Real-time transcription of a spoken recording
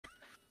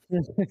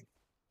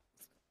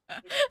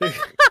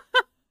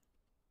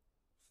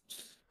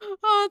Oh,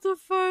 what the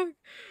fuck?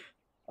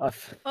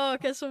 I've... Oh,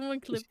 can someone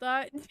clip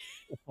that? Oh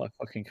my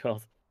fucking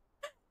god.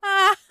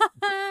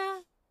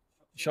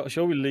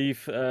 Shall we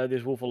leave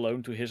this wolf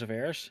alone to his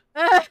affairs?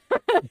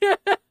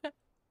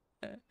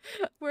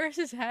 Where's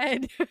his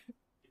head?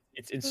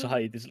 It's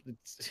inside. It's...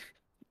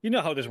 You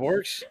know how this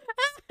works.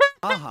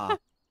 Aha.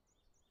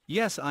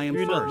 Yes, I am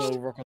You don't first.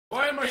 know,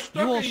 Why am I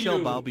stuck You all in shall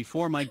you? bow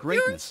before my You're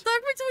greatness.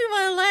 stuck between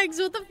my legs.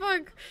 What the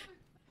fuck?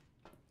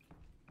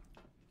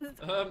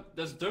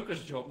 That's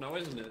Ducker's job now,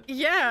 isn't it?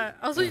 Yeah.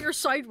 Also, you're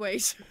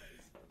sideways.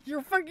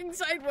 You're fucking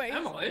sideways.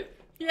 Am I?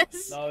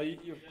 Yes. No,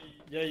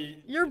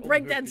 You're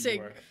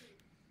breakdancing.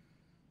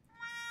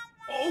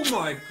 Oh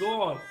my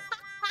god!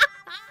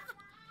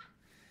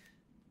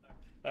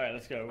 Alright,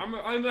 let's go.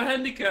 I'm a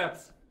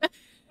handicapped.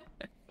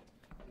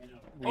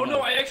 Oh no,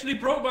 I actually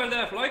broke my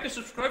leg. Like and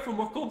subscribe for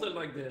more content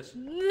like this.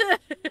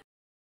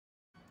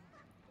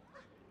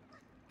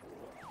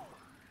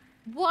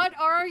 What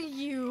are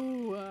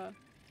you?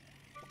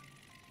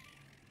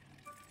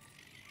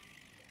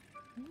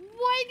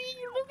 Why do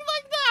you look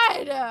like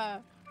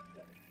that?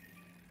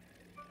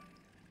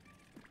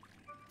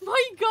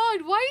 My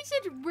god, why is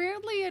it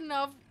weirdly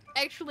enough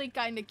actually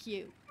kinda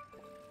cute?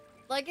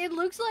 Like, it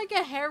looks like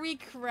a hairy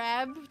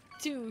crab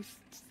tooth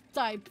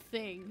type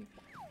thing.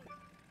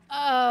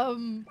 Hello?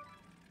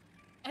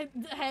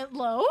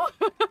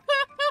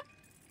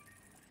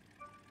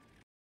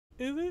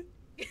 Is it?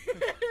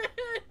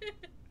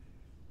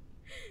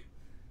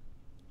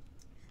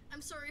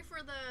 I'm sorry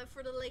for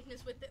the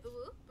lateness with the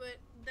ooh, but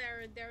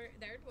there it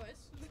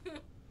was.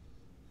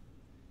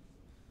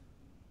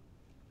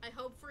 I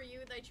hope for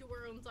you that you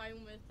were on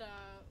time with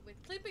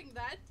clipping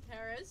that,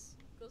 Harris,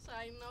 because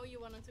I know you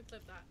wanted to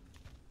clip that.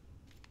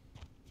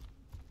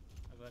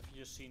 Have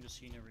you just seen the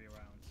scenery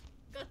around?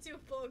 Got to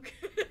bug.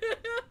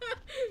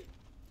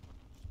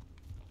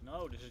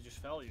 No, this is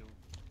just value.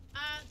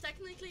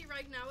 Technically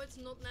right now it's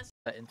not necessary.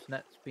 The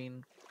internet's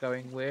been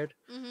going weird.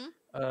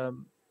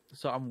 Mm-hmm.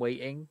 So I'm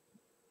waiting.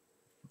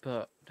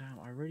 But damn,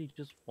 I really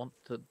just want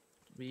to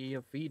be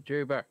a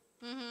VTuber.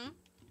 Mm-hmm.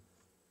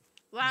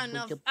 One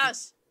of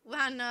us.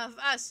 One of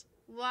us.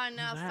 One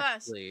of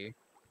us.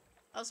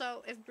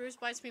 Also, if Bruce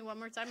bites me one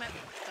more time, I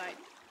die.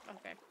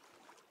 Okay.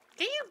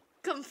 Can you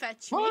come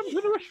fetch me?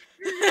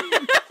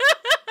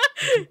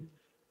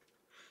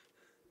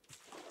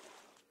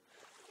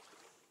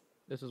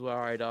 This is where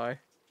I die.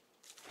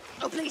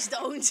 Oh, please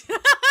don't.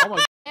 Oh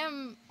my.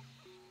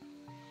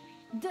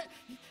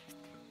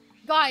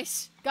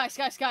 Guys.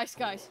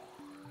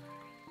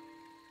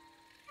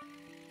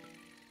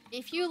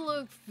 If you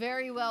look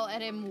very well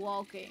at him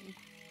walking,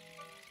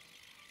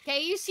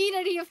 can you see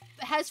that he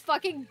has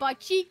fucking butt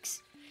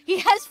cheeks? He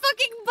has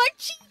fucking butt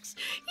cheeks.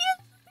 He has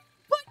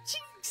butt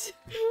cheeks.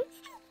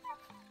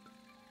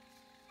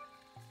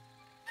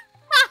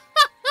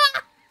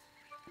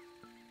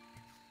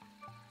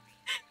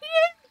 He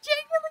has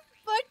genuine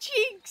butt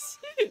cheeks.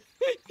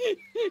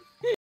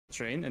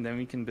 Train, and then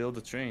we can build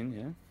a train,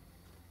 yeah?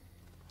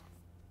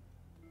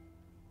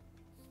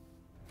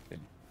 Okay.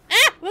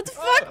 Ah! What the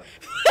fuck?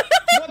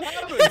 What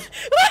happened?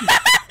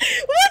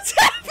 What's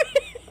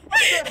happening?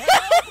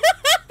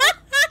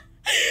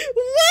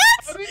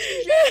 What? How did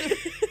you get it?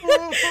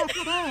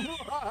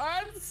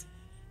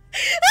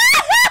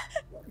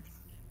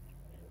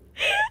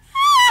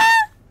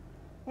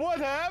 What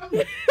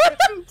happened?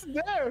 It's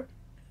there.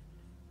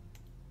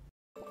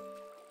 I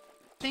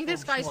think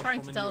this guy's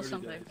trying to tell us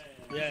something.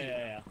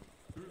 Yeah.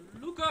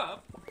 Look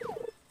up.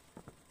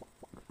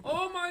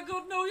 Oh my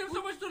god, no, you have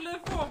so much to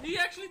live for. He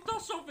actually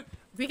does something.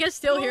 We can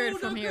still hear it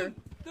from here.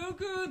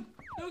 Duncan.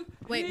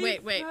 Wait.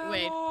 Wait. Wait.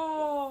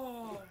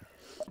 What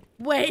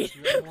were you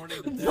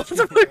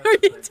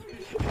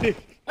doing?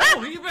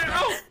 Oh, he better.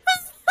 Oh!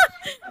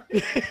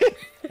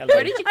 Hello.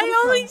 Where did you come from? I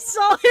only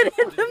saw it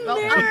in the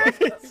mirror.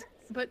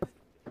 But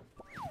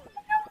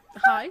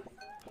hi.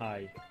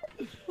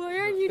 What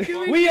are you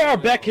doing? We are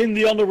back in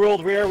the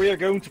underworld where we are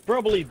going to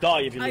probably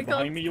die if you look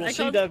behind me. You will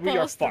see that we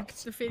are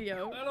fucked. The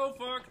video. Hello,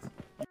 fucked.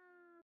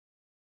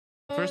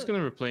 First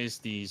gonna replace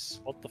these.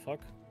 What the fuck?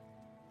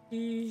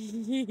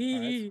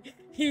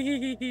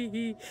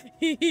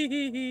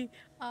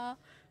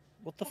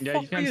 What the Yeah, fuck you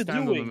are can you stand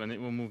on doing? them and it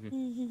will move you.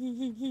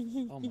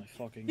 Oh my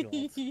fucking god.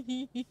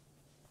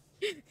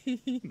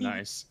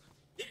 Nice.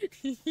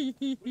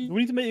 We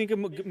need to make a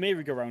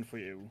merry-go-round for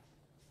you.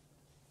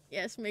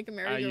 Yes, make a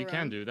merry-go-round. You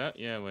can do that?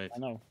 Yeah, wait. I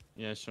know.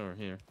 Yeah, sure,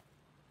 here.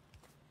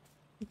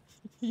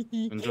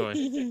 Enjoy.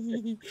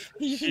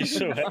 She's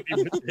so happy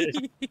with this.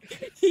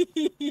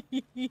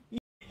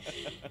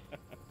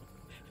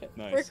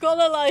 Nice. We're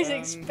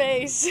colonizing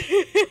space.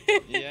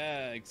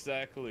 Yeah,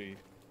 exactly.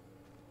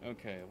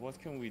 Okay, what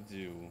can we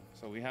do?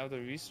 So we have the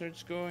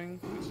research going,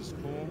 which is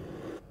cool.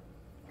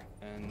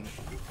 And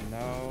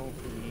now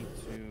we need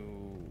to...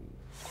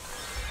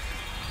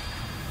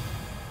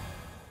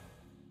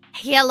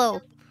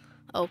 Hello.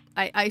 Oh,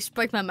 I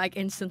spiked my mic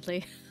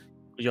instantly.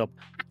 Good job.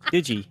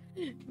 Digi.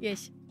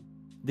 Yes.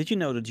 did you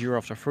know that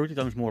giraffes are 30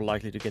 times more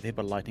likely to get hit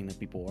by lightning than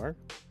people are?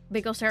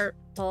 Because they're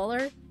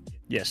taller?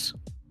 Yes.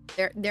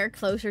 They're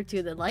closer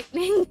to the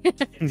lightning?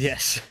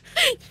 Yes.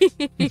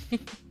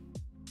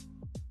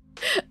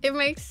 It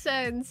makes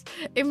sense.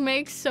 It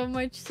makes so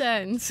much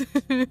sense.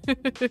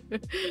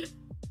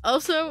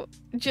 Also,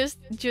 just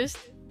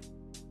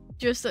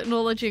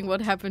acknowledging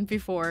what happened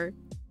before.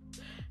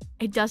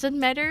 It doesn't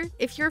matter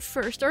if you're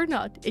first or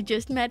not. It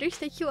just matters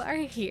that you are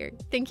here.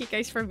 Thank you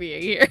guys for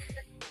being here.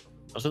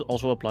 Does it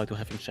also apply to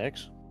having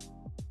sex?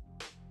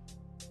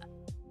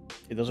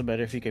 It doesn't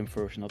matter if you came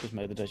first, not just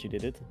matter that you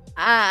did it.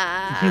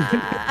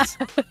 Ah.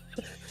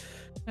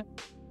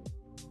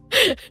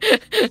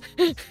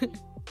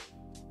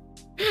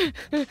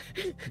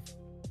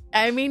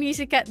 I mean, he's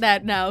a cat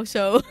dad now,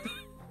 so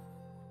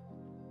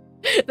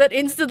that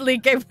instantly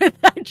came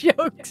with that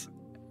jokes.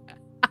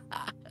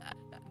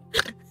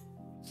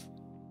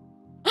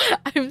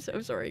 I'm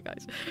so sorry,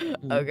 guys.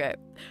 Okay.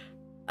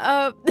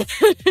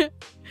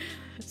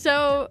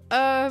 So,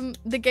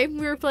 the game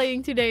we're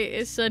playing today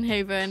is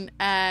Sunhaven,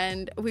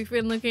 and we've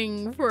been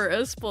looking for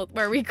a spot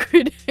where we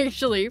could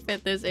actually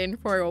fit this in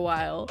for a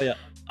while. Oh yeah,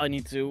 I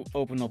need to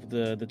open up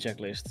the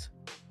checklist.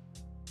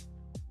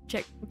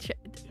 Check.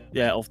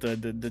 Yeah, of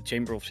the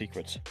Chamber of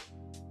Secrets.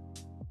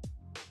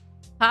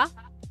 Huh?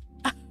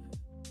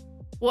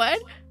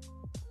 What?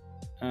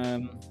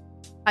 I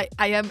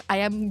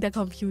am the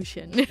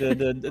confusion.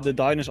 the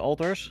Diners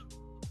altars.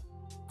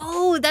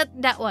 Oh,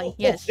 that one.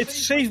 Yes. Oh, it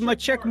saved my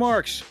check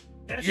marks.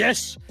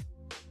 Yes.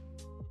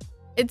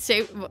 It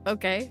saved.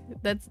 Okay,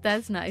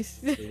 that's nice.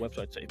 The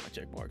website saved my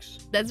check marks.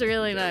 That's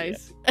really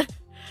nice.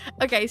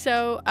 Okay,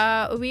 so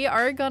we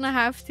are gonna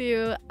have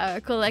to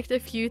collect a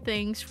few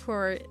things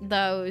for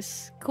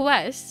those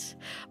quests,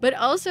 but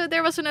also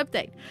there was an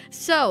update.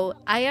 So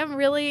I am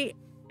really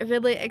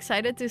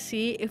excited to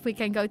see if we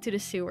can go to the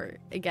sewer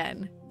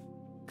again.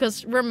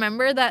 Because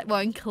remember that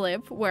one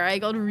clip where I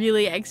got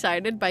really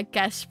excited by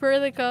Casper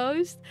the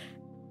Ghost?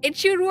 It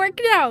should work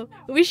now.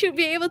 We should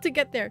be able to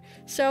get there.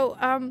 So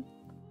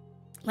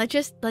let's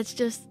just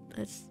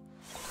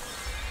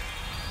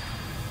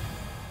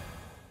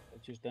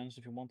dance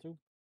if you want to.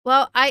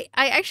 Well, I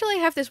actually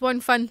have this one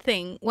fun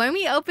thing. When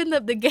we opened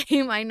up the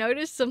game, I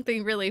noticed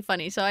something really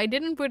funny. So I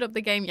didn't boot up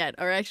the game yet,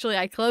 or actually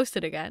I closed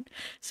it again,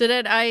 so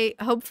that I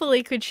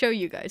hopefully could show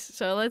you guys.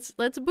 So let's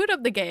boot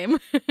up the game.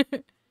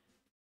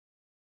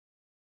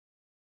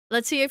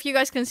 Let's see if you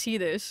guys can see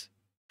this.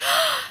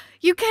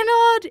 You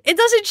cannot! It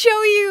doesn't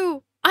show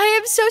you! I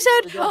am so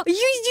sad!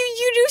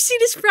 You do see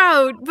the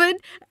sprout, but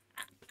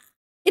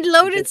it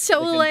loaded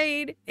so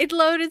late. It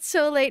loaded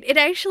so late. It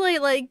actually,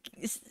 like,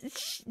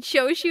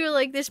 shows you,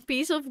 like, this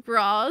piece of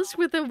grass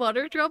with a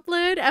water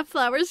droplet and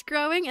flowers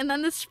growing, and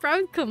then the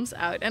sprout comes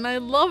out, and I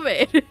love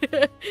it.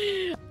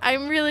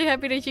 I'm really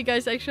happy that you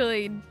guys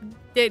actually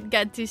did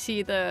get to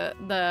see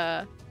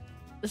the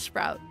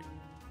sprout.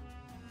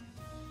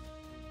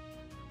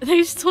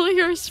 They stole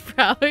your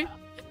sprout.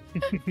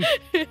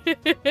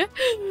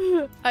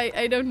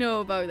 I don't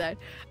know about that.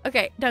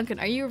 Okay, Duncan,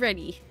 are you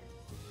ready?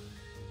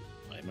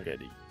 I'm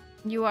ready.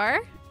 You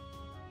are?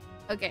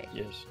 Okay.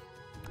 Yes.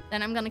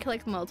 Then I'm gonna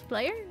click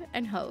multiplayer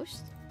and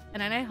host.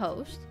 And then I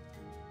host.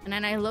 And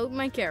then I load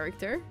my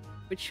character,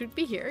 which should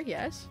be here,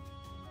 yes.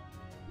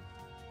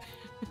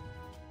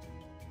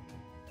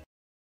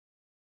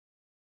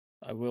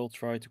 I will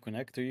try to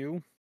connect to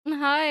you.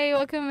 Hi,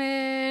 welcome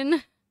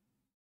in.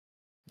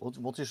 What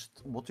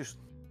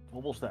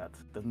was that?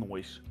 That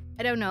noise?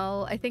 I don't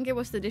know. I think it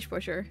was the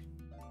dishwasher.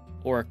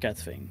 Or a cat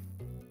thing.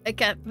 A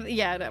cat.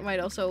 Yeah, that might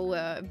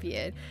also be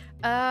it.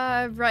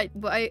 Right.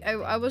 But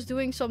I was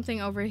doing something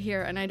over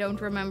here, and I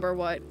don't remember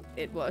what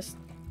it was.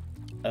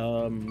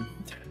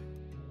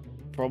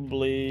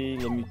 Probably.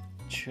 Let me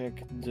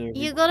check the.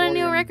 You got a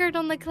new record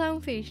on the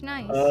clownfish.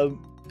 Nice.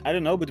 I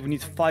don't know, but we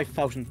need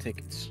 5,000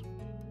 tickets.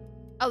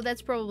 Oh,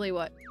 that's probably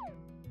what.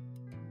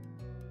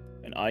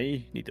 And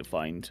I need to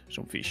find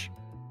some fish.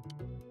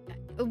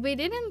 We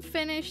didn't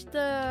finish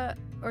the...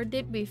 Or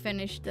did we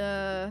finish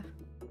the...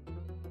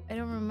 I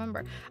don't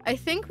remember. I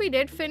think we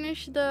did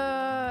finish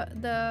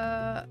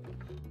the...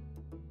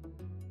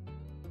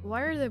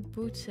 Why are the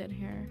boots in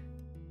here?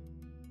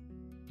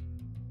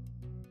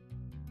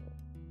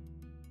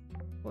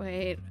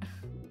 Wait.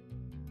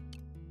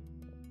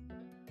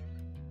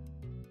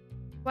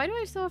 Why do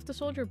I still have the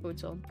soldier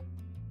boots on?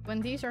 When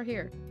these are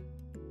here?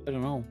 I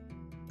don't know.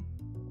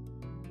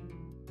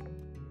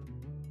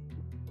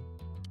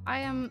 I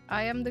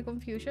am the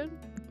confusion.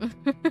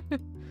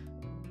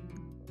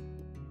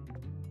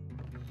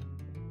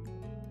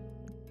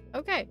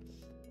 Okay,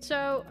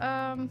 so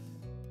I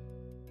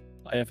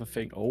have a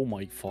thing. Oh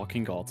my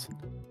fucking god!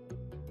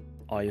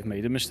 I have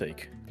made a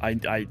mistake.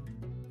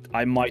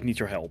 I might need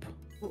your help.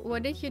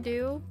 What did you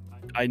do?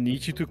 I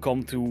need you to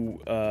come to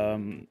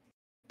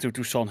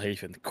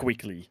Sunhaven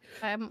quickly.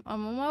 I'm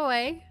on my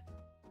way.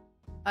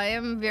 I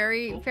am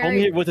very. Come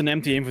here with an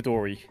empty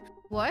inventory.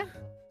 What?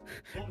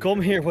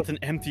 Come here with an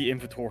empty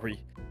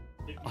inventory.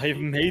 I have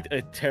made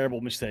a terrible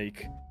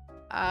mistake.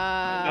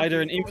 Either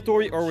an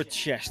inventory or with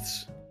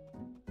chests.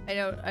 I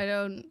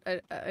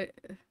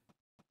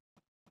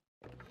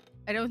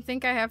don't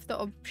think I have the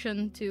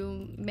option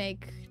to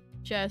make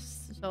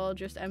chests, so I'll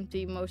just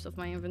empty most of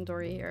my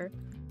inventory here.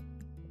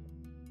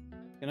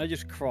 Can I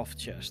just craft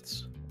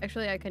chests?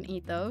 Actually, I can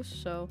eat those,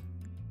 so...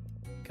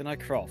 Can I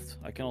craft?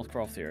 I cannot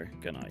craft here,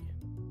 can I?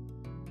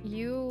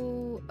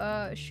 You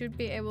should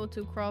be able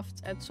to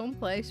craft at some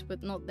place,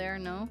 but not there,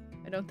 no.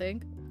 I don't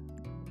think.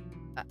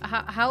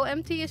 How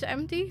empty is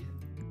empty?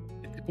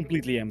 It's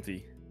completely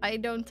empty. I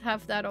don't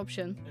have that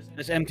option.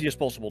 As empty as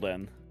possible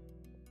then.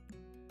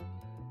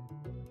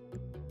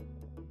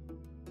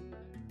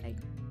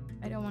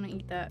 I don't want to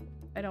eat that.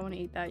 I don't want to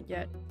eat that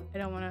yet. I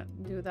don't want to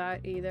do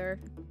that either.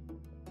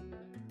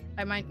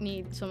 I might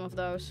need some of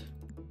those.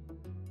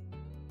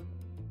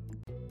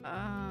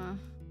 I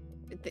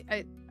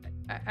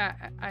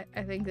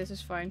think this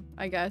is fine,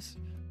 I guess.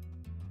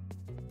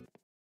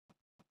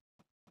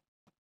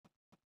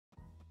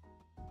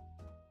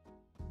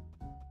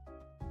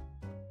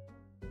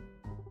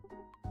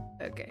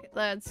 Okay,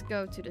 let's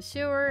go to the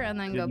sewer and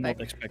then go back. I did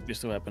not expect this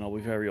to happen, I'll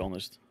be very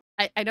honest.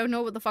 I don't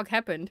know what the fuck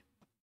happened.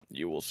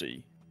 You will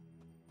see.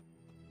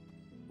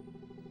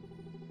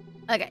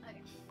 Okay,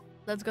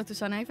 let's go to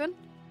Sunhaven.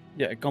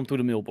 Yeah, come to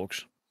the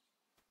mailbox.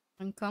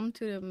 And come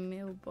to the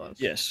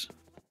mailbox. Yes.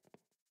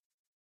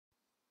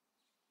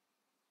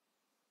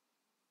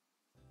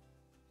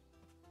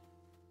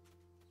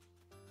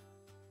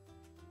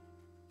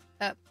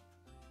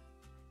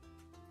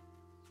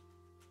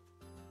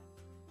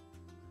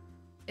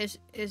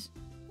 Is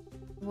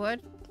what?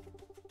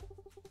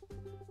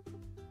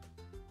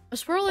 A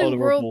swirling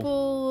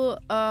whirlpool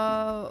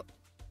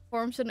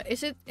forms an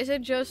is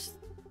it just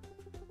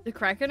the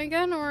Kraken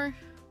again, or?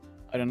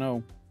 I don't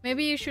know.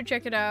 Maybe you should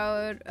check it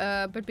out,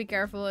 but be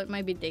careful, it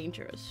might be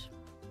dangerous.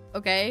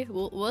 Okay,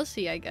 we'll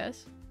see, I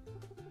guess.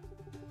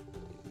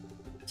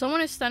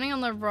 Someone is standing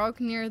on the rock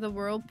near the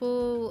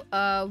whirlpool.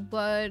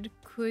 What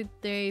could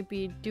they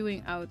be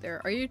doing out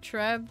there? Are you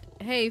trapped?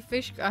 Hey,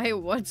 fish guy,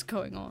 what's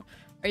going on?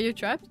 Are you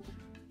trapped?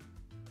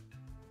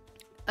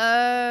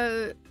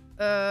 Huh?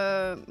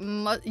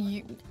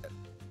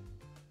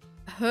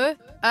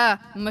 Ah,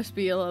 must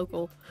be a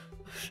local.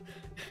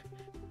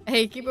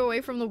 Hey, keep away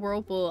from the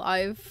whirlpool.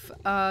 I've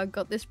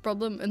got this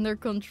problem under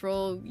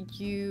control.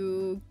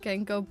 You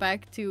can go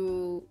back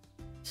to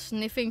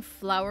sniffing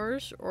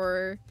flowers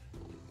or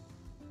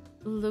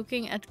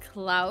looking at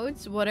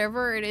clouds.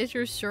 Whatever it is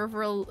your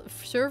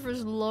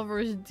surface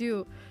lovers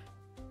do.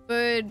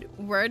 But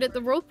where did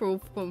the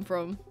whirlpool come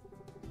from?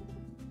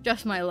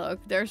 Just my luck.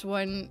 There's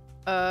one,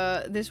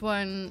 this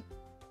one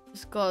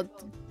has got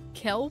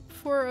kelp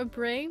for a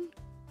brain.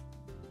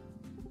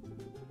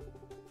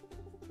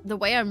 The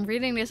way I'm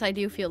reading this, I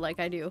do feel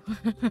like I do.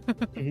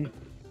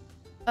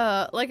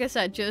 Like I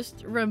said,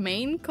 just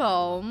remain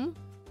calm.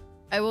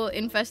 I will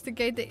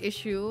investigate the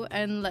issue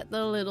and let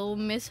the little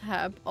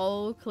mishap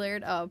all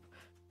cleared up.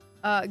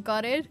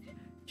 Got it?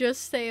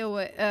 Just stay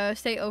away.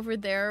 Stay over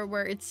there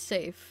where it's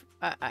safe.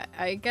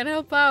 I can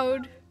help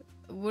out.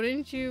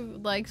 Wouldn't you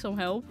like some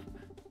help?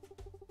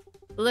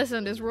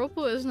 Listen, this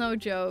whirlpool is no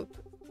joke.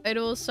 It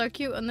will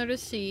suck you under the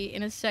sea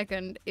in a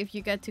second if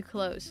you get too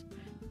close.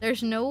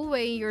 There's no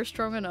way you're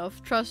strong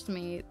enough, trust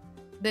me.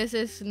 This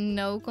is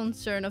no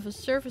concern of a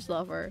surface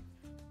lover.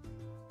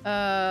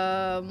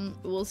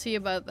 We'll see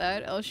about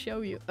that. I'll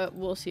show you.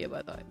 We'll see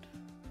about that.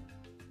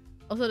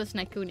 Also, the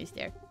Snakoon is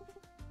there.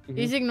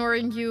 He's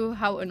ignoring you,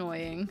 how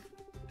annoying.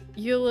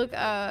 You look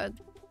out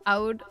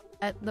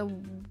at the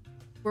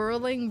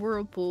whirling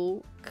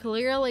whirlpool.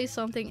 Clearly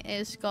something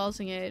is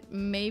causing it.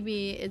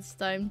 Maybe it's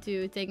time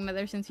to take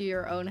matters into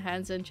your own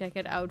hands and check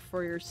it out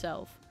for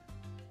yourself.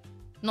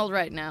 Not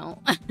right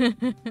now.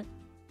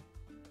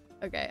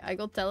 Okay, I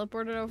got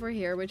teleported over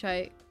here, which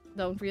I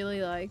don't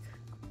really like.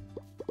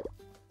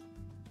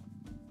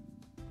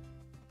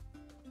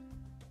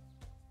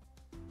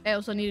 I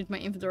also needed my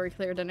inventory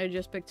cleared and I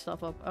just picked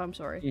stuff up. Oh, I'm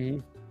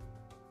sorry.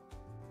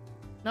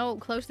 No,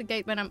 close the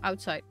gate when I'm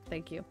outside.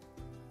 Thank you.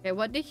 Okay,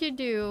 what did you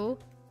do?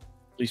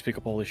 Please pick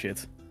up all this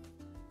shit.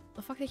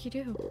 The fuck did you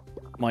do?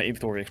 My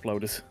inventory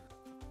exploded.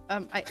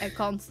 I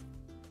can't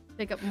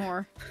pick up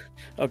more.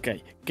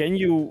 Okay, can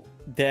you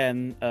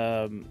then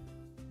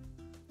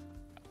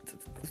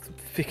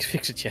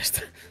fix a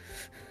chest?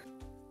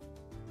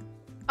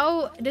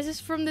 Oh, this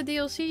is from the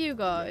DLC you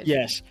got.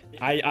 Yes,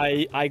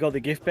 I got the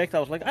gift pack. I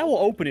was like, I will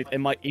open it,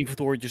 and my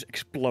inventory just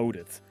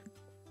exploded.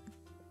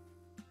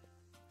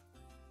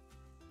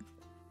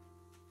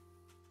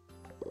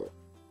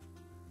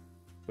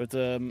 But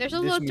there's a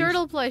little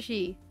turtle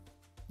plushie.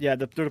 Yeah,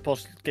 the turtle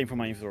plush came from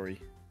my inventory.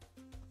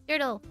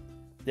 Turtle.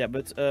 Yeah,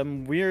 but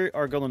we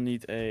are gonna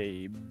need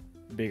a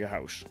bigger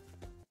house.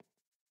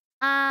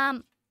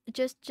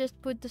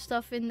 Just put the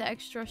stuff in the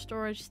extra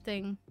storage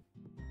thing.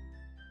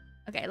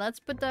 Okay, let's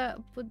put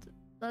the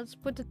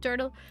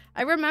turtle.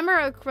 I remember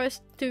a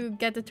quest to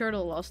get the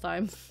turtle last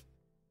time.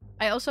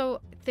 I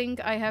also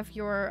think I have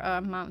your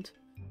mount.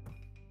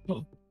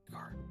 Oh,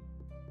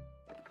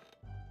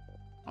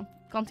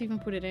 can't even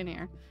put it in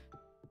here.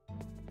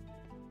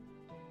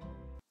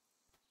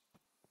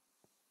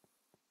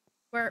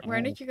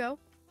 Where did you go?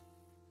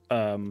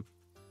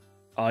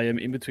 I am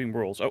in between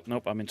worlds. Oh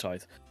nope, I'm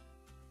inside.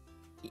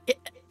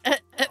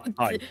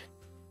 Hi.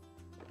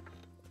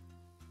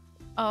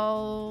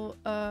 Oh,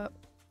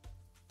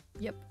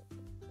 yep.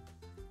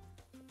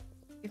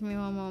 Give me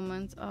one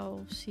moment.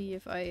 I'll see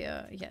if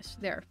I, yes,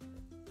 there.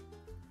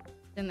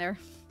 In there.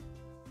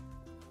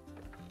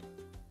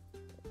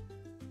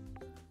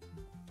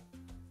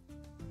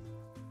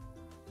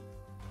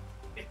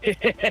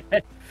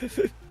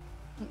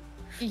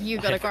 You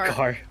got a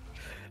car.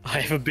 I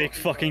have a big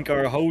fucking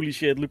car. Holy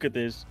shit, look at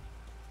this.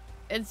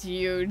 It's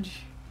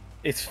huge.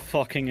 It's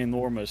fucking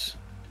enormous.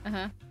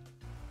 Uh-huh.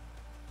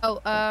 Oh,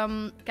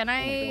 can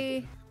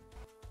I...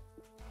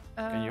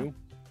 Can you?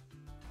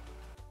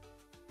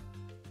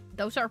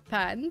 Those are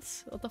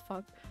pants? What the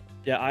fuck?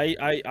 Yeah,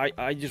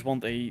 I just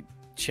want a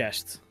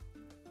chest.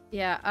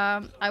 Yeah,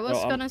 I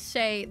was gonna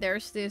say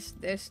there's this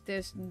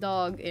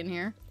dog in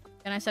here.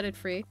 Can I set it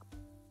free?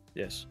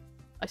 Yes.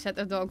 I set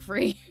the dog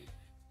free.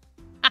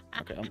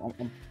 Okay,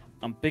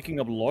 I'm picking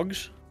up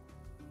logs.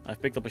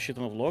 I've picked up a shit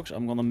ton of logs.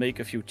 I'm gonna make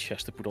a few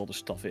chests to put all the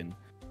stuff in.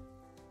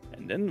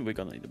 And then we're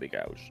gonna need a big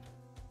house.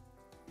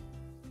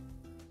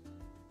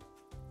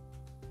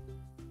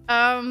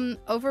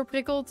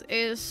 Overprickled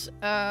is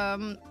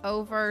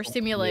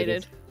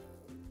overstimulated.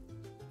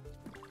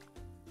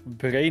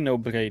 Braino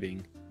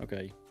braiding.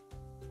 Okay.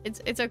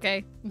 It's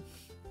okay.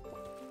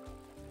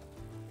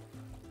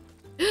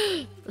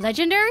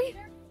 Legendary?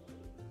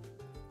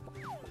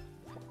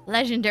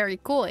 Legendary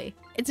koi.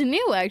 It's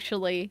new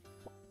actually.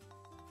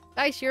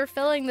 Guys, you're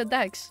filling the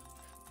decks.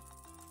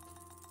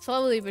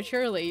 Slowly but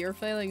surely, you're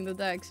filling the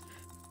decks.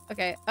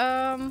 Okay,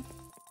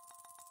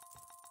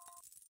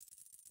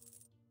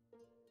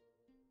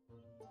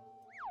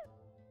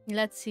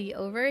 let's see,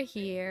 over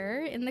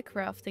here in the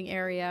crafting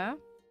area.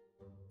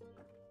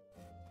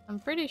 I'm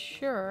pretty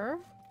sure.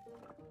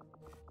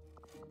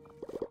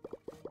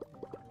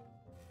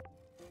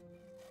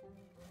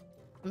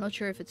 I'm not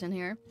sure if it's in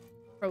here.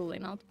 Probably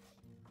not.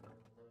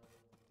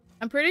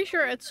 I'm pretty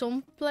sure at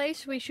some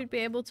place we should be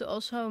able to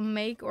also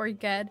make or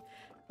get,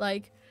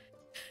 like,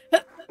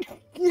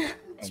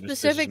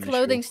 specific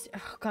clothing.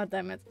 Oh, God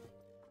damn it.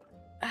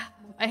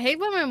 I hate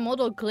when my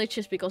model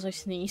glitches because I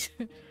sneeze.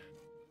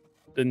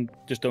 Then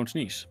just don't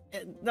sneeze.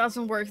 It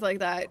doesn't work like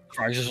that.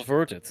 Crisis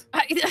averted.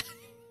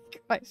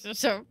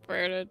 Crisis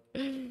averted.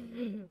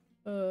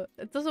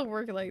 It doesn't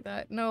work like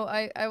that. No,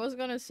 I was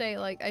gonna say,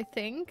 like,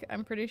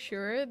 I'm pretty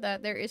sure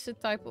that there is a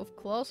type of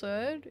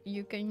closet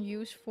you can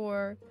use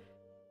for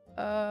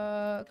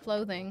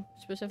clothing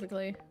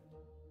specifically.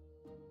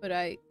 But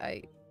I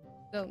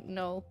don't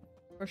know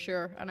for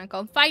sure and I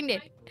can't find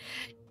it.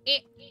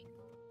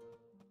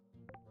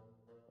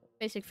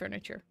 Basic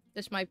furniture.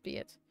 This might be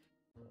it.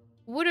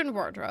 Wooden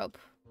wardrobe.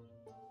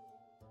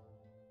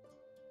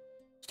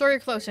 Store your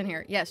clothes in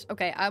here. Yes,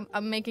 okay,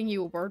 I'm making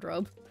you a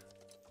wardrobe.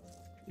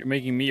 You're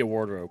making me a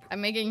wardrobe. I'm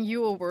making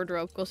you a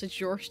wardrobe because it's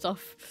your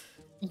stuff.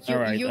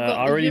 Alright,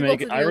 I already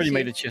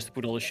made a chest to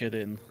put all the shit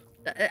in.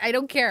 I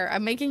don't care.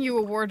 I'm making you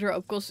a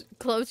wardrobe because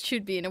clothes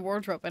should be in a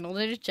wardrobe and not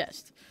in a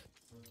chest.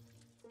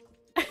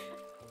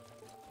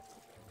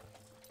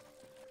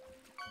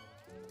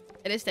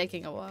 It is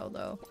taking a while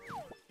though.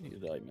 I need a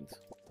diamond.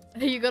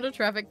 You got a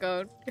traffic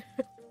code.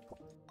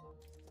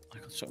 I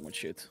got so much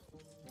shit.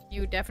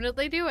 You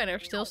definitely do, and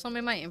there's still some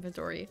in my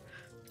inventory.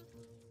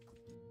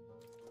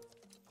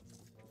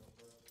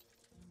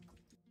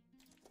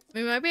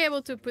 We might be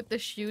able to put the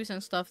shoes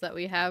and stuff that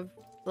we have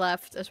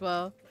left as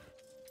well.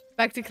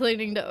 Back to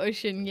cleaning the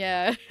ocean,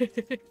 yeah.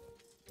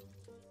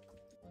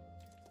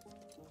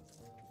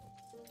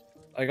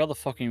 I got a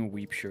fucking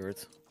weep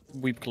shirt.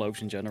 Weep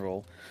clothes in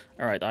general.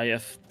 Alright, I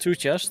have 2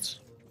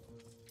 chests.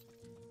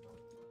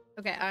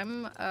 Okay,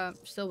 I'm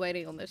still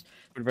waiting on this.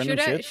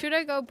 Should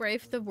I go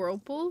brave the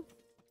whirlpool?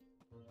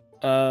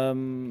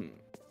 Do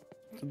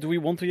we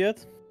want to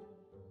yet?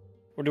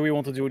 Or do we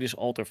want to do this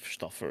altar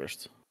stuff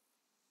first?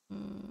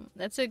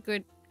 That's a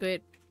good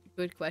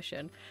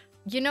question.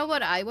 You know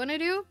what I want to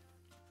do?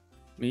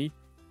 Me?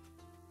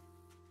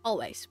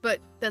 Always,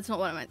 but that's not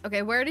what I meant.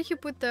 Okay, where did you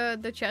put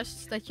the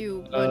chests that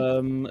you...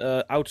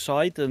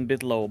 Outside and a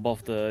bit low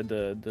above the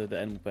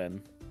animal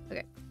pen.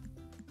 Okay.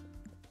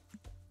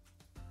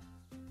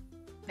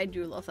 I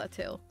do love that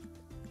tail.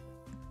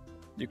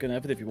 You can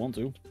have it if you want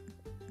to.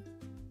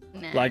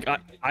 Nah. Like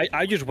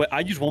I just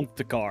want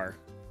the car.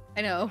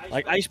 I know.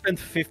 Like I spent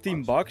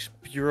 $15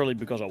 purely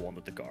because I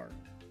wanted the car.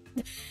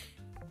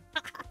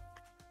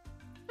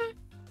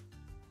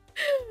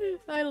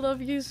 I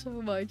love you so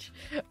much.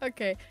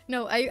 Okay,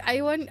 no,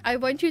 I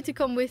want you to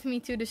come with me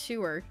to the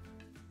sewer.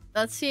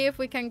 Let's see if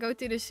we can go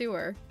to the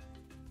sewer.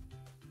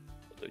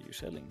 What are you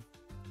selling?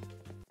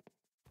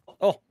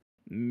 Oh,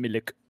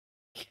 milk.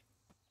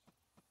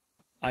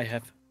 I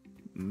have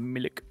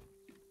milk.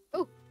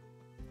 Oh,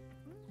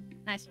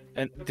 nice.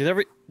 And did I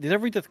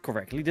read that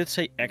correctly? Did it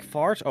say egg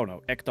farts? Oh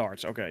no, egg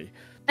tarts. Okay.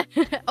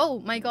 Oh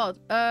my god.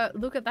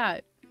 Look at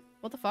that.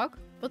 What the fuck?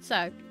 What's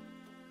that?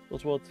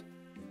 What's what?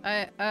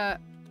 I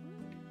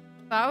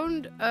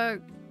found a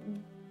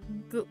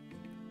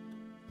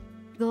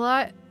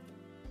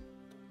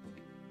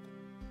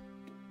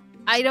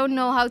I don't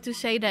know how to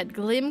say that.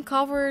 Glim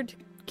covered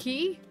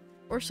key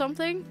or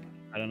something?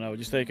 I don't know,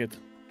 just take it.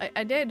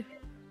 I did.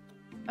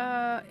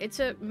 It's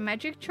a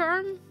magic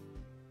charm.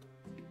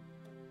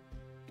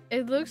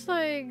 It looks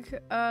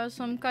like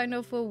some kind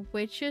of a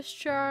witch's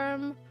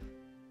charm,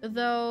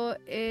 though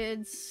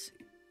it's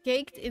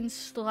caked in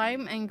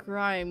slime and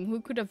grime.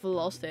 Who could have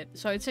lost it?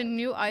 So it's a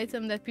new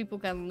item that people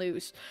can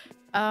lose.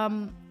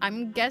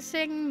 I'm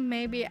guessing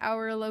maybe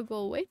our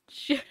local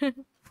witch.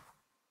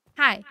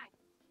 Hi.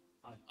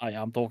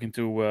 I'm talking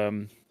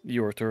to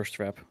your thirst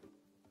trap.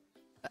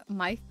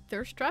 My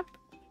thirst trap?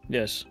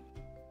 Yes.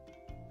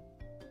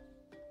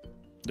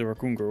 The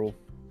raccoon girl.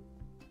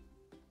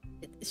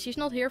 She's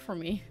not here for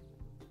me.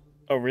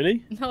 Oh,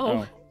 really? No.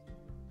 Oh.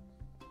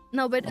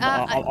 No, but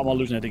I'm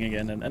hallucinating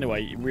again. And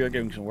anyway, we are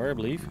going somewhere, I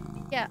believe.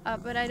 yeah,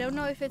 but I don't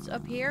know if it's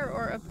up here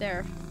or up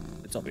there.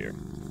 It's up here.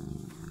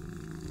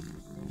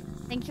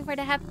 Thank you for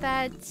the hat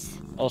pets.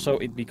 Also,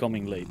 it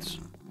becoming late.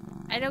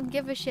 I don't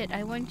give a shit.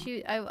 I want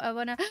you. I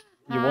wanna.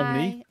 You want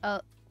me?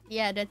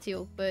 Yeah, that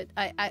too. But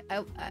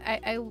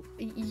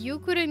you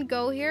couldn't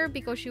go here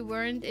because you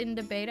weren't in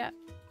the beta.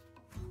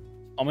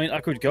 I mean,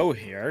 I could go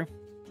here.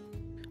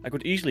 I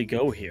could easily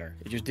go here.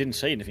 It just didn't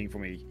say anything for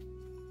me.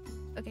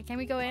 Okay, can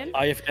we go in?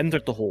 I have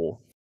entered the hole.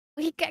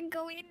 We can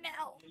go in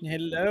now.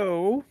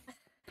 Hello.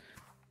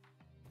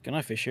 Can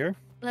I fish here?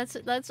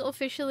 Let's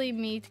officially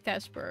meet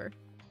Casper,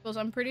 because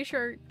I'm pretty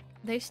sure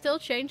they still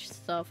changed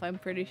stuff. I'm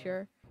pretty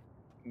sure.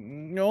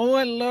 No,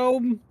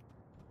 hello,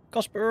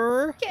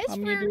 Casper. How are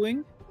you Casper.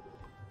 doing?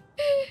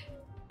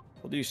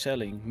 What are you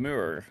selling?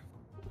 Myrrh.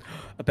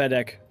 A pet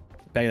egg.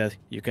 Pet that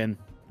you can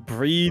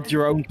breed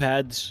your own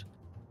pets.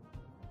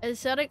 A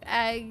Sonic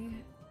egg.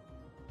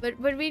 But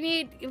we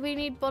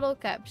need bottle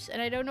caps, and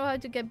I don't know how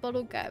to get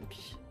bottle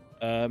caps.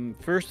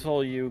 First of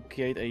all, you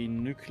create a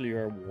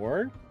nuclear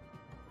war.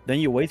 Then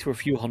you wait for a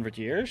few hundred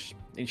years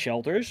in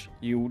shelters.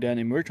 You then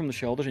emerge from the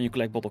shelters and you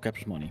collect bottle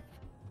caps as money.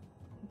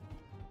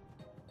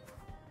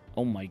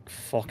 Oh my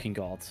fucking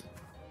god.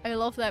 I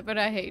love that, but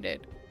I hate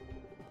it.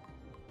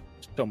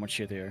 So much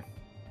shit here.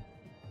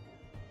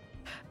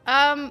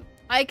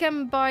 I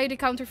can buy the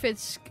counterfeit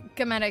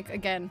schematic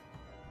again.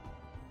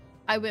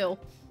 I will.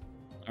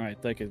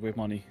 Alright, take it with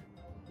money.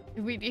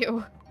 We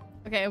do.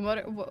 Okay, and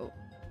what?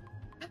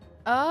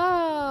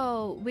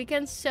 Oh, we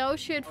can sell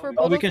shit for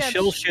bottle Oh, we can caps.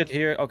 sell shit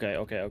here. Okay,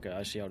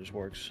 I see how this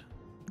works.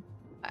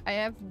 I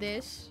have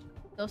this.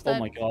 Does Oh that...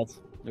 my god,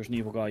 there's an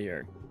evil guy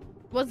here.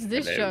 What's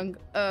this junk?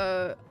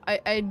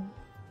 I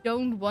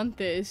don't want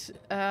this.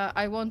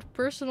 I want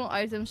personal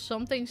items,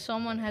 something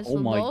someone has Oh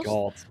my lost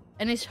god.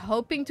 and is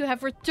hoping to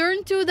have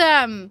returned to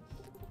them.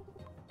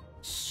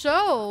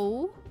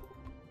 So,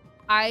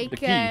 I The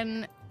key.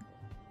 can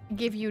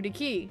give you the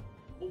key.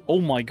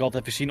 Oh my god,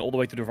 have you seen all the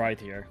way to the right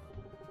here?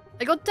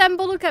 I got 10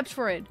 bottle caps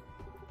for it.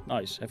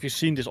 Nice. Have you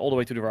seen this all the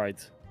way to the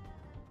right?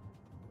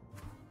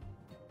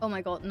 Oh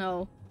my god,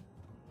 no.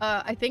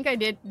 I think I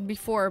did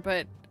before,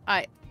 but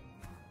I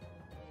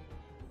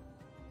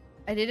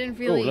didn't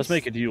really. Oh, let's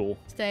make a deal.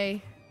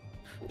 Stay.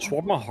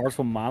 Swap my heart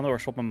for mana or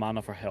swap my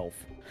mana for health.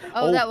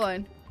 Oh, that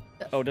one.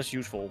 Oh, that's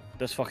useful.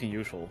 That's fucking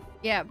useful.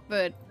 Yeah,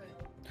 but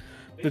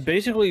But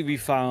basically, we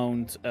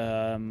found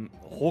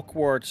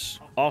Hogwarts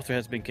after it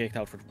has been kicked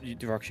out for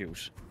drug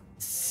use.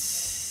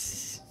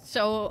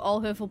 so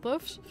all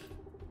Hufflepuffs.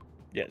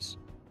 Yes.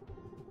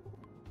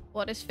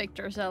 What is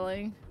Victor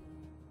selling?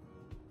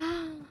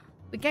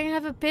 We can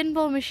have a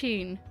pinball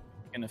machine.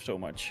 We can have so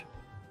much.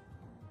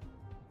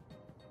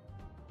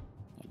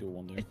 I do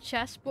wonder. A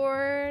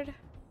chessboard.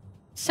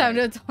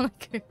 Sounded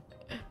like.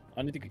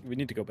 We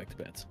need to go back to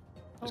bed.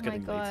 Oh It's my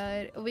getting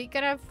late. god, we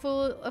can have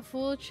a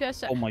full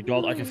chest. Oh my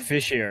god, I can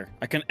fish here.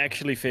 I can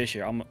actually fish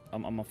here. I'm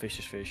a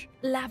fish's fish.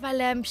 Lava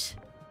lamps.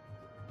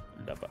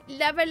 Lava.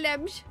 Lava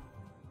lamps.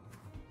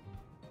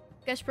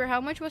 Casper,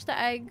 how much was the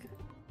egg?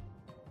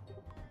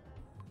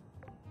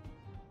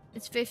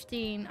 It's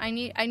 15. I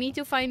need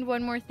to find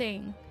one more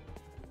thing.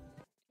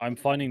 I'm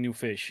finding new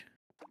fish.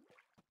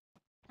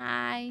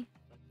 Hi.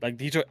 Like,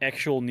 these are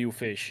actual new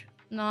fish.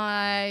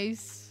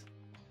 Nice.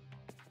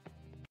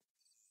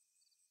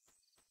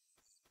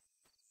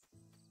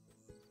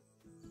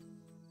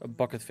 A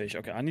bucket fish.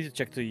 Okay, I need to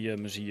check the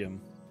museum.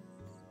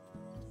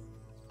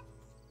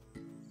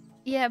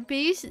 Yeah,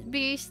 bees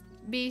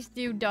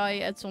do die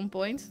at some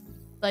point.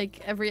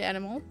 Like every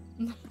animal.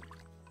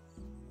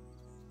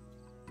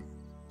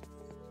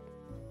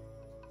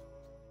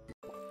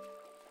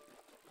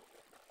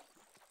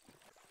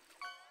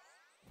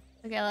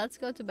 Okay, let's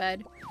go to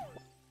bed.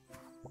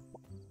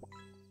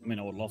 I mean,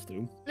 I would love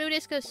to. Blue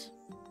discus.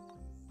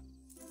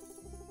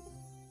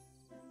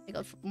 I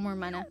got more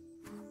mana.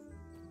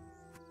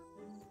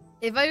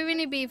 If I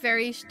really be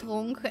very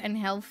strong and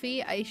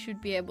healthy, I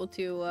should be able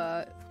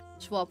to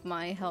swap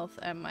my health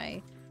and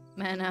my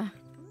mana.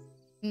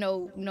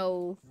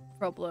 No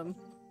problem.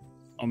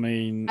 I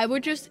mean, I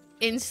would just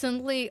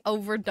instantly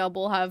over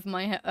double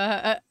my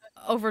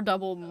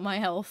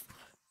health.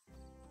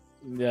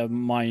 Yeah,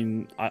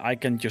 mine. I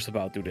can just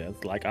about do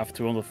that. Like I have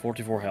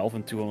 244 health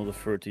and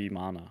 230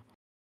 mana.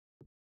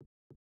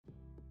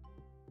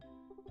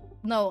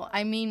 No,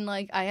 I mean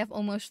like I have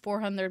almost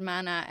 400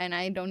 mana and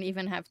I don't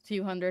even have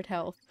 200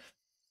 health.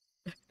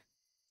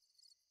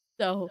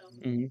 So.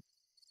 Mm-hmm.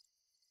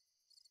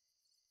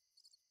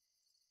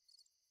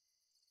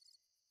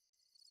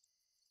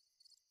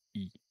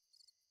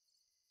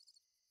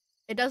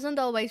 It doesn't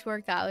always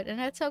work out, and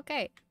that's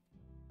okay.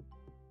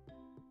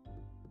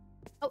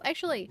 Oh,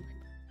 actually,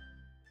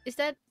 is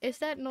that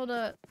not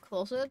a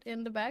closet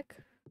in the back?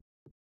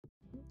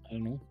 I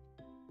don't know.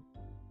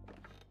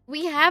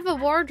 We have a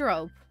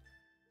wardrobe.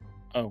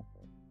 Oh.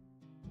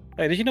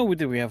 Hey, did you know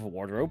we have a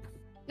wardrobe?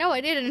 No,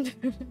 I didn't.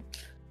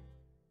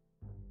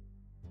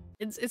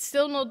 It's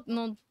still not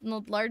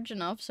large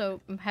enough, so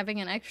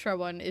having an extra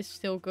one is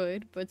still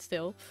good, but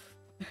still.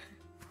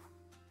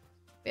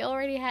 We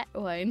already had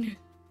one.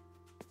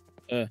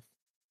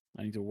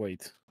 I need to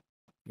wait.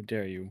 How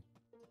dare you?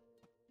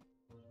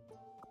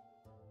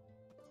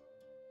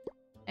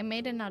 I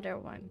made another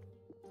one.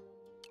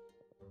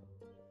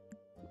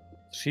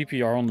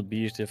 CPR on the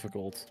B is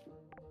difficult.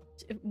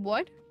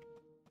 What?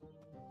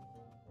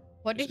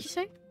 What did you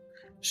say?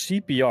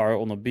 CPR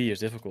on a B is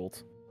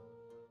difficult.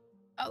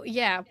 Oh,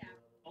 yeah.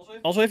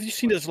 Also, have you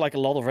seen there's like a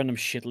lot of random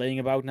shit laying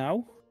about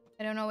now?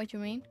 I don't know what you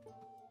mean.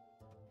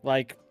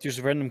 Like, just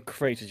random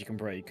crates that you can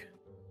break.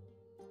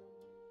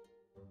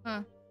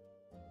 Huh.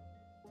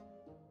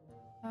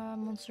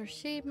 Monster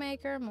seed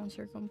maker,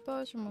 monster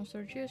composer,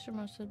 monster juicer,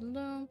 monster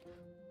loom,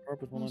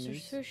 Carpet one I monster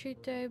need.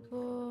 sushi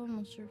table,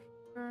 monster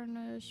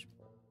furnace,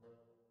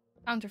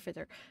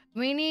 counterfeiter.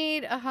 We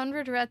need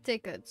 100 red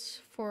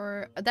tickets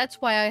for. That's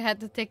why I had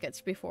the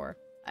tickets before.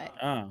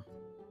 That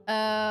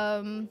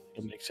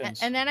makes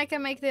sense. And then I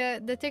can make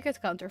the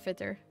ticket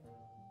counterfeiter.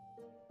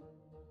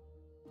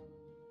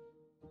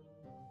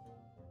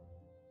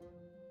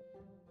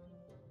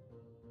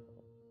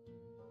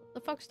 The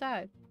fuck's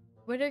that?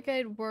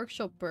 Withergate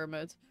workshop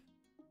permit.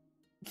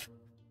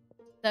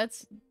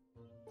 That's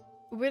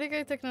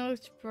Withergate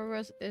technology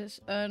progress is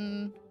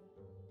an.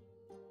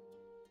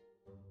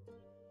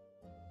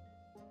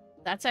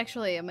 That's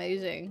actually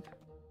amazing.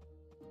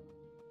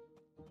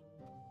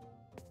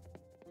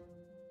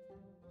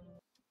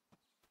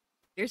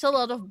 There's a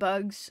lot of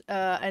bugs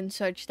and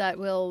such that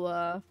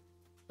will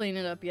clean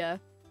it up, yeah.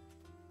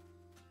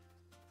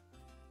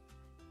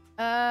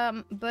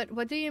 But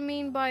what do you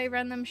mean by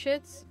random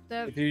shits?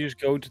 If you just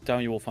go to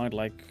town, you will find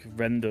like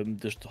random,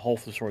 just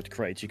half destroyed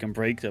crates. You can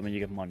break them and you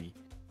get money.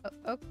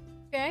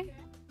 Okay.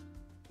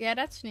 Yeah,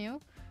 that's new.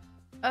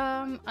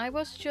 I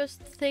was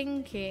just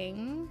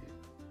thinking.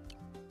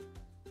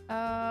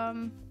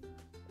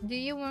 Do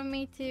you want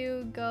me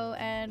to go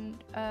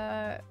and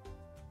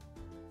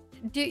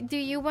do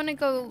you want to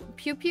go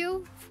pew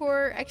pew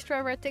for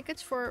extra red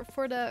tickets for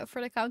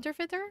the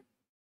counterfeiter?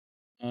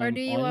 Or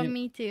do you want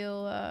me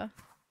to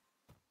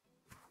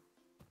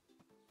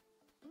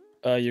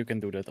You can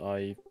do that.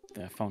 I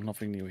found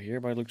nothing new here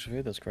by the looks of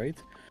it. That's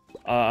great.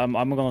 I'm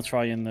gonna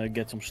try and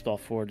get some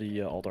stuff for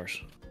the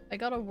altars. I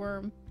got a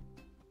worm.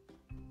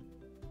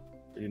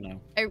 You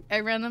know. I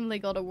randomly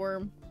got a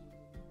worm.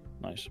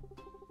 Nice.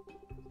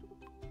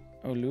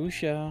 Oh,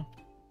 Lucia.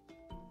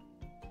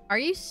 Are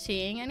you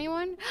seeing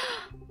anyone?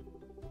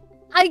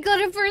 I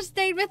got a first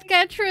date with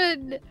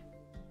Catherine!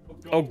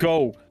 Oh,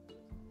 go!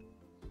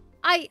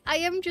 I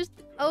am just...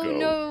 Oh Go.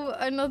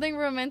 no, nothing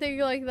romantic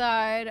like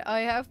that. I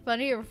have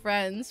plenty of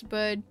friends,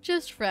 but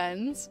just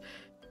friends.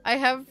 I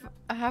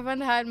haven't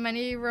had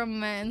many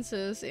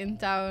romances in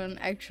town,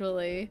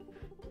 actually.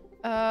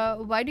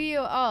 Why do you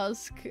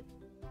ask?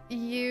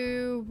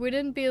 You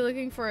wouldn't be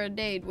looking for a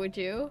date, would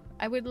you?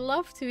 I would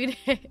love to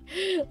date.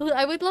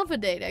 I would love a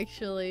date,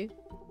 actually.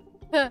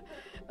 Oh,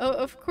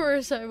 of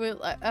course I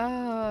will.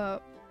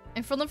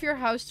 In front of your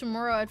house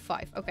tomorrow at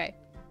 5. Okay.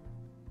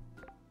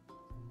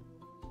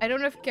 I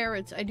don't have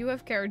carrots. I do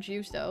have carrot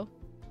juice, though.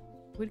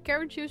 Would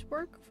carrot juice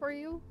work for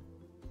you?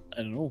 I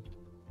don't know.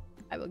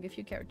 I will give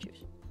you carrot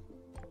juice.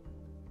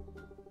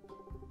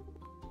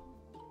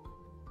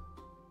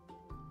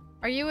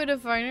 Are you a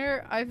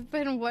diviner? I've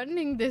been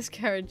wanting this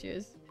carrot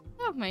juice.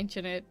 Don't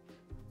mention it.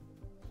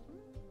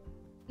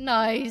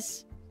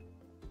 Nice.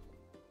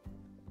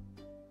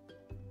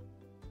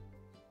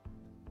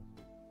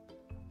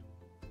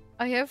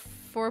 I have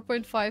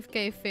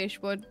 4.5k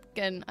fish. What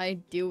can I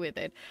do with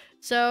it?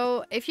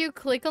 So if you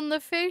click on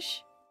the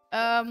fish,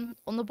 on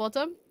the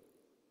bottom,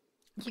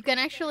 you can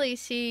actually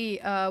see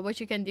what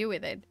you can do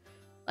with it.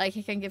 Like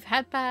you can give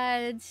head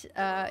pads,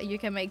 you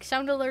can make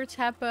sound alerts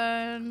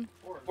happen.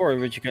 Or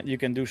you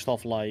can do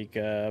stuff like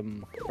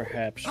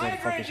perhaps. What the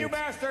fuck is it?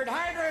 Bastard,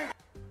 hydrate!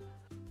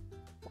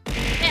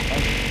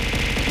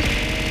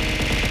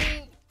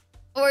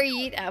 Or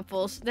eat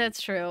apples. That's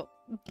true.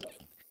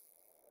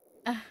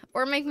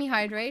 Or make me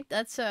hydrate.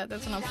 That's an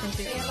option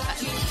too.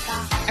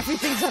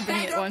 Everything's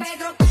happening at once.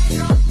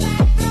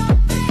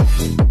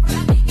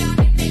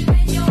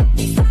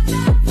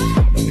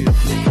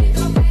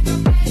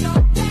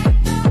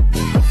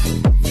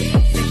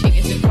 Fishing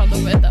is in front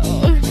of it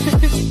though.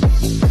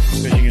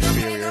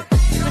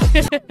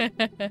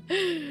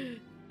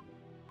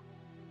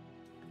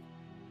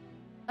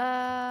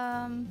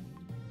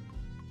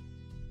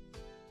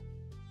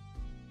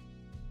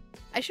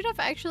 I should have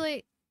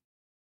actually...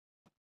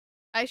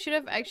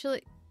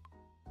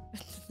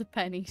 the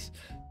pennies.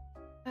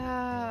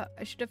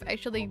 I should have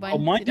actually went Oh,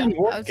 mine to didn't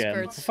the work again.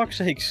 For outskirts. fuck's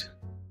sakes.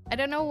 I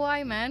don't know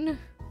why, man.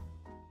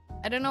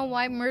 I don't know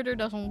why murder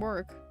doesn't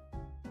work.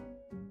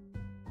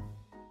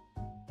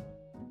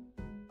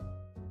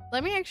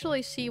 Let me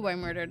actually see why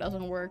murder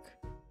doesn't work.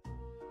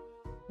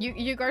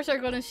 You guys are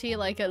gonna see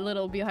like a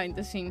little behind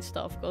the scenes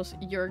stuff, because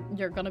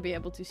you're gonna be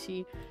able to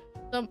see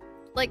some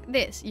like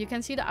this. You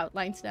can see the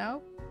outlines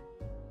now.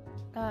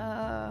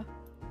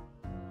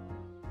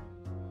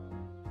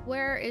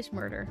 Where is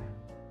murder?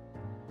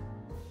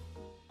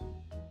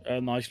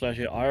 Nice slash.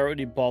 I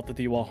already bought the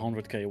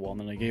D100K one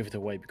and I gave it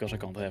away because I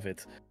can't have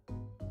it.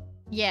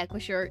 Yeah,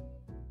 cause you're...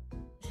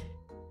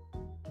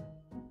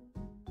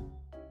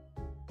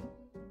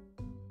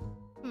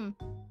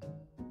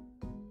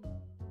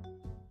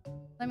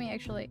 Let me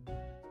actually...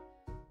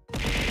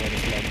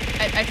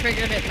 I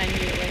triggered it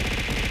manually.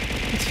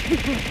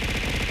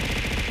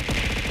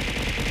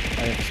 I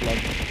have a slug.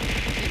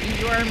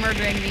 You are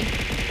murdering me.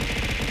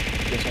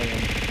 Yes, I am.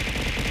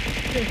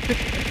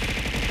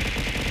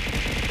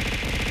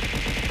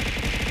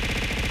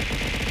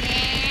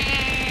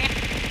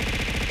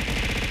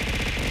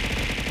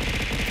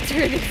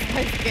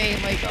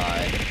 35k, my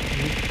god.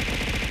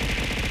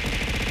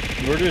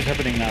 Murder is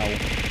happening now.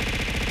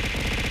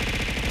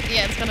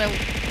 Yeah, it's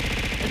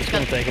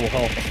gonna take a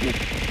while.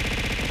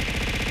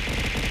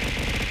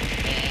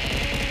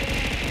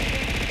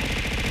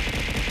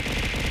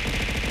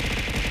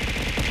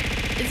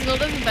 It's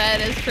not as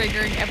bad as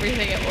triggering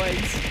everything at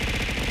once.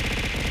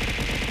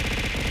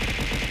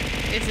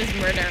 This is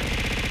murder.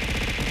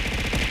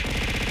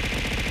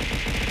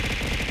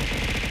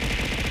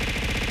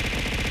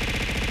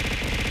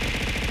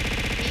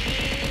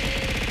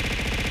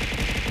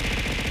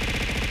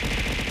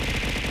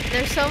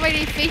 There's so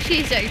many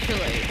fishies,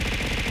 actually.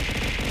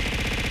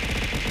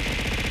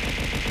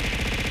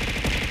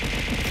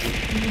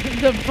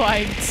 The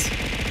bites.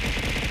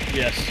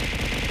 Yes.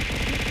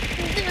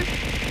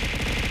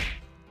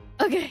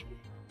 Okay.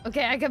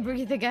 Okay, I can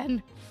breathe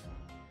again.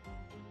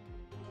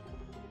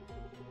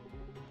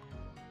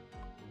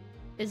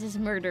 This is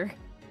murder.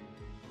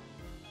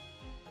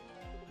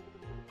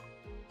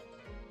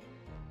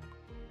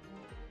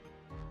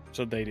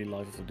 So daily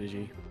life of the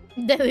Digi.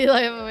 Daily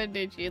life of a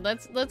Digi.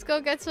 Let's go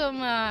get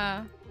some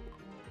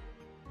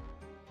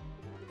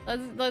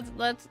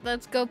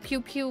let's go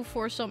pew pew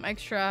for some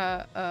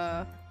extra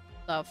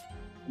stuff.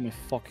 Oh my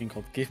fucking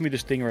god, give me the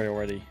stingray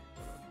already.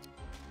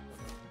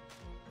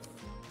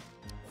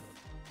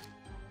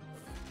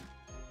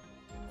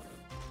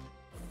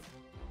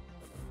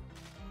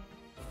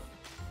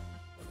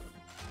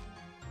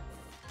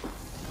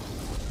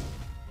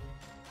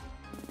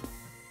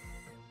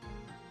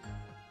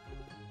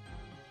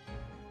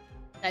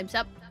 Time's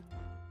up.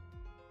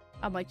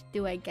 How much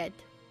do I get?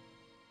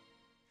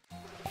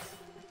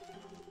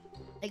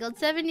 I got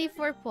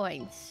 74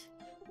 points.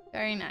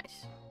 Very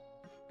nice.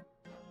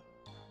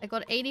 I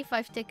got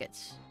 85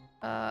 tickets.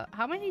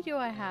 How many do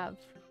I have?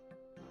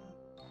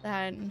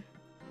 Then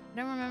I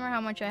don't remember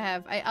how much I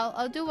have.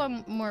 I'll do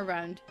one more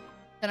round.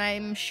 Then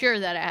I'm sure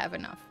that I have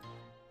enough.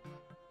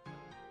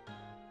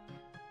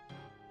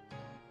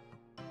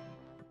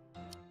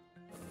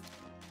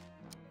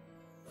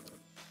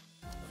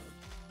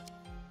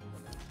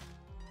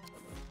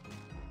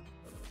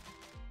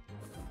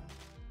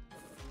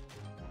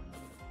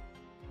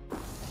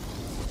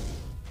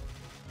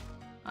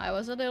 I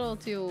was a little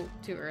too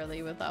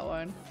early with that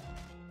one.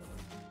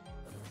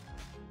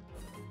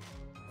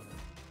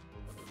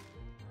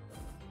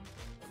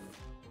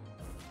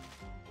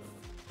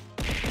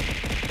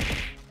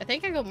 I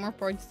think I got more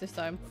points this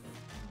time.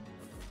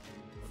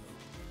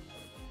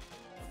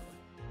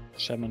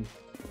 Salmon.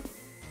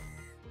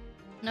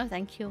 No,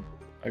 thank you.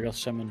 I got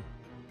salmon.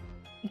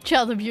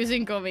 Child abuse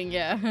incoming,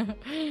 yeah.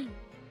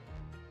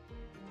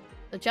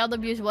 The child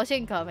abuse was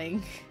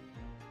incoming.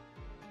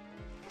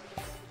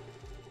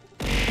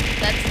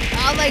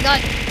 Oh my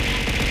god!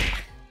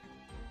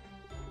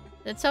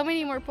 That's so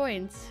many more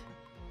points.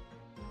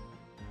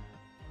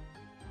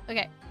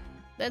 Okay,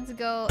 let's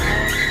go.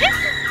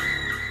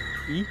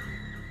 E?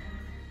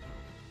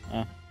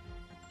 Ah.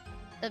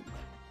 Oh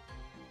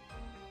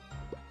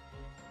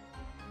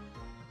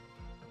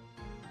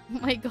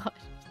my gosh.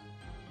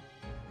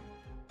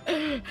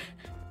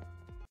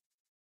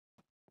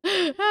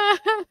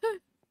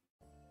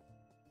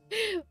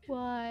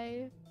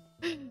 Why?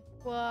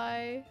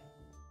 Why?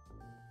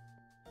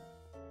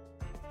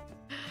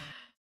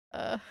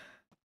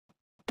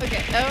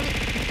 Okay,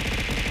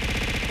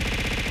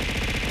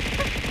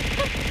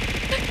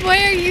 why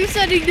are you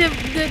sending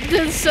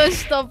the sus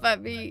stuff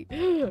at me?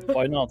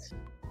 Why not?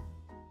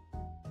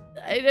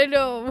 I don't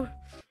know.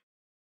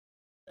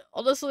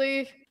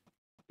 Honestly,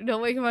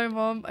 knowing my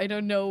mom, I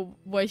don't know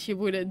why she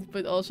wouldn't,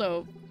 but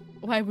also,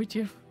 why would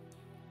you?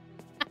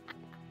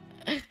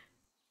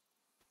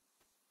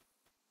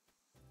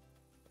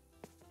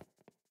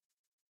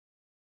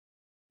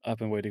 I've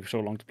been waiting so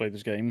long to play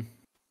this game.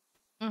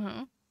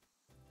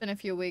 Been a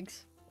few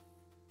weeks.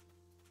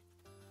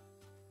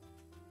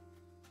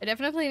 I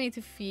definitely need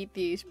to feed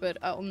these,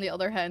 but on the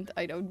other hand,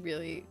 I don't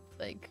really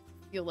like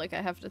feel like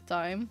I have the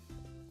time.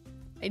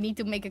 I need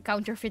to make a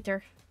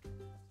counterfeiter.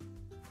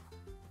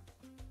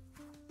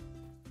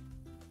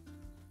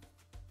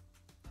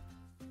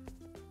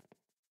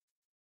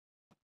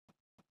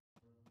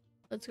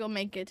 Let's go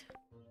make it.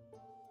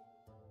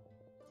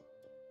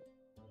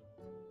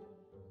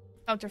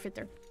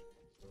 Counterfeiter.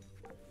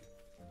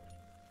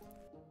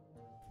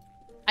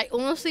 I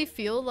honestly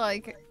feel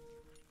like...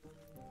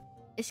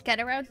 Is cat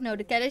around? No,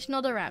 the cat is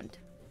not around.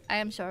 I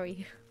am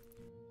sorry.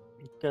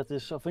 Cat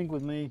is, I think,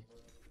 with me.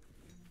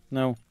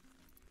 No.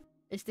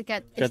 Is the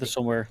cat... Cat is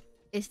somewhere.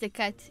 Is the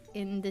cat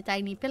in the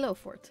tiny pillow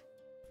fort?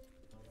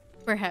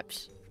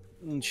 Perhaps.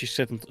 She's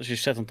sat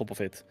on top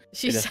of it.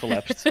 She's It has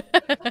collapsed.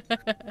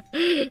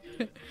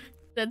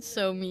 That's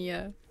so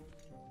Mia.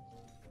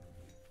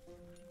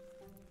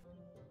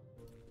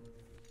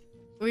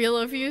 We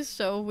love you,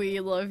 so we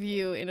love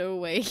you in a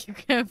way you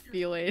can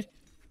feel it.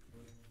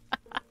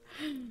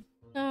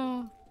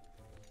 Oh.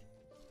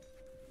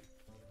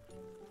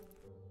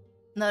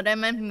 No, that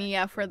meant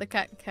Mia for the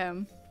cat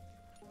cam.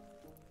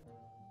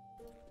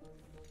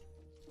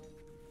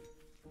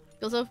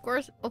 Because of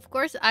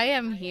course I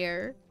am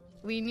here.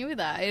 We knew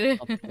that.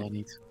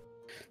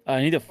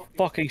 I need a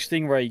fucking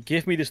stingray.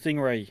 Give me the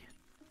stingray.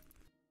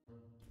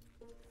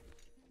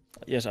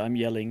 Yes, I'm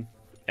yelling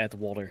at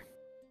water.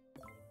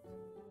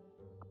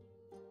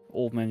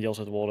 Old man yells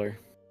at water.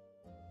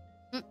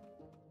 Mm.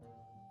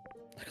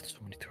 I got so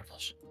many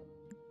turtles.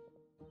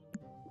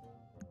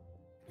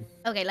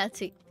 Okay, let's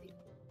see.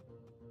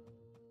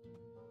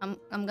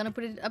 I'm gonna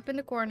put it up in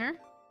the corner.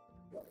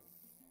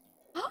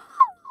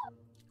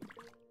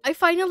 I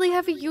finally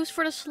have a use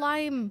for the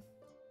slime.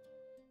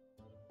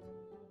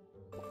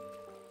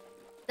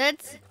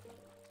 That's...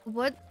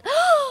 What?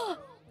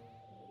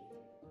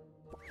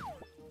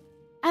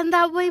 And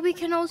that way we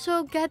can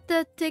also get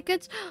the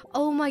tickets.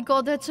 Oh my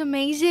god, that's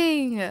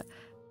amazing.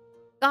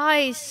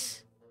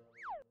 Guys.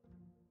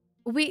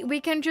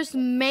 We can just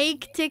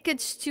make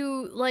tickets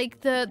to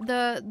like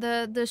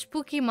the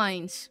spooky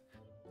mines.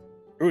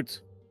 Good.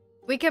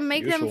 We can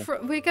make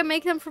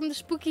them from the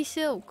spooky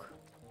silk.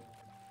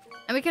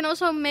 And we can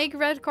also make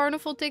red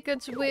carnival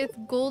tickets with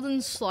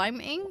golden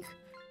slime ink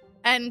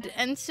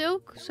and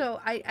silk.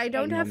 So I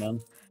don't have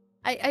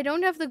I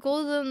don't have the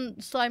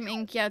golden slime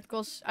ink yet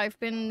because I've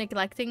been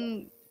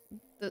neglecting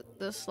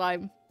the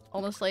slime,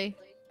 honestly,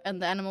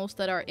 and the animals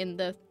that are in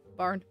the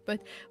barn.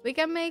 But we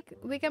can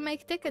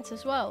make tickets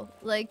as well,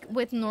 like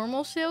with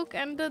normal silk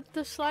and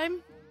the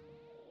slime.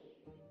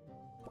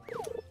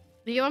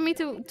 Do you want me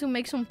to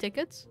make some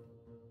tickets?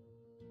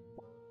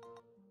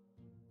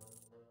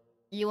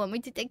 You want me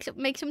to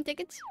make some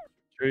tickets?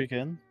 Sure you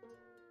can.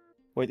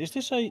 Wait, is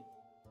this a...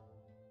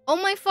 Oh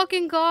my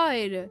fucking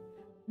god!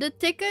 The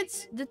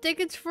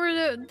tickets for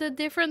the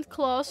different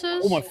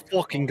classes. Oh my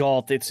fucking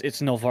god, it's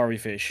Nilvari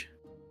fish.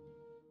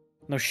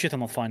 No shit, I'm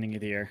not finding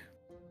it here.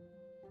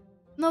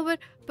 No,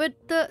 but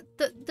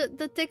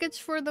the tickets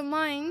for the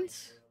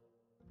mines.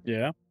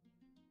 Yeah.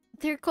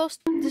 They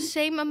cost the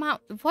same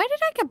amount. Why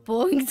did I get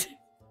bonked?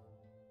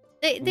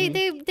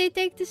 They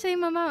take the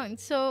same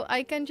amount, so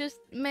I can just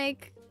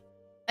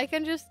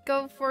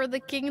go for the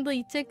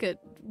kingly ticket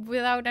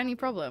without any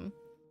problem.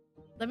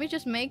 Let me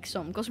just make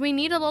some, because we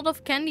need a lot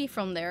of candy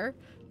from there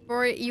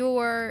for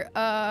your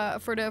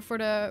for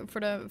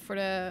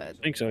the. I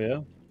think so, yeah.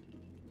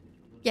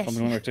 Yes. I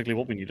don't know exactly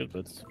what we needed,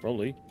 but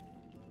probably.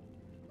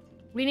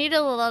 We needed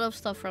a lot of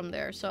stuff from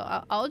there, so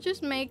I'll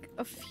just make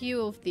a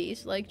few of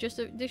these, like just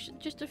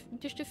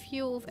a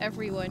few of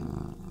everyone.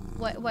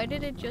 Why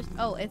did it just?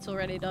 Oh, it's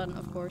already done,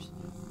 of course.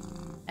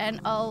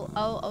 And I'll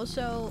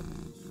also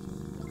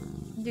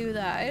do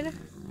that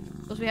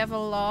because we have a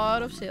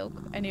lot of silk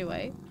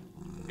anyway.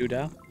 Do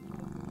that.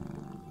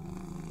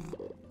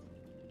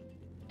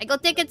 I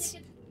got tickets.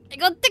 I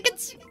got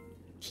tickets.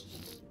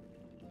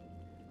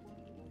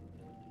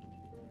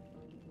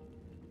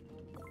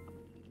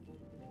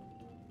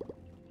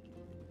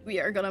 We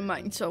are gonna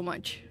mine so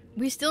much.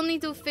 We still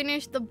need to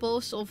finish the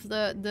boss of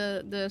the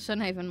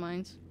Sunhaven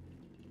mines.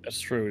 That's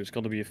true. It's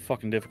gonna be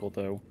fucking difficult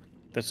though.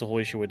 That's the whole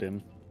issue with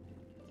him.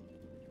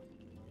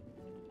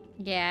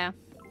 Yeah.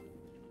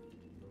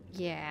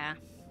 Yeah.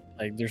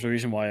 Like, there's a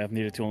reason why I've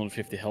needed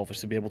 250 health is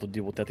to be able to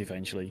deal with that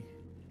eventually.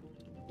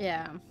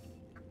 Yeah.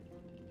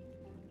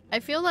 I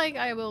feel like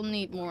I will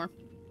need more.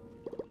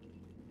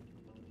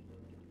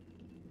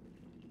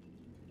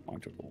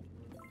 Wonderful.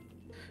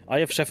 I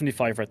have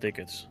 75 red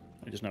tickets.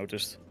 I just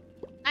noticed.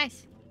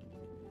 Nice.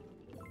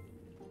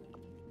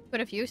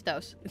 Could have used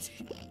those.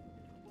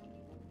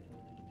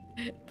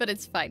 But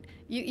it's fine.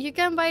 You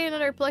can buy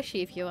another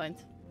plushie if you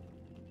want.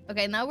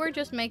 Okay, now we're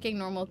just making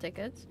normal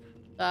tickets.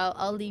 So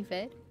I'll leave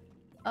it.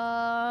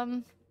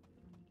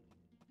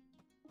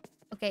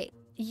 Okay,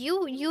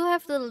 you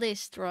have the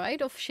list,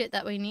 right, of shit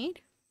that we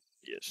need?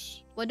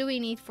 Yes. What do we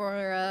need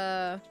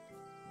for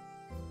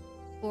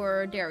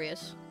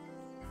Darius?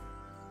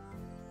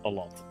 A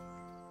lot.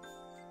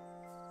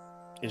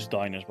 It's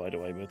diners, by the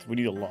way, but we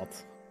need a lot.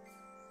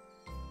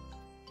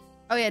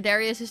 Oh yeah,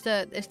 Darius is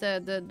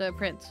the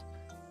prince.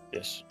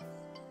 Yes.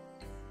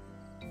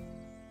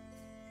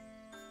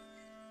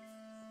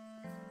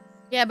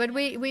 Yeah, but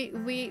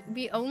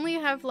we only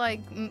have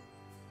like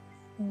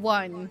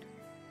one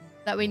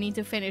that we need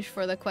to finish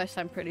for the quest.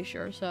 I'm pretty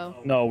sure. So.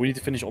 No, we need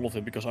to finish all of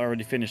it because I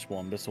already finished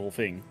one. That's the whole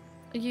thing.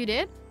 You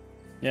did?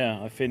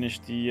 Yeah, I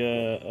finished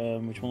the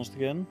which one was it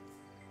again?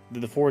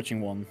 The foraging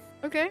one.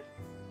 Okay.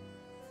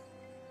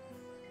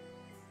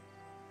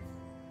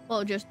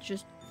 Well, just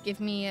give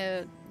me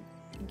a.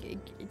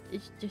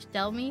 Just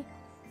tell me.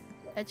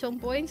 At some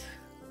point.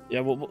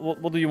 Yeah.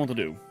 What do you want to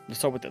do? Let's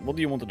start with that. What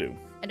do you want to do?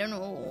 I don't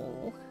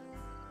know.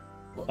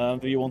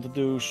 Do you want to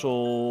do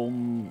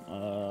some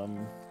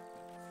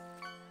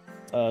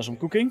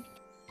cooking?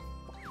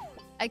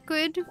 I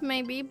could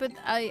maybe, but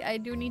I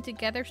do need to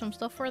gather some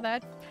stuff for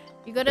that.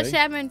 You got a Okay.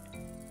 salmon.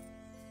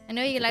 I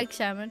know you like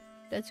salmon.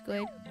 That's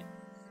good.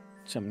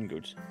 Salmon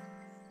good.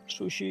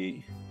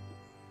 Sushi.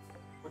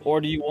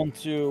 Or do you want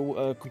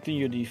to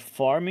continue the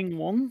farming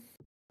one?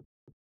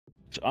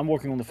 So I'm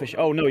working on the fish.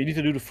 Oh no, you need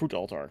to do the fruit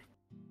altar.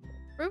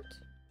 Fruit?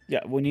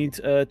 Yeah, we need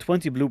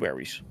 20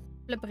 blueberries.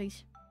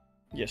 Blueberries.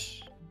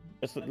 Yes.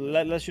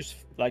 Let's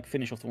just like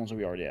finish off the ones that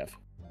we already have.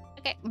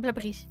 Okay,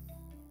 blueberries.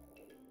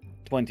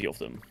 20 of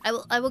them.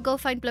 I will go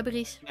find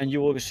blueberries. And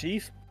you will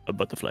receive a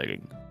butterfly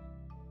ring.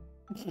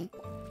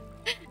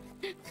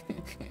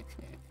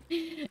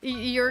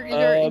 You're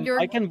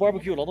I can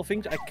barbecue a lot of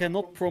things. I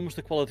cannot promise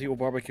the quality of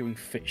barbecuing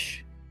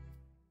fish.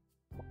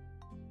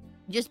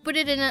 just put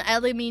it in an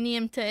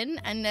aluminium tin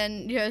and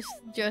then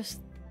just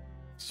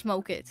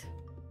smoke it.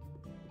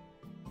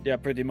 Yeah,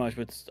 pretty much,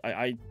 but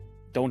I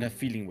don't have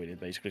feeling with it,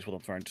 basically, is what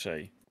I'm trying to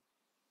say.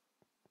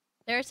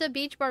 There's a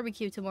beach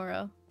barbecue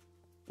tomorrow.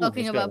 Ooh,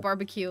 Talking let's about go.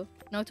 barbecue.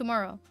 No,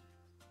 tomorrow.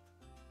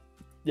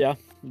 Yeah,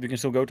 we can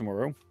still go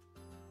tomorrow.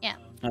 Yeah.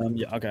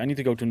 Yeah, okay, I need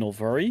to go to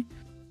Nolvari.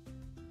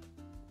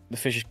 The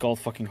fish is called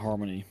fucking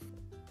Harmony.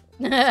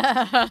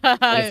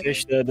 The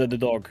fish, the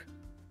dog.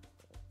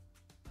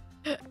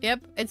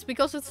 Yep, it's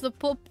because it's the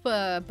pop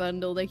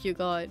bundle that you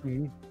got.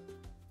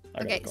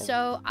 Okay,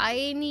 so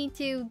I need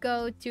to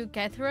go to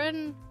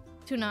Catherine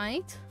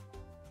tonight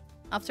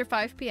after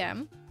 5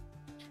 p.m.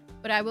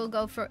 But I will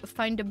go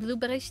find the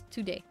blueberries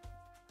today.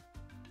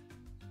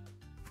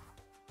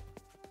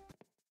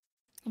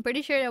 I'm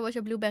pretty sure there was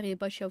a blueberry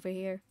bush over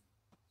here.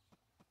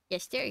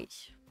 Yes, there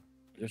is.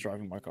 Just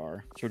driving my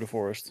car through the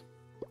forest.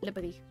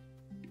 Blueberry.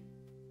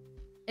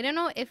 I don't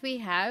know if we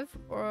have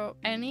or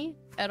any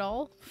at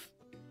all.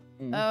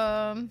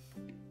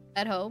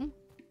 At home.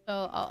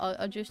 So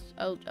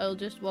I'll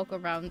just walk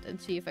around and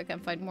see if I can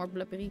find more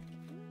blueberry.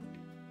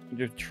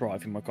 Just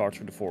driving my car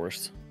through the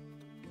forest.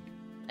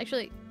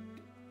 Actually,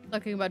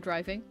 talking about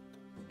driving.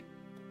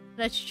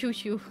 Let's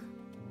choo-choo.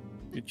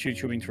 You're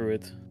chewing through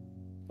it.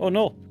 Oh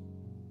no!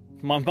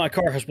 My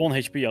car has 1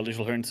 HP, I just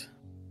learned.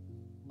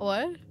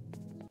 What?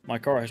 My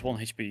car has 1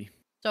 HP.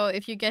 So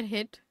if you get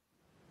hit,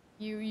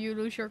 you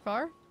lose your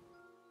car?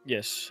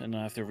 Yes, and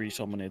I have to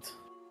resummon it.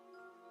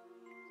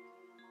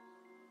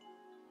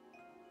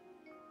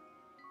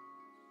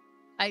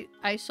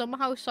 I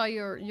somehow saw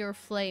your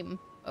flame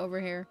over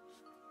here.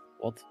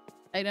 What?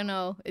 I don't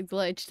know. It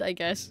glitched, I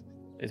guess.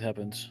 It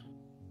happens.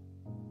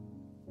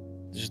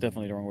 This is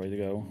definitely the wrong way to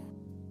go.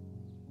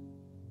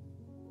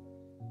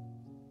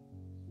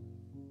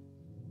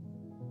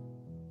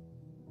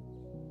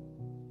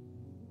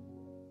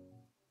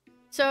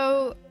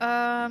 So,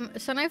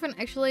 Sunivan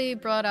actually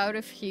brought out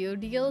a few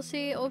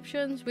DLC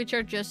options, which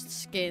are just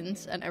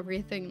skins and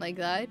everything like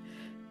that.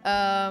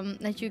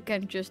 That you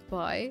can just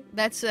buy.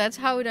 That's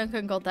how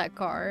Duncan got that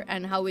car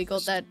and how we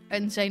got that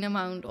insane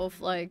amount of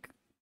like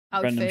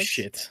outfits. Random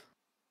shit.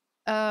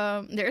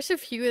 There's a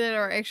few that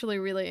are actually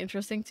really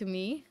interesting to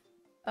me,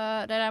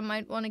 that I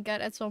might want to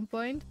get at some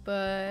point,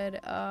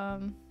 but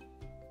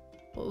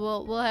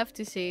we'll have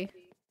to see.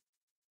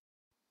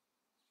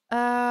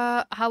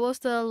 How was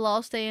the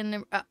last day in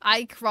the...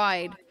 I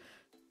cried.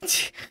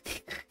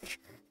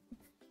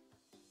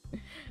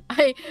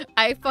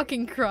 I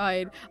fucking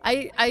cried.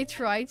 I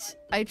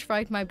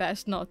tried my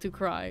best not to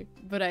cry,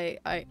 but I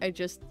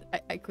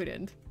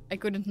couldn't. I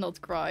couldn't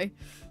not cry.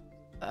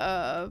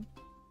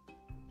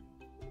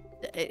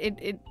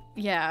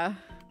 Yeah.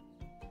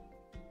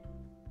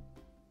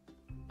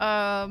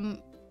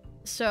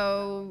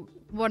 So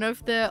one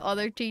of the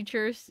other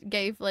teachers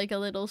gave like a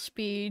little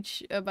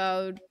speech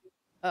about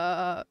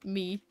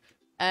me,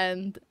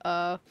 and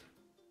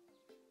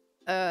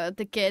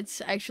the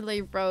kids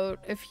actually wrote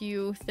a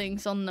few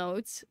things on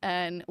notes,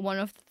 and one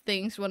of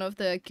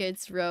the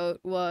kids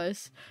wrote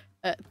was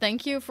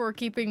thank you for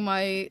keeping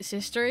my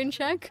sister in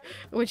check,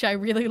 which I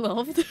really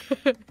loved.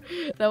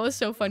 That was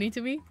so funny to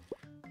me.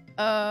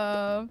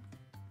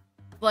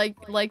 Like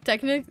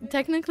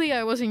technically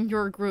I was in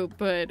your group,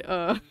 but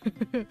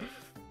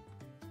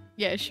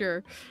yeah,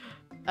 sure.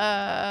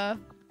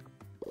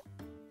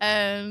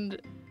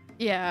 And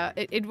yeah,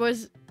 it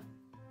was,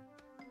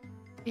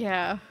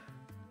 yeah,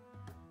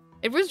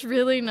 it was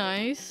really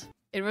nice.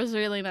 It was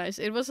really nice.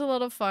 It was a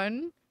lot of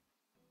fun.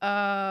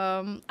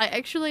 I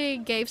actually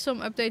gave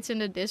some updates in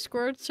the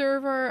Discord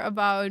server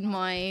about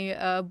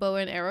my bow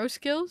and arrow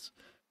skills,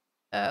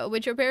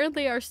 which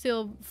apparently are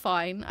still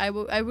fine.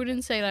 I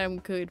wouldn't say that I'm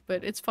good,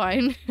 but it's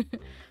fine.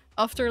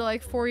 After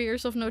like 4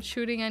 years of not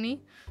shooting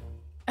any.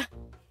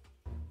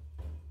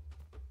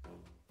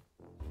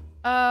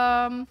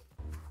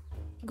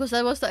 Because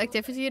that was the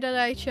activity that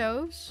I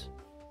chose.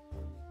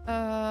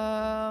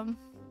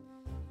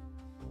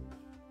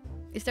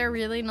 Is there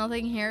really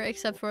nothing here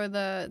except for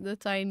the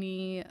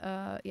tiny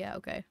yeah,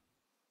 okay.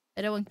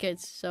 I don't want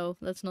kids, so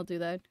let's not do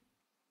that.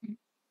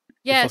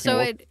 Yeah,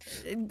 so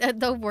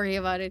don't worry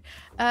about it.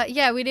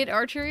 Yeah, we did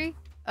archery.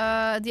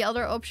 The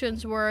other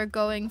options were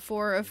going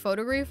for a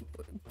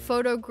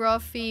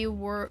photography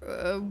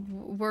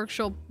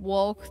workshop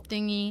walk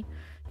thingy,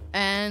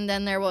 and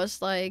then there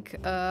was like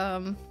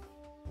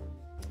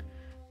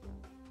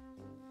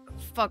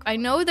fuck, I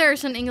know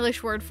there's an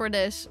English word for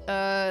this.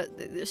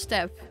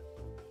 Step.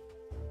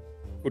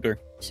 Scooter.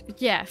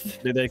 Yeah.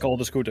 They call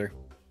it a scooter.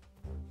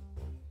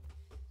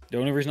 The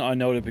only reason I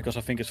know that because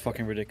I think it's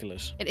fucking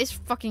ridiculous. It is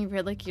fucking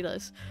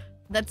ridiculous.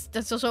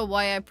 That's also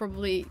why I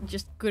probably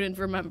just couldn't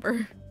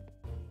remember.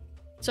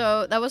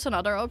 So that was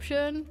another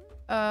option,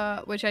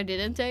 which I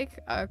didn't take,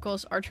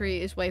 cause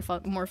archery is way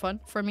more fun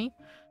for me.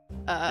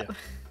 Yeah.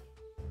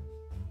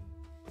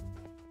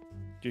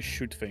 Just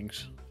shoot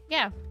things.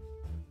 Yeah.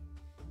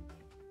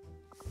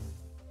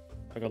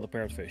 I got a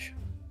parrotfish.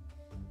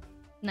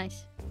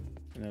 Nice.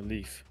 And a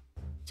leaf.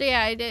 So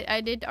yeah, I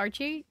did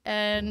archery,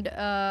 and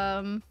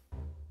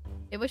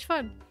it was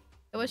fun.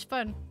 It was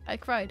fun. I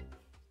cried,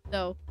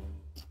 though.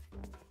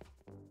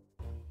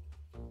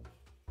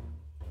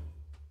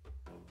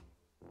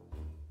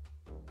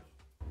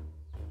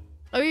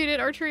 Oh, you did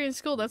archery in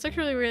school? That's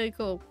actually really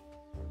cool.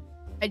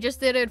 I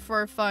just did it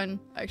for fun,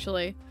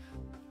 actually.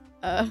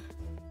 Now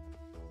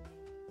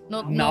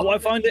I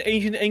find the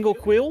ancient angle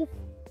quill.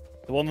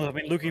 The one that I've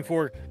been looking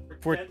for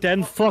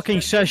 10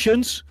 fucking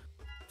sessions.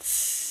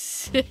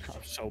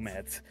 I'm so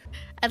mad.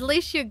 At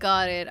least you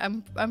got it.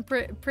 I'm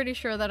pretty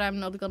sure that I'm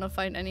not gonna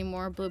find any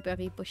more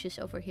blueberry bushes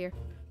over here.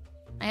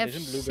 I have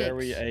Isn't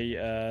blueberry 6.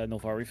 a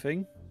Novari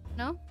thing?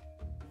 No?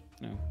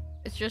 No.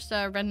 It's just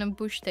a random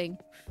bush thing.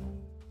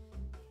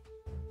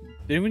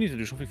 Didn't we need to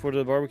do something for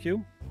the barbecue?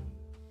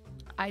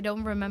 I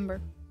don't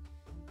remember.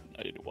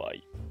 Neither do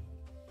I.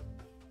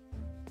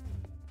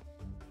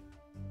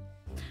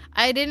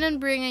 I didn't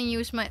bring and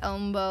use my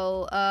own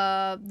bow.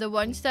 The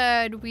ones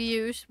that we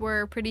used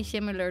were pretty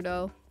similar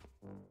though.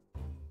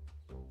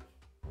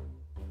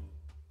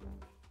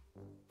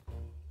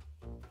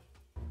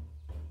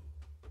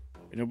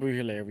 You know, would be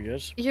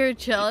hilarious. You're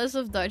jealous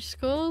of Dutch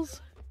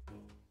schools?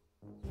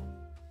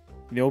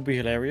 You know, would be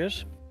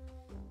hilarious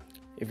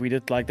if we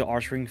did like the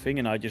archery thing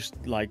and I just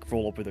like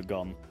roll up with a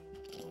gun.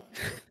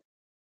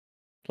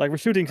 Like we're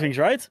shooting things,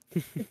 right?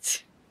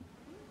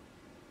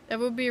 That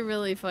would be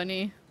really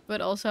funny. But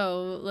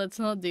also, let's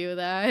not do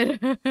that.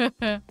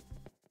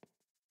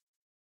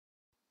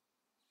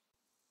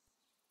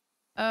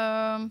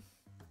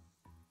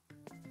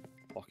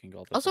 Fucking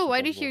god. Also, why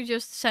did you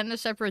just send a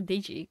separate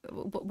digi?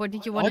 What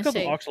did you want to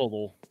say? I got an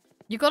axolotl.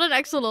 You got an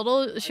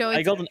axolotl? Show it.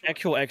 I got an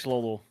actual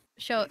axolotl.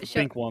 Show.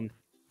 Pink one.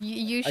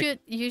 You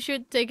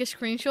should take a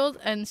screenshot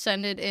and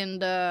send it in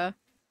the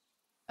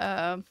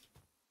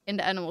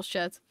animals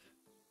chat.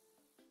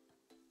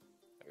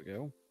 There we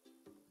go.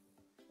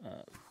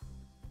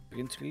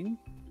 Begin screen.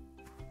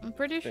 I'm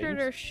pretty sure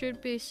there should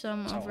be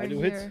some That's over how I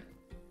do here.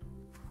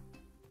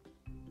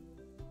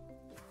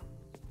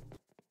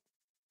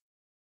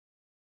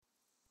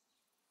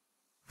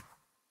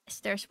 Yes,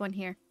 there's one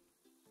here.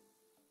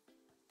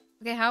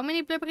 Okay, how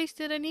many blueberries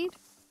did I need?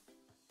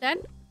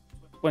 10?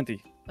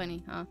 20.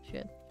 20. Oh,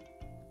 shit.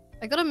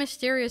 I got a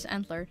mysterious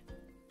antler.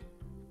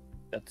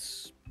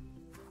 That's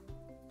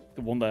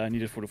the one that I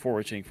needed for the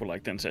foraging for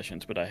like 10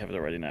 sessions, but I have it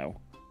already now.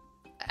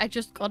 I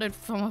just got it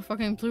from a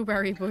fucking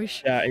blueberry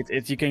bush. Yeah,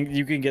 it's you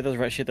can get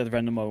that shit at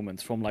random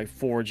moments from like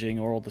foraging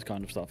or all this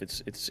kind of stuff.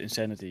 It's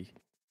insanity.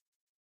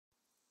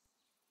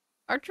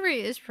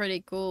 Archery is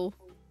pretty cool,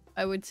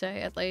 I would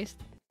say, at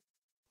least.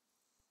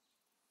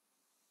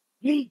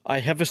 I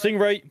have a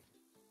stingray.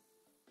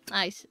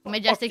 Nice.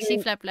 Majestic sea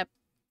flap flap.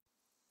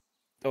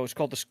 Oh, it's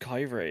called the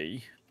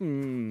Skyray.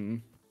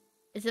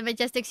 It's a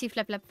majestic sea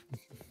flap flap.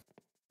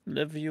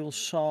 Levial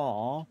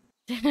saw.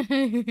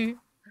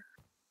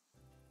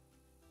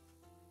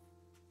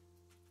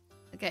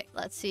 Okay,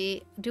 let's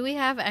see. Do we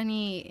have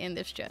any in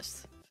this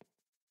chest?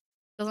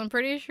 Because I'm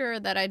pretty sure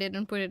that I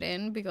didn't put it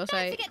in because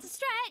Don't forget to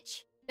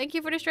stretch. Thank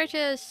you for the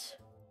stretches.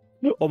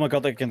 Oh my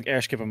god, I can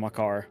air skip in my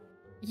car.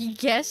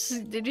 Yes,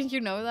 didn't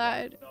you know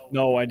that?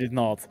 No, I did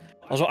not.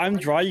 Also, I'm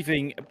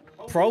driving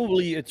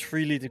probably a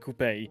 3-liter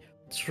coupe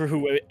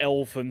through an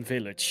elven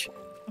village.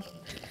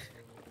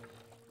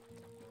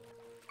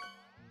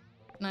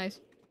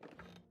 Nice.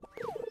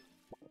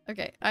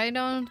 Okay, I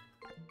don't...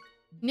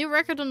 New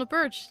record on the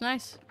perch,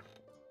 nice.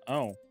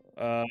 Oh,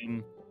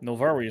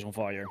 Nilvari is on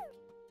fire.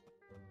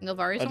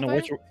 Nilvari is I on don't know fire?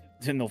 what you...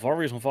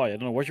 Nilvari is on fire. I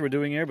don't know what you were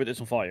doing here, but it's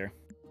on fire.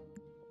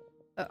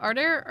 Are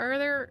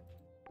there?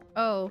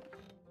 Oh.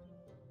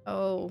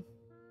 Oh.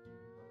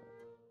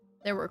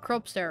 There were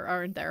crops there,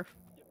 aren't there?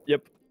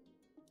 Yep.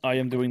 I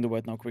am doing the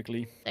wet now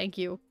quickly. Thank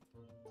you.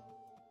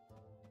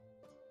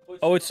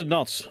 Oh, it's the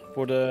nuts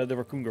for the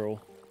raccoon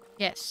girl.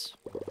 Yes.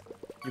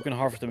 You can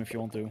harvest them if you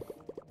want to.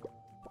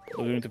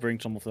 But we need to bring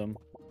some of them.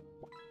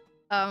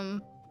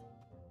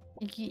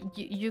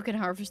 You can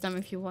harvest them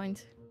if you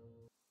want.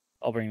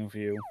 I'll bring them for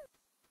you.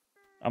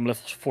 I'm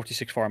level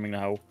 46 farming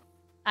now.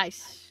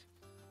 Nice.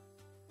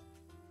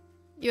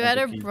 You Thank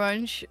had a you,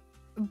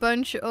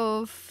 bunch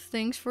of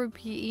things for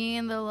PE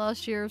in the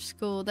last year of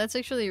school. That's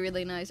actually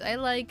really nice. I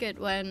like it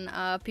when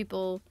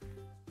people,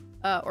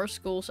 or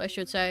schools, I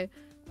should say,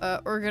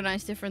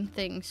 organize different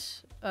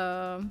things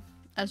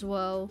as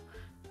well.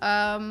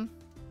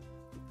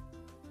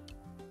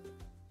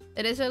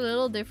 It is a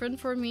little different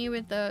for me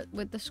with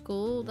the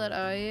school that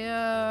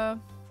I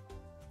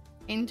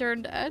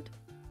interned at.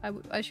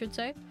 I should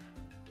say.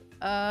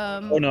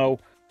 Oh no.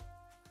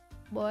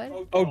 What?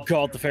 Oh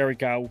god, the fairy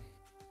cow.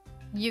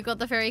 You got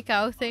the fairy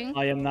cow thing?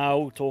 I am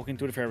now talking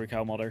to the fairy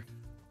cow mother.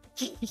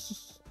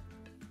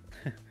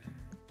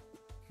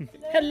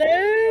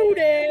 Hello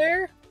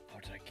there! How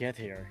did I get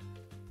here?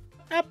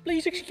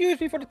 Please excuse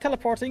me for the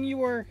teleporting. You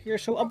were here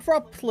so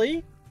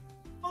abruptly.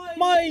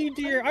 My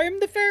dear, I am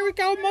the fairy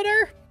cow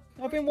mother.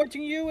 I've been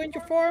watching you and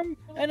your farm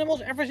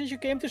animals ever since you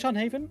came to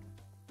Sunhaven.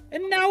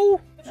 And now,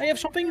 I have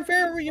something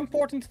very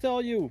important to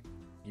tell you.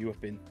 You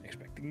have been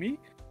expecting me.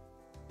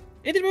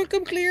 It has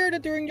become clear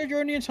that during your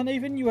journey in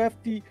Sunhaven, you have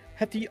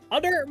had the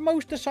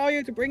uttermost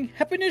desire to bring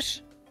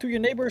happiness to your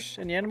neighbors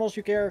and the animals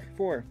you care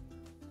for.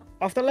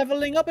 After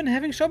leveling up and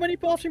having so many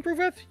paths improve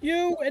it,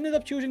 you ended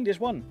up choosing this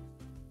one.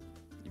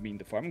 You mean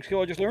the farming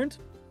skill I just learned?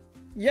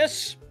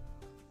 Yes!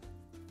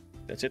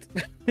 That's it.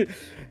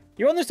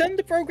 You understand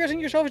that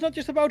progressing yourself is not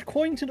just about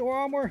coins and or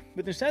armor,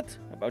 but instead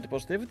about the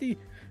positivity,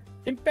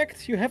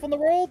 impact you have on the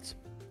world. ...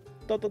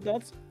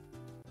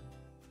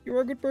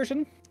 You're a good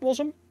person,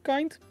 awesome,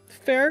 kind,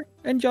 fair,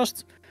 and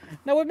just.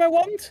 Now with my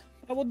wand,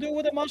 I will do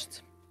what I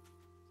must.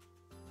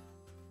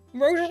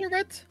 Roses are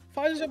red,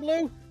 violets are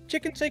blue,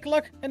 chickens say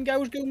cluck, and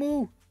cows go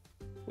moo.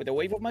 With a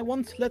wave of my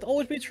wand, let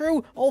always be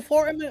true, all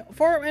farm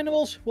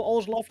animals will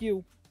always love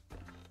you.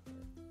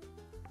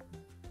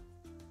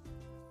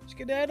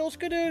 Skedaddle,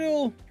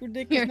 skedoodle, your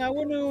dick is now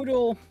a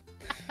noodle.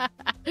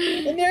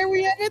 And there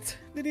we have it,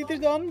 the deed is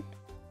done.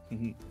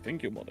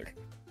 Thank you, mother.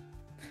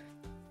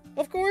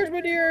 Of course,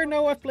 my dear,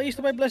 now I've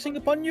placed my blessing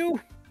upon you.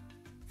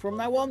 From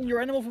now on, your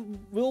animals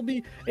will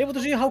be able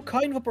to see how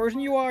kind of a person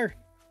you are.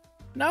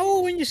 Now,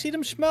 when you see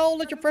them smile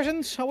at your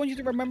presence, I want you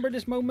to remember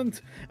this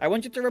moment. I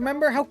want you to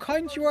remember how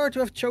kind you are to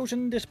have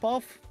chosen this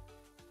path.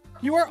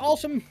 You are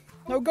awesome.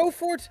 Now go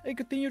forth and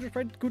continue to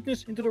spread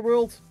goodness into the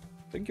world.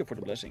 Thank you for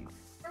the blessing.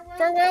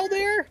 Farewell,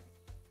 dear.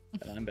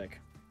 And I'm back.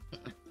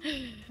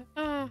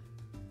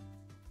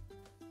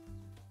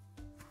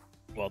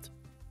 What?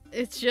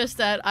 It's just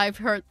that I've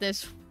heard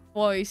this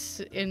voice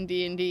in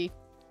D&D.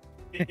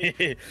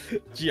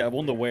 Gee, I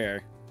wonder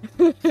where.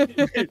 There's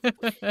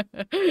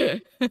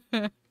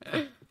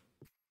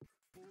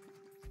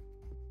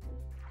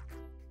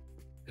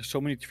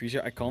so many trees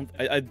here, I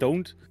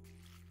don't...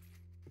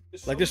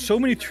 Like, there's so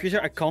many trees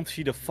here, I can't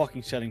see the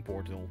fucking selling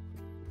portal.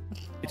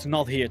 It's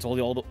not here, it's all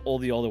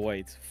the other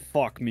way.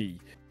 Fuck me.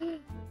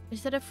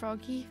 Is that a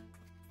froggy?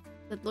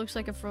 That looks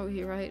like a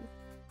froggy, right?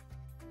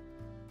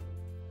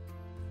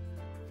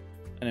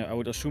 Anyway, I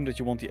would assume that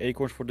you want the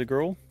acorns for the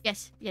girl.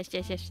 Yes. You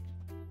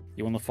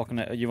want to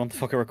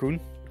fuck a raccoon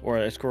or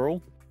a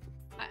squirrel?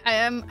 I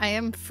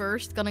am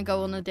first gonna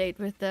go on a date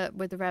with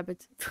the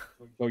rabbit.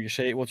 Oh, what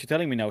you're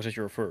telling me now is that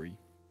you're a furry.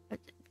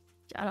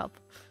 Shut up.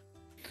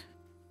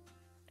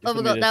 Oh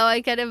my god, now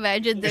I can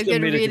imagine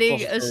Duncan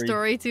reading a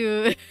story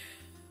to...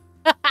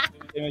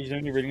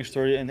 Imagine reading a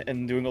story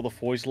and doing all the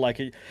voice like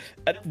it.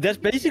 That's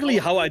basically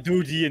how I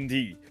do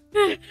D&D.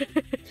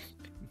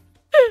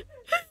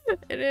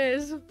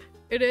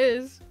 It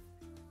is.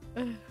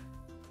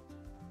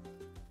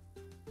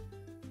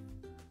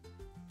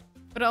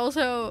 But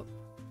also...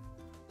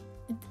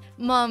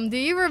 Mom, do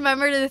you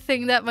remember the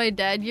thing that my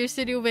dad used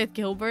to do with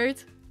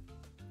Gilbert?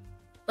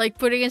 Like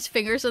putting his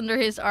fingers under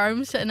his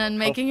arms and then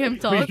making him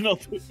talk?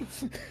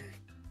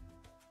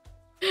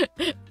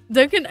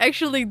 Duncan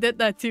actually did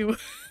that too.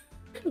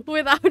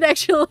 Without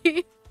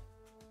actually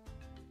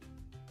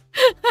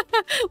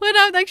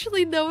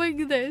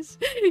knowing this.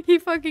 He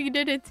fucking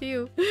did it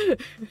too.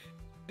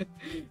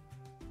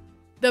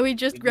 Though he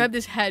just grabbed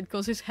his head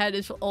because his head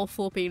is all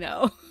floppy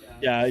now.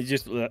 Yeah, he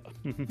just...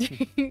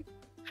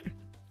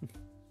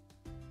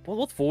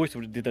 What voice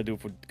did I do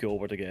for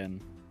Gilbert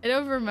again? I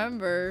don't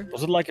remember.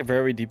 Was it like a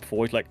very deep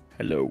voice, like,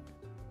 hello?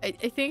 I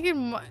think it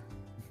might...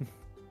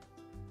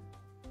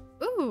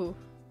 Ooh.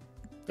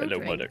 Hello,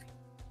 mother.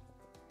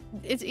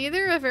 It's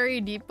either a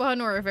very deep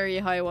one or a very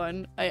high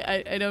one.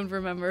 I don't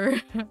remember.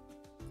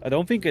 I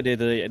don't think I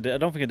did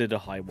a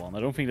high one.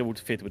 I don't think that would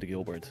fit with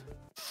Gilbert.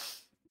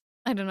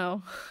 I don't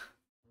know.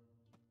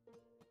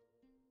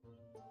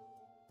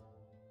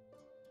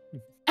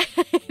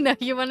 No,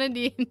 you want to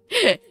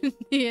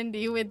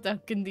D&D with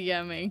Duncan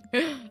DMing.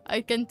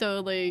 I can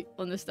totally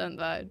understand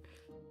that.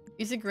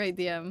 He's a great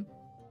DM.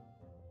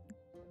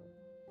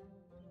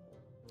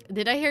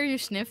 Did I hear you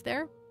sniff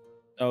there?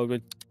 Oh,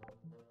 good.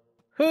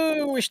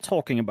 Who is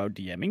talking about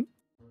DMing?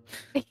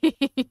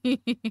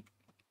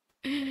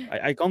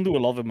 I can't do a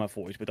lot with my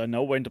voice, but I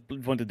know when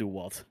to do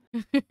what.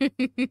 I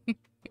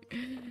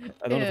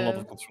don't have a lot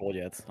of control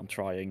yet. I'm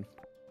trying.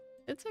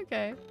 It's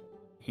okay.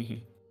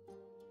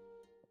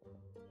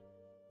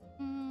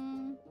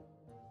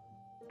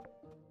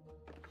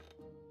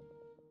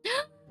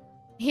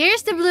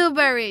 Here's the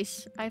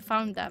blueberries. I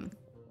found them.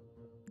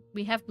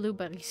 We have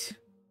blueberries.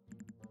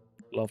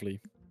 Lovely.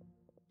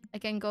 I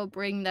can go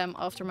bring them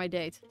after my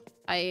date.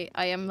 I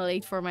am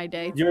late for my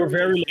date. You're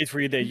very late for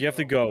your date. You have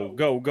to go.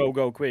 Go, go,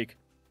 go, quick.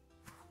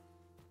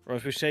 Or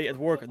as we say at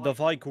work,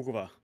 davai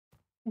kurwa.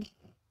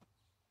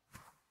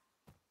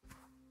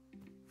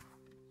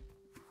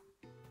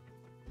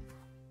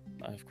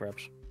 I have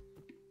crabs.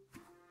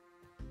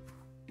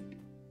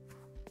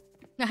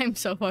 I'm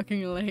so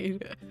fucking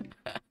late.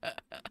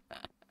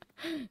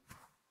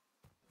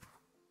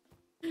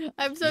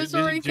 I'm so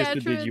sorry,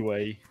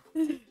 Catherine.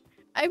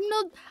 I'm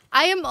not.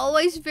 I am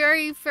always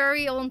very,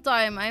 very on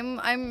time.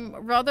 I'm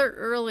rather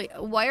early.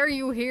 Why are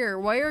you here?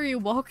 Why are you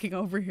walking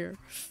over here?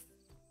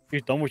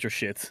 You're done with your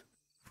shit.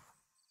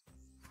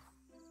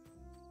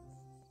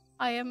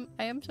 I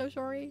am so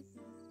sorry.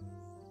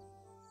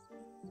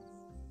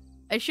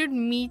 I should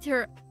meet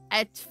her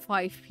at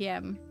 5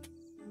 p.m.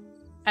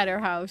 at her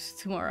house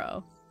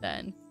tomorrow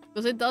then.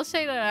 Because it does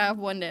say that I have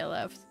 1 day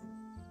left.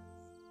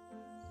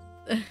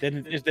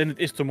 Then it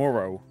is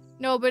tomorrow.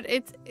 No, but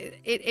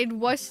it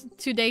was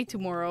today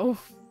tomorrow.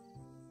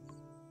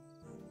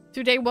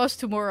 Today was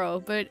tomorrow,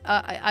 but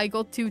I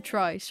got 2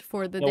 tries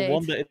for the date.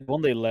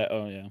 One day left.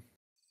 Oh yeah.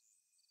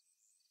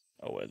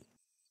 Oh well.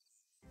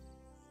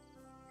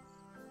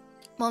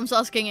 Mom's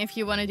asking if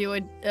you want to do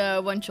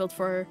a one shot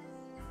for her.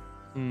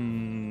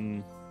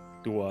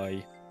 Do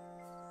I?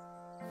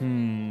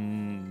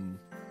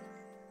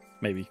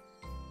 Maybe.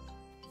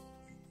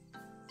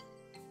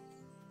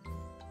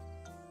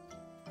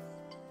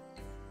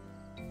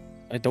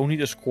 I don't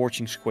need a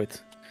scorching squid.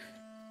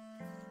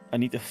 I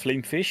need a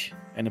flame fish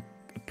and a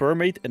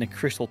permate and a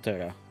crystal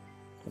terra.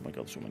 Oh my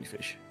god, so many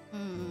fish.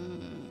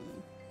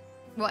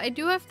 Well, I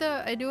do have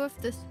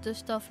the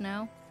stuff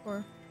now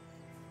for.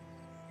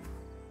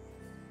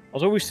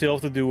 Also, we still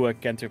have to do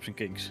cantrips and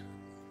kings.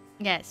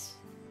 Yes.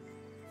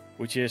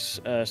 Which is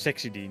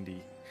sexy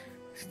D&D.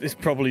 This is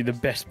probably the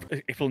best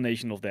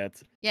explanation of that.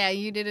 Yeah,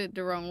 you did it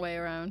the wrong way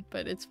around,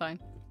 but it's fine.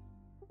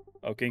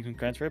 Oh, kings and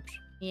cantrips?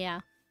 Yeah.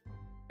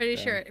 Pretty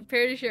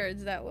sure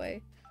it's that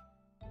way.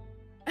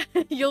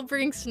 You'll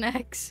bring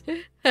snacks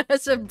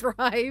as a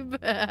bribe.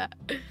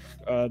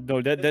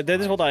 No, that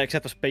is what I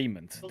accept as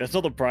payment. That's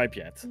not a bribe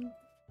yet.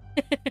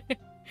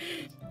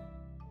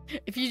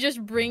 If you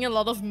just bring a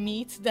lot of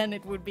meat, then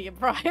it would be a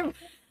bribe.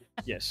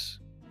 Yes.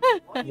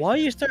 Why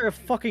is there a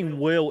fucking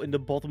whale in the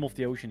bottom of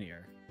the ocean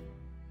here?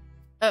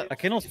 I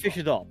cannot fish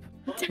it up.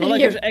 Not like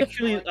there's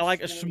actually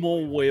like a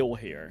small whale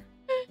here.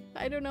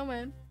 I don't know,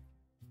 man.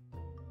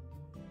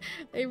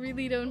 I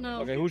really don't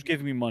know. Okay, who's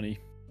giving me money?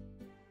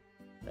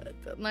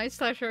 Night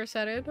Slasher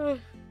said it.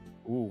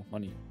 Ooh,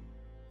 money.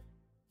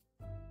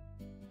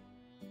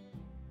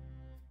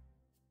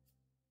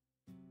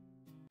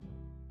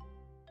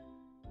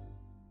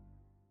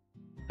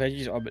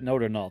 Veggies are, but no,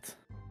 they're not.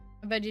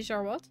 Veggies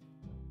are what?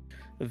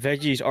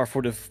 Veggies are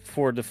for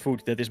the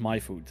food that is my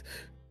food.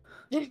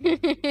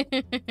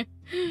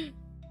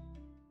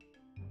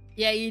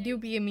 Yeah, you do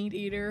be a meat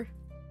eater.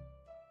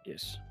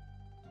 Yes.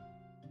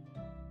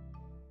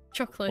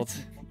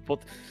 Chocolate.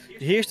 But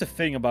here's the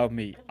thing about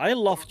me. I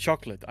love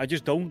chocolate. I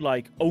just don't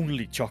like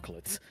only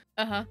chocolate.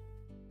 Uh-huh.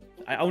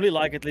 I only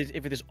like it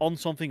if it is on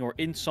something or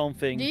in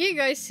something. Do you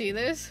guys see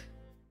this?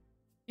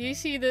 Do you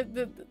see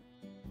the...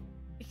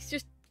 He's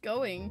just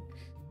going.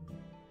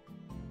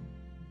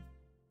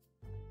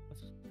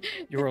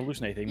 You're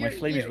hallucinating. My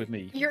flame is with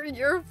me.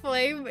 Your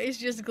flame is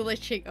just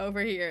glitching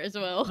over here as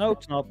well. No,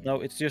 it's not. No,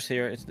 it's just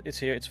here. It's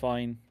here. It's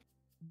fine.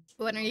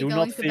 When are you Do going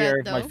not to fear.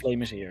 bed, though? My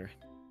flame is here.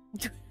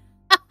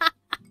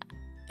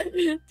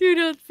 Do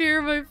not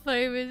fear, my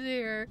flame is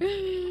here.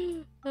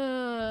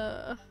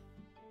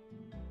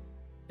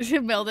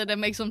 Melt it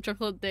and make some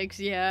chocolate dicks,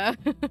 yeah.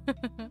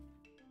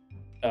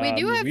 We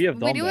do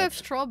have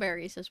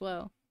strawberries as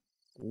well.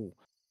 Ooh.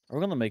 Are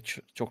we gonna make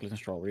chocolate and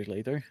strawberries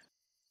later?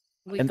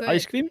 We and could.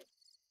 ice cream?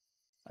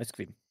 Ice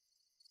cream.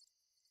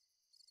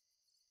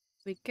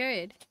 We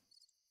could.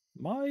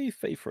 My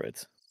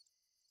favorite.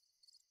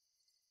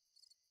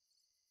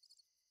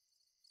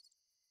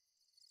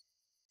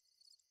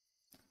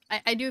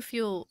 I do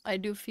feel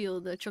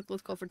the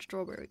chocolate covered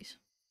strawberries.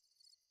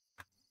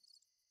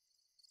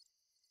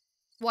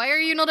 Why are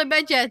you not in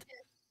bed yet?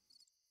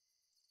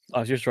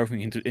 I was just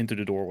driving into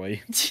the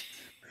doorway.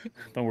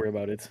 Don't worry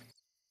about it.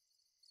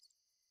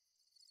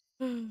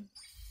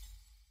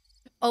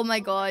 Oh my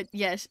god,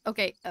 yes.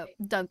 Okay,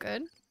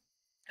 Duncan.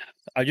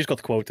 I just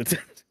got quoted.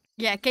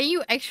 Yeah, can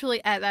you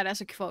actually add that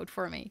as a quote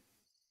for me?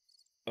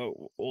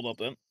 Oh, hold up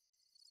then.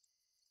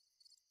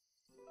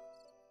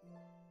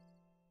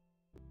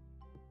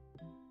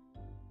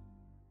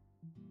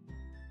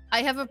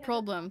 I have a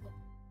problem.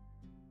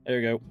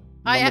 There you go.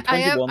 I Number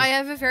 21.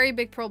 have a very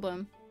big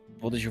problem.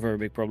 What is your very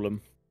big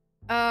problem?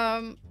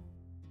 After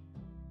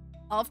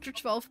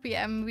 12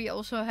 p.m. we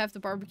also have the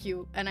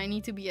barbecue, and I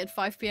need to be at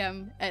 5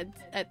 p.m. at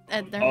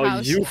their Oh,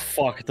 house. you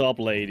fucked up,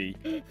 lady.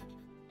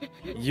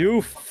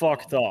 You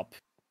fucked up.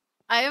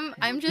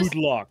 I'm just. Good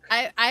luck.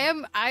 I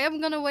am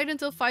gonna wait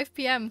until 5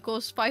 p.m.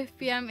 because 5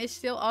 p.m. is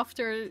still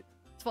after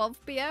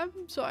 12 p.m.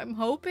 So I'm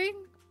hoping.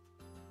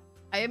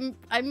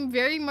 I'm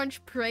very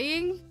much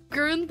praying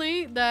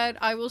currently that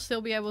I will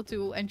still be able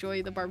to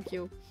enjoy the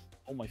barbecue.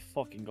 Oh my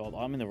fucking god,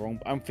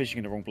 I'm fishing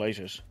in the wrong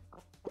places.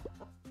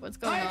 What's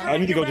going on? I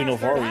need to go to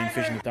Novari and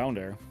fish in the town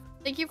there.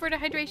 Thank you for the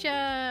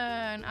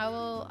hydration. I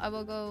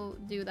will go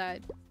do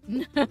that.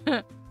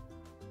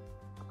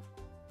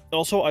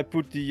 Also, I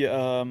put the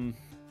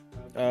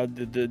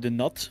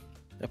nut.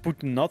 I put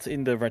the nut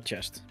in the red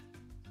chest.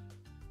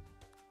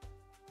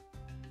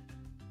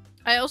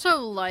 I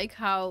also like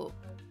how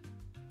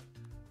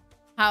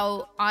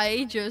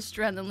I just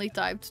randomly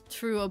typed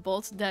through a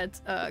bot that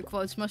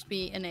quotes must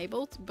be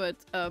enabled, but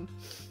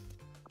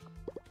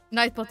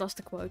Nightbot does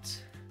the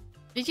quotes.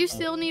 Did you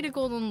still need a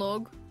golden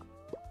log?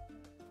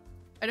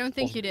 I don't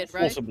think you did,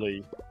 right?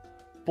 Possibly.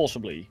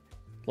 Possibly.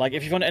 Like,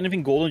 if you find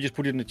anything golden, just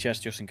put it in the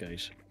chest just in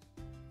case.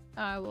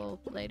 I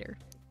will later.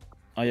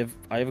 I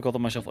have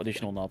gotten myself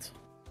additional nut.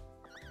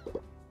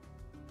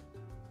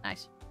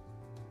 Nice.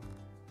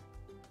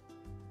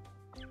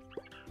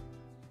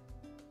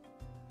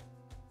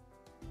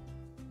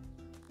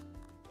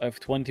 I have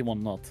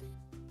 21 nut.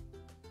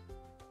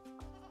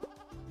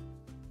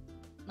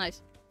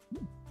 Nice.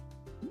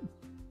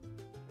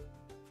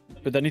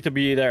 But I need to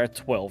be there at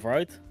 12,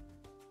 right?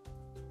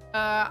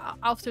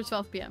 After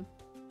 12 p.m.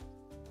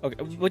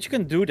 Okay, what you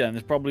can do then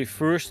is probably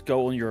first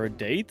go on your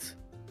date.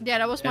 Yeah,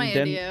 that was my and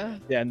then,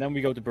 idea. Yeah, and then we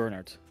go to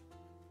Bernard.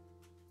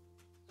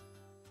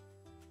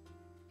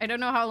 I don't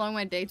know how long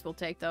my date will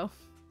take, though.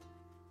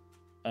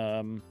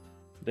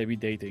 They be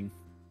dating.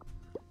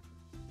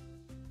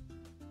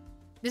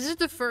 This is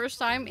the first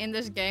time in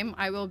this game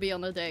I will be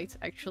on a date,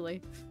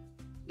 actually.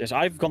 Yes,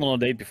 I've gone on a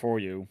date before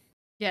you.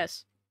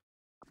 Yes.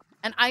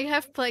 And I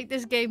have played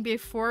this game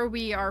before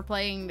we are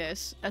playing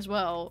this as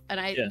well, and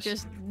I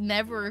just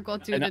never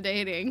got to the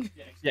dating.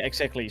 Yeah,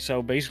 exactly.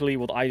 So basically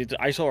what I did,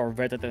 I saw a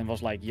Reddit and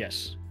was like,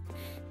 yes.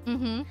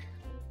 Mm-hmm.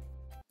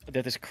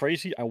 That is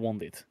crazy, I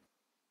want it.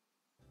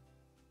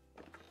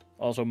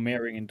 Also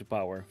marrying into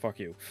power, fuck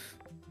you.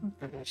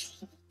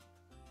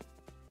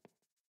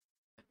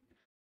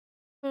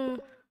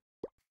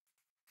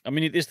 I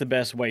mean, it is the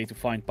best way to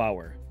find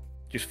power.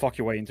 Just fuck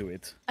your way into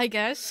it. I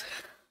guess.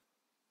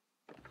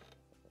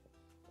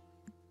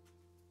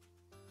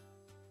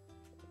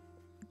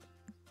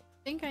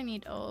 I think I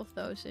need all of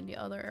those in the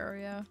other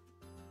area.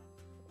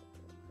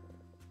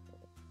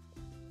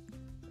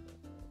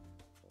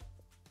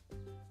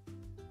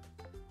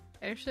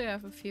 I actually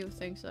have a few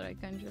things that I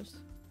can just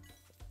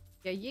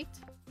yeet.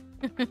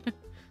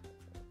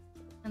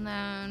 And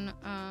then,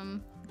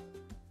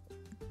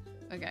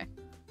 okay.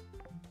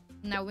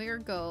 Now we're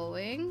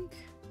going.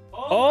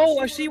 Oh,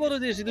 I see what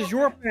it is. It is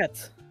your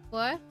pet.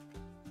 What?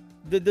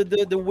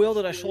 The whale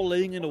that I saw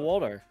laying in the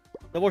water.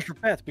 That was your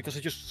pet because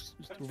it just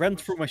ran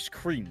through my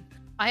screen.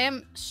 I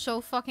am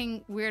so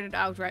fucking weirded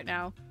out right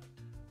now.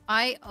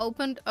 I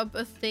opened up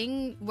a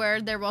thing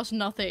where there was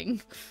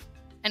nothing.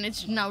 And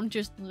it's now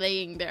just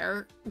laying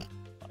there.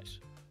 Nice.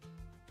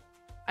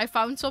 I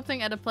found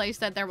something at a place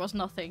that there was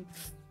nothing.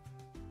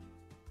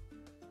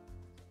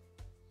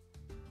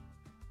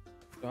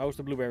 So how's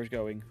the blueberries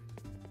going?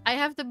 I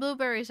have the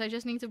blueberries, I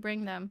just need to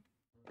bring them.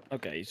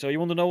 Okay, so you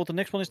want to know what the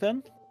next one is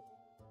then?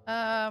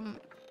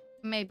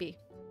 Maybe.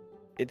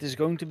 It is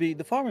going to be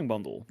the farming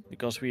bundle,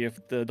 because we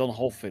have done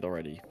half of it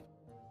already.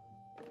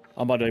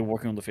 I'm by the way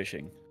working on the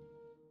fishing.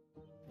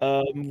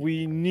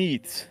 We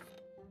need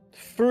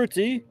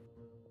 30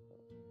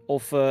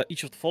 of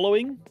each of the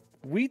following: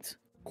 wheat,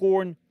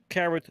 corn,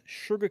 carrot,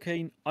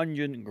 sugarcane,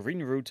 onion,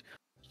 green root,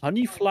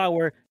 honey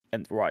flower,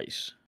 and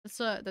rice.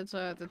 That's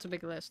a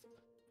big list.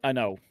 I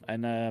know,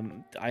 and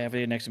I have it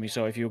here next to me,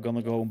 so if you're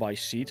gonna go and buy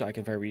seeds, I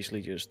can very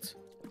easily just,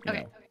 you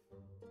know.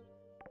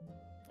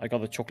 I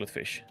got a chocolate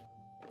fish.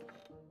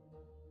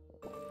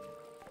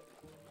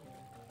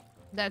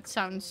 That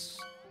sounds...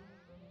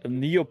 A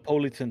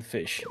Neapolitan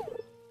fish.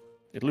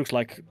 It looks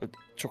like a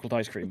chocolate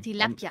ice cream.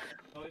 Tilapia.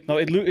 No,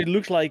 it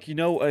looks like, you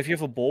know, if you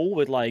have a bowl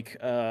with like,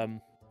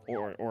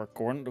 or a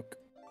cone,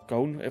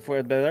 if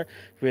we're better,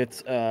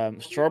 with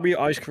strawberry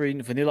ice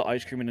cream, vanilla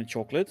ice cream, and then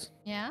chocolate.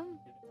 Yeah?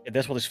 Yeah,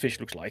 that's what this fish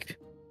looks like.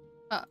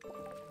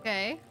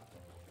 Okay.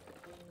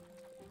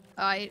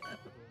 I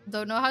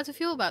don't know how to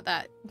feel about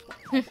that.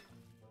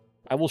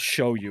 I will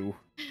show you.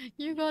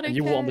 You got it. And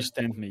you will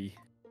understand me.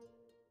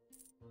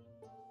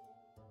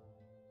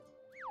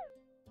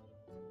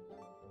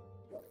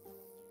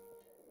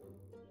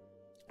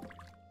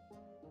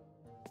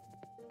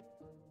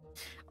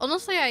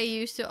 Honestly, I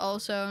used to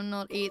also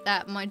not eat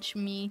that much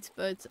meat,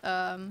 but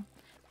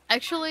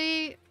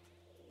actually,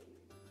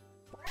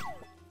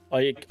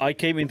 I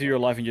came into your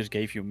life and just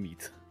gave you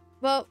meat.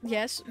 well,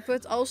 yes,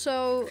 but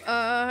also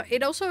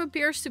it also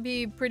appears to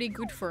be pretty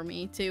good for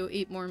me to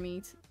eat more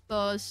meat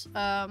because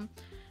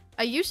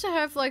I used to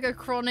have like a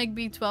chronic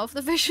B12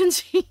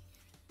 deficiency,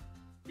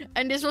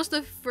 and this was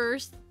the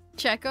first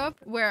checkup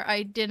where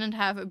I didn't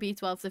have a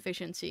B12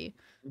 deficiency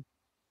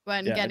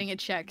when getting it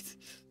checked.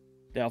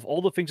 Yeah, of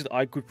all the things that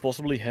I could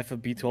possibly have a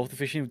B12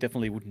 deficiency,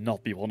 definitely would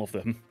not be one of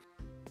them.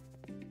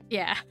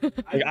 Yeah.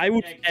 Like, I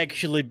would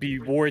actually be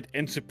worried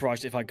and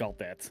surprised if I got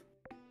that.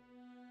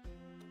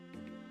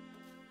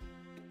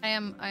 I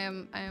am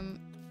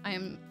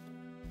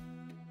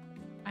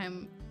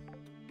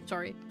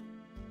sorry.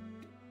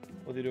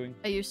 What are you doing?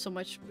 I use so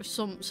much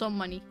some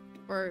money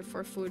for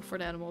food for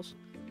the animals.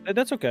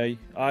 That's okay.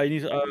 I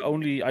need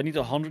I need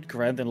 100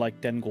 grand and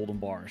like 10 golden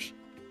bars.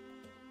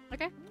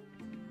 Okay.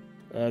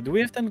 Do we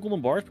have 10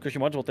 golden bars? Because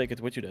you might as well take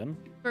it with you then.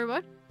 For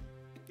what?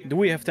 Do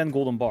we have 10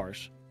 golden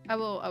bars? I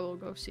will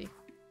go see.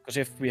 Because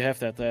if we have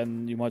that,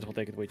 then you might as well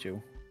take it with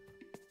you.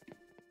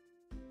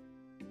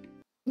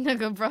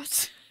 Nugget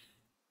bros.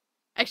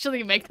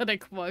 Actually make that a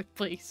quote,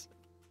 please.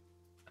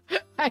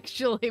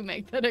 Actually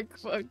make that a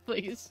quote,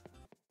 please.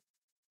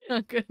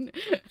 Nugget,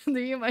 do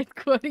you mind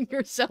quoting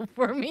yourself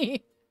for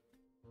me?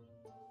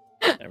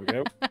 There we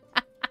go.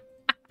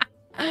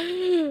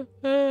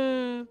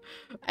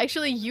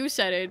 Actually, you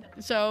said it,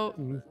 so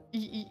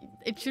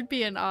it should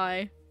be an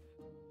I.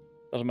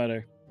 Doesn't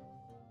matter.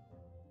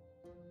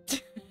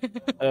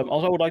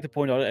 Also, I would like to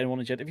point out to anyone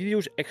in chat, if you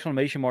use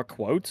exclamation mark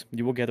quote,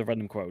 you will get a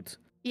random quote.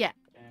 Yeah.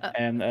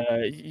 And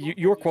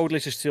your quote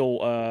list is still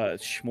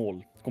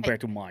small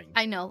compared to mine.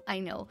 I know.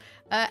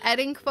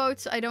 Adding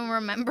quotes, I don't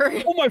remember.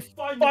 Oh my,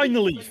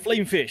 finally!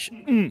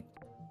 Flamefish!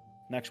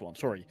 Next one,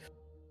 sorry.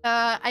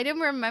 I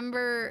didn't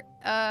remember,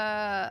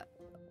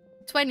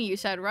 20 you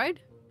said, right?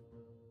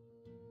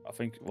 I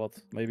think, what,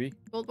 maybe?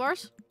 Gold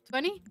bars?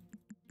 20?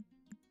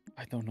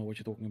 I don't know what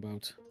you're talking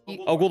about.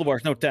 Oh, gold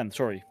bars, no, 10,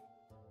 sorry.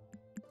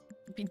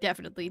 We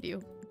definitely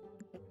do.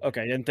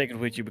 Okay, then take it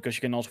with you, because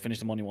you can also finish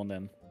the money one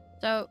then.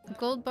 So,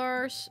 gold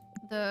bars,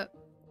 the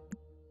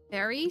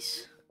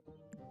berries.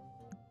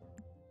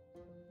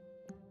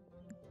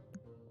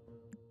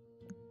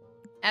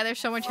 Ah, there's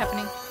so much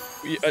happening.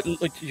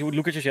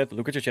 Look at your chat,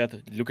 look at your chat,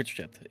 look at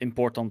your chat.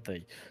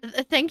 Importante.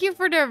 Thank you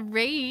for the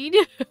raid.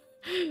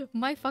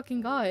 My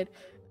fucking god.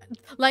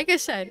 Like I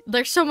said,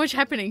 there's so much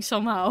happening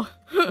somehow.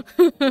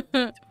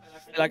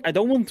 Like, I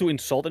don't want to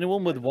insult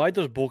anyone, but why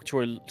does bok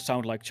choy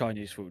sound like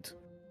Chinese food?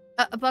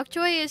 Bok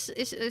choy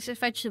is a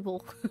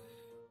vegetable.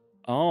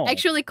 Oh.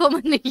 Actually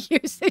commonly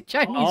used in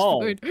Chinese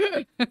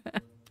food.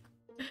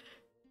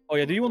 Oh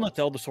yeah, do you want to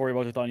tell the story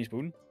about the tiny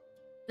spoon?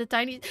 The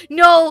tiny...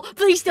 No!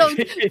 Please don't!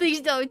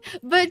 Please don't!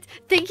 But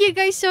thank you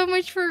guys so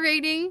much for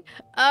raiding.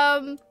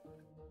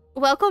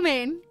 Welcome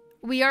in.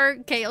 We are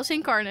Chaos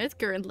Incarnate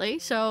currently,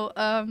 so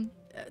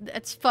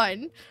that's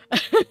fun.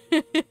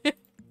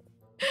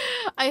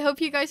 I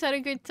hope you guys had a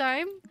good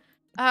time.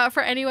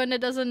 For anyone that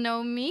doesn't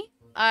know me,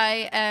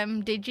 I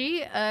am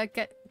Digi,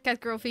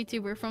 Catgirl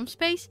VTuber from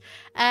space,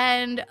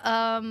 and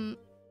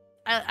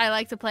I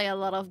like to play a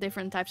lot of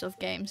different types of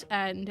games,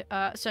 and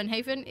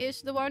Sunhaven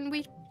is the one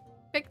we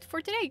picked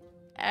for today.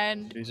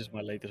 And this is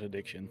my latest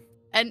addiction.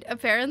 And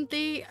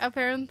apparently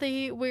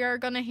we are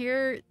gonna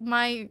hear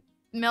my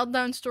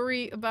meltdown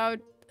story about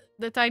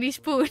the tiny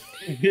spoon.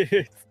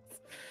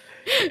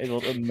 It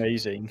was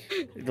amazing.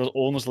 It was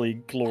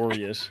honestly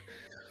glorious.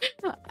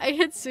 I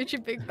had such a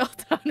big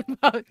meltdown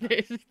about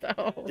this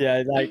though.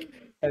 Yeah, like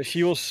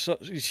she was so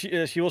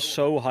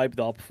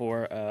hyped up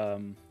for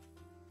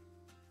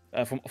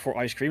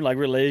ice cream. Like,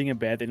 we're laying in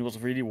bed and it was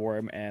really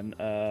warm, and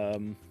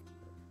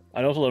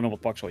I also don't know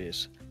what pak choi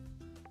is.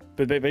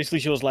 But basically,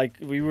 she was like,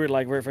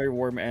 we're very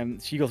warm, and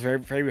she got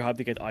very hyped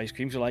to get ice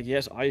cream. So like,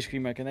 yes, ice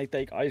cream. Can I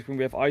take ice cream?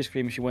 We have ice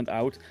cream. She went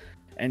out,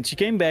 and she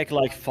came back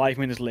like 5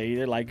 minutes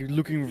later, like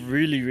looking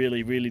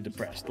really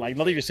depressed. Like,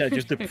 not even sad,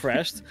 just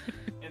depressed.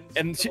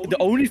 And the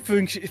only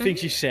thing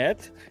she said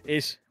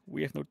is,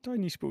 "We have no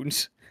tiny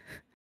spoons."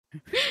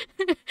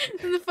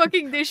 The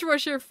fucking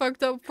dishwasher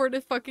fucked up for the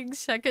fucking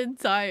second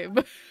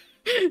time.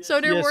 So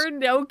there were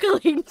no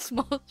clean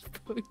small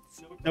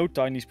spoons. No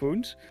tiny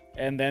spoons.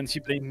 And then she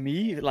blamed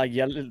me, like,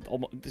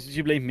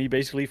 she blamed me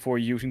basically for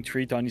using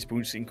 3 tiny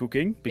spoons in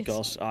cooking,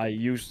 because I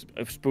used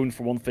a spoon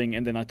for one thing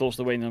and then I tossed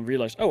away and then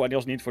realized, oh, I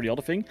also need it for the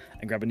other thing,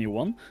 and grab a new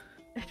one.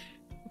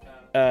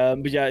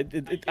 But yeah,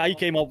 I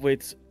came up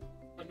with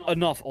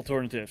enough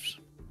alternatives.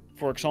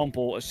 For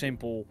example, a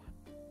simple,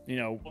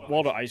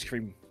 water ice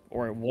cream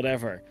or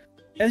whatever.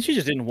 And she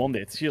just didn't want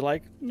it. She's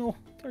like, no,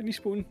 tiny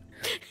spoon.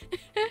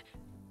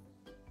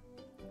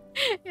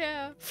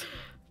 Yeah.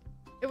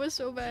 It was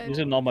so bad. This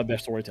is not my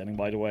best storytelling,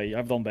 by the way.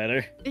 I've done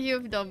better.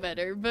 You've done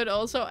better, but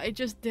also I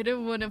just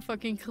didn't want to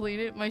fucking clean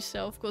it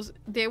myself because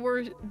they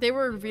were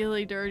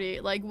really dirty.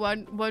 Like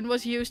one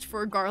was used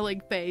for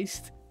garlic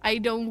paste, I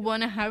don't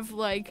want to have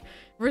like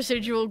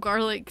residual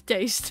garlic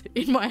taste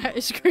in my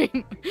ice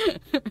cream.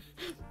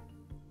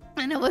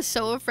 And I was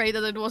so afraid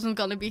that it wasn't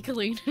gonna be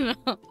clean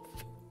enough.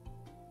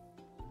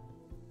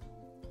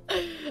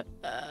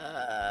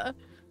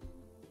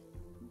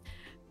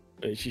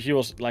 She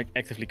was like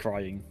actively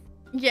crying.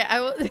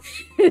 Yeah,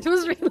 it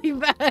was really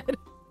bad.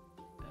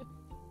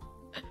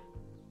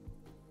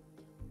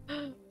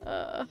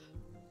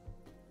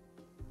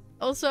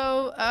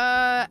 Also,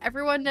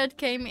 everyone that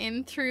came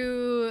in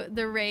through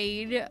the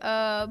raid,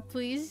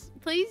 please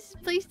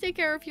take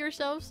care of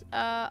yourselves.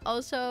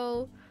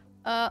 Also,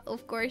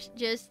 of course,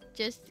 just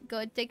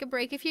go take a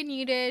break if you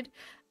need it.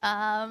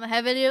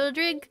 Have a little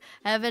drink,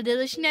 have a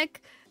little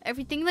snack,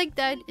 everything like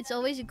that. It's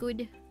always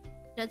good.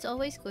 That's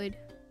always good.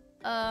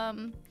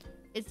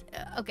 It's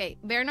okay.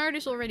 Bernard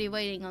is already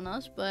waiting on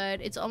us,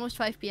 but it's almost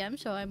 5 p.m.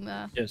 So I'm.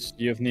 Yes,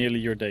 you have nearly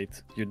your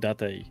date. Your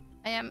date.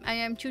 I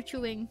am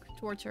choo-chooing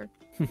towards her.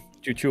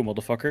 Choo-choo,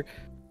 motherfucker.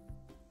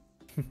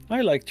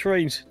 I like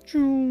trains.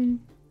 Choo.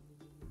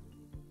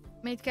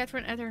 Made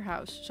Catherine at her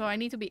house, so I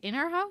need to be in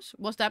her house?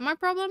 Was that my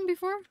problem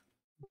before?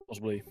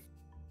 Possibly.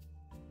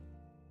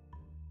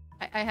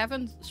 I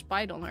haven't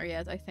spied on her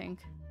yet, I think.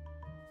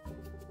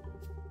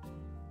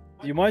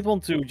 You might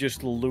want to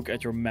just look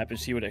at your map and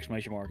see what the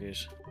exclamation mark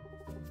is.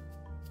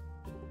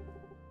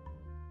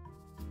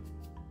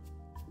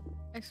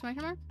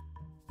 Exclamation mark?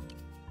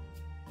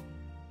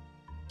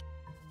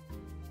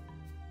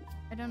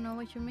 I don't know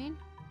what you mean.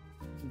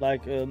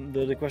 Like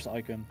the quest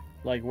icon.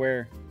 Like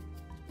where?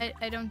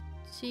 I don't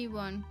see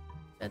one.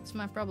 That's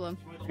my problem.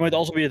 You might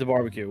also be at the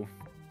barbecue.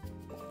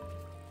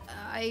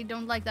 I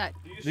don't like that.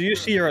 Do you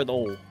see her at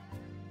all?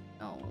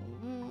 No.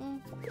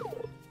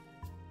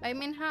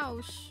 I'm in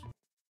house.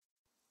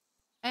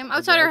 I'm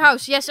outside her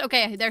house. Yes,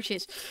 okay, there she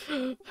is.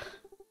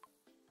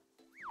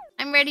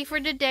 I'm ready for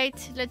the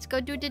date. Let's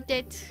go do the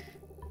date.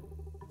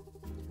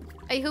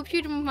 I hope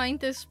you don't mind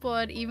this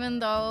spot, even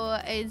though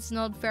it's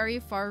not very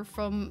far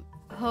from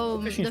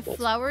home. The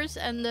flowers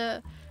and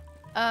the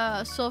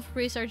soft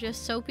breeze are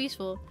just so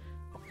peaceful.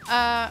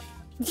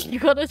 You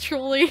got a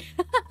trolley.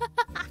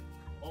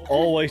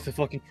 Always the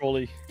fucking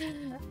trolley.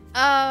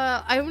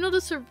 I'm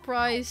not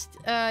surprised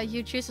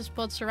you choose a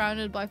spot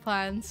surrounded by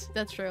plants.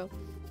 That's true.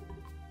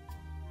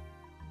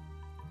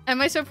 Am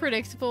I so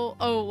predictable?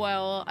 Oh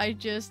well, I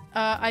guess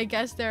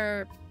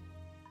there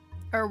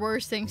are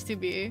worse things to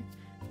be.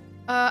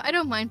 I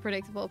don't mind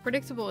predictable.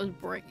 Predictable is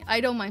boring.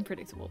 I don't mind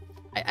predictable.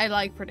 I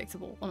like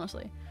predictable,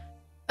 honestly.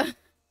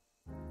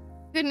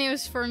 Good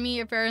news for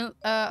me,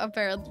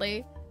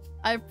 apparently.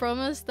 I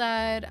promised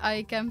that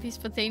I can be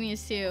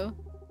spontaneous too.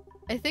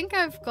 I think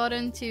I've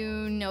gotten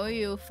to know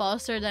you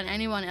faster than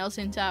anyone else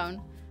in town.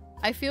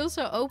 I feel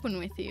so open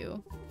with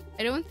you.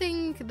 I don't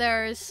think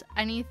there's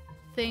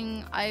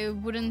anything I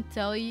wouldn't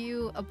tell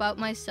you about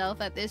myself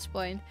at this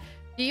point.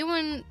 Do you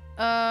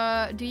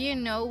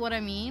know what I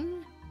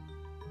mean?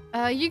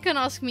 You can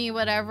ask me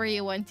whatever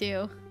you want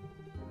to.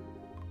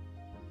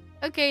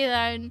 Okay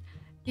then.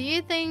 Do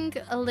you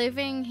think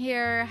living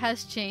here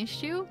has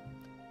changed you?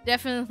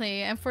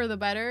 Definitely, and for the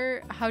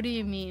better. How do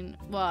you mean?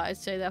 Well, I'd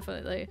say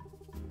definitely.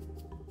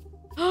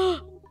 I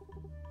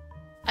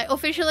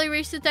officially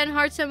reached the 10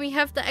 hearts and we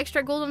have the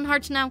extra golden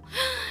hearts now.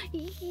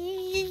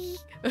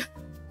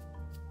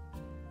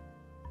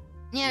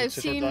 Yeah, I've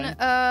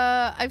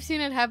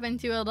seen it happen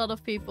to a lot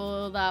of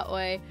people that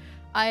way.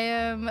 I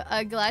am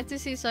glad to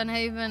see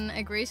Sunhaven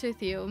agrees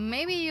with you.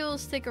 Maybe you'll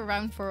stick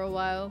around for a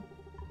while.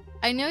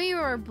 I know you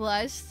are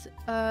blessed,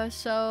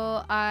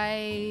 so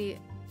I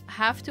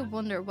have to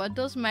wonder, what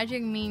does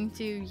magic mean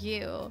to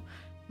you?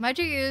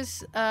 Magic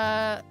is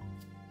a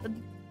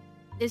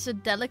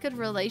delicate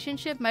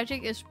relationship.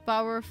 Magic is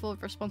powerful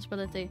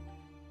responsibility.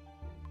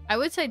 I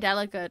would say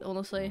delicate,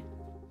 honestly.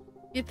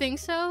 You think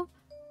so?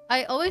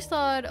 I always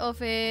thought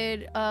of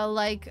it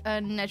like a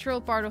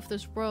natural part of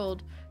this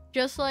world.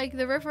 Just like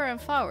the river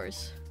and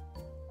flowers.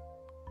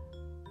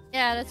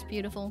 Yeah, that's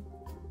beautiful.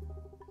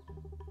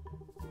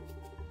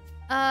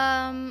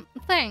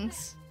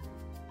 Thanks.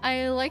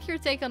 I like your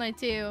take on it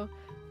too.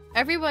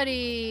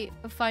 Everybody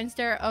finds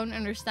their own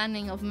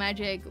understanding of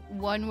magic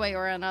one way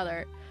or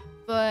another,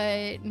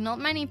 but not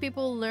many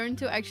people learn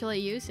to actually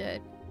use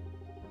it.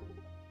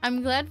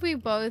 I'm glad we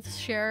both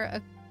share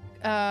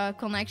a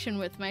connection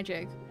with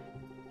magic.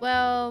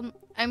 Well,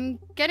 I'm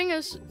getting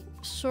us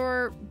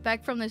sore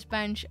back from this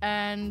bench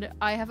and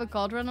I have a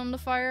cauldron on the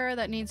fire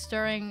that needs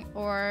stirring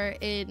or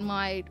it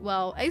might,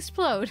 well,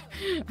 explode.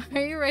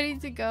 Are you ready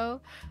to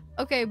go?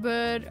 Okay,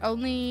 but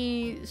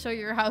only so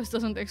your house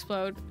doesn't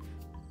explode.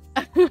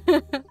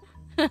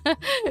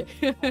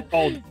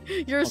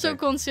 You're so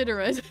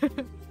considerate.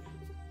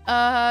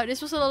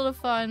 This was a lot of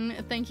fun.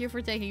 Thank you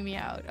for taking me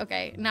out.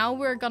 Okay, now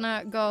we're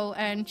gonna go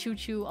and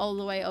choo-choo all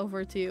the way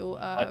over to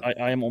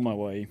I am on my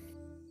way.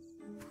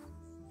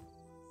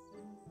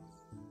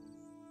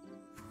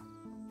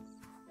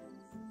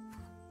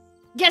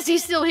 Yes,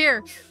 he's still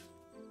here!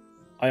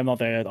 I am not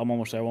there yet. I'm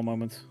almost there. One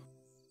moment.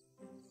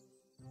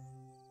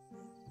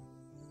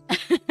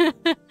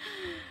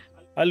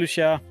 Hi,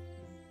 Lucia.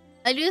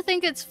 I do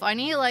think it's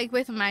funny, like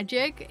with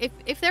magic.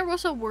 If there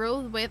was a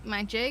world with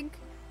magic,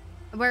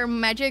 where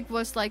magic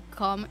was like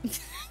common,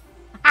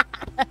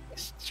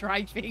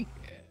 striving.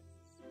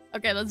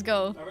 Okay, let's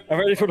go. I'm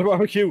ready for the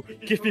barbecue.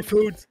 Give me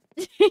food.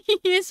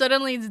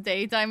 Suddenly it's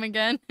daytime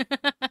again.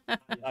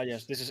 Ah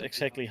yes, this is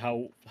exactly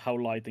how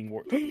lighting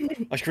works.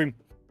 Ice cream.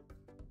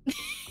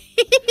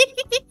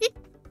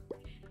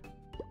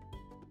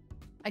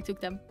 I took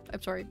them.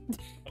 I'm sorry.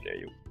 How dare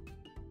you?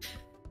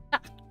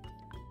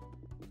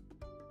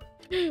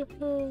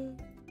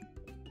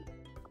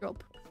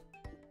 Drop.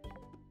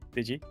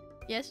 Did you?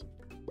 Yes.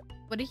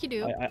 What did you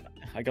do?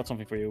 I got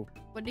something for you.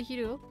 What did you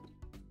do?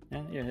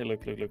 Yeah. Here,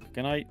 look.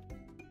 Can I?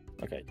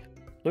 Okay.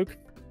 Look.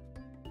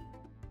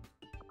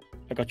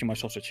 I got you my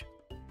sausage.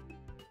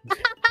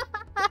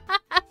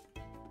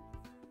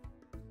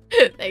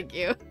 Thank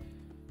you.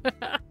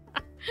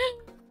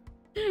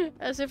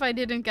 As if I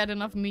didn't get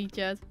enough meat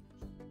yet.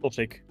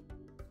 Sausage.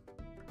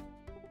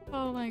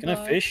 Oh my Can god.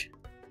 I fish?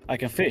 I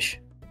can fish.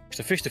 It's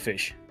a fish to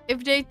fish.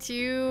 If day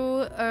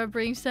 2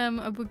 brings them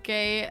a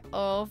bouquet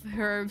of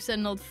herbs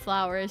and not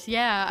flowers,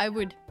 yeah, I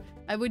would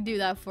do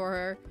that for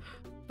her.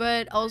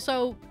 But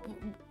also,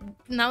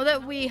 now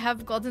that we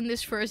have gotten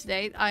this first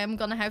date, I am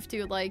gonna have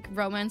to like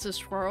romance a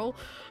squirrel.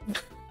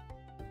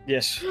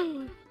 Yes.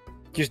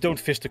 Just don't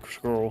fist the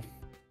squirrel.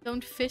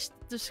 Don't fist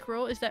the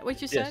squirrel. Is that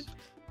what you said? Yes.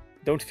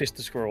 Don't fist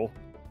the squirrel.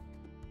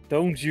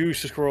 Don't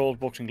use the squirrel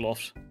boxing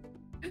gloves.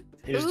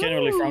 It is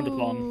generally frowned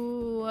upon.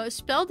 Ooh,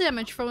 spell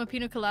damage from a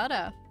pina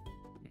colada.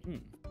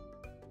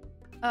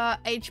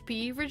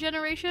 HP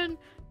regeneration.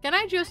 Can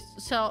I just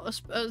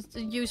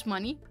use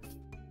money?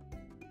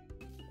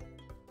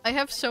 I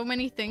have so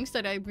many things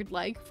that I would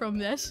like from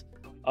this.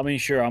 I mean,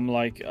 sure. I'm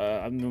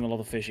doing a lot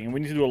of fishing, and we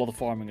need to do a lot of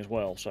farming as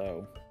well.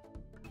 So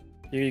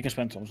you can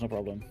spend some. It's no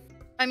problem.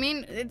 I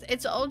mean,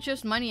 it's all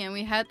just money, and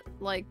we had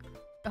like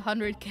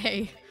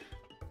 100k.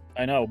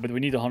 I know, but we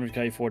need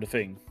 100k for the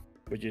thing,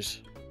 which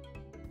is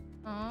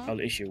Aww.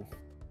 the issue.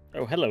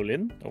 Oh, hello,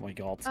 Lynn. Oh my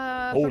god.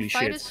 Holy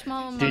shit. a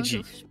small amount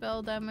of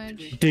spell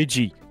damage.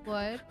 Digi.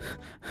 What?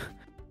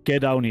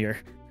 Get down here.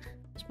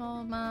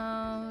 Small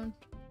amount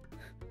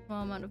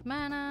of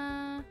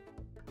mana.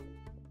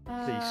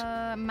 Please.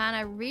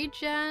 Mana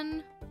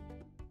regen.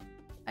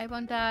 I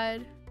want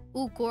that.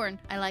 Ooh, corn.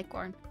 I like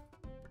corn.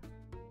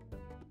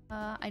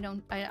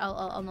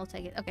 I'll not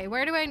take it. Okay,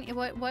 where do I?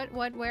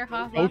 Where?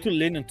 Half? Go to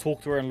Lynn and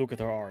talk to her and look at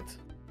her art.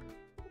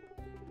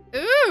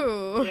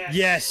 Ooh.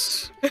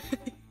 Yes.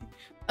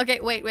 Okay,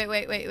 wait,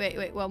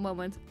 1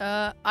 moment.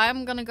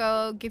 I'm gonna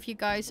go give you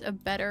guys a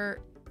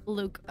better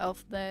look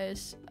of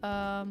this.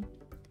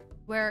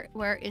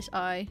 Where is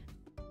I?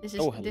 This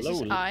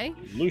is I.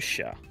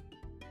 Lucia.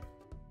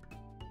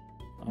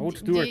 I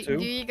would do her too.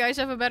 Do you guys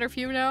have a better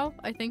view now?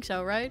 I think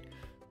so, right?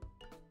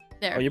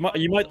 There. Oh,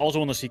 you might also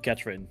want to see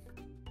Catherine.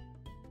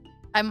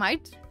 I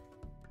might.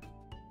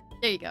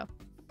 There you go.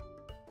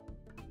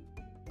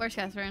 Where's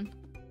Catherine?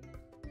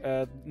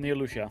 Near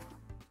Lucia.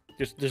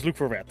 Just look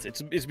for red.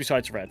 It's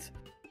besides red.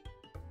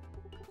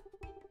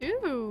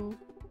 Ooh.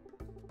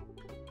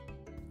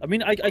 I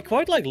mean, I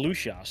quite like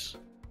Lucia's.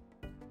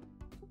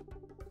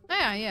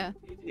 Yeah.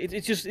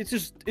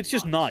 It's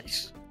just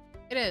nice.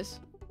 It is.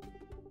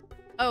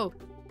 Oh,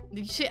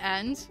 did you see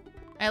Anne's?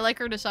 I like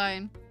her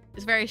design.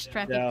 It's very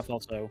strappy. Yeah, I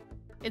thought so.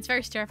 It's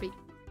very strappy.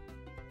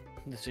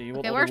 Let's see.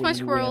 Okay, where's my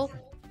squirrel?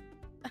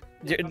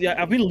 Yeah,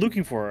 I've been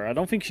looking for her. I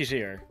don't think she's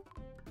here.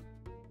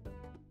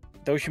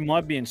 Though she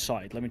might be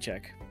inside. Let me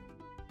check.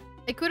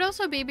 It could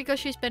also be because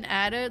she's been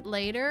added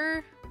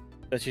later.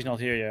 That she's not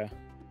here, yeah.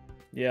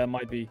 Yeah, it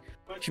might be.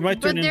 She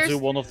might turn into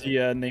one of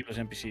the nameless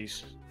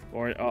NPCs.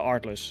 Or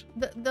artless.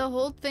 The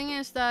whole thing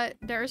is that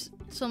there's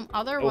some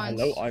other ones.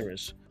 Oh, hello,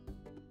 Iris.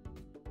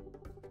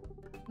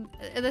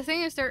 The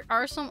thing is, there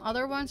are some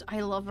other ones.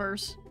 I love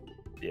hers.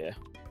 Yeah.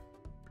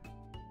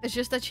 It's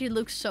just that she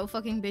looks so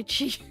fucking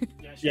bitchy.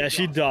 Yeah,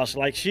 she does.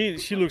 Like,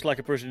 she looks like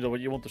a person that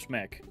you want to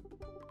smack.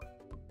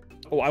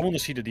 Oh, I want to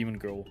see the demon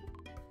girl.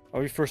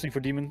 Are we thirsting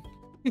for demon?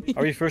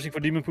 Are we thirsting for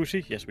demon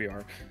pussy? Yes, we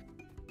are.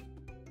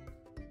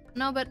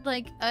 No, but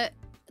like,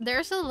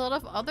 there's a lot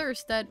of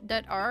others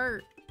that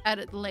are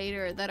added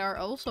later that are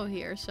also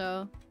here,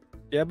 so...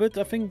 Yeah, but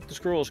I think the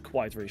scroll is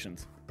quite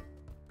recent.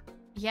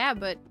 Yeah,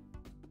 but...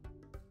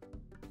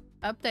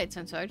 updates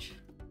and such.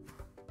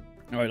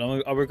 Alright,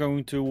 are we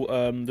going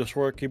to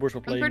destroy keyboards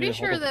for playing? I'm pretty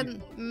sure that...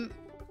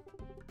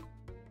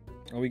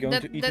 Are we going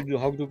to eat the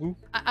Hagdogu?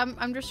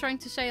 I'm just trying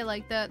to say,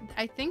 like, that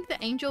I think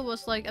the angel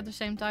was, like, at the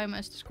same time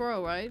as the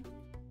squirrel, right?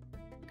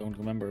 Don't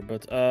remember,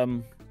 but,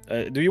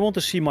 do you want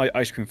to see my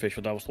ice cream fish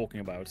that I was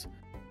talking about?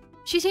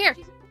 She's here!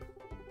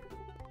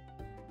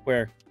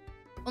 Where?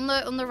 On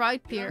the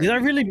right pier. Did I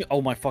really?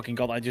 Oh my fucking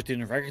god! I just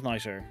didn't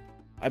recognize her.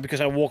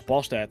 Because I walked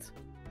past that.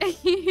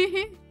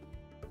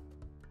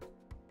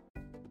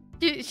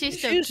 She's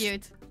so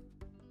cute.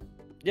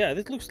 Yeah,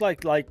 this looks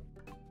like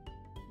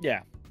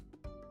yeah.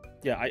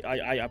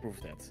 I approve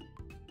of that.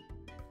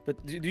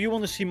 But do you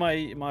want to see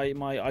my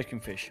ice cream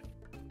fish?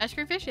 Ice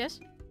cream fish, yes.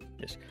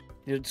 Yes.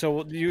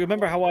 So do you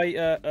remember how I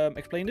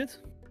explained it?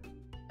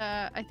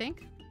 I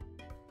think.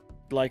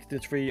 Like the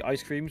 3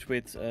 ice creams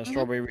with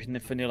strawberry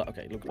and vanilla.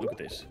 Okay, look at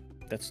this.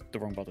 That's the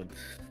wrong button.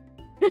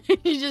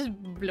 You just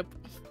bloop.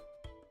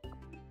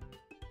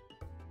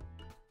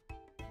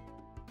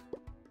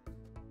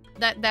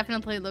 That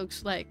definitely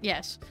looks like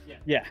yes.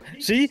 Yeah.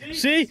 See?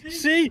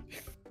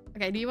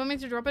 Okay, do you want me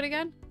to drop it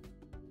again?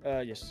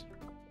 Yes.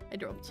 I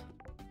dropped.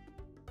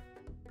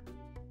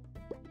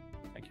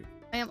 Thank you.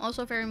 I am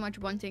also very much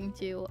wanting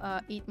to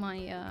eat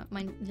my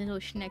my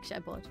little snacks I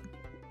bought.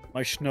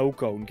 My snow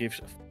cone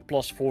gives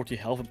plus 40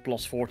 health and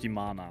plus 40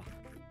 mana.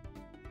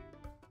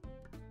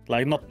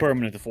 Like, not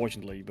permanent,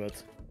 unfortunately,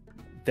 but...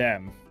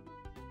 Damn.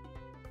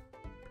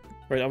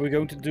 Right, are we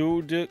going to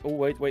do the... Oh,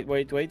 wait. We have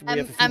a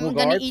female I'm guard.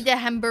 gonna eat a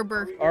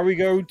hamburger. Are we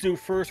going to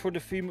first for the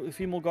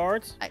female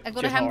guard? I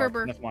got a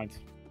hamburger. Never mind.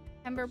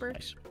 Hamburger.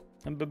 Nice.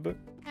 Hamburger.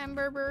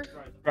 Hamburger.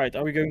 Right,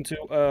 are we going to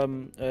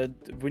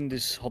win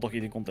this hot dog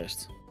eating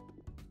contest?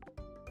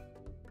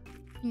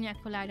 Pina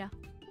colada.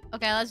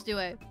 Okay, let's do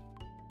it.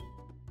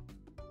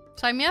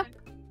 Sign me up?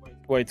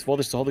 Wait, what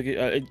is the hot dog?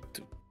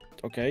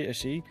 Okay, I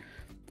see.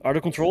 Are the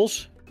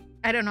controls?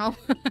 I don't know.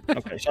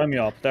 Okay, sign me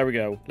up. There we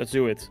go. Let's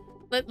do it.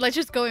 Let's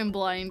just go in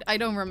blind. I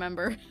don't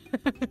remember.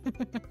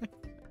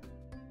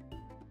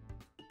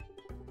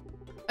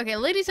 Okay,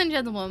 ladies and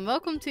gentlemen,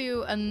 welcome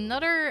to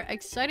another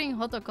exciting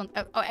hot dog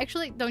oh,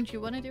 actually, don't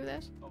you want to do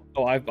this?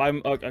 Oh,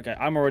 I'm okay.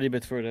 I'm already a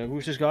bit further.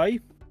 Who's this guy?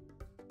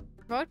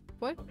 What?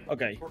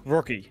 Okay,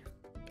 Rocky.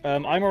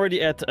 I'm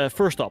already at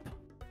first up.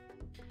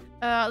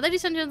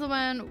 Ladies and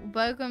gentlemen,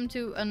 welcome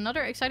to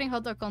another exciting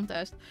hot dog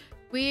contest.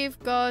 We've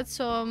got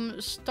some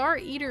star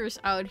eaters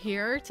out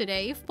here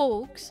today,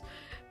 folks.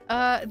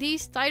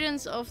 These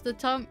titans of the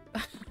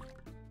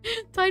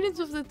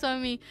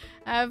tummy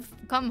have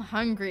come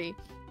hungry.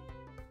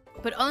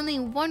 But only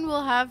one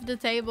will have the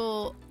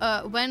table,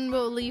 one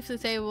will leave the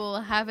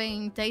table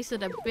having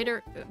tasted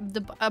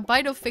a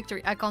bite of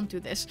victory. I can't do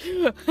this.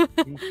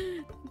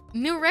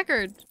 New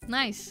record.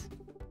 Nice.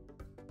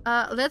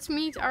 Let's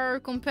meet our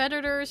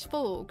competitors,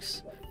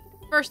 folks.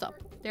 First up,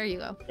 there you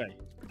go. Okay.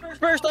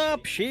 First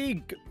up,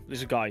 this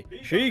is a guy.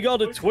 She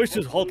got a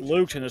twisted hot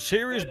looks and a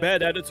serious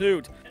bad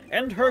attitude.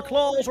 And her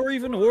claws are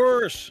even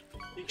worse.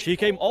 She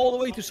came all the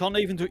way to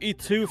Sunhaven to eat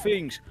 2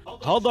 things.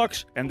 Hot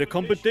dogs and the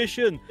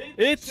competition.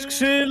 It's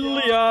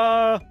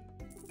Xillia!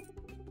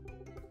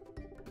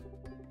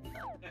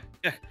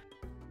 Yeah.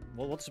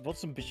 Well, what's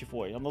some bitchy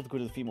voice? I'm not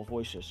good at female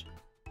voices.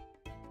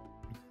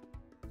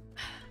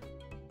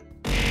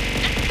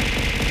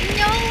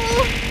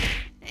 No!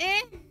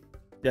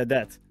 Yeah,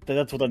 that's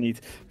what I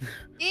need.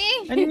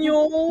 And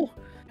no!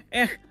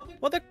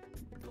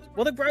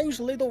 What a gross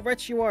little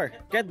wretch you are.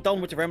 Get done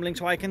with the rambling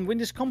so I can win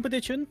this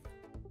competition.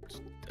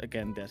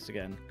 Again.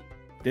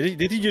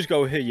 Did he just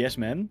go, hey, yes,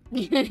 man?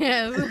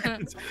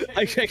 Yes.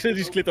 I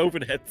actually split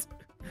open head.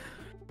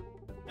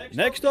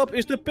 Next up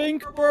is the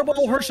pink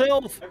purple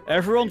herself.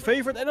 Everyone's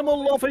favorite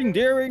animal-loving,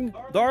 daring,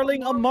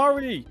 darling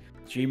Amari.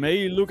 She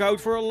may look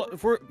out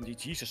for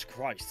Jesus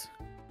Christ.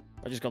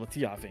 I just got a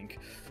T, I think.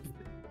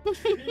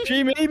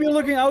 She may be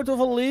looking out of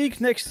a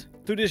league next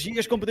to this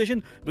year's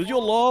competition, but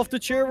you'll love to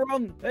cheer her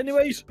on.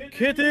 Anyways,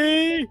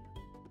 Kitty!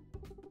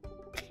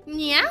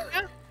 Yeah?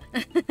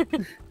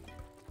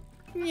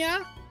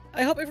 Yeah.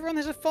 I hope everyone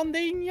has a fun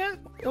day, yeah?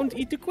 Don't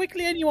eat too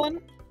quickly,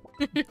 anyone.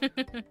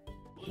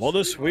 What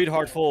a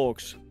sweetheart,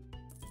 folks.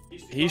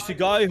 He's the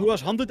guy who has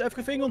hunted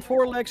everything on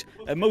 4 legs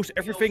and most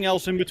everything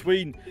else in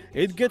between.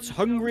 It gets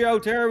hungry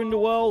out there in the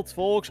world,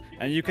 folks,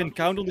 and you can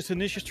count on this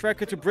tenacious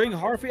tracker to bring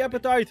Harvey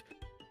appetite.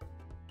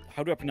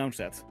 How do I pronounce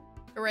that?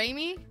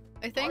 Raimi,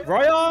 I think?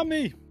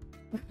 Rayami!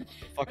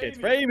 Fuck it,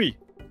 Raimi!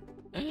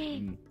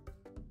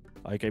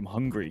 I came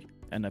hungry,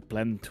 and I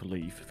plan to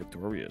leave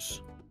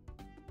victorious.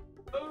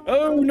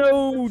 Oh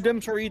no, them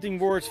are eating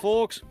words,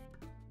 folks.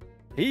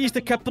 He's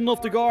the captain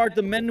of the guard,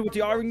 the man with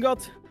the iron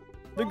gut.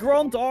 The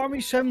Grand Army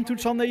sent him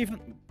to Sunhaven,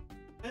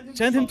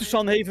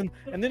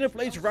 and in a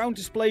place around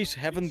this place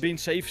haven't been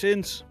safe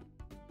since.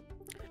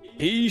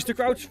 He's the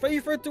crowd's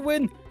favorite to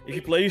win. If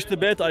he placed the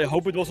bet, I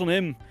hope it was on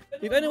him.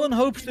 If anyone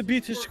hopes to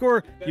beat his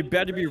score, you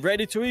better be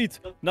ready to eat.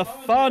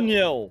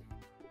 Nathaniel!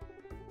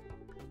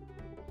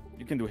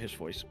 You can do his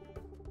voice.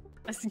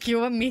 I think you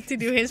want me to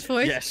do his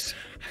voice? Yes.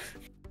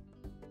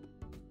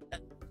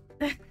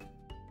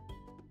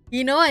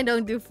 You know I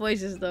don't do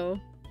voices though.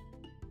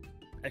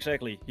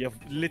 Exactly. You have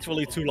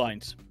literally 2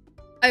 lines.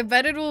 I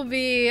bet it will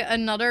be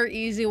another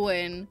easy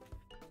win.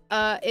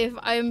 If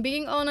I'm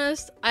being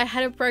honest, I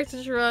had a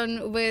practice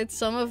run with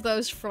some of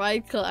those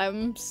fried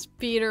clams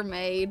Peter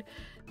made.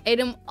 Ate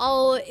them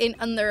all in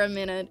under a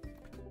minute.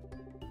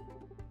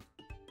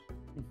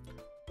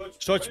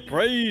 Such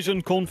praise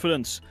and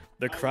confidence.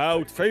 The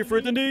crowd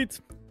favorite indeed.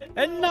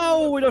 And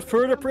now, without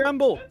further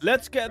preamble,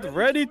 let's get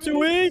ready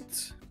to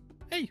eat!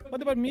 Hey,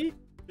 what about me?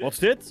 What's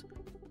that?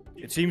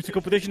 It seems the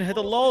competition had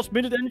a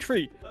last-minute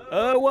entry.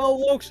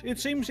 Well, folks, it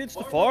seems it's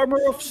the farmer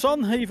of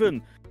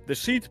Sunhaven. The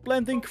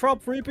seed-planting,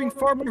 crop-reaping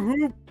farmer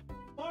who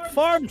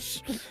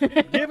farms.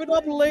 Give it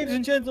up, ladies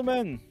and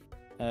gentlemen.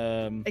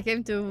 I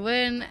came to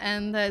win,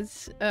 and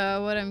that's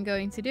what I'm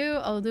going to do.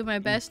 I'll do my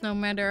best no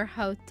matter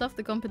how tough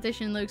the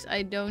competition looks.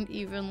 I don't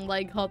even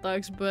like hot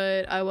dogs,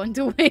 but I want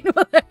to win.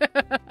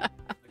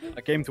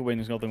 I came to win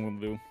is nothing I'm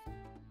gonna do.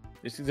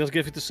 Does it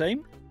give it the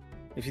same?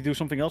 If you do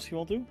something else you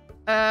want to?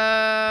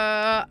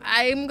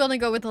 I'm gonna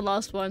go with the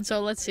last one, so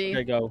let's see.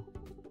 Okay, go.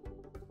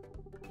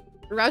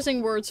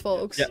 Rousing words,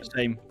 folks. Yeah,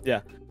 same.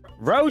 Yeah.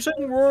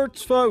 Rousing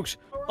words, folks.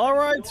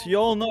 Alright, you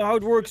all know how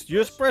it works.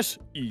 Just press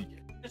E.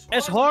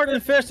 As hard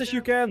and fast as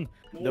you can.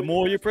 The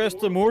more you press,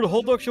 the more the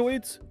hot dogs you'll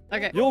eat.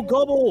 Okay. You'll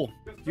gobble.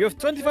 You have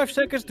 25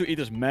 seconds to eat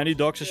as many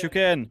dogs as you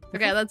can.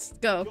 Okay, let's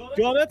go.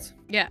 Got it?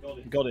 Yeah.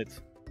 Got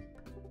it.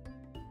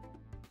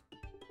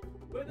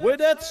 With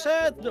that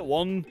said, the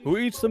one who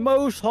eats the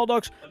most hot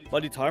dogs by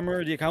the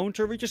timer the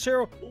counter reaches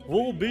 0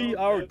 will be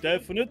our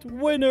definite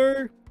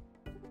winner.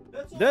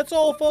 That's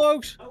all,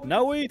 folks.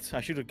 Now eat.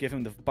 I should have given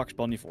him the Bugs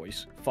Bunny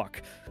voice.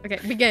 Fuck. Okay,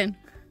 begin.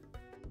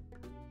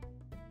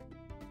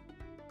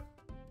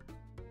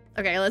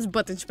 Okay, let's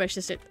button smash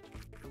this shit.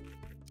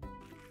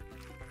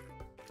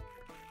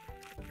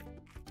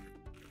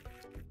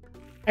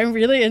 I'm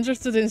really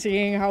interested in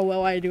seeing how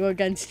well I do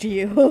against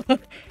you.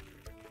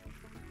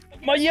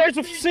 My years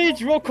of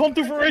siege will come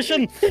to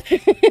fruition.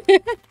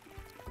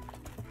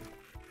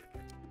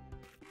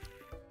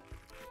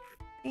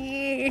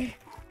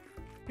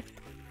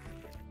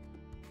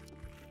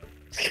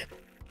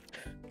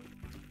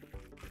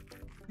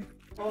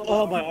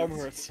 Oh, my arm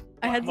hurts.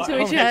 I had to My switch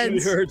arm actually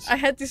heads. hurts. I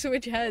had to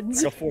switch heads.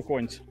 I got 4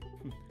 coins.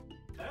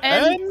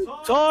 And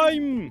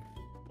time!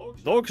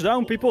 Dogs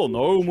down, people.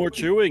 No more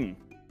chewing.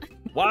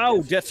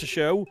 Wow, that's a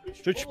show.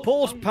 Such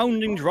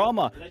pulse-pounding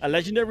drama. A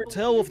legendary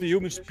tale of the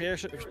human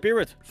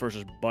spirit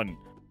versus bun.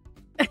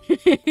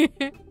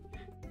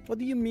 What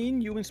do you mean,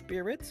 human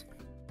spirit?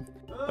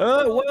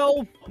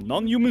 Well,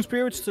 non-human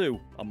spirits too,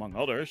 among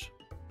others.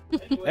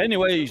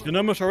 Anyways, the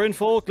numbers are in,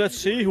 folk. Let's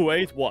see who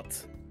ate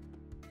what.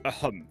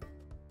 Ahem.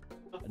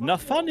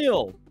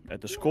 Nathaniel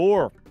at the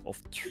score of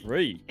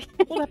 3.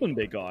 What happened,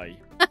 big guy?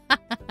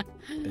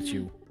 That's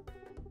you.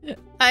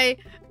 I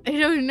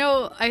don't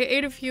know. I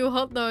ate a few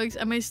hot dogs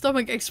and my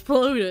stomach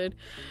exploded.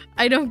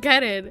 I don't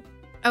get it.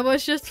 I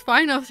was just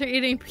fine after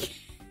eating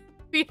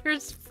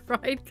Peter's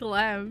fried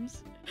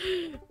clams.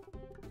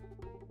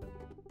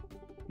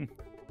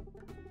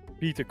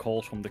 Peter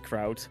calls from the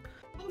crowd.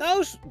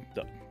 What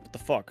the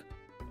fuck?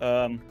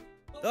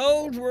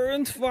 Those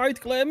weren't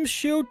fried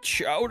clams you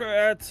chowder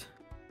at.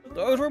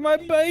 Those were my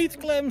bait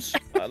clams.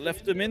 I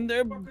left them in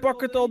their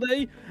bucket all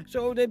day,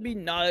 so they'd be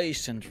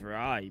nice and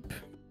ripe.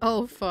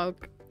 Oh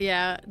fuck.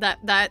 Yeah,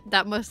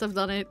 that must have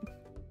done it.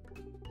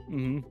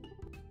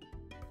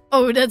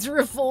 Oh, that's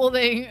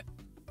refolding.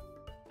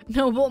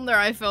 No wonder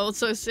I felt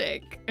so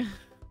sick.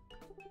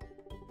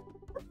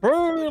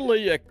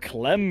 Really a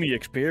clammy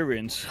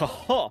experience.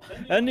 Haha.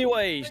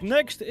 Anyways,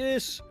 next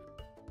is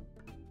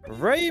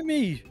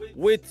Raimi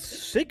with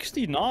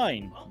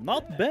 69.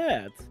 Not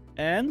bad.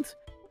 And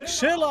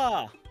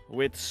Scylla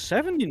with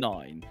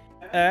 79.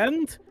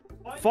 And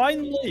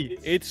finally,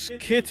 it's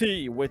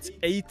Kitty with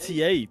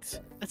 88.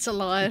 That's a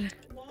lot.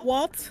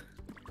 What?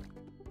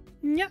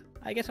 Yeah,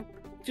 I guess I'm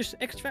just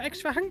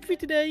extra hungry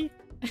today.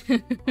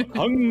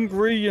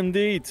 Hungry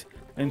indeed.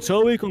 And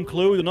so we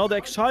conclude another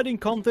exciting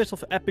contest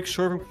of epic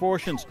serving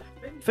proportions.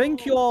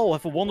 Thank you all.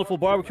 Have a wonderful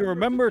barbecue.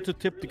 Remember to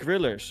tip the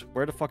grillers.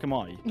 Where the fuck am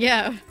I?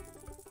 Yeah.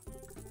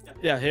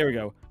 Yeah, here we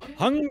go.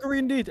 Hungry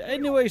indeed.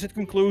 Anyways, it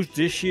concludes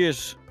this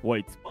year's...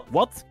 Wait,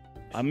 what?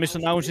 I'm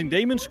misannouncing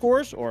Damon's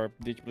scores, or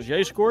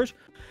DigiPlusJ scores.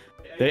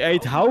 They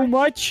ate how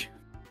much?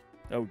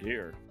 Oh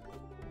dear.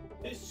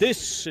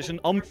 This is an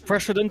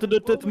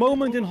unprecedented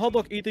moment in hot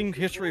dog eating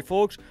history,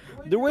 folks.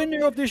 The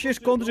winner of this year's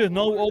contest is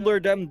no other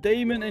than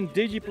Damon and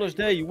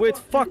DigiPlusJ with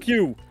fuck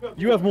you.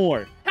 You have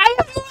more. I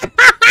have more.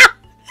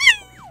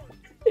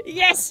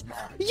 Yes!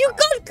 You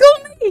got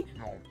Gumi!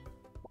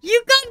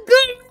 You got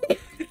Gumi!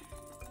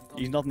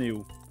 He's not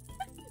new.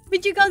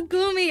 But you got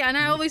Gumi, and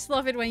I always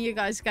love it when you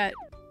guys get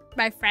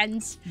my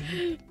friends.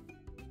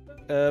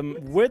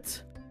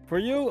 With, for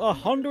you,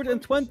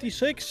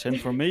 126,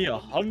 and for me,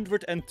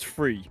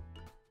 103.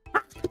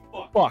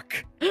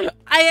 Fuck.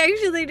 I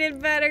actually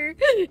did better.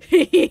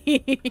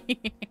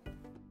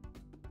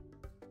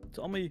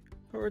 Tommy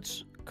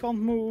hurts, can't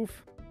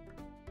move.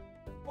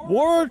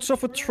 Words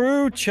of a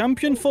true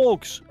champion,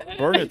 folks.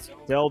 Burn it.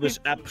 Tell this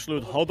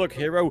absolute hot dog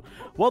hero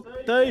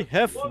what they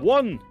have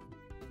won.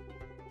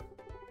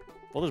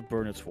 What is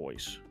Burnet's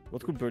voice?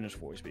 What could Burnet's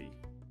voice be?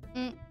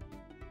 I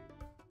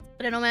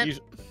don't know, man.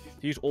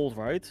 He's old,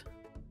 right?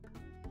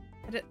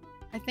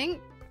 I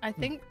think, I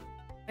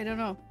don't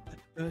know.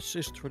 This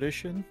is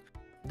tradition.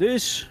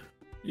 This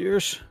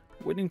year's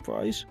winning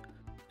prize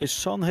is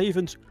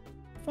Sunhaven's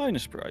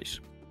finest prize.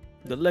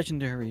 The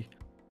legendary...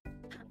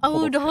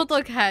 Oh, the hot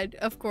dog head,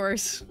 of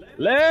course.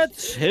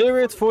 Let's hear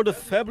it for the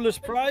fabulous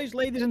prize,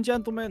 ladies and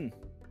gentlemen. ...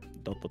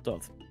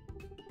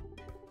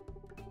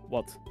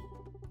 What?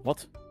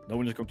 What? No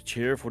one is going to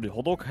cheer for the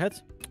hot dog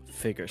head?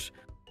 Figures.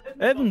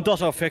 And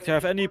does our Victor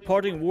have any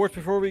parting words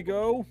before we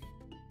go?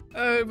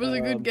 It was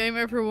a good game,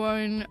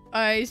 everyone.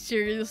 I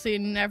seriously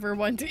never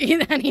want to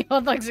eat any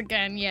hot dogs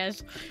again,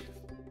 yes.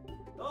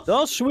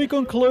 Thus we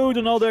conclude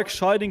another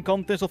exciting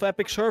contest of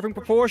epic serving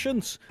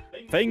proportions.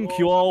 Thank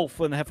you all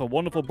and have a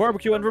wonderful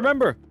barbecue, and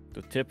remember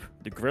to tip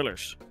the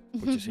grillers,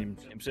 which is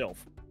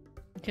himself.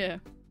 Yeah.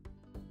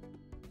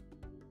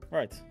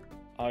 Right.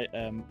 I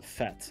am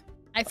fat.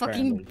 I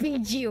fucking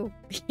beat you.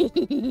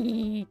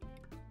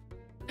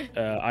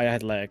 I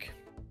had lag.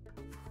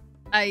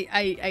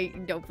 I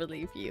don't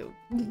believe you.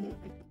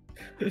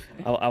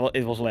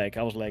 It was lag.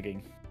 I was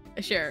lagging.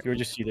 Sure. You were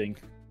just cheating.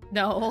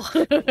 No.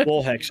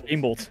 Wall hacks.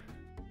 Aimbot.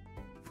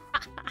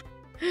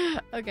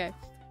 Okay.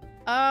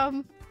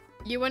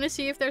 You want to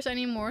see if there's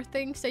any more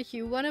things that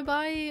you want to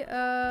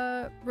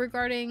buy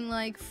regarding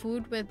like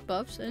food with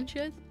buffs and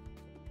shit?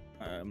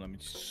 Let me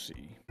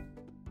see.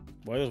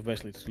 Why does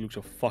Wesley look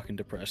so fucking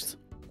depressed?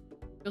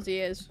 Because he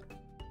is.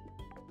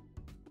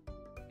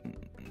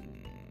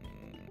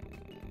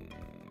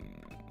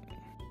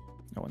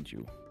 I want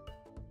you.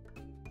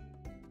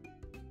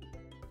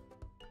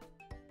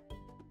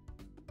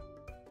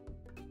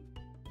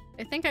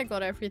 I think I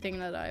got everything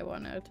that I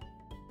wanted.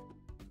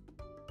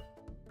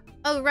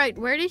 Oh right,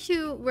 where did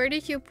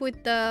you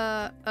put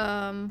the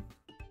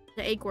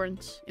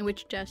acorns? In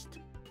which chest?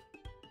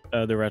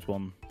 The red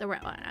one. The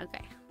red one,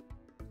 okay.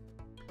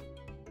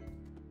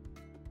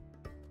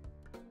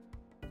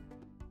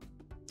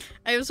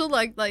 I also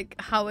like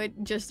how it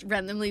just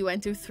randomly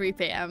went to 3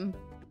 PM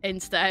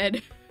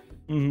instead.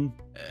 Mm-hmm.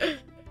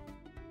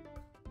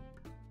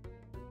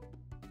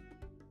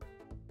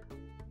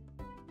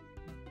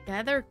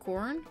 Gather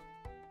corn?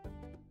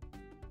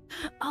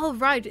 Oh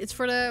right, it's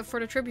for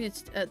the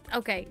tributes.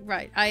 Okay,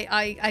 right.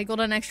 I got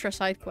an extra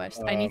side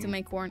quest. I need to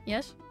make corn.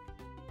 Yes.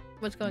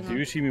 What's going on? Do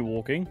you see me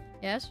walking?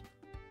 Yes.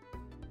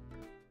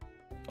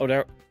 Oh,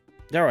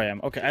 there I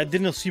am. Okay, I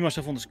didn't see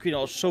myself on the screen. I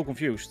was so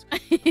confused.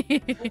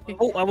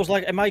 Oh, I was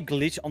like, am I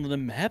glitched under the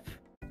map?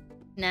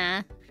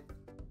 Nah.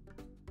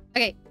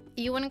 Okay,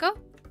 you wanna go?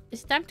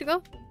 Is it time to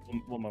go?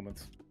 One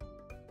moment.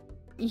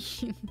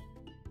 You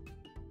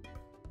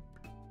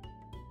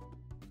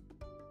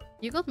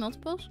got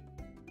multiples?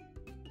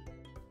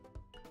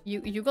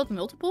 You got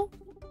multiple?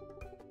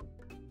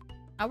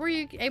 How were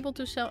you able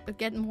to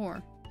get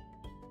more?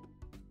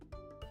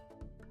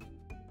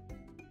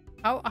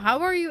 How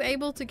are you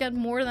able to get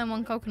more than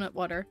one coconut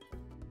water?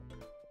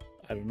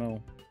 I don't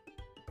know.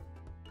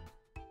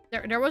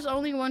 There was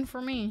only one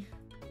for me.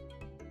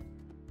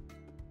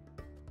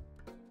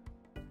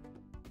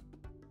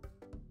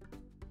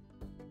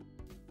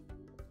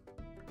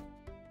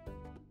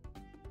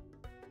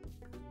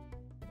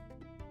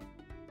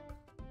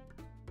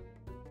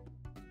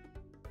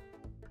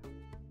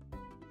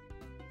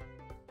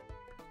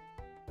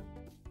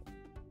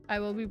 I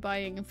will be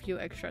buying a few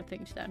extra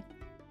things then.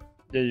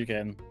 Yeah, you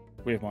can.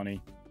 We have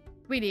money.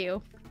 We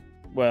do.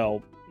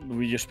 Well,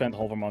 we just spent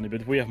half our money,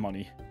 but we have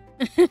money.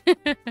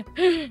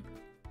 Okay.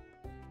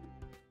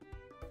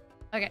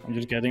 I'm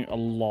just getting a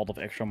lot of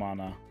extra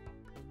mana.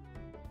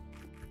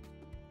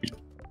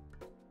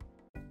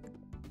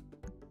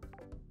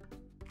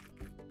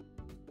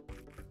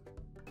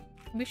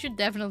 We should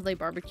definitely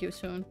barbecue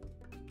soon.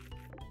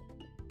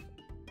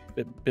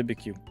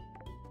 BBQ.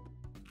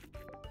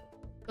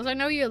 Because I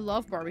know you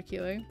love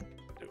barbecuing.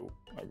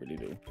 I really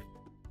do.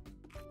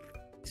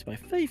 It's my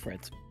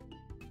favorite.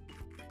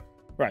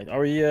 Right, are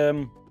we, Are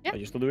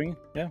you still doing?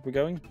 Yeah, we're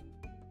going?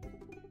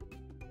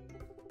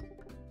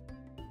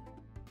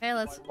 Okay,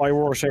 let's...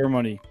 Firework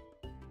ceremony.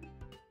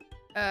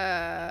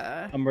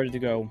 I'm I'm ready to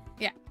go.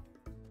 Yeah.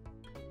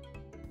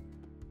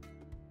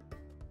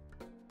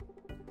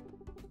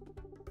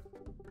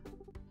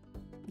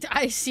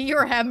 I see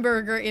your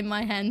hamburger in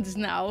my hands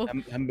now.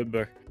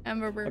 Hamburger.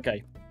 Hamburger.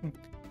 Okay.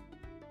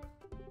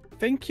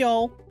 Thank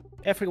y'all,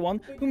 everyone,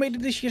 who made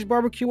this year's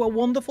barbecue a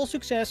wonderful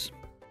success.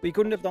 We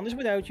couldn't have done this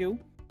without you.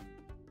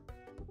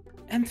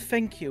 And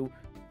thank you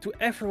to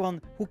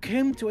everyone who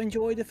came to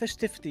enjoy the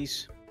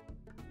festivities.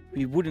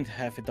 We wouldn't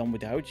have it done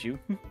without you.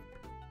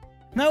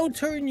 Now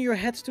turn your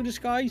heads to the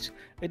skies.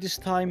 It is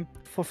time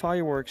for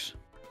fireworks.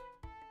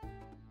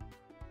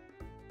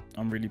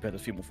 I'm really bad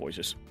at female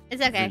voices.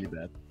 It's okay. Really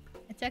bad.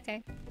 It's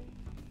okay.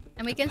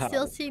 And we can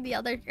still see the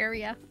other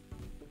area.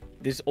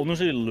 This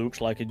honestly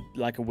looks like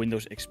a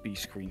Windows XP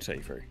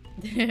screensaver.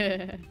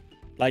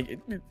 Like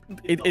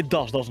it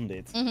does, doesn't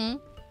it? Mm-hmm.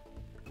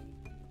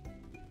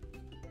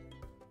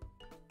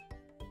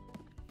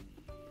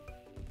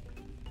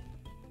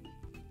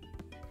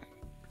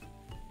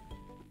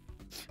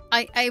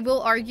 I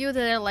will argue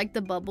that I like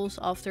the bubbles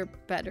after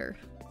better.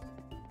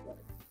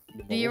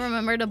 Do you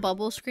remember the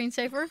bubble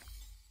screensaver?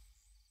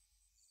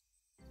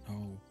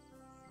 No.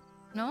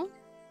 No?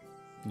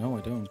 No,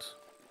 I don't.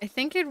 I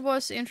think it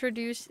was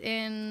introduced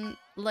in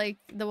like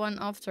the one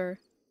after.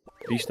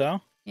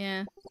 Vista?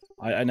 Yeah.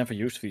 I never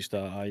used Vista.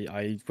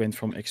 I went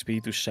from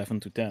XP to 7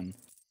 to 10.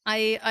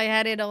 I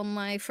had it on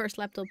my first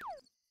laptop.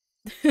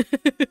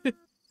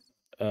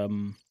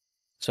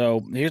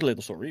 So here's a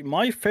little story.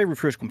 My favorite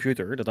first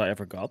computer that I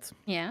ever got.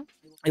 Yeah.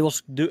 It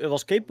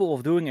was capable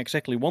of doing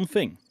exactly one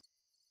thing.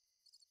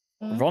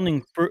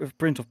 running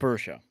Prince of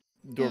Persia,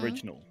 the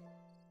original.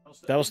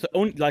 That was the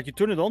only, like, you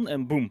turn it on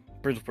and boom,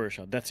 Prince of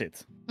Persia. That's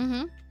it.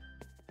 Then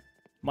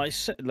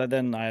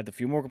I had a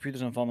few more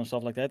computers and fun and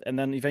stuff like that, and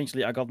then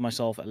eventually I got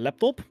myself a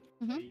laptop,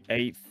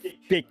 a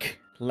big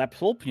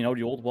laptop, you know,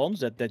 the old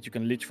ones that you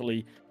can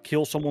literally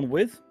kill someone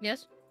with.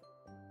 Yes.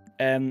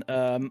 And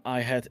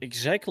I had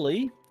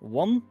exactly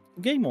one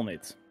game on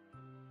it.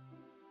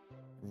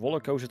 Roller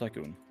Coaster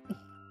Tycoon.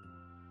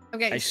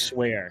 Okay. I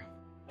swear.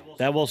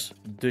 That was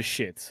the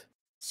shit.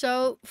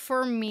 So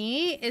for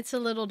me, it's a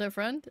little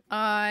different.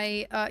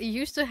 I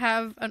used to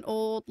have an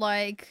old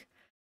like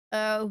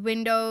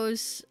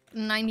Windows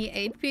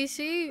 98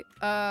 PC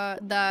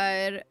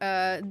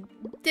that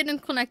didn't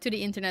connect to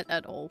the internet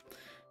at all.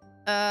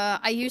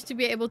 I used to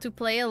be able to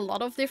play a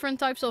lot of different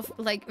types of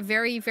like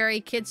very, very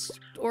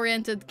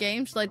kids-oriented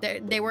games. Like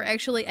they were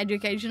actually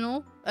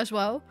educational as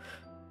well.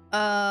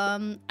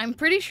 I'm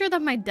pretty sure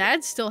that my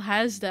dad still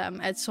has them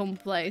at some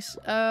place.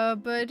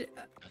 But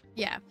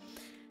yeah.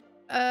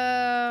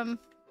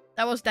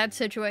 That was that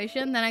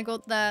situation. Then I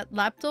got that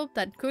laptop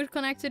that could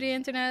connect to the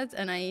internet,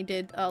 and I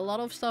did a lot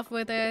of stuff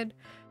with it.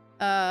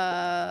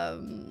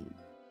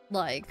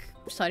 Like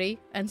study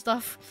and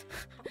stuff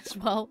as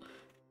well.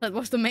 That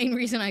was the main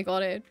reason I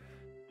got it.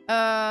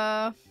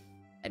 I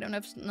don't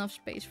have enough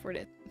space for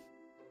it.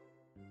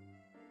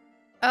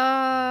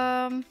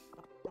 But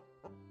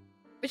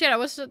yeah, that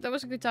was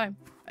a good time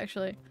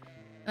actually.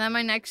 And then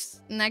my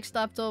next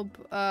laptop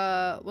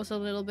was a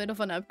little bit of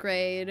an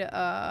upgrade.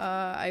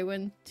 I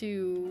went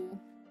to,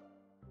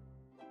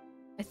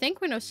 I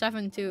think, Windows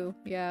 7 too.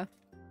 Yeah.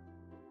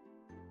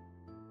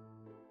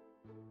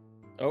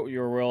 Oh,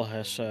 your will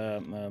has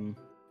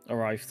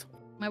arrived.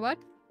 My what?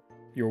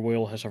 Your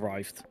will has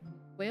arrived.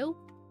 Will?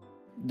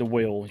 The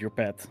whale, your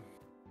pet.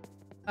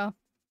 Oh.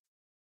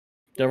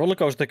 The Roller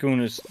Coaster Tycoon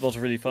was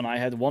really fun. I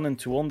had 1 and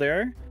 2 on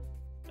there.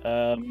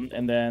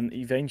 And then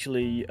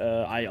eventually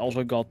I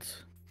also got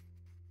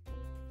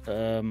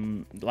I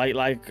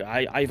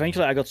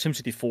eventually got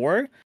SimCity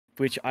 4,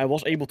 which I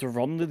was able to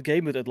run the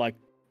game with at like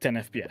 10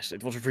 FPS.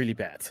 It was really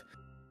bad.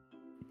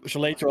 So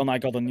later on I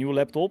got a new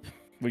laptop,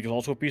 which was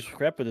also a piece of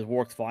crap, but it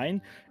worked fine.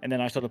 And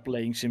then I started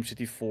playing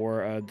SimCity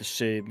 4, The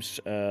Sims,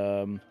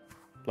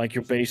 like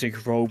your basic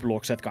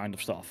Roblox, that kind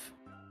of stuff.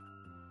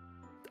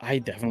 I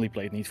definitely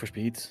played Need for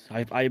Speed.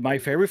 My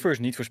very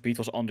first Need for Speed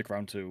was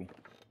Underground 2.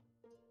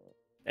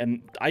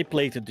 And I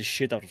played the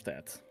shit out of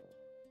that.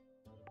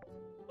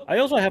 I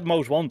also had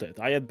Most Wanted.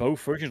 I had both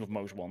versions of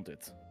Most Wanted.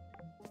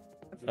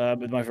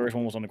 But my first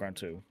one was Underground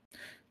 2.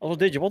 Also,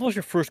 Digi, what was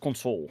your first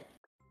console?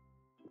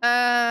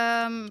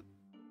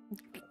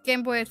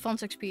 Game Boy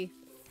Advance XP.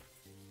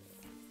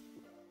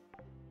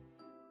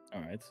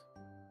 Alright.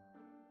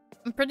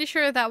 I'm pretty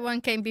sure that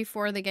one came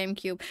before the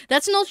GameCube.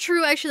 That's not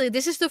true, actually.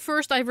 This is the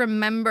first I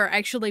remember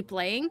actually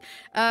playing.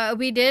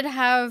 We did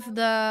have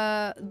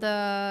the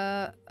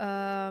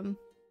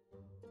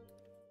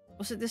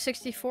was it the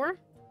 64?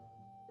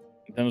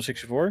 Nintendo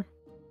 64?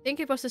 I think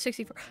it was the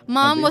 64.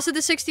 Mom, was it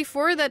the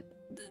 64 that...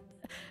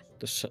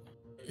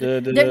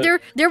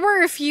 There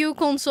were a few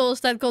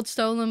consoles that got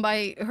stolen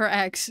by her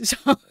ex,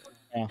 so...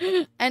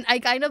 Yeah. And I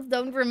kind of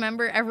don't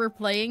remember ever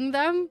playing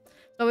them,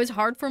 so it's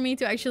hard for me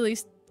to actually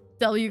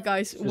tell you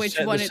guys which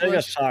one it was.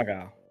 Sega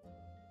Saga.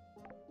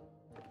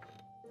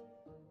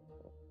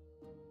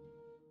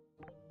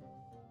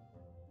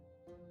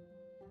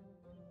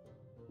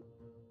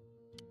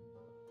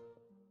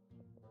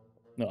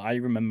 No, I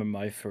remember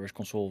my first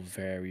console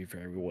very,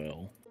 very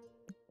well.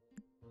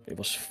 It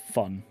was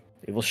fun.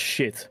 It was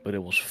shit, but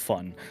it was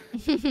fun.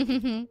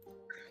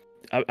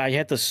 I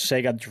had the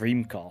Sega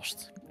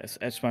Dreamcast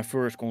as my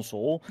first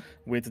console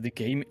with the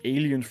game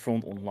Alien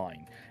Front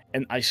Online.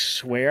 And I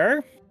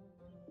swear,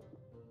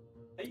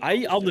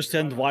 I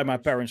understand why my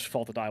parents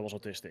thought that I was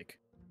autistic.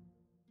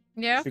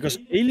 Yeah? Because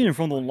Alien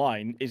Front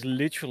Online is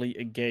literally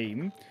a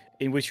game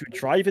in which you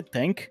drive a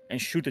tank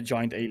and shoot at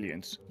giant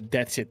aliens.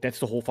 That's it. That's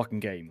the whole fucking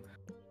game.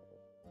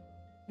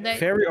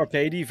 Very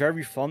arcadey,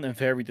 very fun, and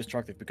very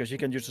destructive, because you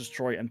can just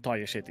destroy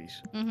entire cities.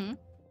 Mm-hmm.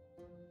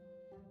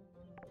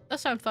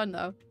 That sounds fun,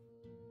 though.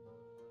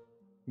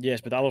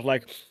 Yes, but I was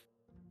like,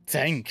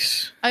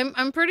 thanks.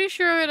 I'm pretty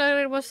sure that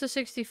it was the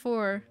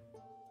 64,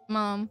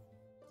 Mom.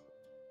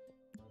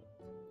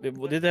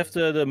 Did it have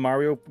the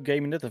Mario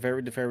game in it, the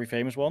very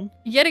famous one?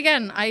 Yet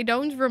again, I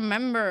don't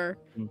remember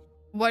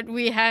what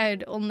we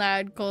had on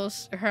that,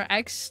 because her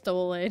ex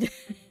stole it.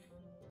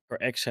 Her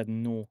ex had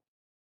no.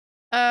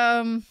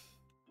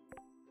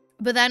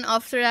 But then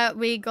after that,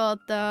 we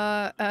got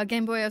the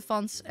Game Boy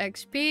Advance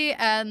XP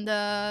and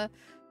the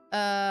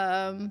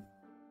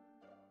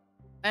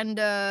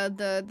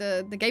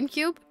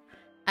GameCube,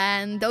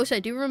 and those I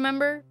do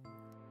remember.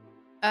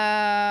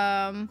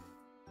 The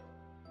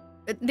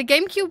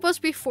GameCube was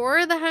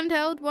before the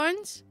handheld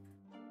ones.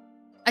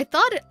 I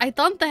thought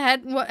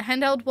the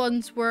handheld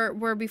ones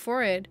were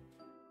before it.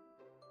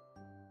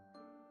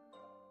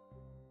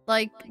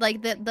 Like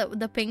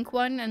the pink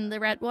one and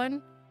the red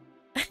one.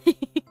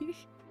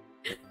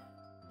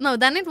 No,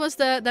 then it was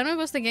the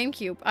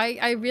GameCube.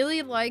 I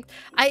really liked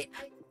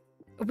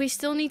We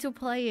still need to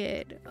play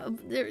it.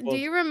 Do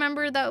you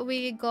remember that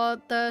we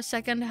got the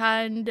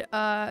second-hand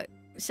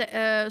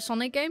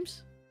Sonic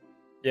games?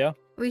 Yeah.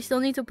 We still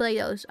need to play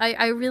those.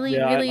 I really.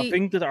 I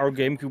think that our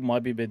GameCube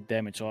might be a bit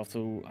damaged, so I have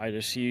to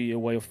either see a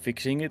way of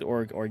fixing it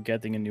or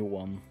getting a new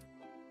one.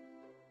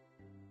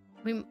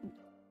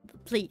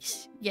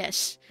 Please,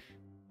 yes.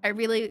 I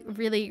really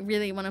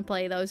want to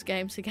play those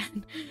games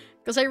again.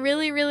 Because I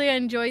really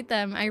enjoyed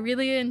them. I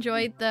really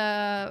enjoyed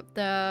the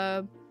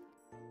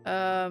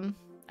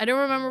I don't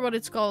remember what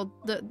it's called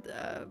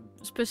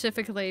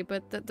specifically,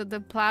 but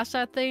the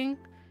plaza thing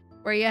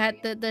where you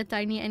had the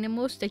tiny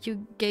animals that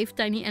you gave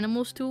tiny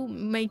animals to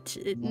made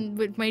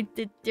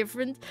it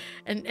different.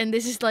 And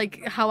this is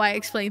like how I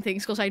explain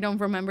things because I don't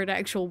remember the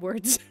actual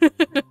words.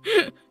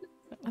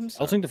 I'm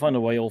sorry. I was thinking to find a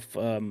way of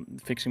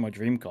fixing my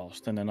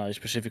Dreamcast, and then I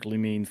specifically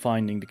mean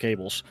finding the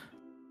cables.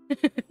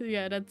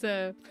 Yeah, that's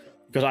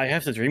Because I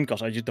have the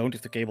Dreamcast, I just don't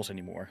have the cables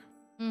anymore.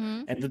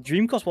 Mm-hmm. And the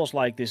Dreamcast was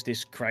like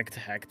this cracked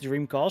hack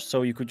Dreamcast,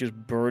 so you could just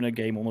burn a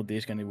game on a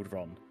disc and it would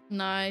run.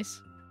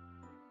 Nice.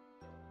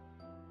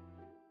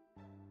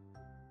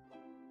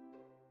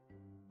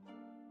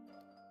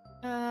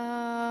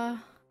 I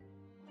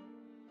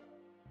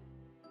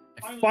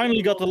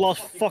finally got the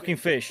last fucking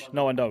fish.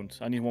 No, I don't.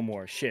 I need one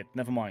more. Shit,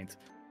 never mind.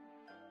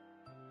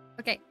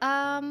 Okay,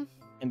 I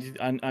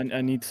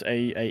need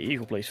a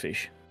eagle place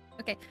fish.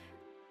 Okay.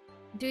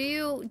 Do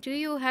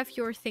you have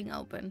your thing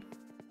open?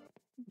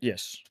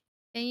 Yes.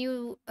 Can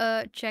you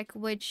check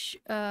which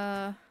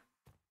my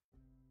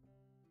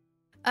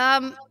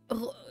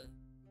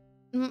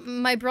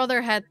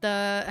brother had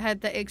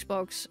the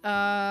Xbox.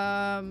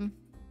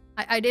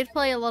 I did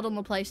play a lot on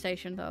the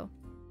PlayStation though.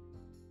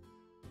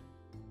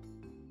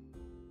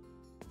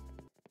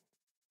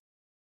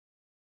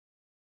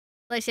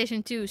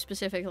 PlayStation 2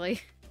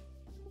 specifically.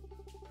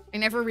 I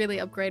never really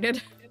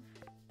upgraded.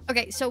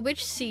 Okay, so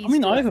which seeds? I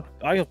mean, I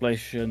have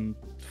PlayStation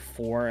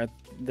 4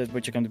 that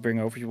which you can bring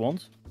over if you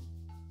want.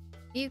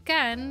 You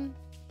can.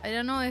 I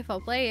don't know if I'll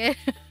play it.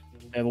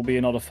 It will be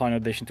another fine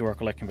addition to our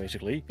collection,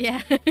 basically.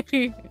 Yeah.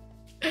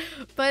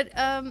 But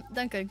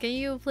Duncan, can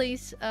you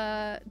please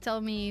tell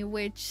me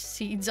which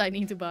seeds I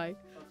need to buy?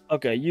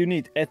 Okay, you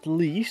need at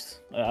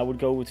least, I would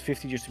go with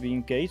 50 just to be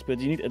in case, but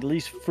you need at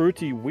least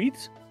 30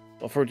 wheat,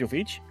 or 30 of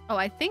each. Oh,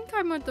 I think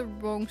I'm at the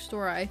wrong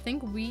store. I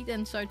think wheat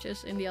and such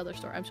is in the other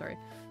store. I'm sorry.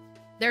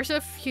 There's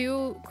a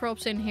few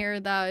crops in here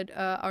that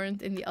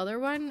aren't in the other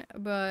one,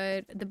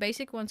 but the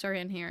basic ones are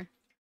in here.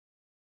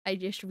 I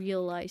just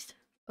realized.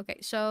 Okay,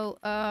 so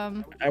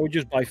I would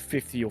just buy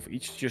 50 of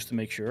each just to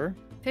make sure.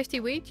 50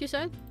 wheat, you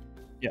said?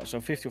 Yeah,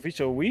 so 50 of each.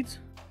 So wheat.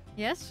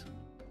 Yes.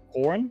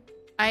 Corn.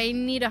 I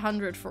need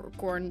 100 for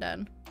corn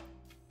then.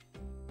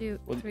 2,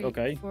 3,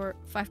 okay. 4,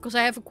 5. Because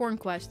I have a corn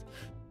quest.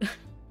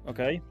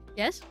 Okay.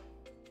 Yes.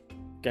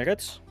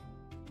 Carrots.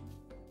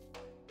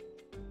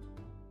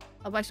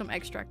 I'll buy some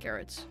extra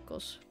carrots,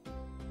 because,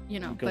 you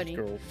know, buddy.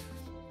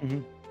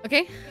 Mm-hmm.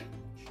 Okay.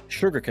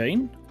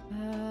 Sugarcane.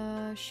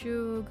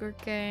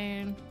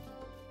 Sugarcane.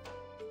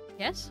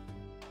 Yes.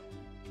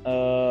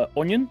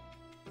 Onion.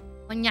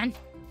 Onion.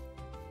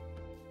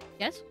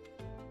 Yes.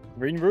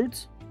 Green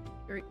roots.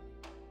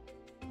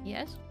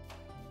 Yes.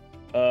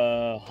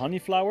 Honey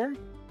flower.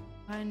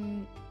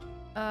 And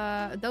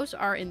those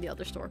are in the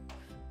other store.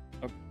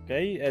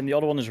 Okay, and the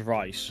other one is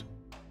rice.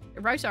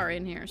 The rice are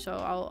in here, so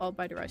I'll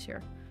buy the rice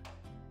here.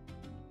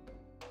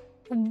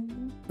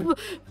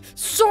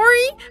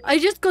 Sorry, I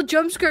just got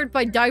jump scared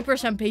by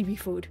diapers and baby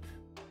food.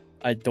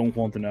 I don't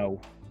want to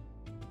know.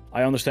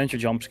 I understand your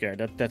jump scare.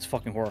 That's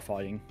fucking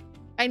horrifying.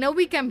 I know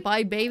we can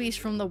buy babies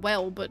from the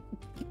well, but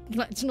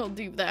let's not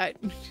do that.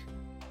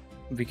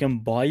 We can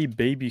buy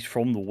babies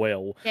from the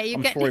well. Yeah, you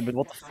I'm can. sorry, but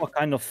what the fuck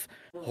kind of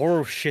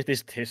horror shit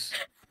is this?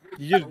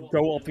 You just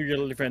go up to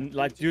your friend,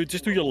 like you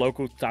just do your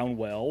local town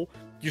well.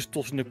 You just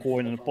toss in the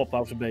coin and pop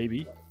out a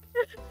baby.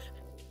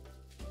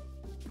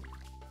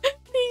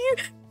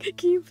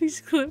 Can you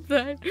please clip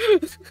that?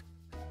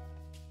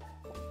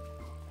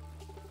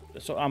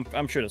 So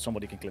I'm sure that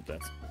somebody can clip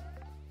that.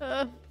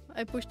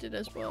 I pushed it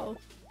as well.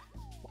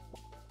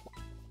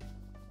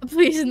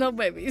 Please, no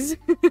babies.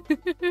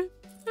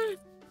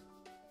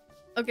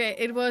 Okay,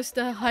 it was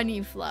the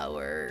honey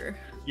flower.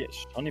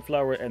 Yes, honey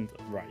flower and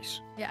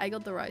rice. Yeah, I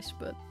got the rice,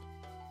 but...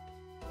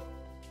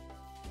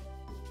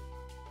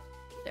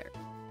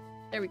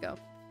 There we go.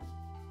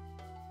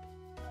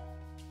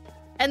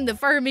 And the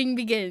farming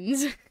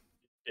begins.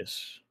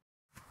 Yes.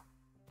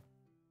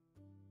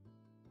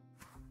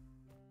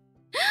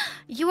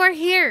 You are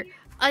here!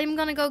 I'm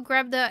gonna go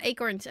grab the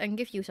acorns and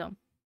give you some.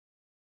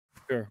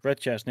 Sure, red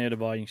chest near the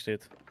buying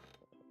state.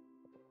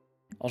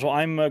 Also,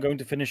 I'm going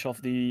to finish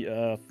off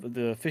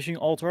the fishing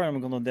altar, and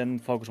I'm gonna then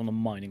focus on the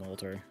mining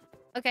altar.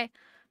 Okay.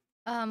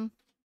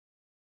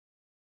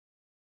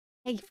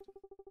 Hey.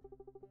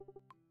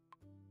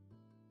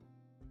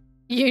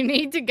 You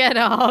need to get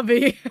a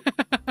hobby.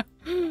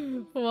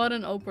 What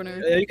an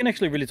opener. You can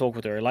actually really talk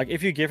with her. Like,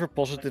 if you give her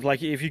positive,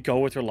 like, if you go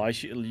with her life,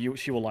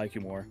 she will like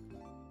you more.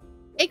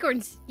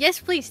 Acorns. Yes,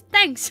 please.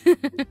 Thanks.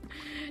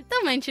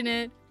 Don't mention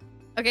it.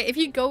 Okay, if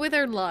you go with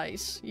her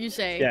lies, you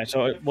say. Yeah,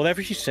 so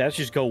whatever she says,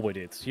 just go with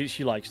it.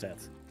 She likes that.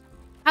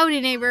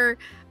 Howdy, neighbor.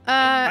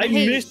 I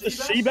Hey. missed a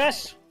sea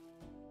bass.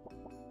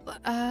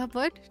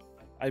 What?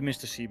 I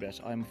missed a sea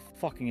bass. I'm a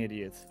fucking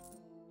idiot.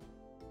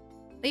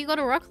 Oh, you got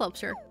a rock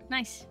lobster.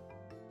 Nice.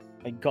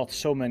 I got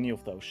so many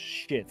of those.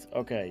 Shit.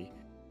 Okay.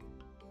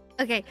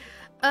 Okay.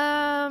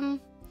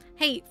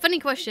 Hey, funny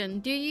question.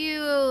 Do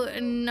you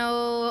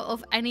know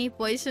of any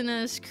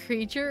poisonous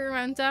creature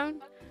around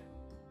town?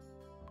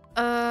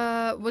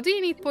 What do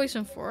you need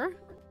poison for?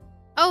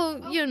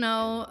 Oh, you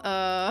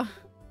know,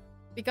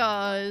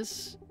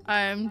 because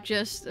I'm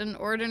just an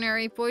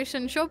ordinary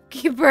poison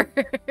shopkeeper.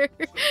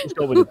 Let's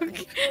go with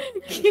it.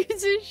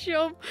 Keeps a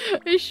shop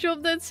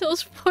that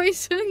sells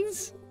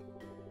poisons.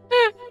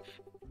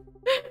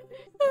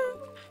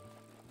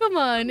 Come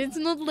on, it's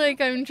not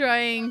like I'm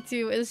trying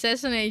to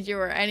assassinate you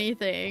or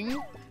anything.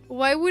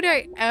 Why would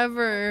I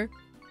ever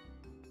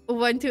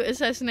want to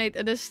assassinate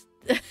a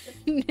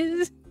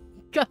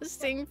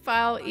disgusting,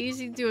 foul,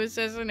 easy to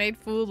assassinate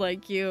fool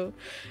like you?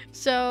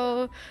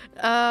 So,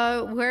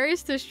 where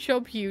is the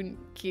shop you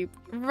keep?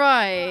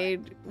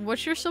 Right.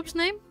 What's your shop's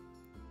name?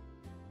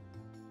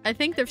 I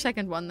think the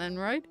second one then,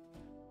 right?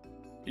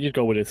 You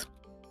go with it.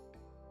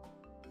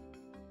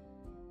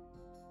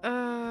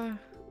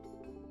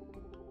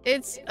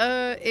 It's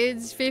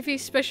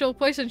Vivi's special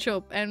poison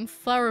shop and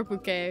flower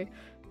bouquet.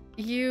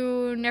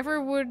 You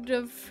never would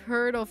have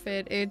heard of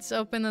it. It's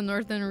up in the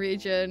northern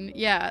region.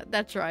 Yeah,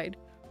 that's right.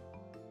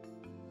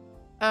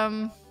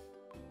 I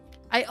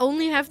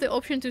only have the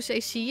option to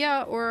say see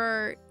ya,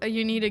 or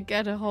you need to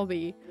get a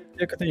hobby.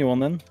 Yeah, continue on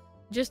then.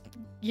 Just,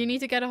 you need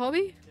to get a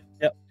hobby?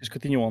 Yeah, just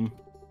continue on.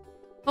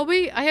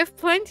 Hobby? I have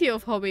plenty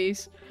of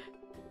hobbies.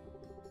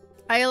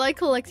 I like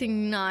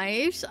collecting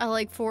knives, I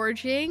like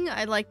foraging,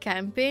 I like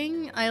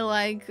camping, I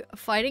like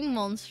fighting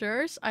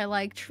monsters, I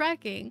like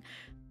trekking,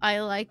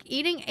 I like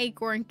eating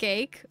acorn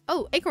cake.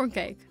 Oh, acorn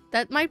cake!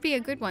 That might be a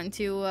good one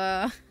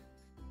to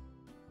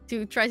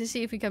try to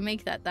see if we can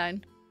make that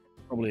then.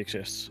 Probably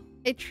exists.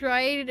 I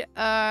tried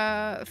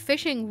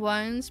fishing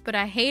once, but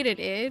I hated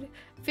it.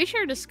 Fish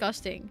are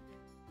disgusting.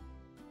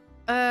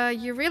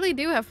 You really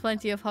do have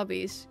plenty of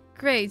hobbies.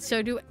 Great,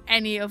 so do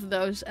any of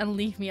those and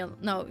leave me alone.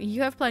 No,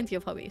 you have plenty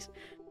of hobbies.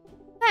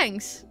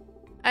 Thanks.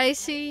 I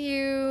see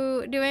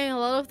you doing a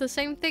lot of the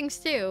same things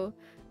too.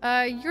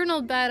 You're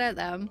not bad at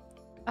them.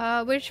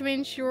 Which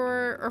means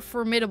you're a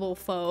formidable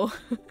foe.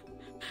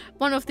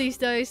 One of these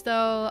days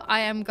though, I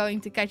am going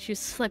to catch you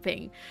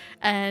slipping.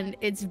 And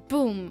it's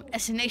boom,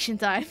 assassination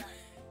time.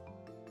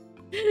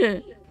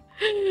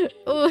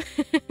 Oh.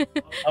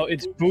 Oh,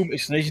 it's boom,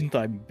 assassination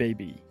time,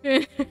 baby.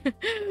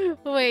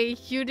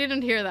 Wait, you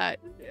didn't hear that.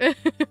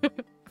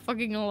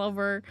 Fucking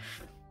lover.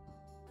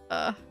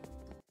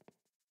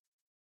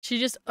 She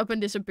just up and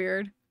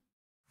disappeared.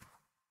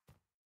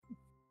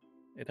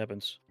 It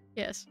happens.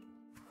 Yes.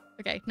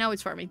 Okay, now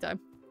it's farming time.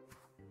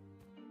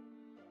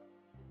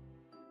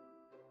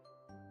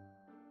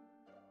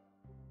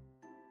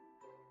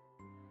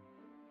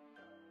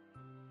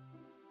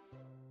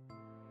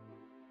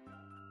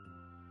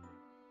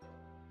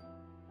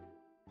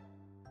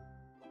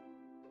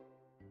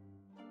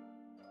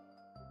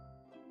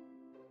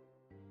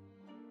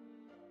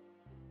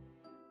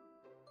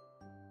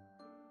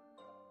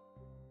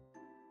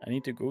 I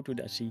need to go to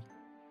the sea.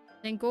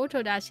 Then go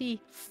to the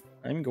sea.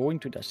 I'm going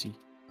to the sea.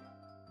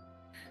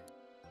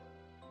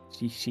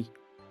 Sea.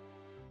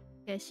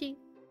 Yeah, sea.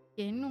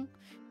 Yeah, no.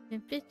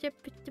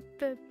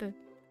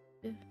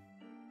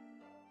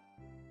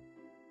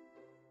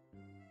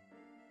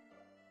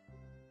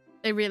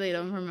 I really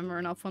don't remember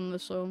enough from the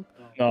song.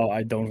 No,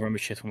 I don't remember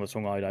shit from the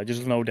song either. I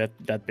just know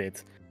that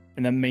bit.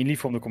 And then mainly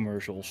from the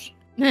commercials.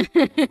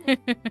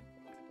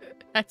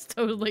 That's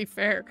totally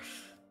fair.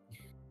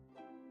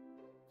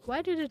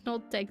 Why did it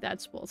not take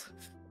that spot?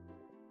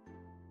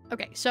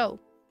 Okay, so.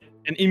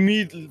 And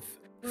immediately,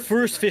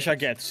 first fish I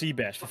get, sea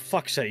bass, for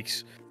fuck's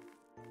sakes.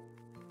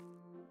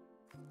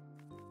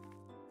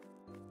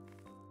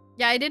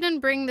 Yeah, I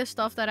didn't bring the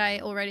stuff that I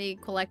already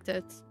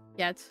collected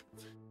yet.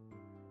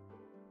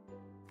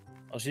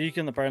 Also, you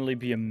can apparently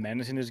be a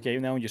menace in this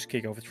game now and just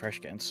kick over trash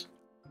cans.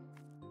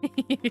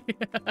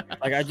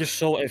 Like, I just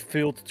saw a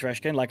filled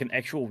trash can, like an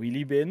actual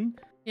wheelie bin.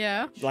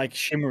 Yeah. Like,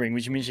 shimmering,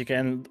 which means you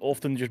can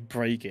often just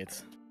break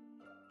it.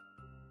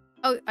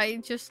 Oh, I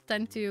just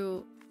tend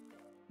to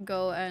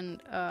go and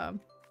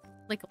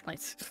lick up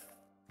lights.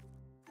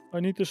 I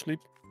need to sleep.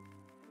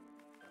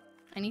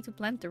 I need to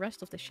plant the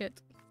rest of the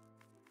shit.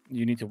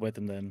 You need to wet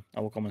them then.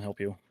 I will come and help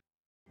you.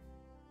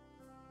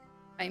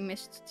 I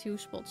missed 2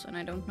 spots and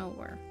I don't know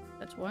where.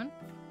 That's one.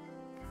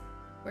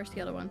 Where's the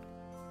other one?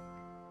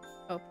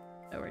 Oh,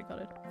 I already got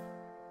it.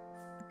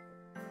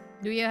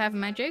 Do you have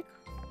magic?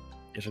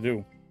 Yes, I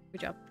do.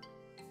 Good job.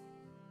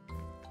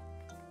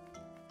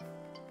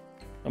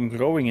 I'm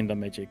growing in the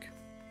magic.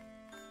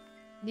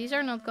 These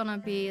are not gonna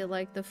be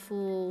like the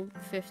full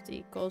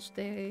 50, cause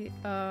they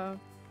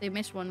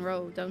miss 1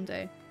 row, don't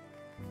they?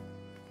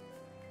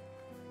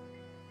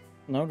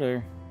 No,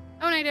 they're...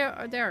 Oh no,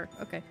 they're there.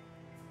 Okay.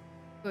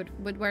 Good.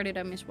 But where did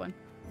I miss one?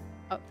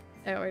 Oh,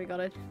 I already got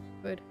it.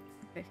 Good.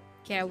 Okay.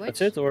 Carrots.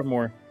 That's it, or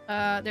more?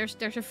 There's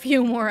a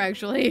few more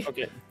actually.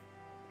 Okay.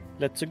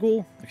 Let's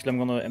go. Actually, I'm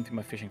gonna empty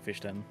my fishing fish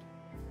then.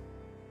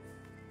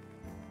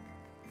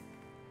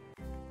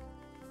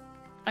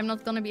 I'm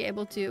not gonna be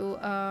able to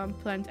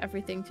plant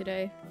everything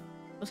today.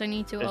 Because I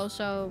need to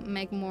also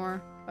make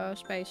more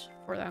space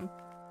for them.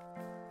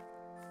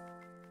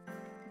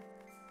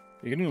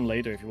 You can do them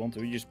later if you want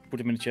to. You just put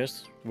them in the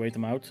chest, wait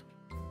them out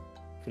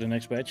for the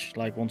next batch,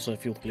 like once the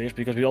field clears.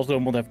 Because we also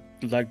don't want to have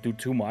to like do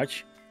too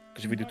much.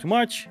 Because if we do too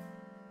much,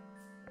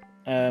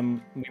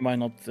 we might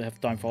not have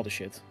time for other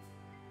shit.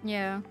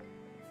 Yeah.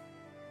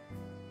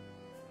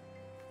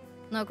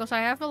 No, because I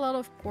have a lot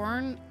of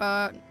corn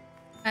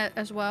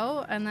as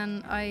well, and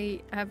then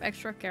I have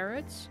extra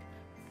carrots.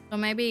 So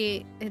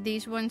maybe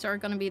these ones are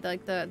gonna be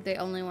like the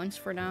only ones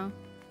for now.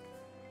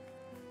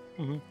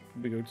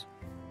 Be good.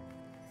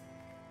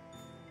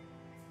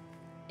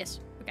 Yes.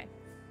 Okay.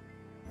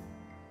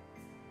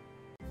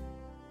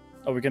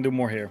 Oh, we can do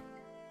more here.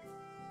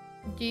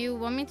 Do you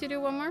want me to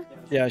do one more?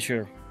 Yeah,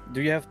 sure.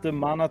 Do you have the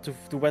mana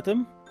to wet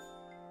them?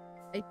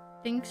 I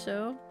think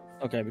so.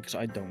 Okay, because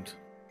I don't.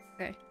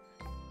 Okay.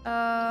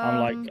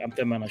 I'm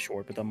 10 mana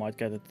short, but I might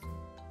get it.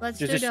 Let's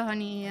do the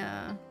honey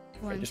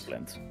ones. Just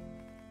plant.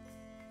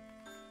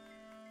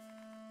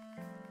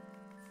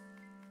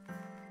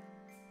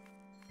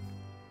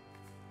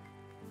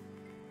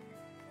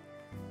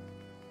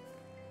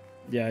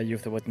 Yeah, you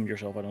have to wet them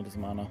yourself. I don't have the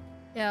mana.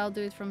 Yeah, I'll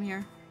do it from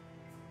here.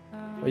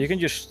 Well, you can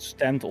just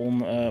stand on.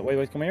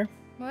 Wait, come here.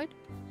 What?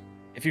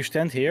 If you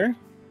stand here,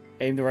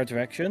 aim the right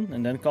direction,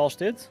 and then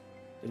cast it,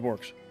 it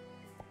works.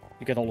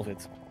 You get all of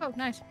it. Oh,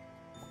 nice.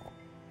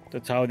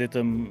 That's how I did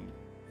them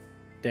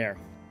there.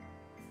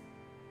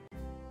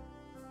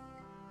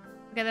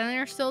 Okay, then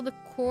there's still the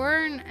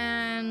corn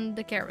and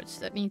the carrots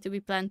that need to be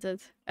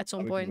planted at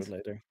some point. We can do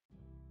it later.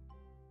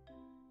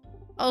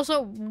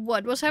 Also,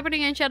 what was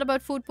happening in chat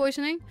about food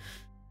poisoning?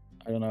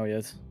 I don't know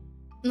yet.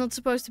 Not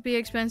supposed to be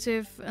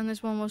expensive, and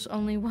this one was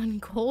only 1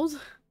 gold.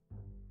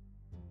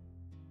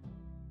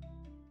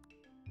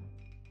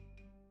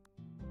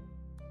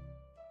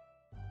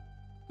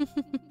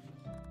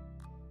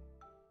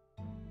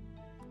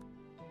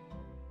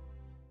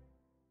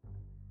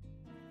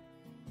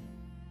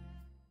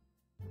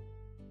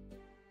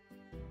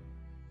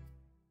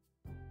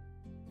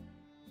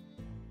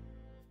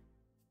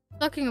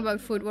 Talking about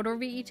food, what are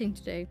we eating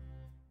today?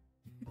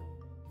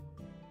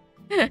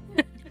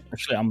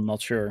 Actually, I'm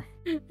not sure.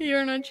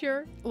 You're not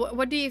sure?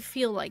 What do you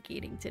feel like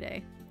eating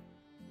today?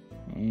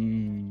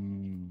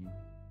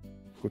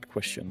 Good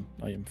question.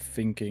 I am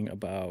thinking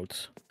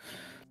about...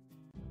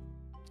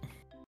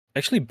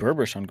 Actually,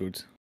 burgers sound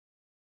good.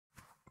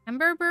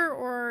 Hamburger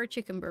or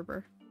chicken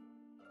burger?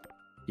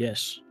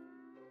 Yes.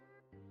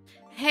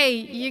 Hey,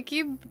 you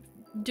keep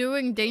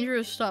doing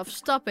dangerous stuff.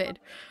 Stop it.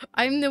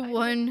 I'm the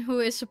one who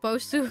is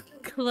supposed to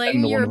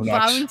claim your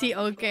bounty,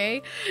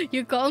 okay?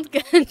 You can't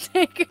get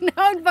taken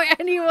out by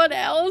anyone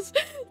else.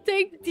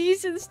 Take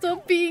these and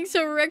stop being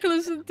so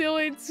reckless until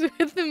it's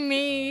with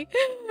me.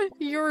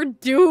 You're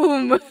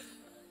doom.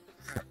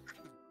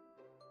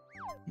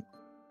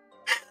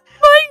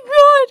 My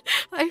god!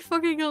 I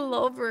fucking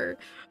love her.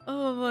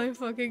 Oh my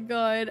fucking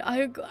god.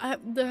 I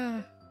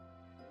the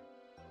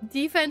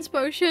defense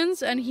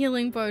potions and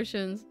healing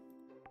potions.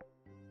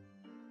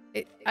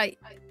 I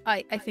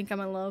think I'm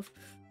in love.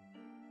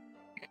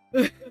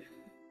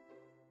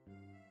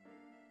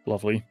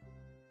 Lovely.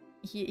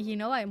 You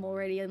know I'm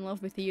already in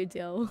love with you,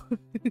 Dill.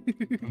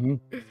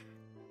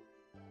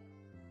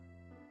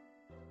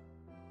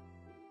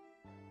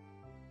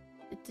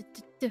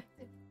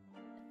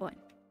 One.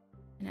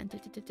 And then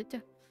and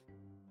then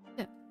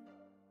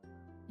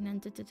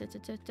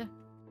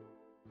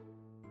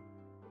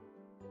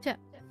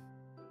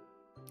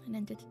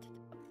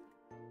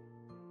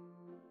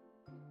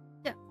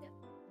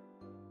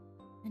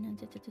and then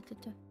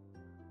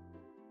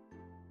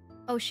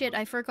oh shit,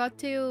 I forgot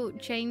to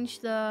change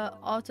the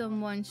autumn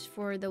ones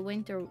for the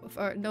winter,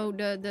 or no,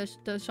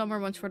 the summer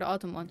ones for the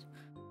autumn ones.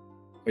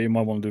 Well, you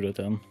might want to do that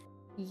then.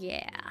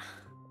 Yeah.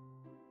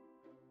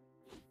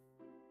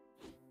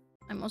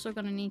 I'm also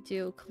gonna need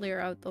to clear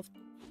out of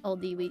all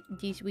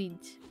these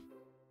weeds.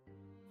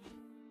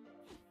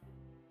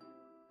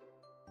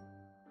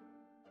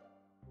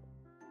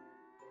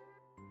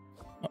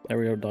 Oh, there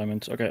we go,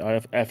 diamonds. Okay, I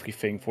have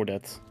everything for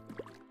that.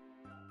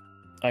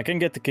 I can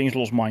get the King's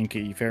Lost Mine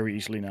key very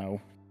easily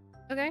now.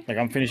 Okay. Like,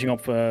 I'm finishing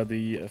up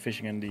the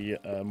fishing and the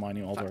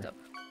mining altar.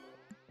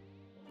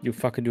 You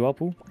fucking do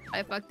up?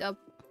 I fucked up.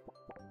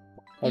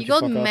 How'd you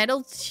got fuck up?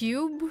 metal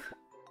tube?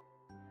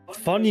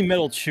 Funny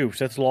metal tubes,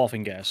 that's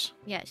laughing gas.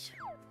 Yes.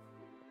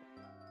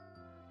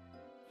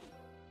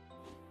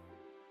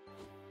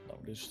 Oh,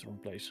 this is the wrong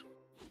place.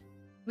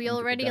 We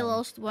already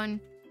lost one,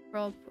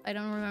 Rob. I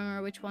don't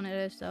remember which one it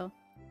is, though.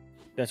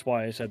 That's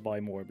why I said buy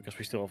more, because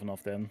we still have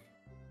enough then.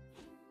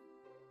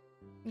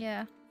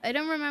 Yeah. I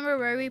don't remember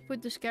where we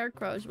put the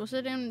scarecrows. Was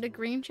it in the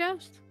green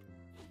chest?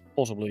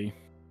 Possibly.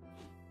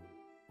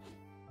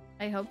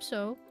 I hope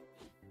so.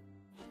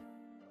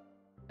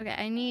 Okay,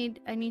 I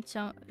need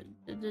some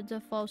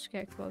the fall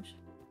scarecrows.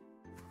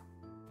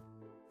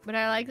 But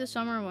I like the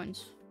summer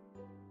ones.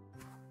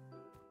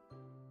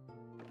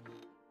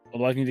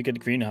 Otherwise, we need to get the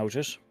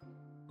greenhouses.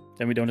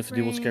 Then we don't have to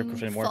deal with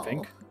scarecrows anymore, I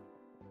think.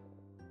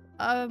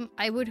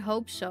 I would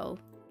hope so,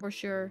 for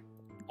sure.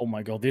 Oh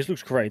my god, this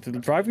looks great.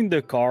 Driving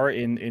the car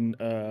in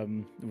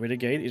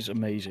Widdergate is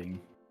amazing.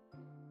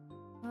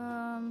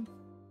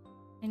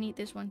 I need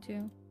this one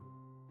too.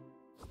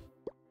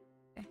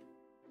 Okay.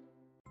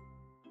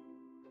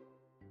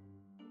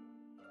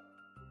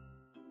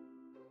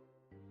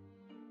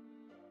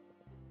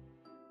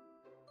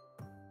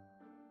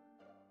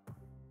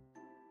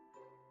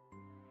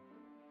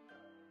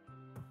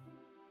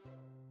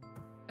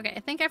 Okay, I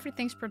think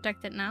everything's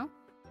protected now.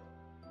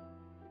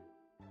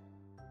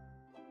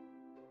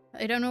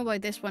 I don't know why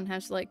this one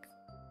has like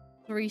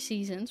 3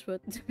 seasons,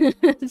 but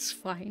it's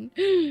fine.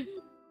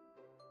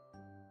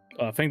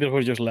 I think that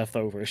were just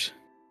leftovers.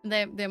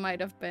 They might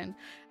have been.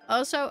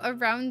 Also,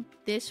 around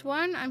this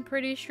one, I'm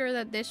pretty sure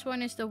that this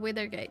one is the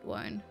Withergate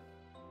one.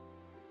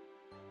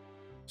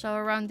 So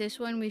around this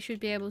one, we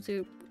should be able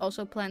to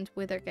also plant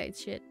Withergate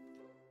shit.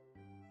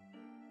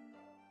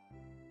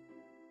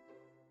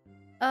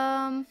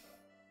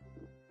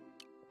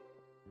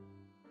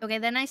 Okay,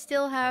 then I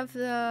still have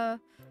the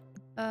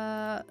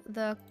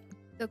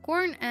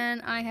corn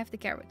and I have the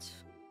carrots.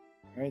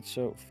 Alright,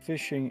 so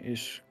fishing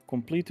is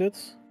completed.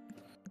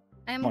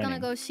 I'm gonna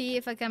go see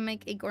if I can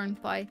make acorn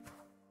pie.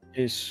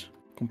 Is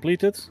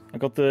completed. I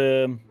got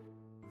the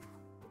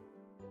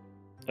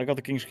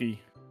king's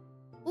key.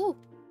 Ooh.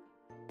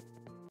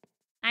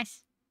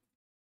 Nice.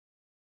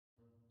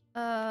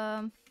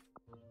 Oh,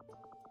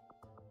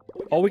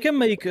 we can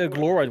make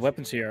glorite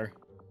weapons here.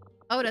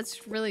 Oh,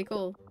 that's really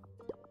cool.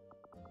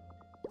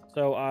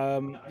 So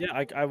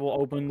yeah, I will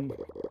open.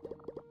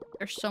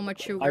 There's so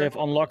much sugar. I have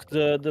unlocked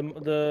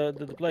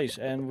the place,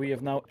 and we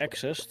have now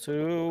access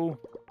to.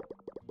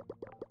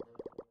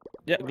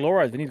 Yeah,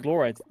 glorite. We need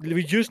glorite.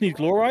 We just need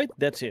glorite.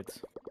 That's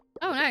it.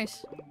 Oh,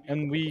 nice.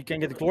 And we can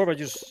get the glorite by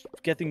just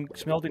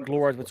smelting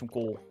glorite with some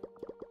coal.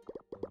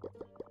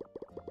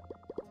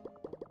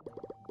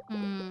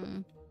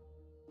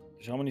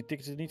 So how many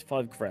tickets do you need?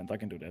 5 grand. I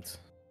can do that.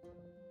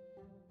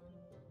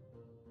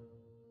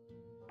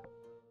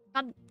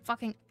 God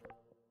fucking.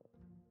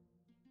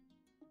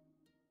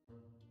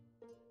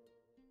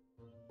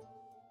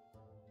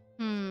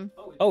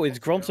 Oh, it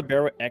grants a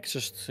bearer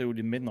access to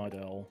the Midnight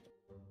Owl.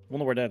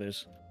 Wonder where that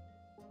is.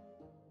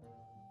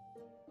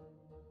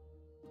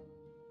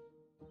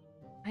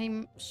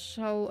 I'm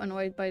so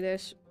annoyed by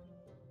this.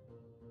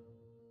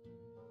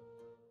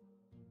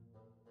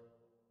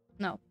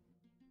 No.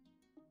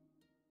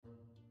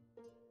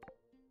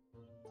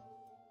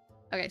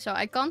 Okay, so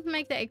I can't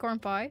make the acorn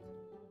pie.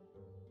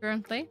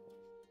 Currently.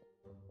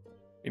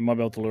 You might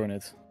be able to learn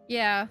it.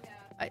 Yeah.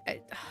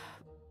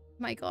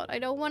 My god, I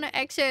don't want to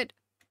exit.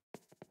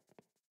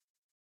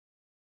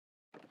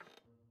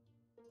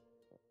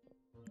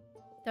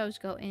 Those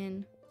go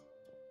in.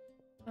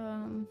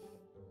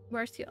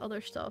 Where's the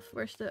other stuff?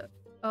 Where's the...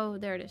 Oh,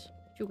 there it is.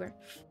 Sugar.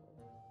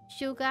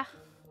 Sugar.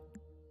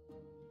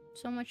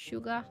 So much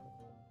sugar.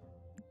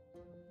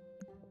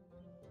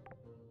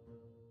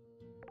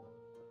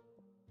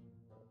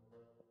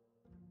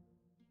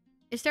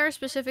 Is there a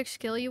specific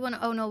skill you want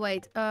to... Oh, no,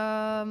 wait.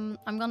 I'm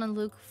gonna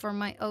look for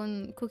my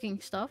own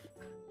cooking stuff.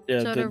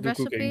 Yeah, so the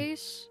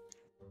recipes...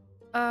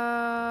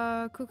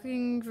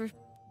 Cooking...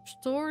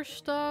 Store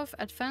stuff,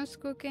 advanced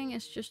cooking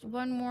is just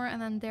one more,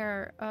 and then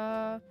there.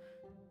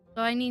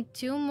 So I need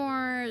 2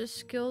 more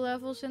skill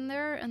levels in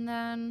there, and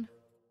then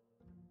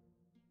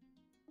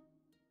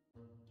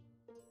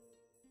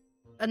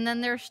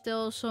there's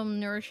still some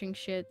nourishing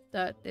shit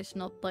that is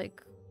not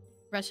like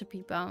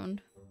recipe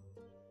bound.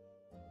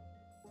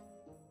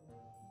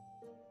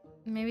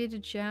 Maybe the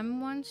gem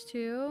ones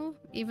too,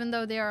 even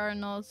though they are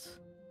not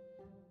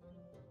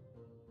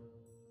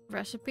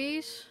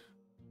recipes.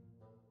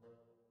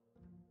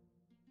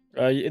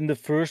 In the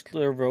first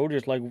row,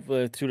 there's like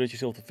 2 that you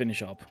still have to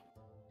finish up.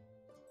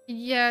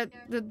 Yeah,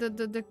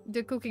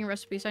 the cooking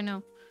recipes, I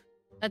know.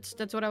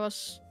 That's what I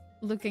was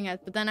looking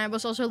at. But then I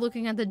was also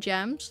looking at the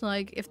gems,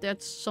 like if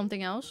that's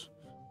something else.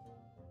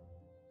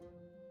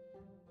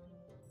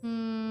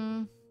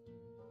 No,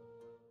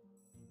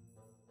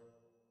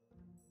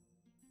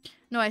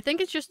 I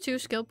think it's just 2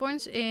 skill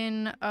points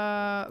in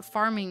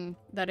farming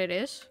that it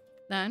is,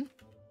 then.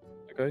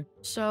 Okay.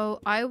 So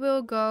I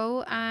will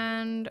go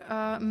and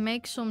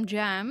make some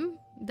jam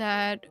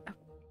that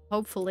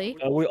hopefully...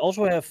 we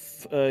also have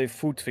a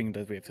food thing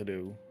that we have to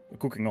do. A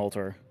cooking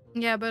altar.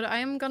 Yeah, but I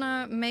am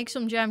gonna make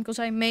some jam because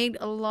I made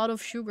a lot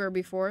of sugar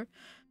before.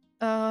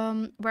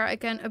 Where I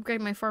can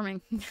upgrade my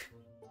farming.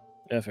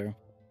 Yeah, fair.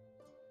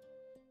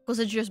 Because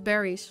it's just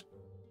berries.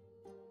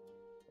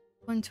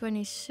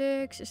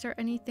 126. Is there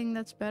anything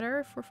that's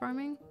better for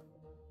farming?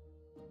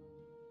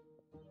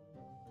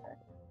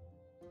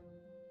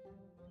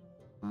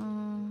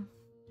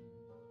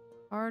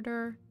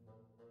 Harder.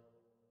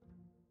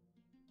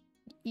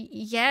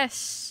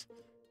 Yes.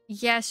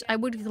 Yes, I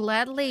would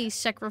gladly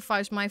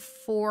sacrifice my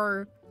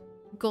 4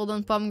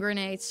 golden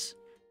pomegranates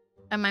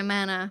and my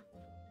mana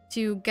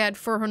to get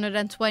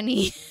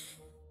 420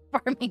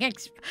 farming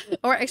XP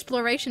or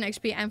exploration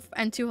XP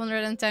and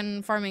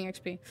 210 farming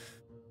XP.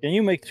 Can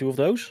you make 2 of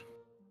those?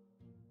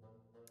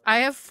 I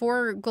have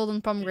 4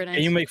 golden pomegranates.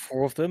 Can you make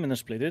 4 of them and then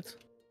split it?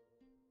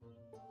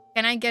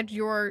 Can I get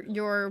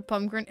your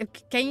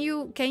pomegranate? Can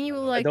you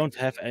like? I don't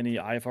have any.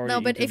 I've already. No,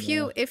 but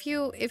eaten, if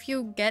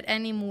you get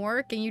any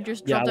more, can you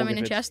just Yeah, drop I them will in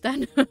a give it. chest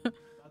then?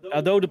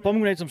 Although the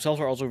pomegranates themselves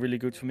are also really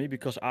good for me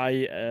because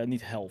I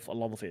need health, a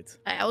lot of it.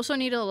 I also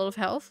need a lot of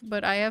health,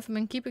 but I have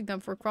been keeping them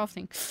for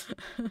crafting.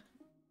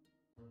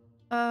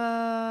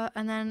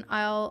 And then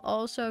I'll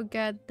also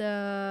get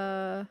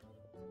the.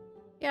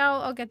 Yeah,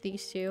 I'll get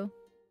these 2.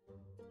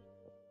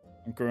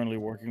 I'm currently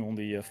working on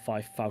the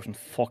 5,000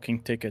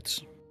 fucking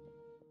tickets.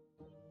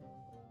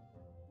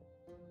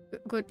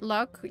 Good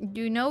luck.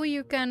 Do you know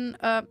you can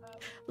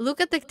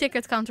look at the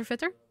ticket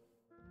counterfeiter?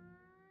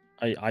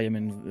 I am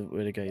in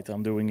with the gate.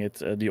 I'm doing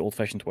it the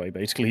old-fashioned way,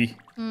 basically.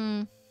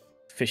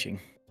 Fishing.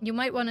 You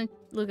might want to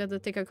look at the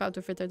ticket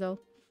counterfeiter though.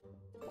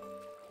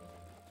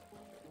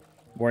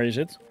 Where is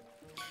it?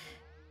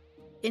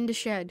 In the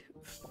shed.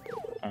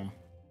 Oh.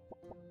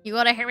 You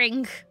got a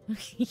herring.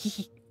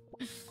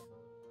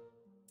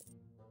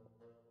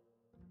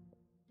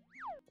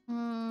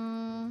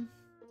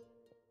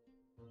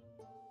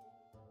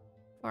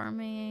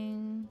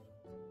 Farming.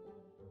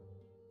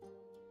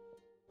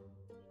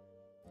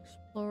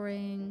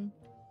 Exploring.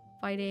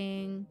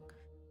 Fighting.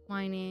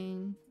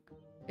 Mining.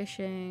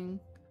 Fishing.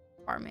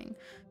 Farming.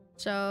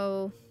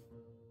 So...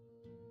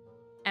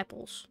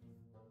 apples.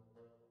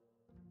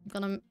 I'm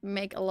gonna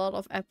make a lot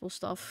of apple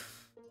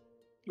stuff.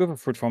 We have a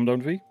fruit farm,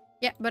 don't we?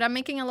 Yeah, but I'm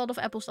making a lot of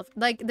apple stuff.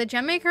 Like, the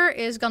gem maker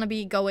is gonna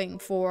be going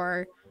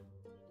for...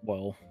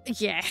 Well.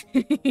 Yeah,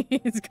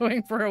 it's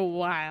going for a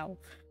while.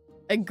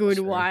 A good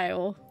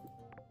while.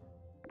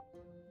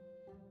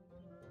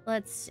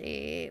 Let's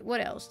see.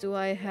 What else do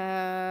I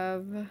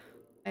have?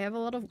 I have a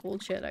lot of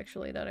gold shit,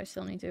 actually, that I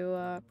still need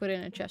to put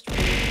in a chest. No,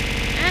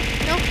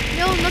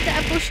 not the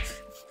apples.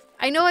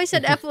 I know I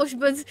said apples,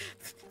 but...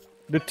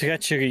 The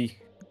treachery.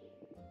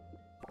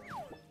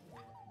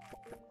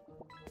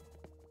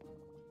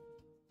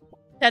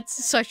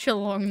 That's such a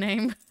long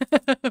name.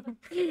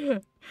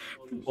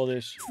 What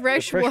is?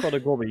 Freshwater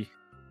Gobby.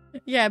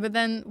 Yeah, but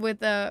then with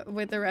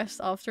the rest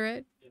after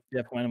it.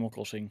 Yeah, from Animal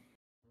Crossing.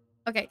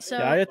 Okay, so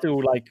Yeah, I had to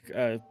like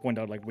point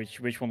out like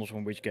which one was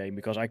from which game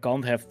because I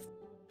can't have,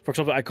 for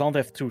example, I can't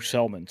have 2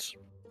 salmons.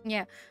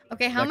 Yeah.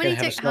 Okay, How many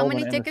tickets? How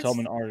many tickets?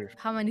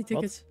 How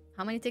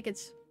many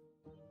tickets?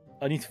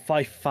 I need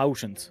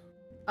 5,000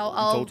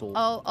 total.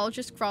 I'll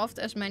just craft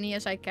as many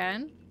as I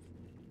can.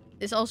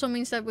 This also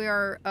means that we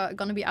are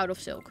gonna be out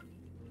of silk.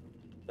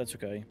 That's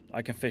okay.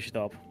 I can fish it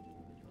up.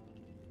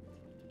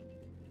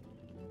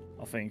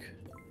 I think.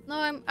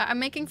 No, I'm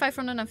making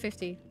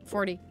 550.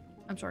 40.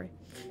 I'm sorry.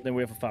 Then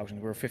we have 1,000.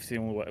 We're 50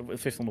 on the way.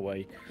 50 on the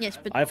way. Yes,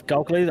 but I've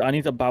calculated. I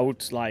need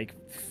about like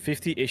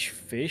 50-ish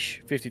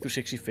fish, 50 to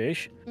 60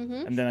 fish,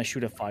 and then I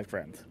should have 5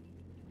 grand.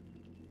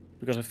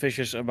 Because a fish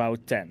is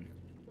about 10.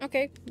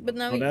 Okay, but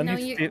now, I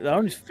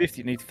need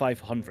 50. I need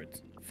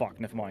 500. Fuck,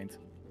 never mind.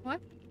 What?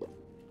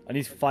 I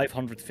need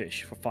 500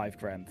 fish for 5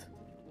 grand.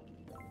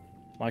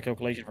 My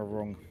calculations are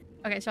wrong.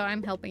 Okay, so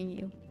I'm helping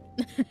you.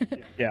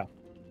 Yeah.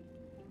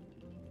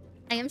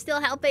 I am still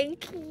helping.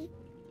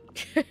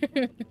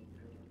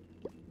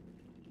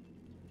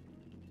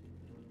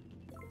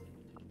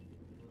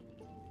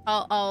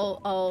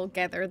 I'll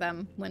gather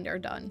them when they're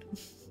done.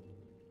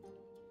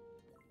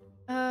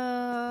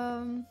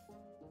 Then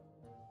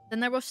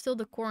there was still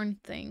the corn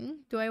thing.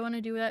 Do I want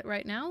to do that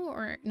right now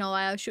or no?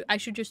 I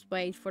should just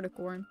wait for the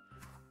corn.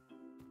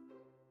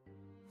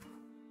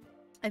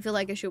 I feel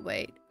like I should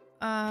wait.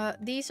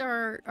 These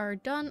are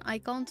done. I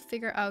can't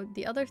figure out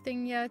the other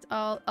thing yet.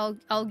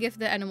 I'll give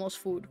the animals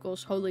food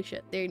because holy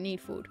shit, they need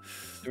food.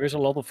 There is a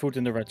lot of food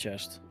in the red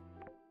chest.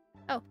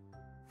 Oh.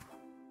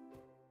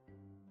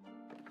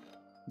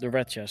 The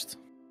red chest.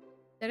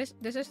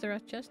 This is the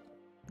red chest?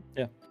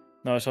 Yeah.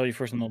 No, I saw you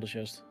first in the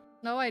chest.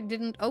 No, I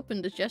didn't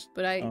open the chest,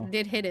 but I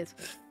did hit it.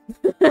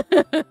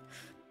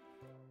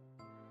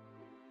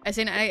 As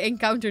in, I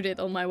encountered it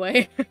on my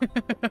way.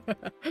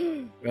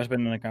 There's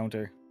been an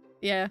encounter.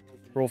 Yeah.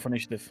 Roll for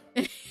initiative.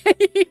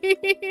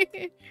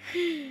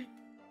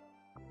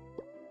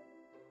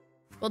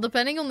 Well,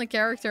 depending on the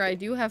character, I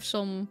do have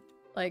some,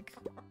 like,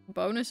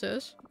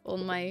 bonuses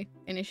on my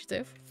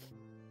initiative.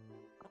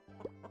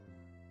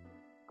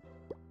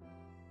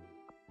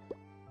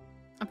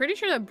 I'm pretty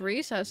sure that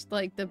Breeze has,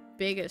 like, the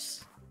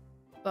biggest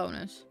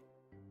bonus.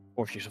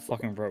 Or she's a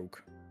fucking rogue.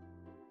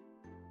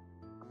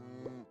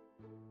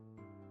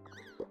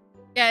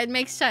 Yeah, it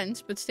makes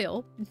sense, but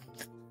still.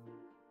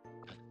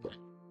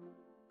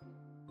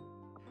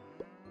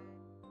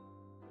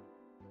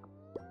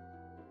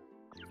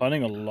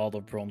 Finding a lot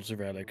of bronze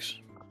relics.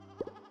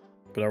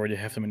 But I already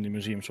have them in the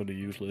museum, so they're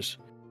useless.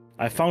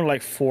 I found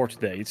like 4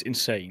 today. It's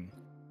insane.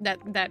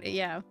 That,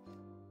 yeah.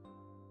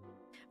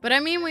 But I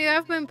mean, we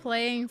have been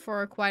playing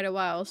for quite a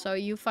while, so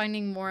you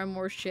finding more and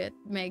more shit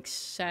makes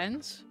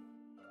sense.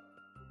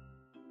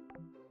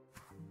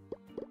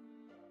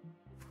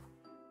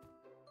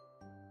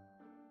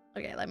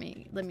 Okay, let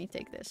me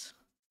take this.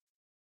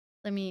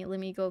 Let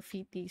me go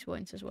feed these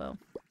ones as well.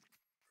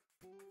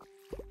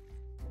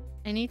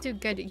 I need to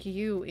get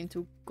you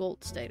into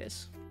gold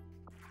status.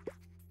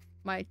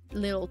 My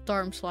little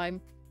Tarm slime.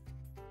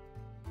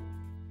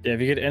 Yeah,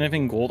 if you get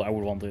anything gold, I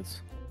would want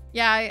it.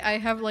 Yeah, I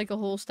have like a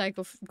whole stack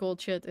of gold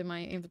shit in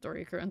my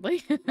inventory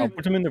currently. I'll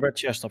put them in the red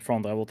chest up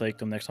front. I will take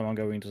them next time I'm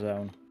going to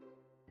town.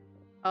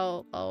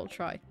 I'll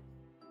try.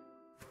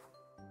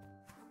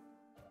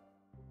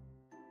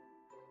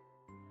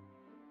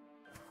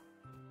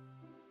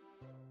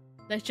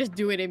 Let's just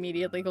do it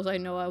immediately because I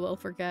know I will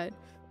forget.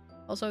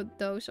 Also,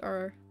 those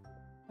are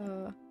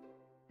I'm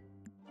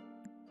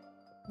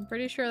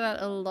pretty sure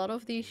that a lot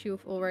of these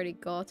you've already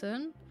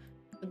gotten.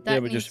 But that yeah,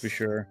 but just to be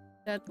sure.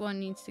 That one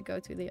needs to go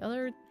to the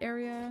other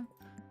area.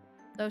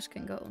 Those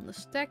can go on the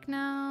stack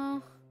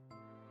now.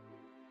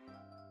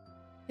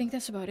 I think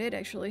that's about it,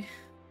 actually.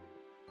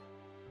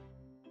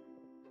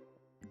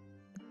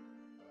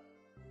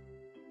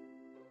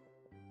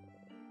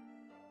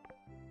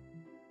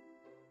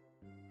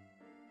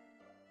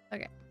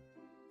 Okay.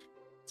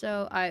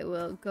 So I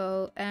will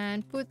go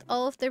and put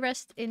all of the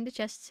rest in the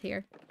chests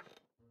here.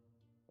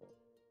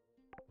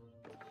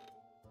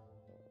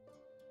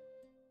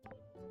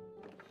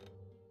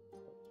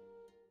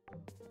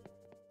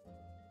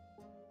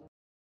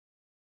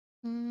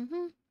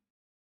 Mm-hmm.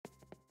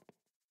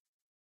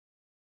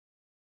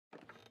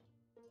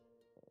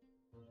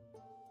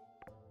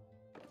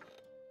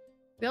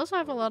 We also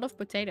have a lot of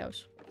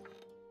potatoes.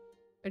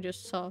 I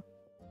just saw.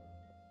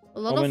 A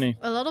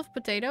lot of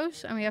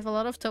potatoes, and we have a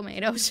lot of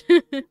tomatoes.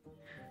 I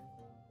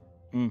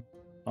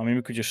mean,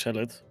 we could just sell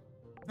it.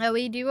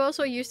 We do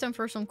also use them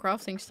for some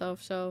crafting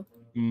stuff, so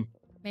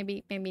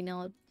maybe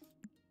not.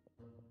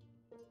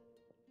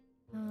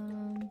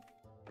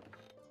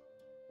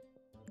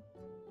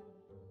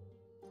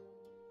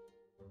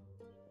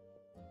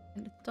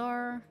 And the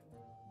tar.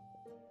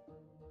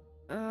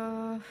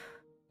 Oh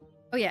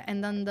yeah,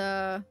 and then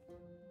the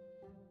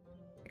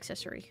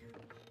accessory.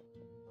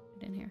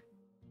 Put in here.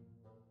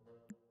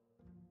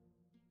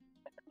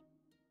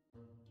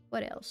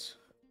 What else?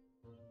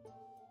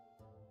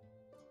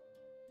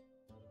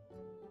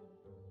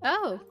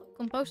 Oh,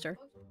 composter.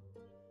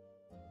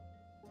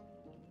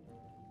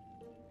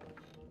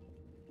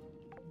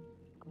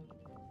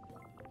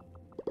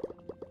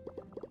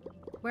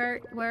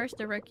 Where's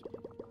the rec?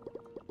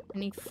 I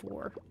need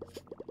 4.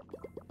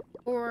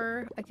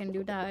 Or I can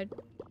do that.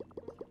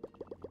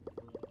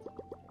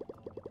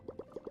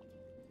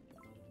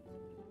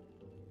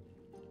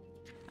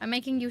 I'm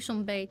making you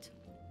some bait.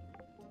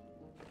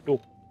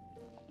 Cool.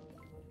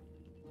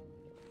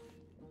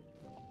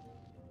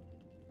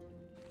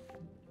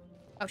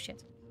 Oh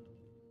shit.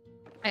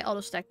 I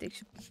auto-stacked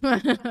these.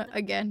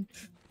 Again.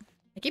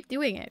 I keep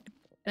doing it.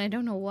 And I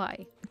don't know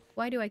why.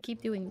 Why do I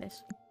keep doing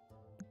this?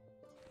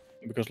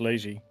 Because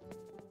lazy.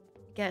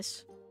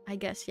 I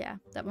guess, yeah.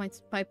 That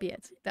might be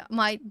it. That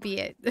might be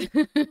it.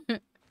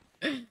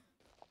 A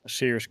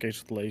serious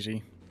case of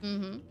lazy.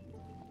 Mm-hmm.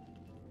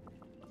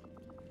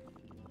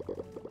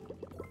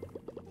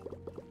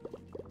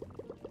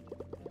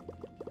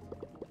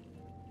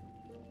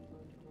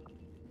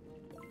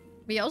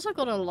 We also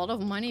got a lot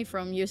of money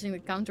from using the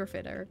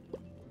counterfeiter.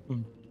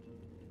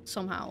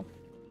 Somehow.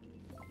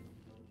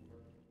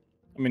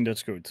 I mean,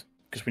 that's good.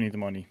 Because we need the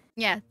money.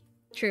 Yeah,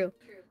 true.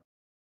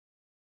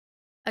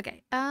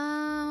 Okay,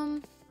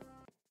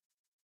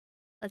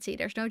 let's see,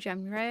 there's no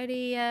gem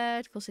ready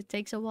yet, because it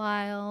takes a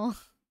while.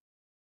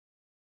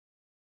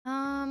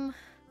 Yeah,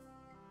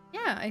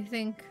 I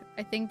think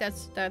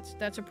that's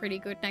a pretty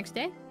good next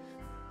day.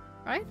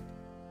 Right?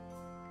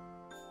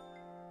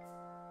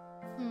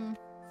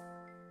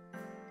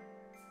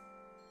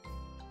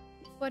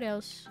 What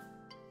else?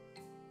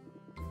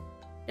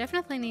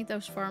 Definitely need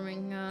those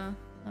farming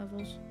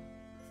levels.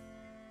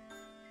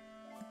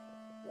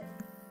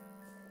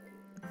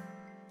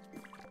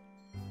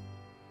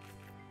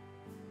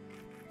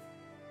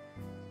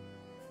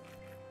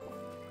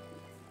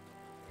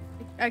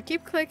 I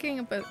keep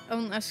clicking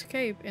on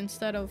escape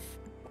instead of...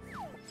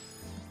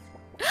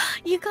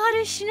 You got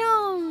a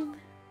Snom!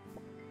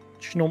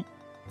 Snom.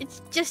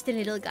 It's just a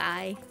little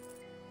guy.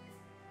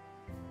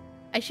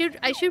 I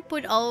should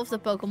put all of the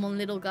Pokemon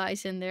little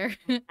guys in there.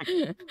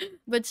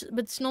 but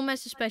Snom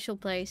has a special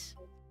place.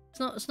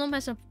 Snom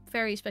has a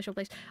very special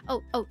place.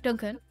 Oh,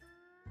 Duncan.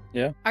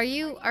 Yeah? Are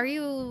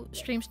you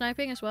stream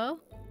sniping as well?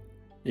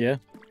 Yeah.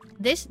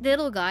 This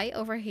little guy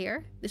over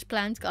here, this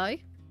plant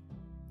guy.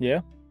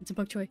 Yeah? It's a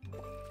bok choy.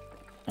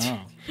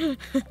 Ah.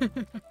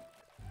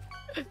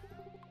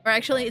 Or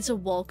actually, it's a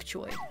walk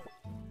choy.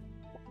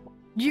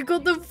 You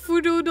got the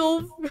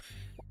Fudodolf.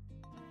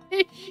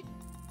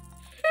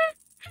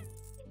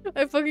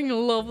 I fucking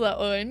love that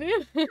one.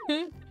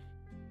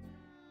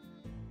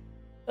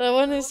 That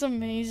one is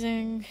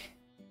amazing.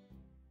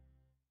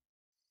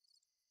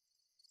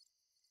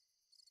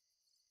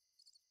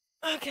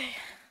 Okay.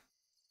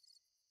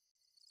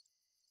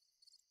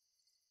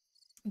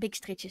 Big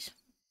stretches.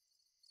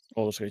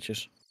 All the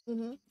switches.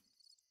 You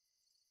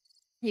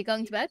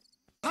going to bed?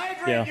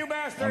 Yeah. You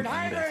bastard!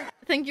 Hydrate!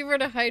 Thank you for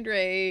the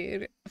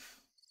hydrate.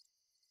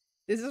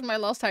 This is my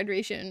last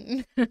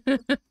hydration.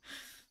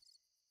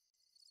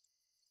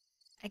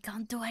 I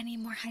can't do any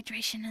more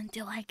hydration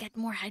until I get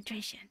more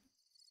hydration.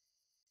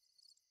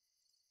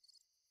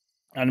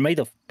 I made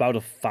about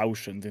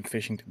 1,000 in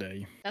fishing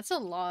today. That's a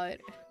lot.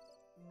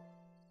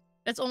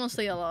 That's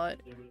honestly a lot.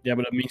 Yeah,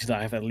 but that means that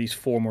I have at least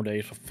 4 more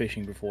days of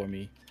fishing before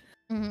me.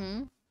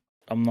 Mm-hmm.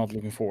 I'm not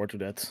looking forward to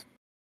that.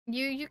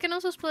 You can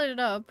also split it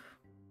up.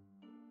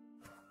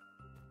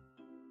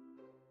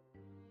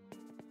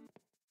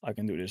 I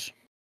can do this.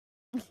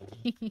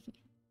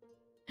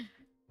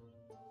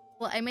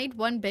 Well, I made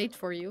one bait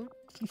for you.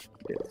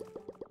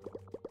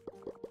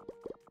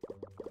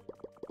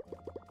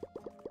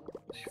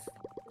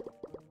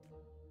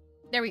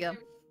 There we go.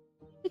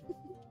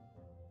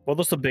 What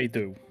does the bait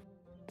do?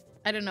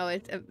 I don't know.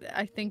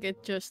 I think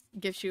it just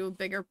gives you a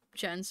bigger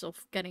chance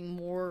of getting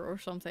more or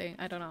something.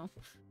 I don't know.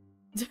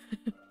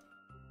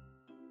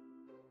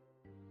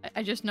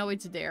 I just know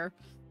it's there.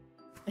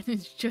 And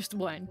it's just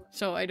one.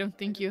 So I don't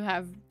think you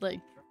have,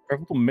 like...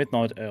 Purple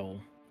Midnight L.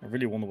 I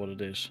really wonder what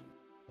it is.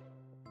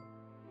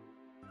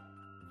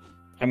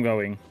 I'm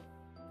going.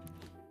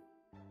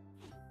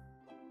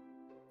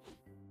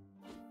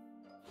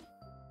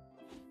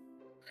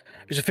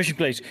 It's a fishing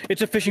place!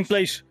 It's a fishing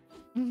place!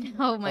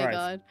 Oh my Alright.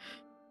 god.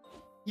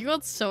 You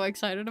got so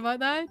excited about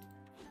that?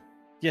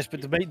 Yes,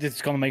 but the bait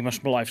is gonna make my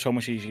life so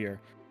much easier.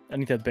 I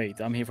need that bait.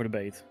 I'm here for the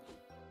bait.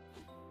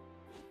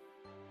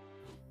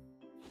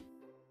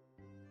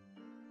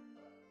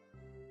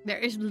 There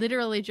is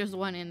literally just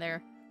one in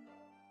there.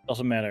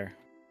 Doesn't matter.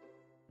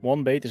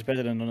 One bait is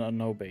better than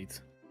no bait.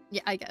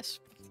 Yeah, I guess.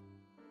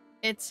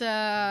 It's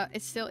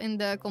still in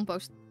the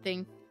compost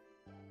thing.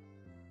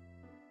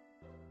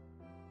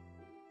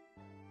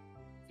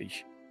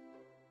 Fish.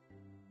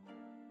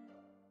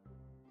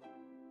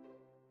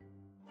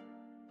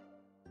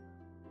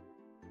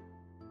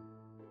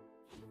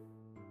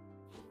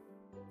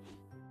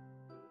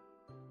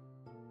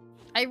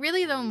 I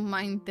really don't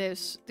mind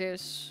these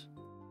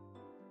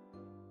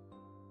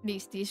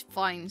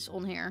vines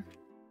on here.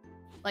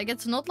 Like,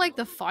 it's not like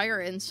the fire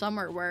in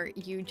summer where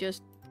you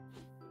just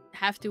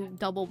have to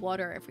double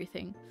water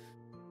everything.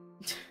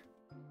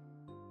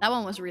 That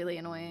one was really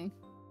annoying.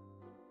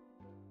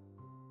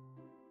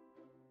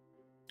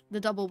 The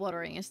double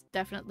watering is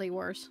definitely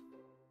worse.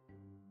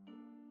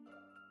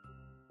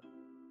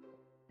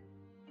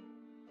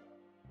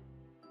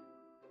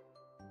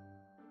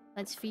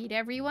 Let's feed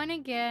everyone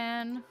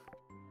again.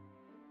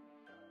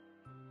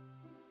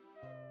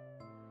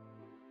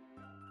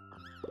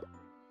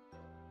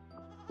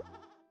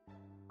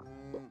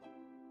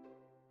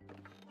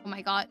 Oh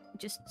my god,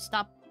 just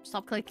stop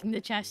clicking the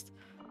chest.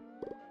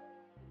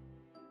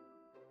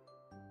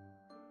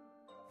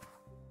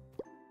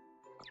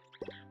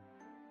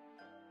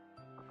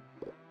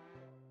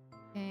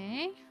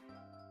 Okay.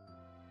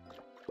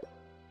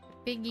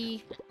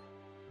 Piggy.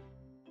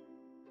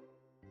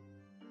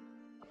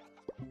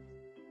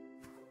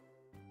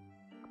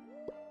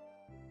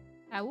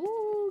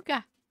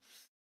 Awooga.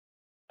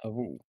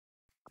 Oh.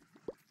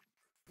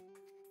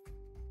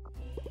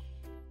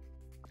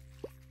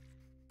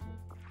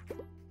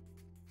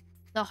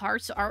 The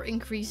hearts are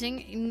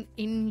increasing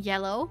in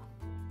yellow.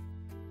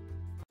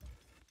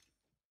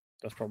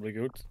 That's probably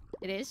good.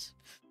 It is.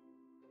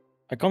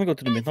 I can't go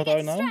to the Midnight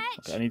Owl now.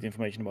 Okay, I need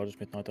information about this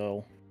Midnight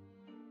Owl.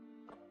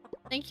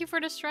 Thank you for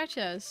the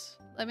stretches.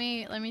 Let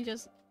me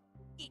just...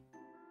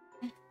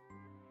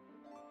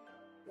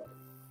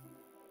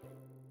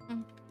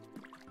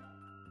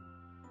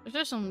 Those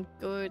are some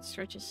good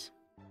stretches.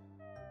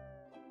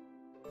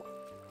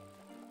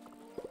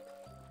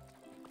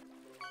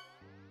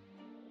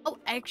 Oh,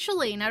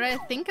 actually, now that I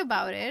think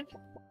about it,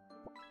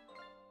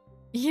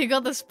 you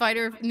got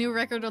the new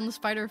record on the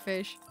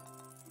spiderfish.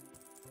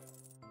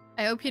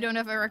 I hope you don't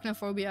have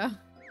arachnophobia.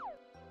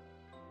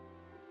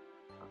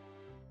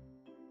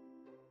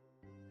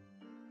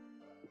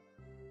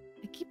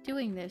 I keep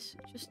doing this.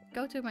 Just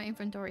go to my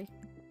inventory.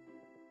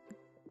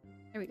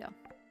 There we go.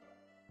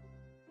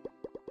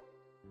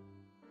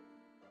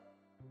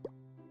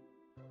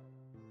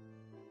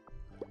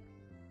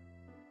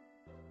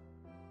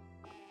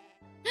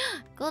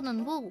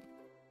 Golden wool.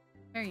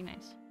 Very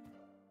nice.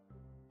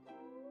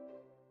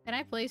 Can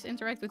I please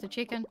interact with the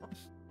chicken?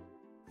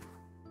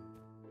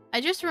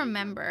 I just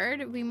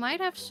remembered we might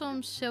have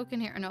some silk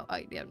in here. No,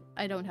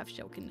 I don't have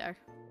silk in there.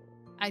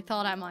 I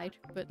thought I might,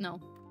 but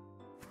no.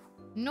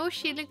 No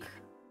silk.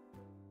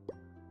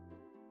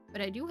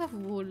 But I do have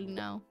wool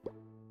now.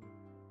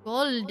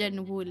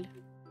 Golden wool.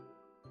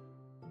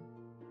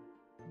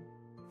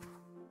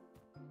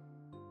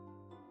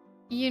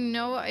 You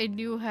know, I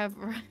do have...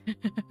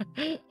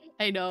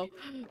 I know.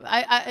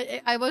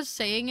 I was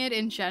saying it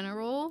in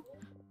general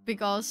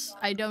because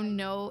I don't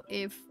know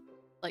if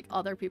like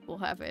other people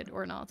have it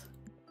or not.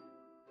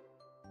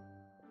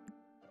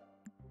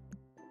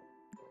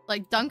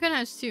 Like, Duncan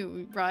has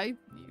 2, right?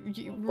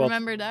 You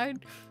remember that?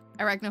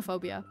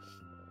 Arachnophobia.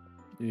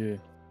 Yeah.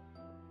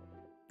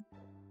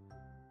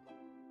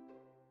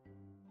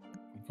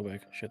 Go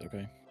back. Shit,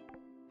 okay.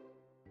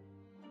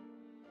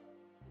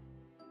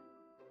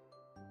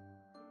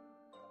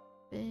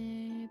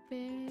 And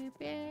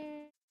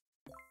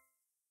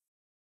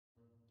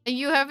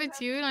you have it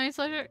too, Night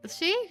Slasher?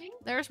 See?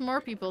 There's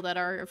more people that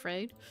are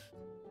afraid.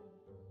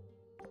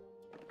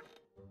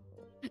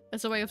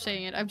 That's a way of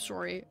saying it. I'm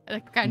sorry.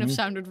 That kind of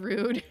sounded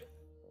rude.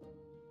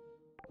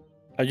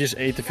 I just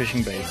ate the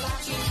fishing bait.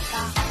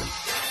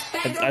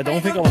 I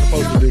don't think I was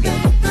supposed to do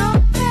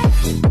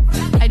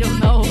that. I don't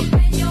know.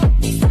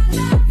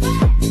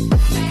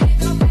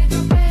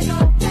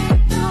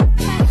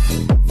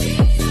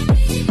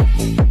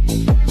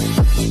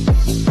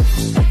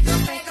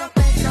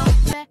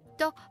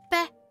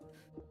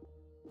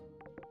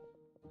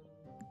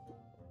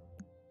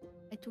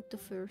 I took the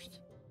first.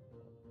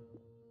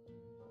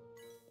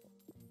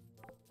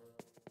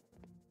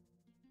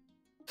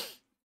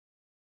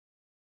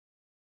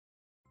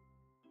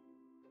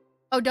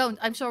 Oh, don't.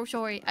 I'm so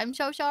sorry. I'm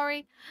so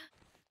sorry.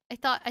 I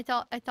thought.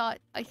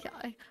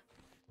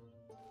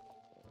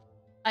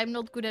 I'm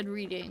not good at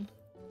reading.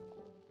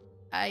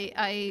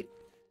 I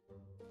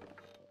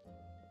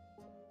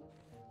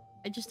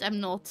just am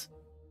not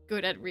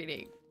good at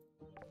reading.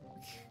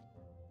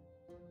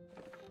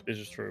 This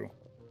is true.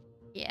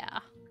 Yeah.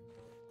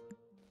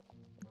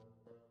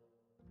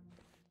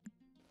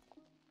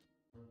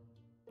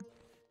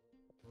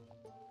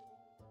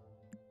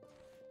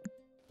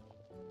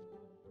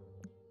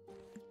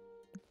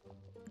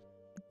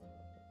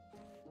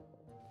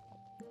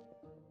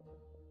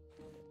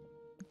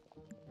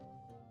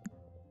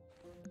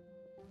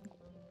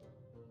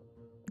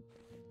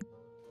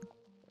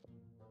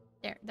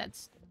 There,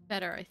 that's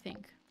better, I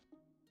think.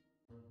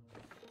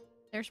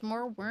 There's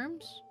more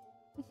worms?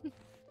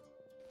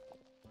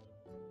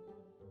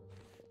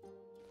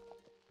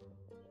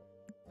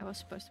 I was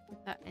supposed to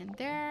put that in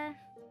there.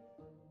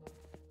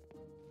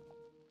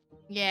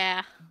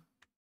 Yeah.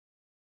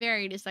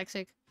 Very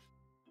dyslexic.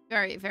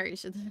 Very, very,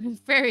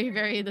 very,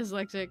 very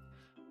dyslexic.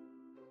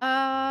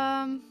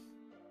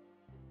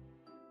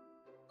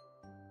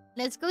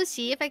 Let's go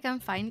see if I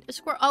can find a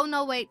squirrel. Oh,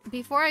 no, wait.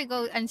 Before I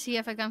go and see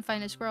if I can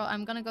find a squirrel,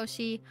 I'm gonna go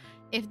see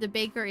if the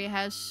bakery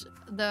has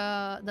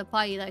the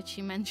pie that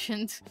she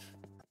mentioned.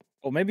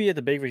 Or maybe at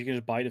the bakery you can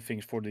just buy the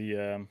things for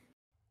the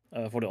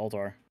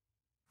altar.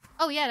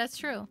 Oh, yeah, that's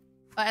true.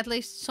 At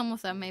least some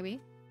of them, maybe.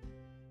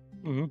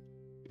 Mm-hmm.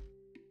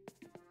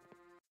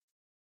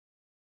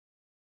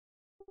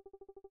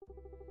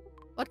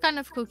 What kind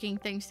of cooking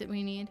things did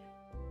we need?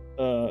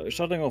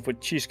 Starting off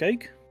with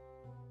cheesecake.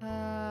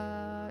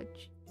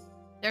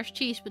 There's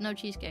cheese, but no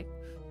cheesecake.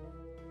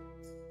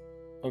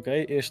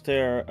 Okay, is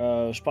there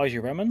spicy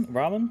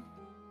ramen?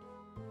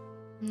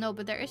 No,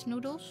 but there is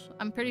noodles.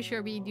 I'm pretty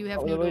sure we do have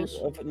Oh, noodles.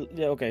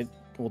 Yeah, okay,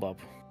 hold up.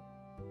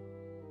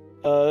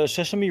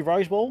 Sesame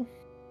rice bowl.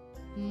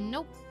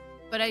 Nope.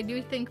 But I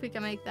do think we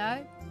can make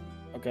that.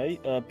 Okay,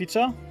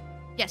 pizza.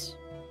 Yes.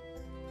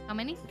 How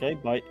many? Okay,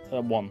 by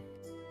 1.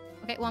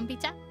 Okay, 1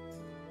 pizza.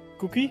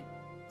 Cookie.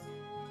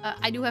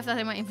 I do have that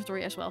in my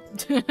inventory as well.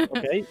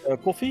 Okay,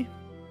 coffee.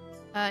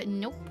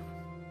 Nope.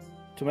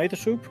 Tomato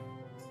soup.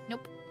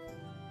 Nope.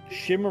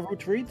 Shimmer root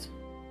treat.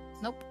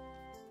 Nope.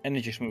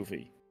 Energy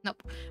smoothie.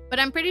 Nope. But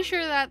I'm pretty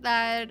sure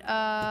that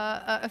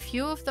a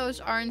few of those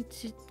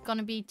aren't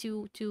gonna be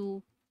too.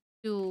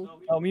 You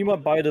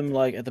might buy them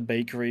like at the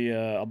bakery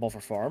above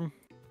our farm.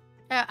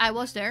 I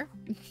was there.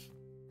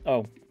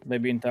 Oh,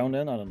 maybe in town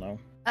then? I don't know.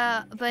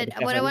 But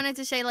what I wanted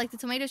to say, like the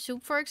tomato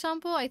soup, for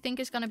example, I think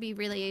is gonna be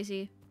really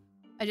easy.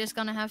 I'm just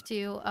gonna have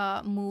to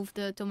move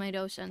the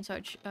tomatoes and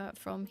such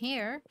from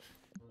here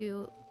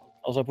to.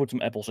 Also, put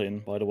some apples in,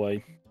 by the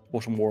way,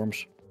 or some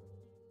worms.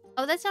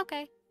 Oh, that's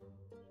okay.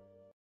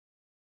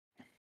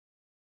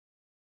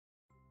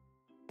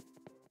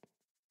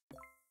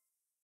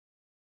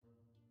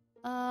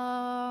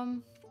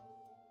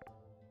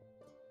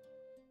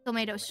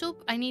 Tomato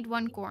soup. I need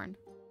 1 corn.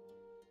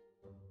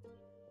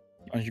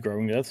 Aren't you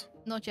growing that?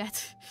 Not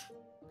yet.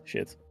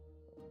 Shit.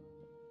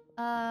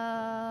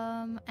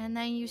 And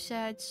then you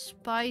said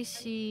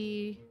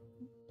spicy.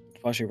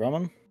 Spicy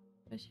ramen.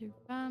 Spicy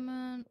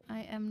ramen.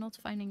 I am not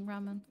finding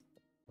ramen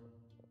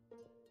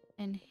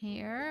in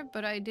here,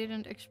 but I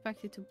didn't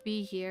expect it to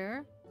be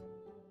here.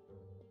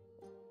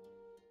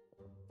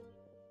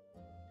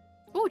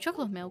 Oh,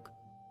 chocolate milk.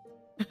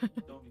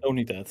 Don't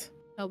need that.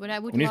 No, but I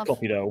would We need love.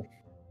 coffee though.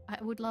 I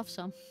would love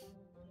some.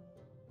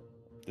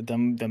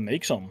 Then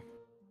make some.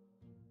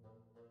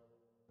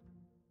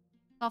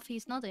 Coffee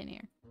is not in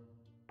here.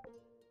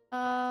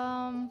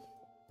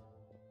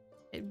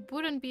 It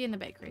wouldn't be in the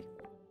bakery.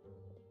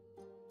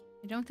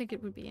 I don't think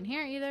it would be in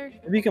here either.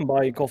 Maybe you can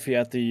buy coffee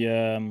at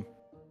the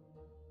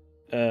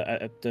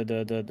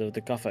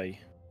the cafe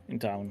in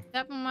town.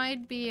 That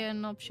might be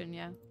an option,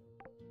 yeah.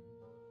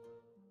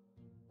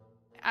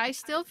 I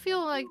still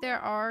feel like there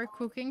are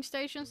cooking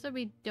stations that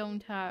we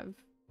don't have.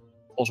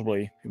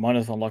 Possibly. You might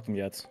not have unlocked them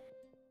yet.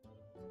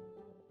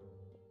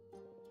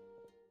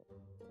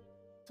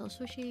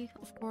 little sushi,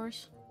 of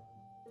course.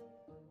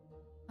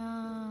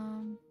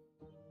 And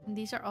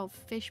these are all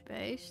fish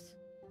based.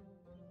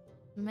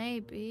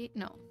 Maybe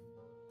no.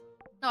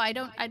 No, I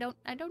don't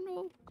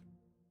know.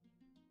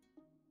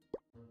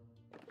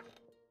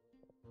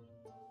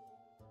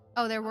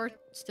 Oh, there were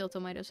still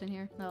tomatoes in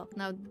here. No,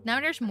 now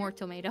there's more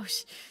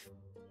tomatoes.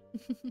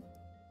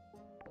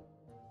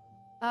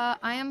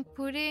 I am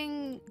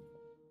putting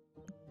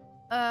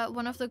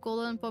one of the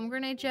golden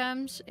pomegranate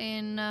gems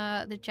in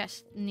the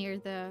chest near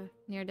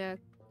the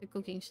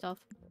cooking stuff.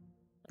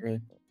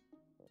 Really?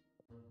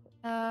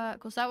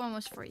 Cause that one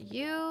was for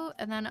you,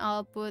 and then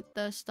I'll put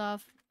the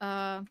stuff.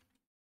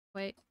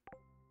 Wait.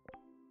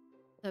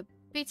 The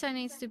pizza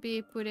needs to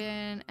be put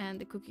in, and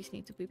the cookies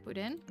need to be put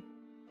in.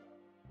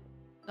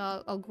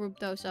 So I'll group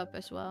those up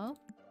as well.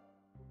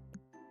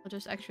 I'll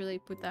just actually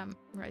put them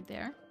right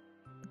there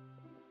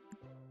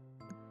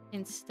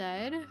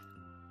instead,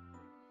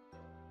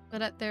 so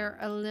that they're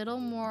a little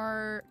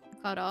more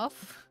cut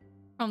off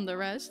from the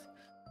rest.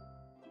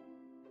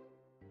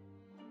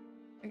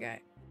 Okay.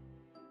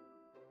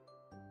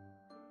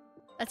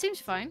 That seems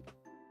fine.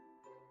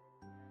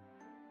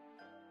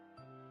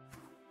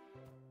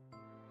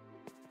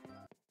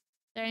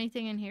 Is there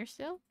anything in here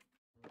still?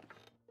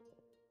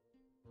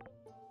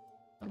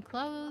 Some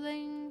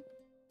clothing.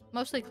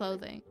 Mostly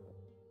clothing.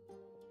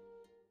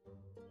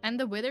 And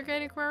the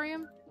Withergate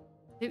aquarium?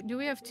 Do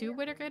we have 2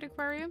 Withergate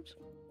aquariums?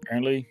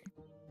 Apparently.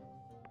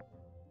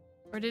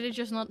 Or did it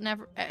just not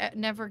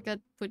never get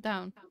put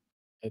down?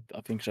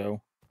 I think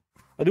so.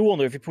 I do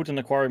wonder if you put an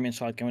aquarium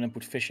inside, can we then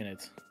put fish in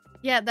it?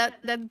 Yeah,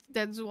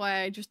 that's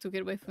why I just took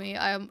it with me.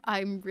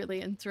 I'm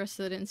really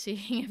interested in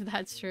seeing if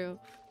that's true.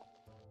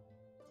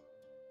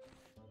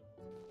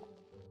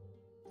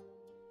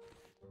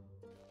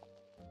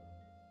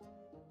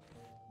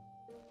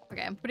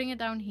 Okay, I'm putting it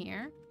down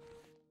here.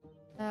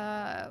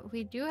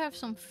 We do have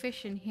some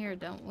fish in here,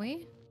 don't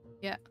we?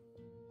 Yeah.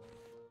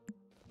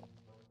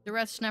 The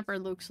red snapper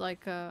looks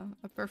like a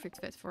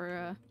perfect fit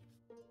for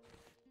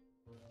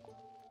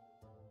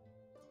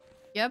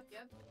Yep.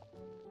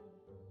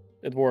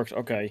 It works,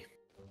 okay.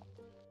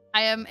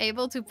 I am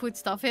able to put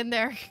stuff in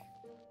there.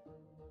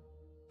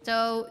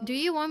 So, do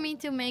you want me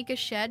to make a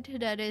shed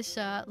that is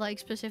like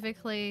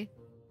specifically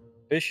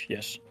Fish?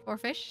 Yes. for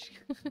fish?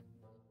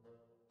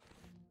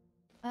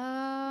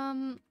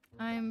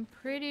 I'm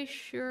pretty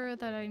sure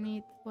that I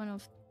need one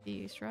of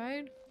these,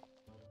 right?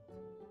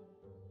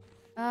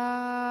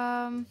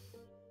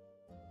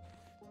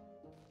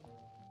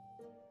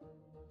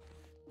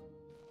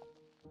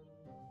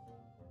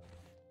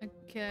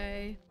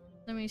 Okay.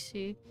 Let me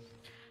see.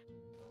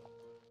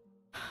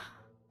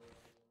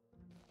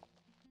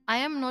 I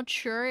am not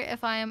sure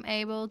if I am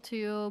able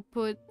to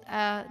put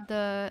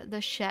the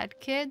shed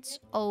kits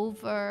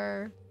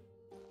over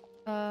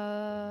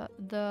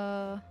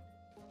the...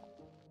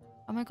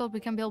 Oh my god, we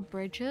can build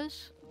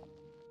bridges?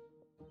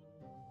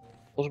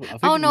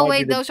 Oh no,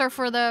 wait, those are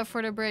for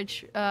the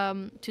bridge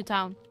to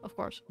town, of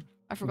course.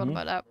 I forgot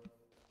about that.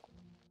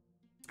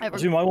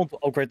 So you might want to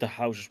upgrade the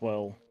house as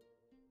well.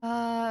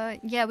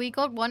 Yeah, we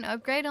got 1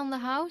 upgrade on the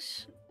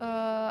house.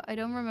 I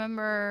don't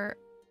remember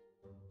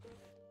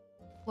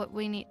what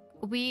we need.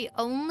 We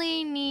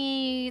only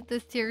need the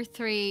tier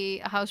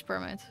 3 house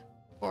permit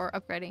for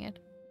upgrading it.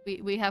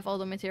 We have all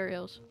the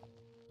materials.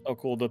 Oh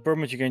cool, the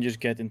permit you can just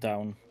get in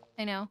town.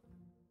 I know.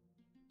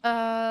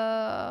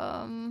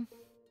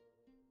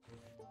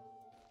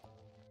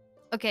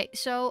 Okay,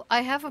 so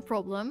I have a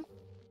problem.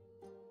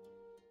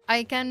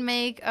 I can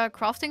make a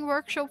crafting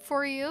workshop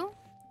for you,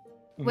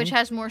 which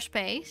has more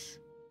space.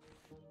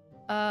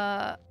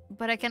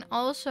 But I can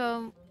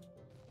also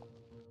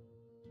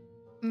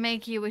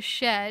make you a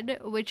shed,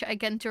 which I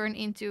can turn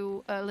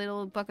into a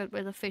little bucket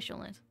with a fish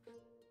on it.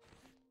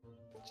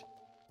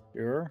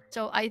 Sure.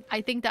 So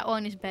I think that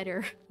one is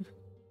better.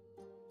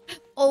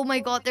 Oh my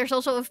god, there's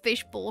also a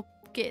fish bowl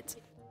kit.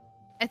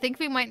 I think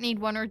we might need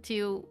 1 or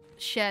 2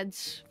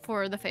 sheds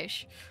for the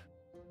fish.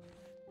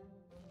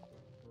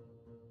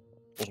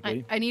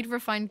 I need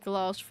refined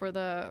glass for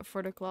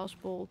the glass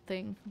bowl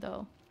thing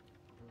though.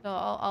 So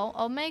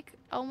I'll make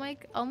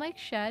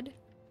shed.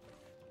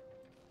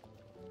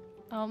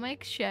 I'll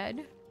make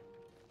shed.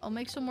 I'll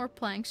make some more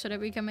planks so that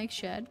we can make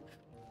shed.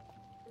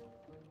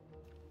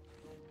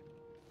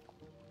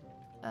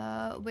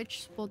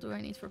 Which spot do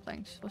I need for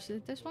planks? Was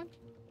it this one?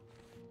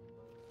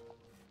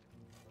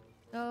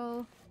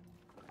 So,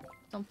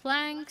 some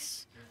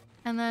planks.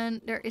 And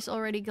then there is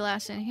already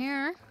glass in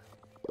here.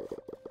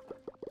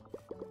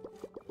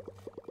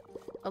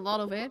 A lot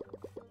of it.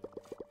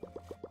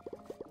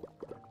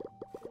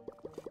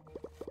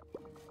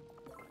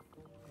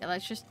 Yeah,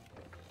 let's just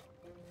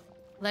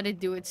let it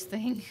do its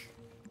thing.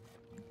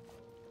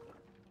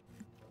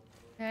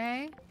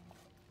 Okay.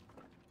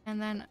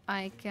 And then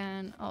I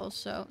can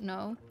also...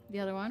 No, the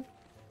other one.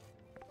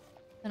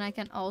 Then I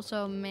can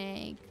also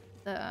make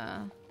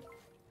the...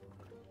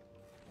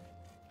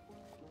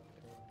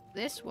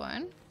 this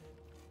one.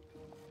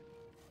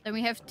 Then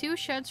we have 2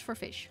 sheds for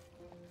fish.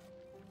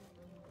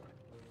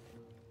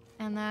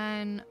 And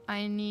then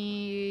I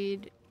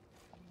need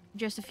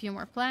Just a few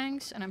more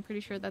planks, and I'm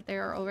pretty sure that they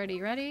are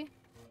already ready.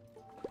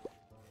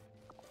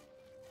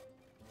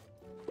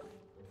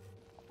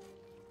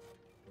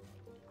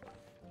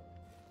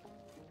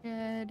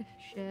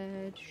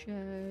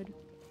 Shed.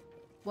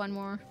 One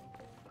more.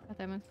 God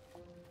damn it.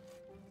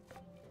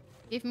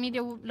 Give me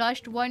the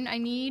last one I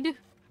need.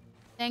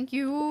 Thank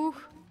you.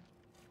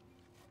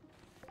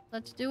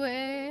 Let's do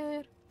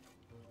it.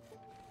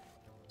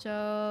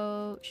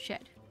 So,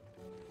 shed.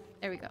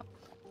 There we go.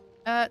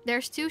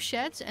 There's 2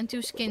 sheds and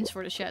 2 skins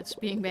for the sheds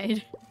being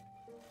made.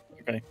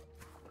 Okay.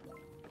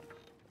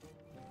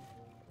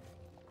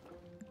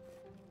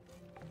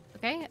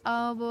 Okay,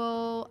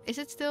 well, is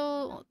it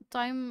still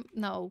time?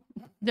 No,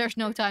 there's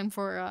no time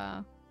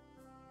for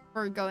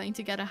going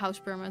to get a house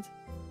permit.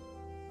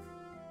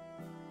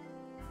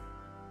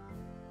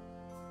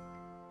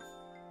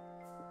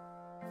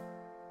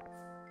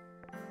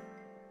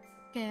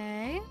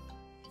 Okay.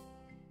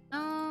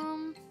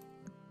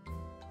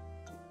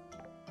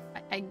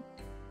 I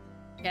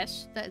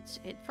guess that's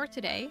it for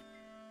today.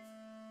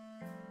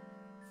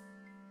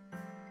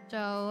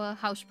 So,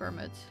 house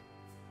permit.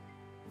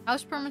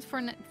 House permit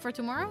for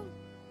tomorrow?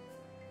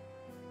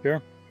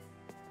 Sure.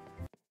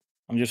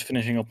 I'm just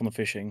finishing up on the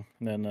fishing,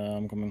 and then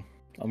I'm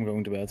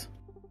going to bed.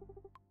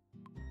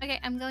 Okay,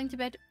 I'm going to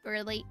bed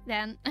early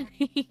then.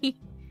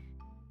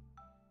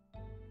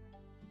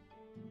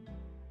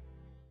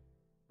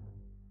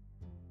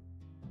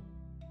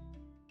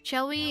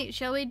 Shall we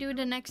do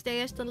the next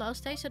day as the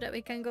last day so that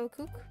we can go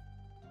cook?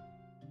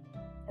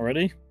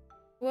 Already?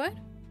 What?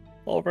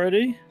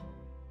 Already?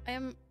 I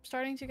am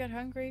starting to get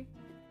hungry.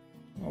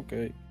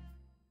 Okay.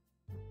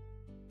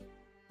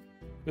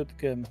 Good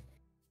game.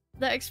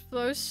 The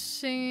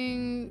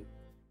explosive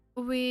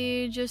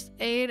we just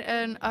ate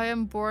and I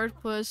am bored,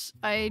 plus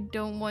I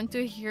don't want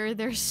to hear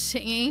their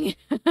singing.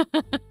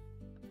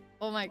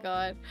 Oh my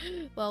god.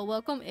 Well,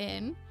 welcome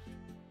in.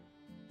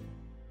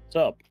 What's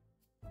up?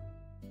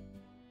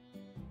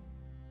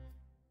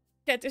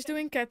 Cat is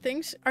doing cat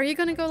things. Are you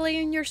gonna go lay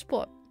in your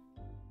spot?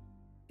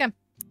 Come.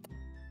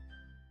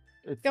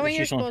 Go in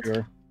your spot.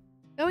 Sure.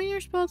 Go in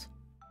your spot.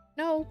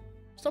 No.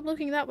 Stop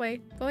looking that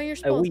way. Go in your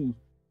spot. Oui.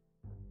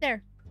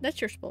 There. That's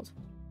your spot.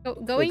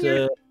 Go in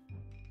your...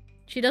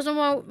 She doesn't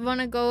want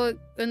to go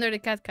under the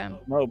cat cam.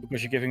 No,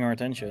 because you're giving her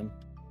attention.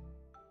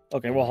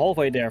 Okay, we're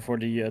halfway there for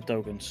the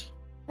tokens.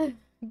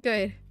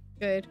 Good.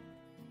 Good.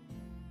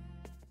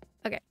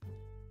 Okay.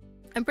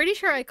 I'm pretty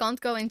sure I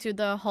can't go into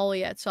the hall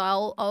yet,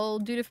 so I'll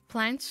do the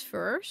plants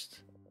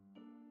first.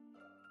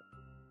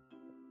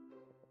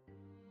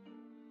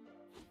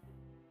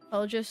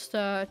 I'll just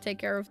take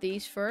care of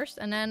these first,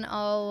 and then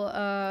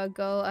I'll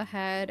go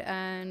ahead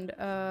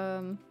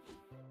and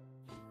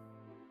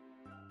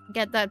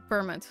get that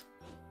permit.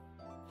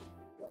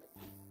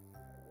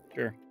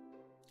 Sure.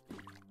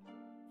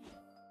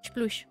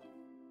 Sploosh.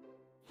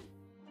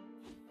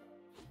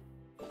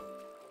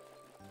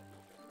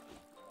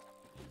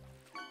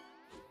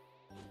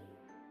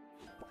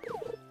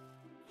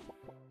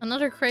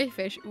 Another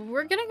crayfish.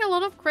 We're getting a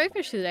lot of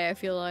crayfish today, I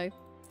feel like.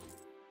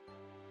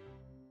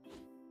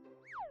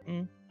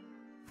 Mm.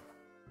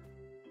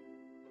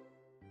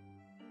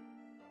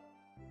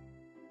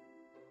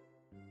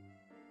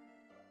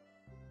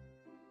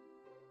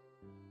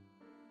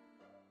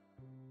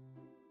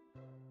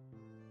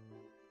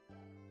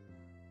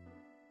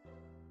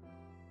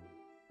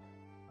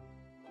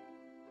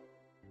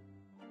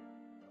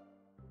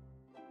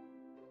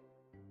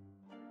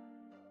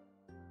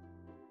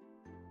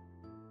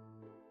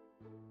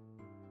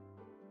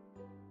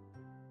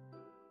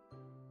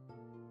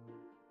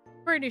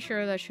 Pretty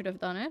sure that should have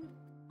done it.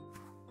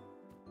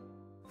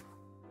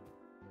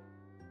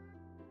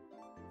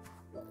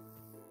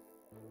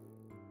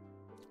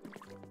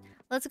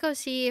 Let's go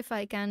see if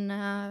I can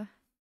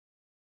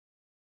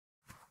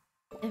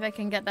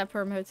get that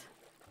permit.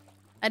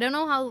 I don't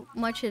know how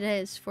much it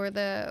is for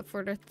the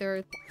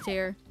 3rd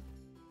tier.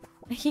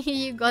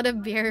 You got a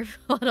beer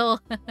bottle.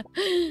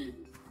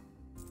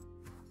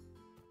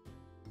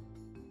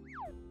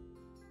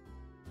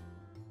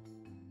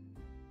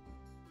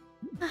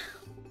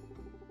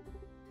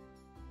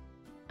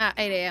 At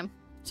 8 AM.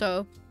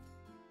 So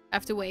I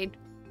have to wait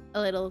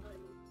a little.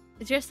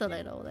 Just a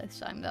little this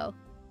time though.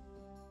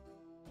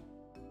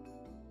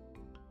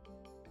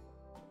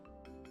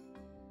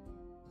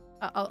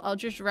 I'll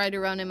just ride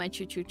around in my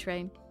choo-choo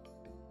train.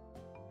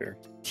 Sure.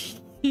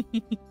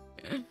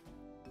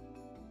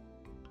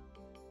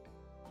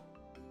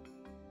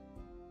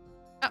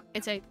 Oh,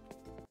 it's 8.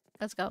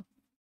 Let's go.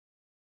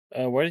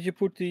 Where did you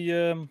put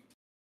the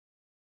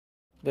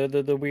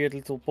weird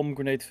little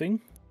pomegranate thing?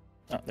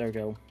 Ah, there we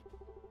go.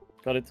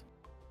 Got it.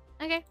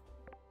 Okay.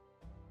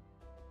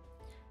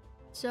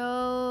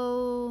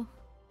 So...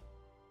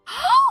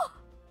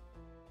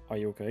 Are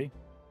you okay?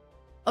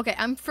 Okay,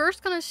 I'm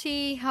first gonna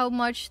see how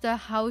much the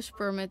house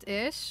permit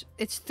is.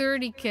 It's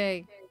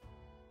 30k.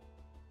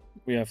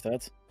 We have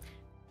that.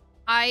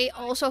 I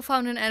also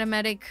found an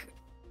automatic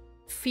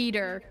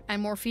feeder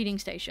and more feeding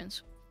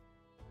stations.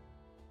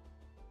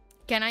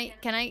 Can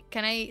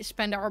I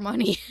spend our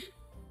money?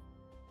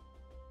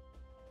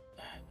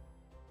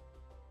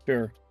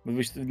 Sure, but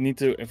we still need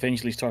to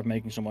eventually start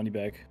making some money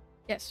back.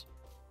 Yes.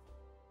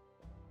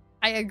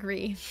 I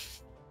agree.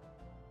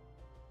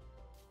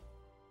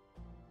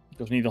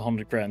 Because we need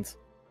 100 grand.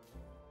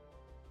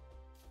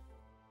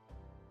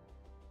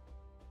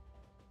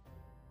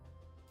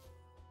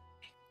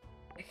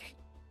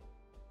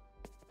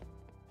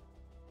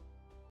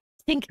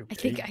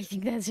 I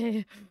think that's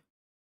it.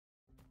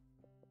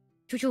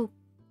 Choo-choo.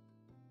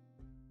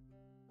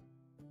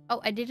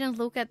 Oh, I didn't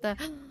look at the...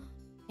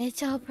 It's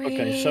so pretty.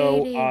 Okay,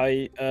 so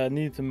I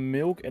need the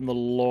milk and the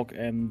log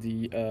and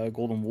the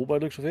golden wool by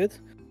the looks of it.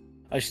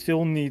 I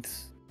still need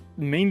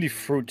mainly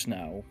fruits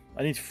now.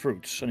 I need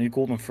fruits. I need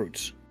golden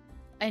fruits.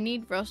 I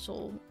need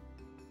Russell.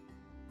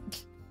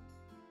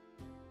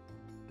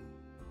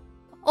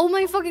 Oh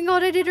my fucking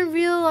god, I didn't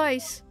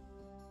realize.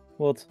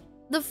 What?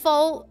 The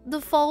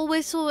fall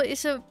whistle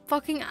is a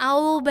fucking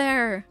owl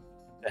bear.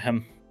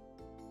 Damn.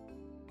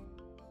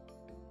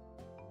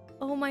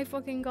 Oh my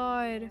fucking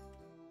god.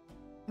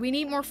 We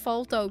need more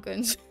fall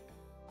tokens.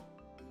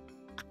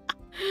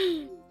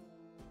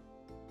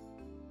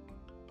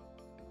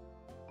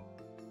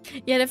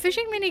 Yeah, the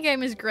fishing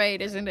minigame is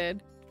great, isn't it?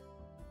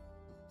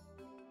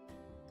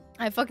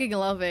 I fucking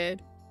love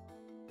it.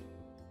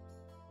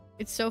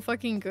 It's so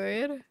fucking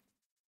good.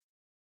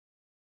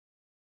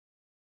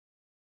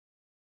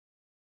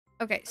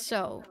 Okay,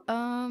 so,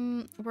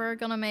 we're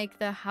gonna make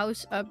the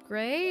house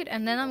upgrade,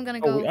 and then I'm gonna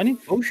go... Oh, I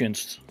need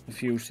potions. A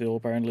few still,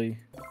 apparently.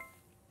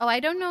 Oh, I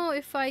don't know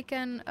if I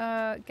can,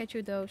 get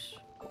you those.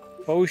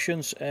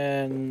 Potions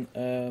and,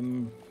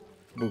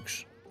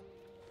 books.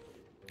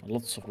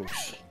 Lots of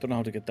books. Don't know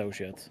how to get those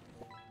yet.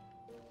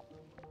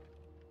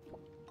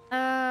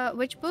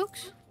 Which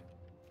books?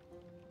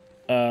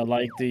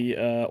 Like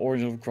the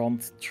Origins of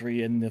Grand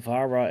Tree and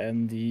Nivara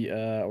and the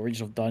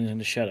Origins of Dungeons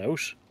and the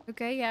Shadows.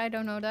 Okay, yeah, I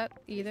don't know that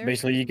either.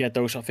 Basically, you get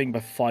those, I think,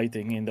 by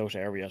fighting in those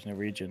areas and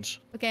regions.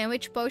 Okay, and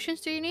which potions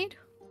do you need?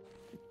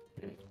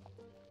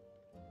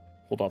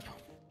 Hold up.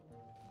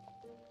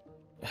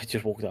 I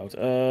just walked out.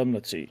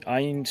 Let's see.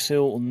 I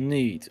still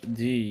need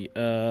the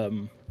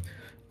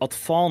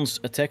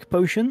advanced attack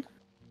potion.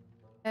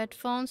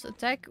 Advanced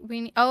attack. We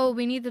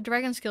need the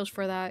dragon skills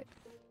for that.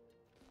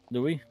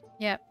 Do we?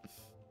 Yeah.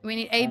 We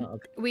need 8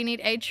 okay. we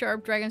need 8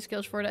 sharp dragon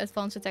skills for the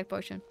advanced attack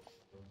potion.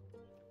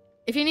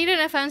 If you need an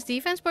advanced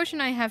defense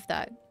potion, I have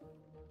that.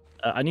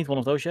 I need one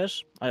of those,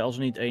 yes. I also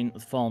need an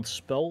advanced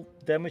spell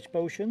damage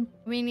potion.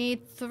 We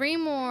need 3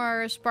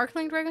 more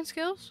sparkling dragon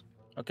skills.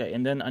 Okay,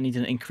 and then I need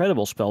an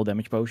incredible spell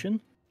damage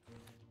potion.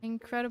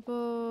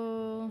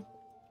 Incredible.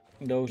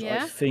 Those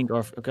Yeah. I think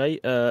are okay.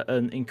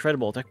 An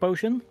incredible attack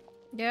potion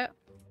Yeah.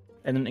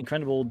 and an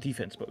incredible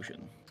defense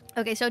potion.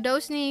 Okay, so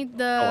those need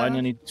the... Oh, and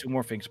I need 2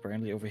 more things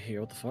apparently over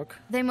here. What the fuck?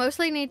 They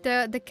mostly need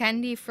the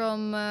candy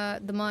from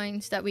the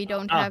mines that we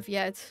don't have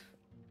yet.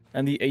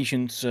 And the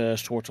ancient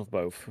swords of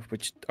both,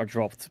 which are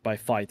dropped by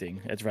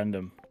fighting at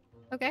random.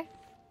 Okay.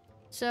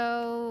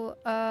 So,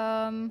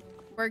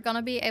 we're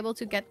gonna be able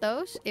to get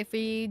those if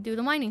we do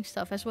the mining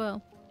stuff as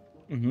well.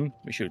 Mm-hmm.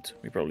 We should.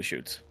 We probably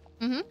should.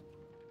 Mm-hmm.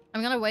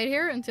 I'm gonna wait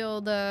here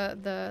until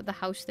the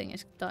house thing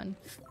is done.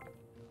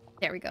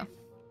 There we go.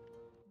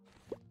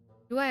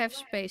 Do I have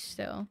space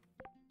still?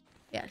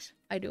 Yes,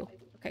 I do.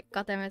 Okay,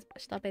 goddammit,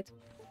 stop it.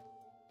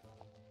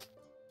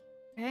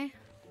 Okay.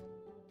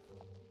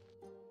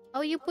 Oh,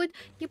 you put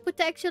the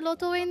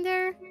axolotl in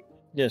there?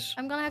 Yes.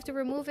 I'm gonna have to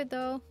remove it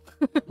though.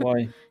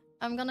 Why?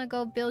 I'm gonna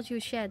go build you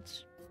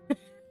sheds.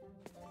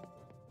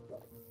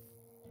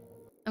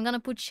 I'm gonna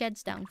put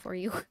sheds down for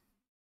you.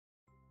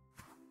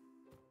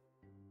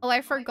 Oh,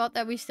 I forgot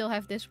that we still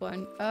have this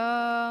one.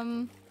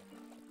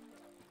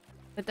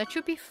 But that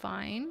should be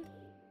fine.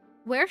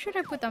 Where should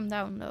I put them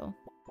down though?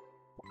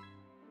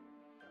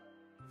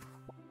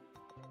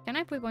 Can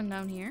I put one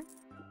down here?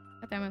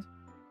 God damn it.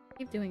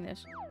 Keep doing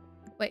this.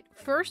 Wait,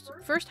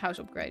 first house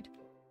upgrade.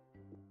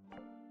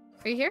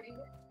 Are you here?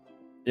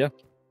 Yeah.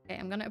 Okay,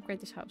 I'm gonna upgrade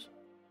this house.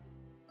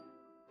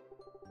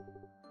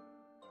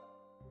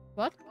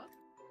 What?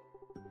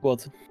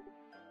 What?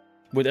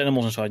 With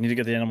animals inside. Need to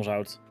get the animals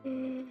out.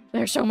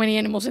 There's so many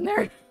animals in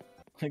there.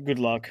 Good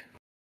luck.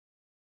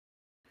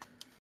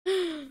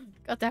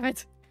 God damn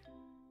it.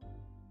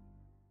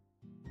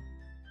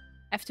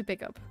 Have to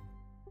pick up.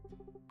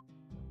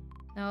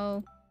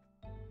 No.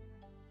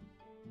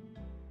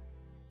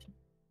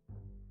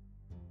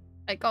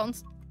 I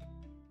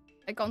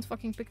can't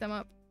fucking pick them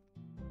up.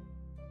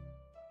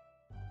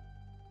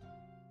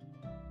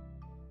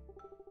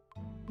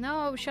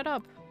 No, shut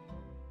up.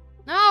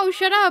 No,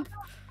 shut up!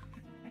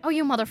 Oh,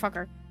 you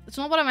motherfucker. That's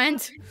not what I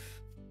meant.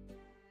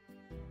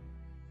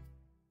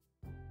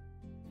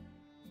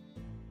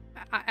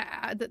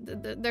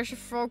 There's a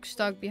frog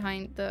stuck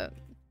behind the...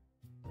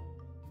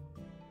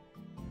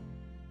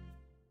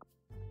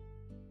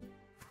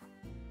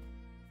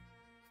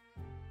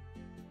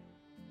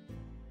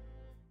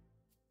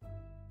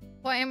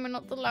 Why am I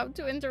not allowed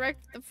to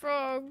interact with the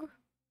frog?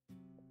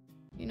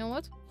 You know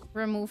what?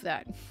 Remove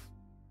that.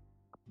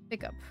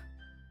 Pick up.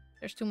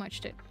 There's too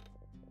much to...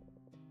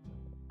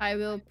 I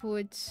will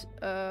put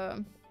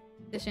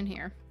this in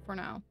here for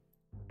now.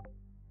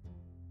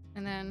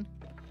 And then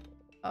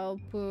I'll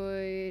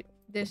put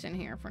this in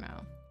here for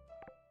now.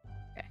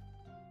 Okay.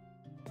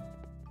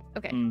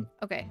 Okay.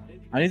 Okay.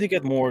 I need to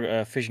get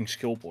more fishing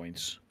skill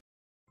points.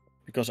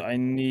 Because I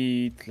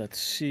need, let's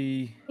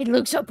see... It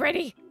looks so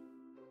pretty!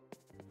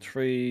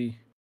 3,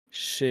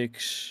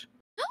 6...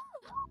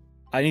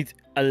 I need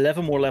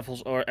 11 more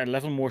levels, or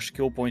 11 more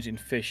skill points in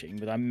fishing,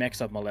 but I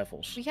maxed out my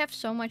levels. We have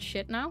so much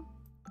shit now.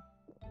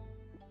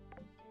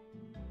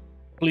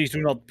 Please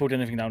do not put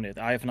anything down yet.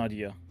 I have an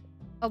idea.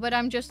 Oh, but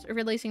I'm just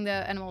releasing the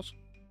animals.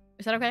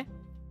 Is that okay?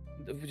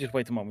 Just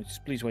wait a moment.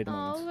 Just please wait a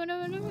moment.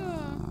 Oh,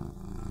 no.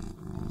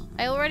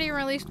 I already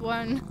released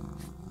one.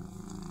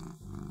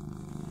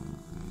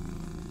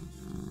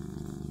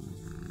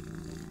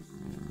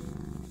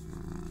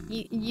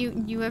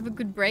 You have a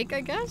good break,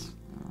 I guess?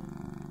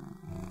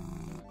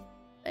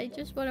 I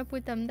just want to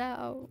put them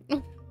down.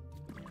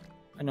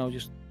 I know,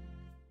 just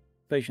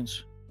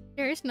patience.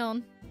 There is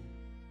none.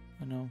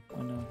 I know.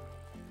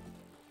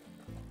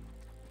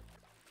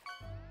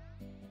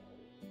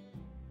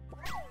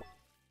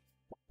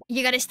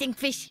 You got a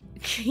stinkfish.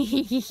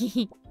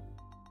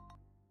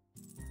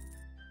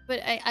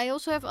 But I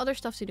also have other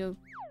stuff to do.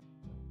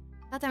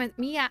 God damn it,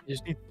 Mia. You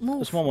just need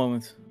move. a small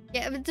moment.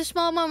 Yeah, but the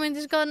small moment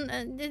is gone.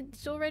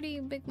 It's already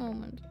a big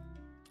moment.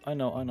 I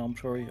know. I'm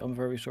sorry. I'm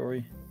very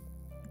sorry.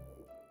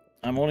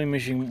 I'm only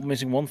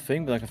missing one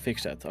thing, but I can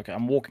fix that. Okay,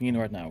 I'm walking in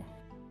right now.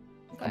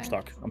 Okay. I'm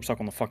stuck. I'm stuck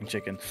on the fucking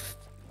chicken.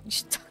 You're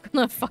stuck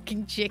on the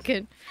fucking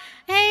chicken.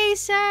 Hey,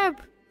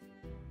 Seb!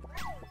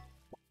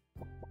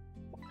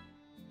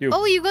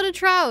 Oh, you got a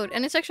trout,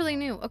 and it's actually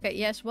new. Okay,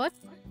 yes, what?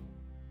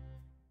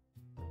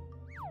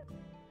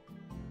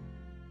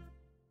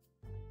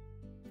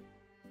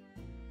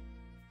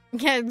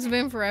 Yeah, it's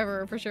been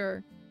forever, for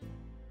sure.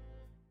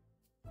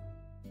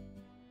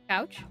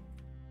 Couch?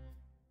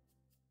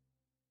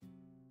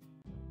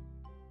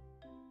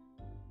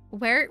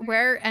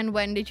 Where and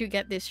when did you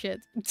get this shit?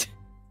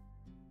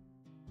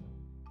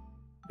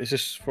 This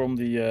is from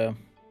the,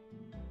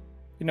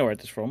 You know where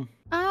it is from.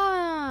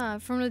 Ah,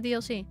 from the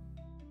DLC.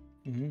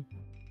 Mm-hmm.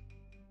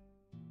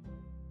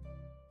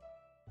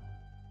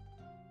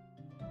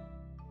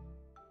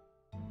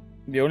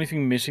 The only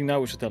thing missing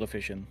now is the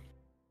television.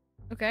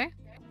 Okay.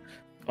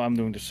 Oh, I'm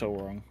doing this so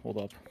wrong. Hold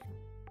up.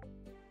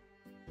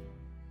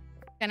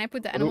 Can I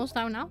put the animals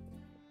down now?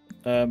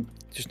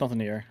 Just nothing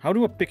here. How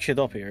do I pick shit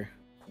up here?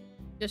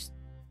 Just,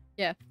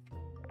 yeah.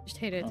 Just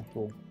hit it. Oh,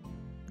 cool.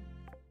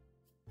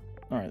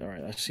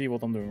 Alright. I see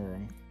what I'm doing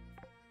wrong.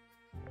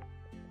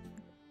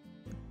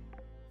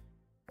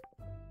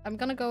 I'm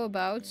gonna go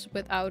about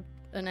without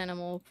an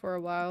animal for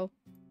a while,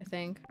 I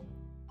think.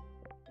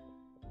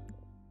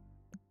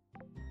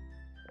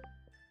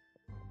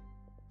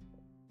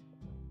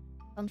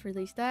 Can't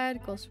release that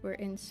because we're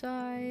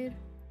inside.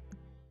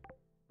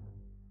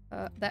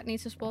 That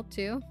needs a spot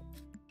too.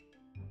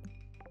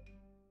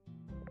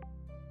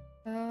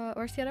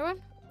 Where's the other one?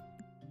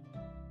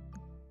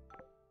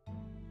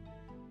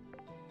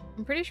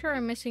 I'm pretty sure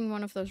I'm missing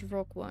one of those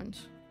rock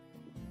ones.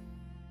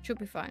 Should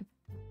be fine.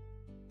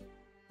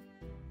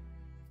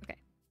 Okay.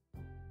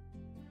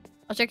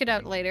 I'll check it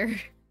out later.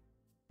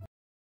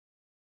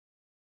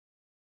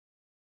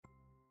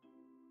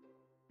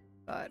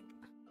 But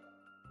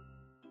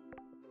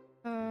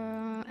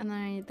and then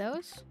I need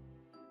those.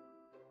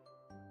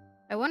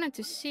 I wanted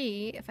to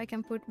see if I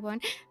can put one.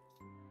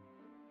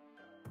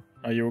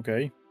 Are you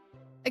okay?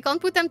 I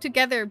can't put them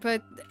together,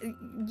 but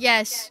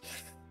yes.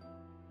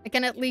 I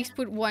can at least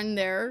put one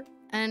there.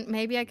 And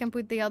maybe I can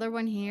put the other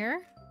one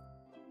here.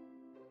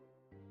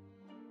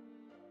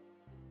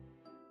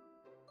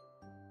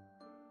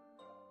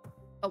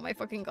 Oh my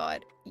fucking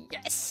god.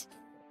 Yes!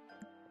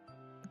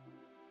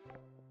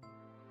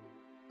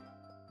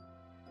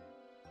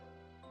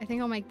 I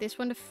think I'll make this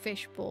one the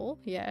fishbowl.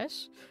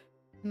 Yes.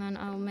 And then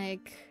I'll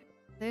make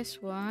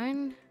this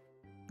one.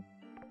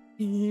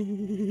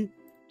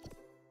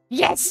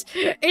 Yes!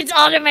 It's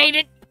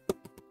automated!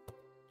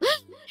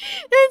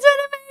 It's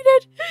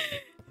animated!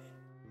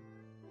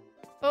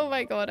 Oh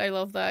my god, I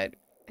love that.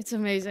 It's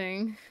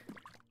amazing.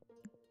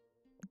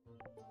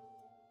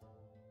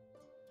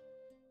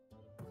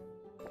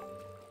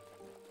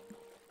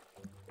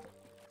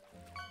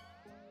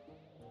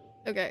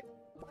 Okay.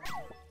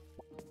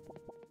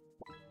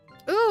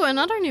 Ooh,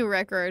 another new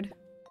record.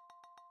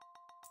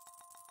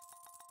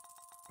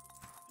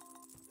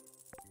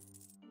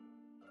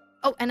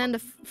 Oh, and then the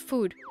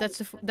food. That's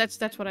the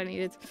that's what I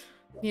needed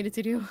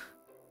to do.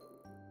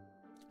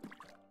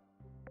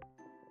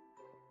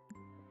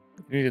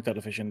 You need a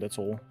television, that's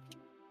all.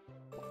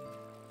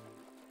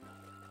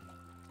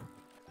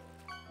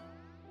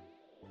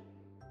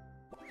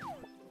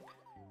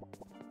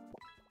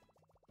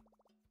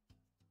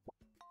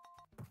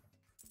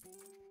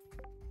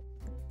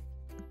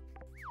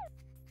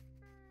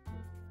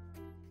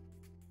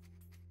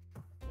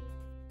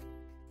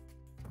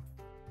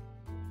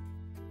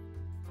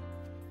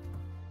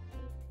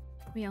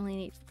 We only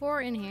need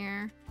 4 in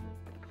here.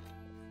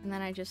 And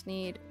then I just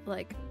need,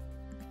 like,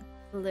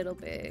 a little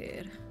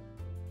bit.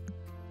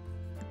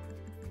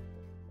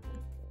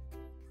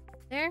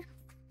 There.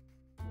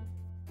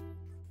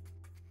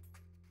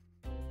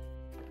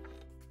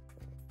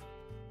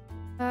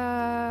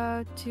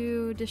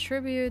 To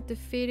distribute the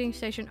feeding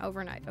station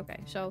overnight.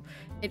 Okay, so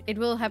it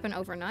will happen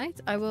overnight.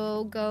 I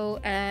will go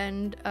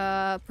and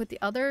put the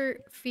other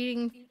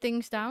feeding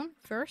things down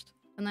first,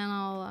 and then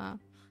I'll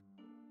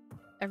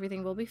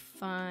everything will be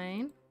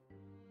fine.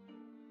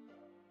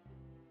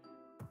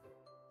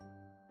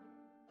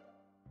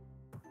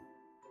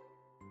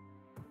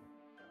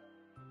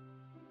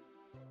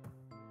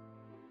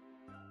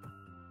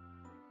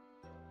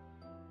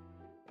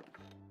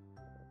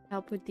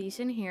 I'll put these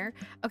in here.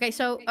 Okay,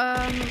 so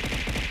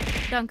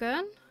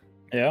Duncan.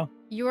 Yeah.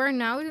 You are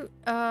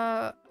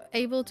now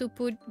able to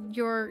put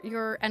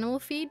your animal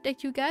feed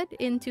that you get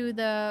into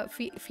the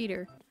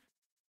feeder.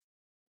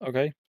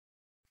 Okay.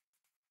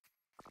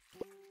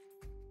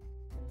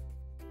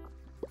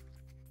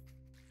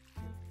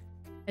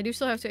 I do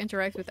still have to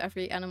interact with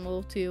every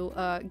animal to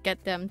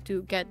get them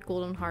to get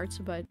golden hearts,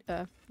 but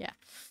yeah.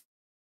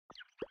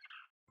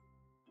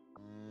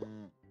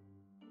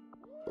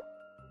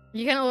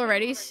 You can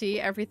already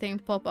see everything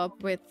pop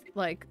up with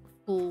like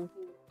full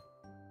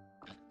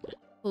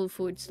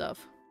food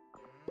stuff.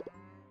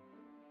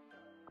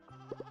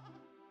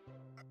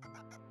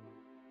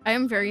 I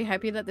am very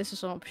happy that this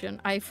is an option.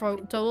 I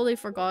totally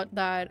forgot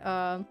that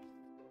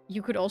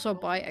you could also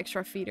buy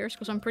extra feeders,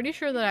 because I'm pretty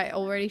sure that I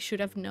already should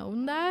have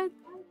known that.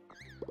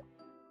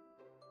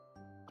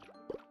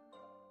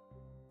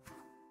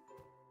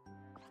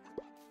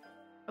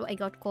 Oh, I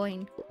got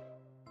coin.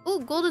 Oh,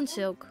 golden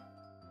silk.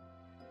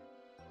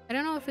 I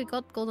don't know if we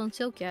got golden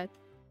silk yet.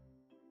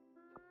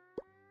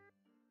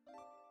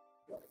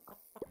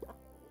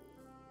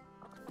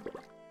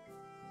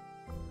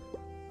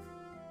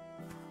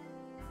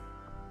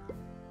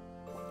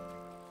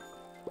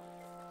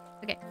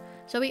 Okay,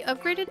 so we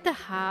upgraded the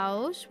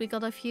house. We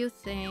got a few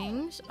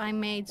things. I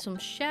made some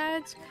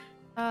sheds.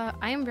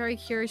 I am very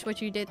curious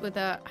what you did with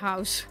the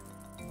house.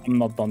 I'm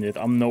not done yet.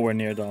 I'm nowhere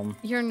near done.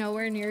 You're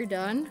nowhere near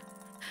done?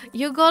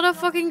 You got a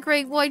fucking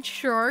great white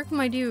shark,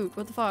 my dude.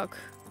 What the fuck?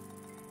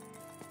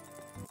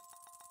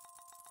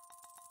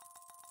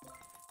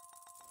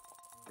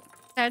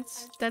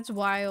 That's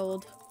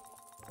wild.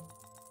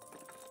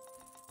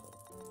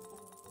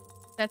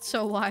 That's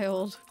so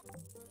wild.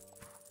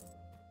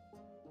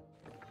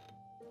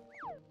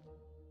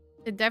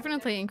 It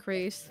definitely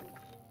increased.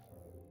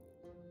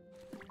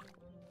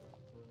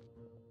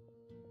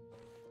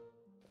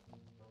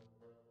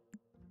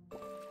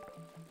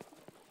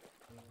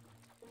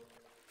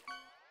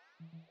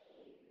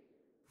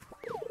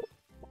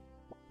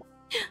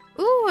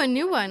 Ooh, a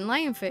new one.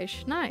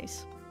 Lionfish.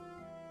 Nice.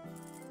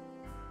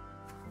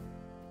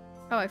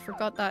 Oh, I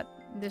forgot that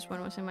this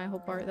one was in my whole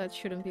part. That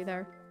shouldn't be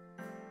there.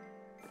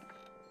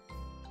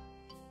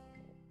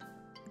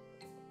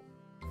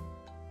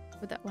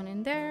 Put that one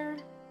in there.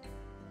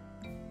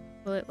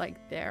 Put it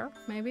like there,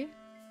 maybe?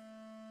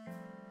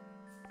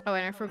 Oh,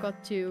 and I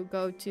forgot to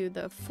go to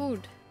the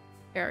food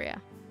area.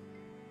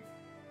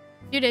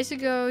 A few days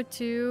ago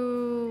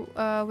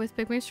with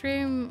Pigman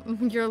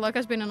Stream, your luck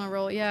has been on a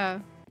roll, yeah.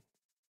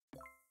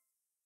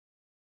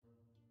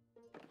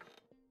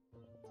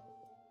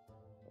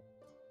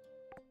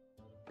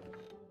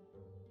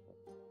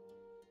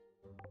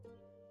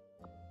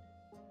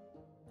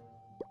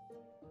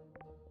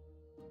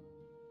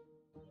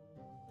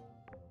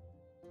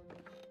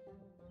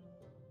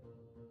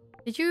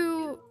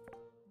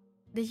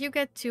 Did you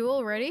get 2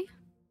 already?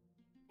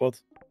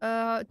 What?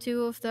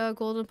 2 of the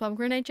golden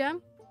pomegranate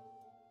jam?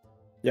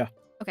 Yeah.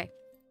 Okay,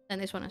 then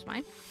this one is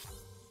mine.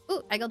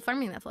 Ooh, I got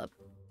farming level up.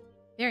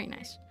 Very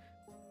nice.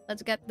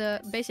 Let's get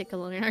the basic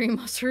culinary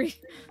mastery.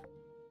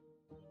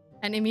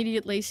 And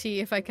immediately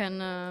see if I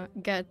can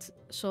get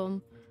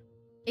some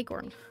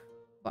acorn.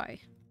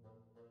 Why?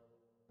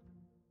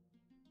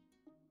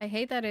 I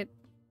hate that it...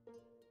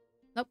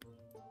 Nope.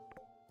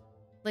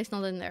 At least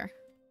not in there.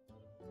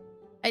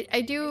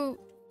 I do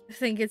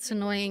think it's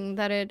annoying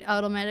that it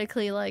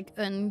automatically like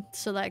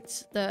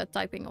unselects the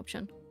typing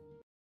option.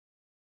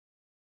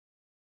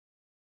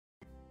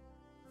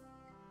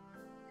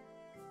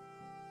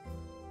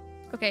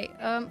 Okay,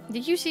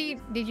 did you see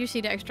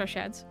the extra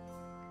sheds?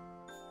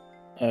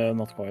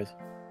 Not quite.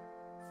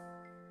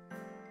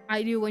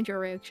 I do want your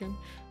reaction.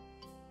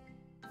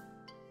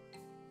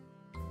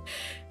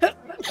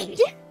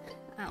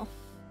 Ow.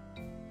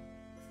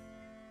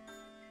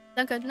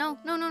 Duncan, no.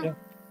 Yeah.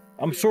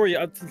 I'm sorry.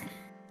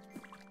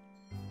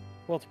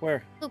 What?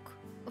 Where? Look,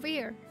 over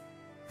here.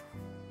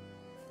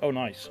 Oh,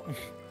 nice.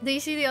 Do you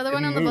see the other It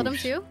one on the bottom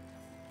moves. too?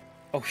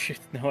 Oh shit!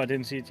 No, I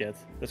didn't see it yet.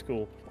 That's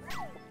cool.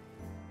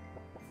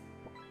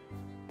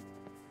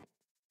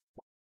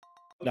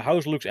 The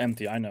house looks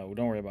empty. I know.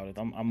 Don't worry about it.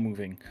 I'm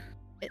moving.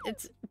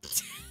 It's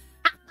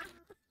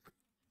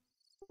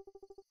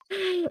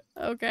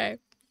okay.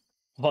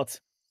 What?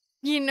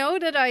 You know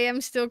that I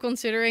am still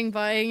considering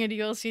buying a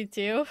DLC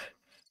too.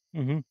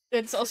 Mm-hmm.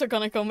 It's also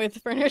gonna come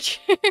with furniture.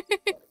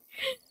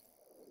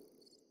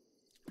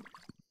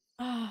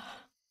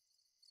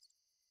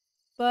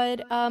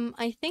 But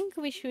I think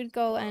we should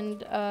go and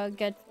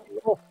get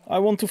I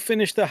want to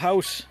finish the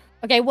house.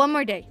 Okay, one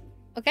more day.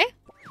 Okay?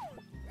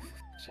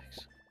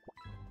 6.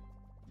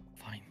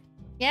 Fine.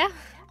 Yeah?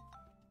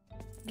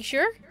 You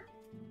sure?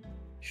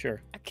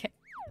 Sure. Okay.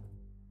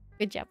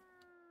 Good job.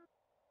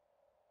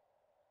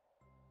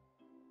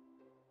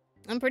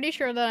 I'm pretty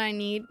sure that I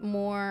need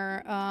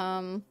more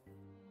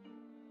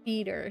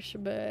feeders,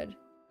 but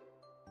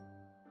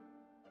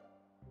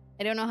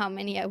I don't know how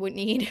many I would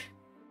need.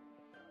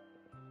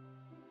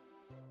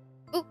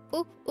 Ooh,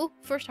 ooh, ooh,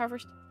 first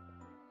harvest.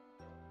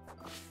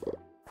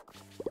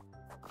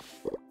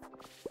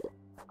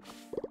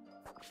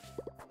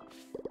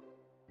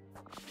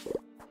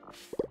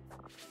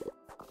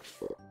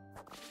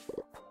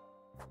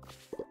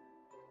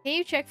 Can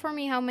you check for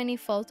me how many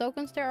fall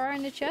tokens there are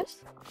in the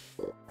chest?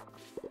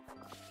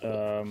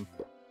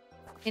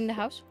 In the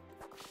house?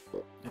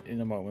 In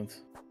a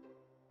moment.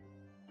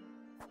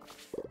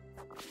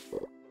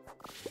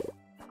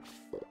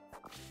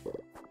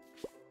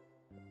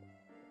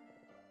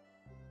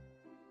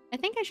 I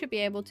think I should be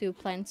able to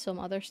plant some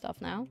other stuff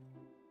now.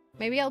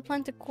 Maybe I'll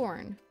plant the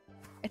corn.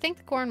 I think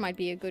the corn might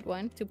be a good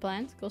one to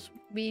plant, because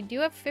we do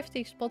have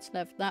 50 spots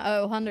left now.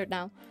 Oh, 100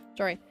 now.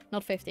 Sorry,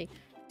 not 50.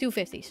 2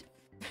 50s.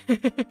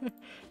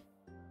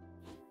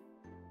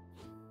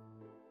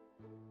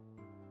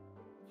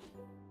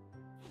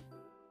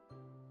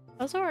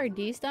 Also, are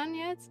these done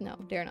yet? No,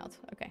 they're not.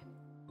 Okay.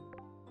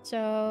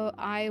 So,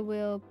 I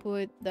will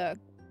put the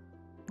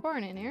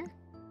corn in here.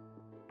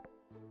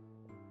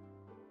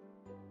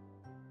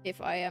 If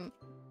I am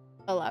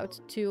allowed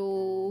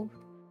to...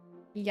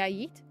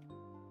 Yeet.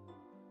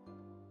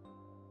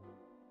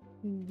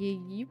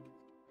 Yeep.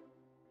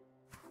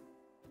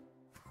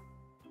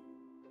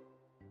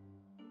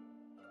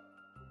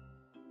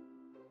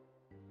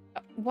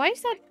 Why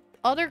is that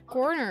other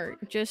corner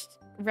just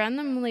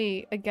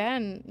randomly,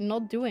 again,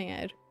 not doing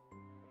it?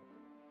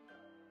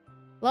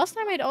 Last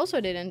time it also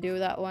didn't do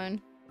that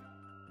one.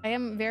 I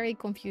am very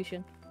confused.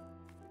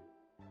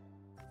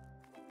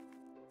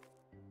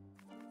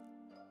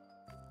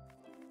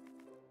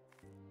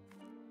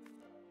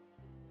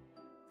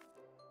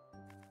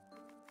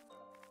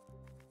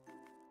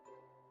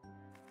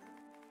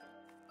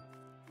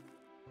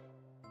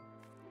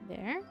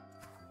 There.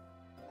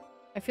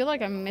 I feel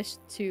like I missed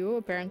 2,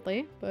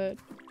 apparently, but...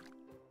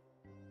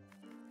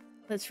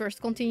 Let's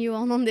first continue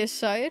on this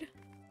side.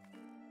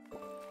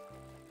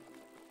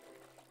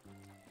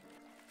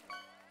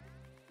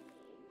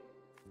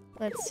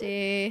 Let's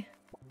see...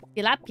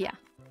 Tilapia.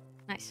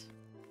 Nice.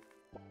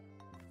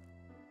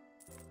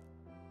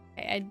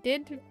 Okay, I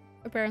did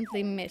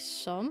apparently miss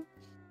some.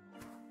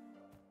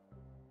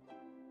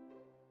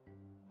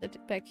 Put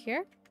it back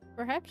here,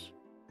 perhaps?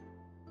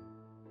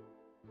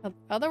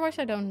 Otherwise,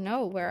 I don't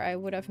know where I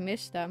would have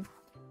missed them.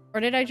 Or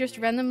did I just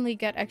randomly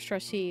get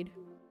extra seed?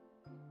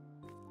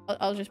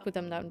 I'll just put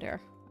them down there,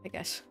 I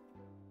guess.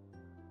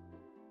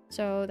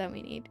 So, then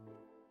we need...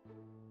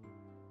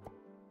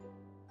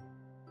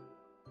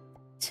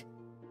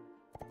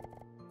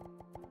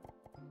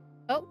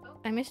 Oh,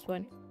 I missed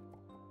one.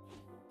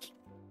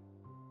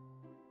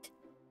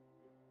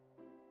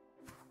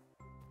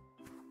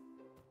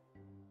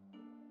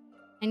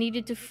 I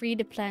needed to free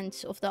the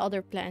plants of the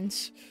other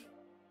plants.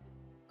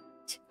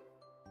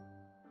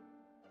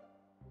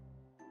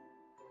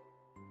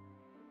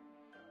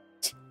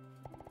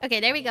 Okay,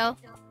 there we go.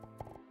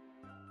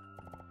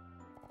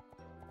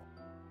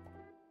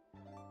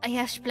 I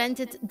have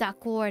planted the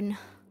corn.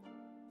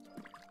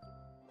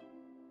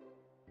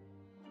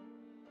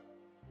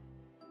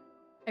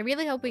 I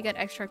really hope we get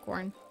extra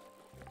corn.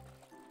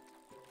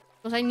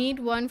 Because I need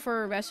 1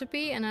 for a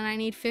recipe, and then I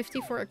need 50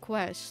 for a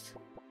quest.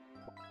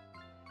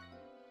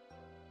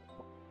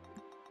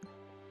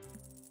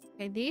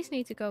 Okay, these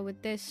need to go with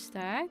this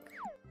stack.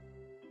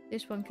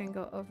 This one can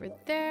go over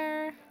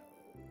there.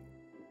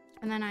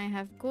 And then I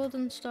have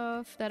golden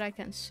stuff that I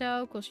can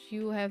sell, because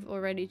you have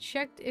already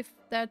checked if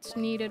that's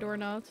needed or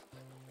not.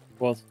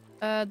 What?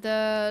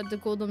 The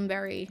golden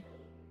berry.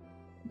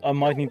 I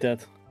might need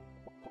that.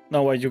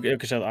 No, wait, you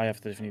said I have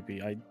the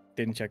FNP. I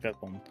didn't check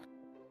that one.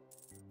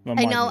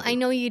 I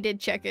know you did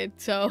check it,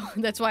 so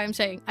that's why I'm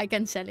saying I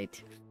can sell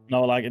it.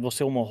 No, like, it was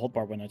still more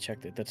hotbar when I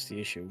checked it. That's the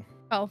issue.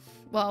 Oh,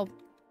 well,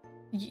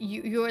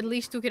 you at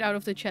least took it out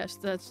of the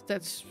chest.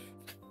 That's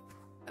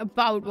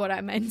about what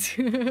I meant,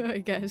 I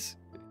guess.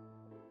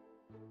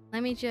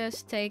 Let me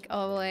just take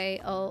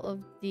away all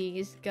of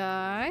these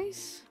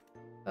guys.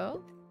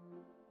 Oh.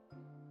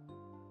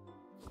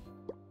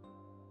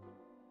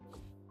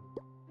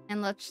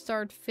 And let's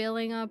start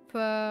filling up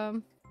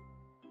the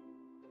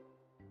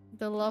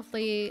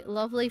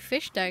lovely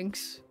fish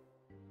tanks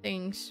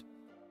things.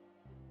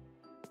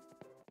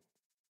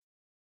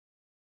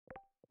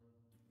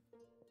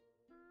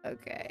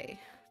 Okay.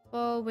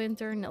 Fall,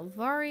 winter,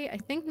 Nilvari. I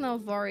think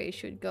Nilvari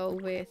should go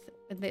with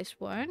this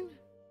one.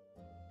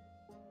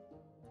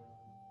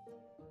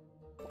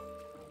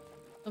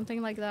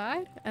 Something like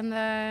that. And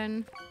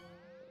then...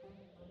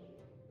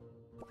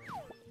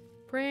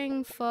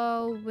 spring,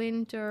 fall,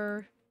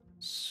 winter,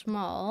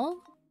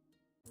 small.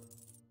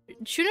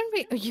 shouldn't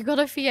we? Oh, you got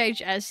a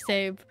VHS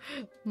tape.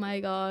 My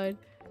god.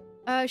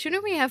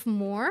 Shouldn't we have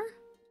more?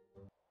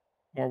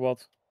 More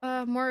what?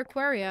 More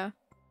aquaria.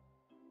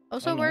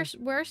 Also, where's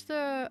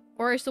the,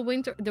 or is the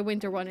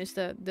winter one is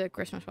the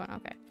Christmas one?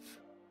 Okay,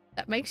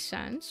 that makes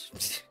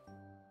sense.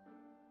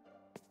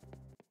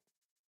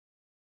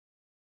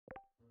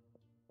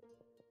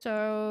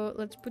 So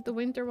let's put the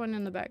winter one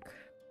in the back.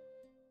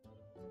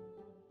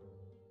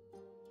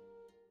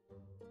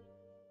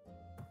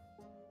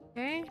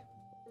 Okay.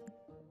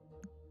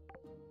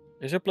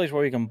 Is there a place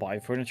where you can buy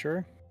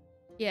furniture?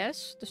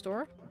 Yes, the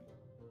store.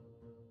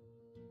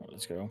 Oh,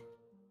 let's go.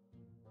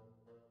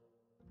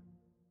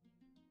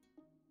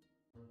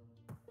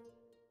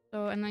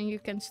 So, and then you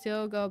can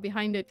still go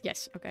behind it.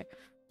 Yes, okay.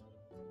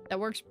 That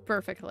works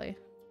perfectly.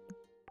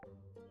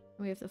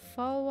 We have the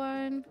fall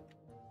one.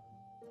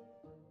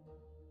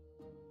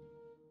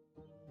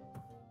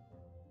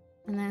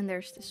 And then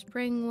there's the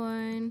spring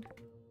one.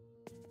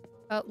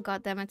 Oh,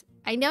 god damn it.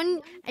 I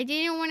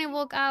didn't want to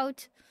walk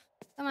out.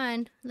 Come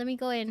on, let me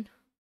go in.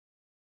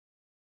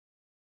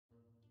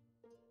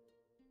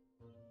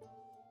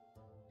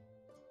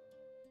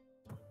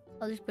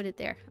 I'll just put it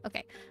there.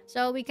 Okay,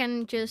 so we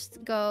can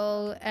just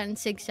go and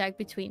zigzag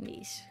between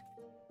these.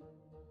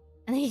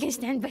 And then you can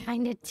stand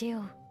behind it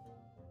too.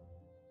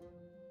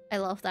 I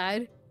love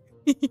that.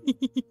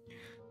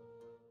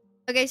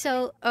 Okay,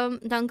 so,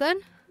 Duncan?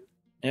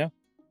 Yeah?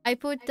 I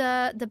put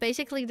the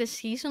basically the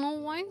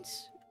seasonal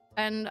ones.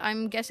 And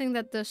I'm guessing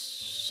that the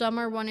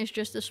summer one is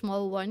just a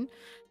small one.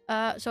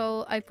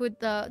 So I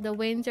put the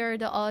winter,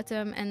 the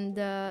autumn, and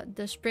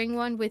the spring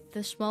one with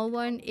the small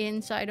one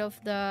inside of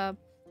the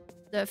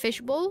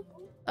fishbowl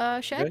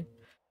shed. Okay.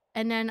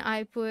 And then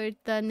I put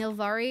the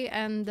Nilvari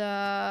and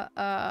the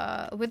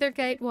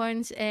Withergate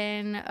ones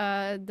in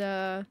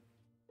the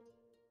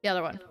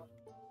other one.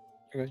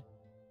 Okay.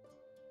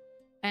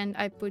 And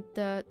I put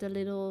the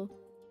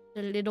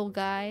little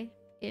guy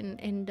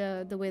in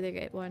the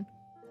Withergate one.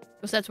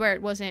 Because that's where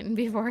it was in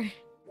before.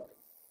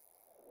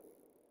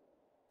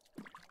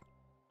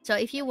 So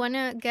if you want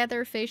to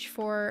gather fish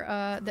for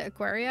the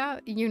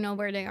aquaria, you know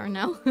where they are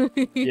now.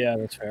 Yeah,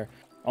 that's fair.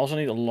 I also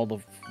need a lot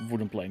of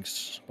wooden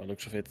planks, by the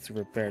looks of it, to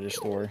repair this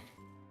store.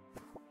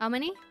 How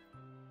many?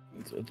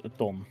 A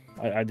ton.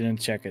 I didn't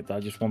check it. I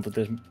just wanted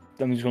this.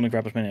 I'm just gonna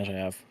grab as many as I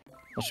have.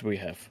 What should we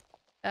have?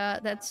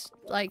 That's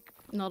like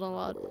not a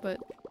lot, but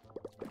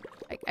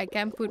I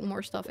can put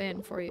more stuff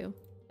in for you.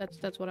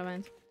 That's what I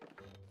meant.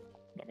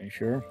 Let me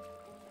sure.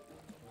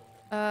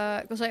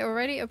 Because I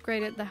already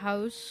upgraded the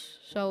house,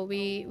 so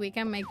we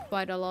can make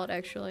quite a lot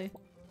actually.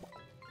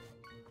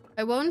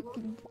 I won't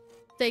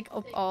take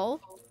up all.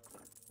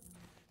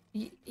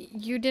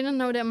 You didn't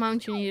know the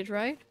amount you needed,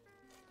 right?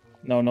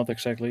 No, not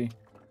exactly.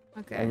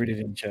 Okay. I really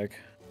didn't check.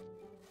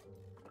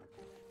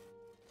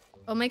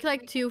 I'll make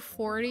like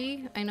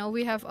 240. I know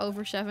we have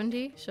over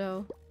 70,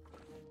 so...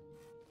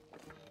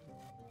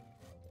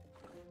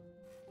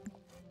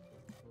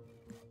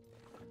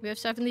 We have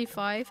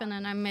 75, and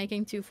then I'm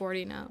making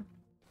 240 now.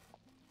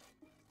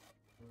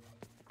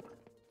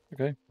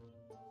 Okay.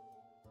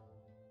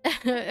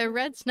 A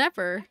red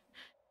snapper.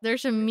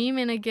 There's a meme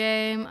in a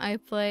game I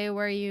play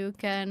where you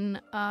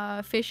can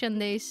fish and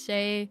they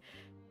say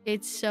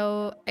it's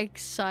so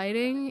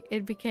exciting.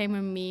 It became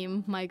a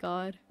meme. My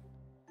god.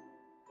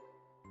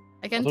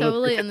 I can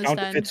totally understand.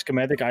 The counterfeit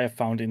schematic I have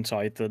found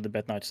inside the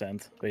bed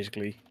nightstand,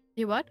 basically.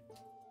 You what?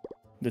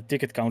 The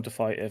ticket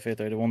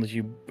counterfeiter, the one that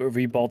you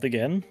rebought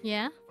again.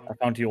 Yeah. I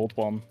found the old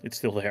one. It's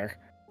still there.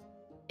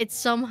 It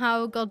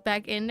somehow got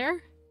back in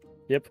there?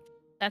 Yep.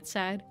 That's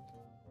sad.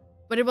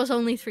 But it was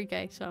only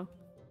 3k, so...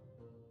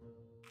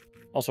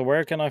 Also,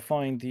 where can I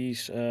find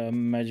these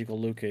magical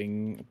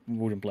looking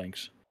wooden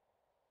planks?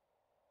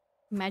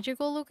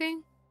 Magical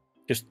looking?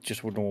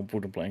 Just normal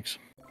wooden planks.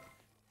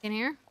 In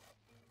here?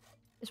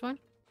 This one?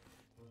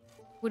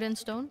 Wood and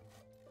stone?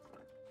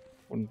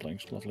 Wooden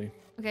planks, lovely.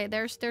 Okay,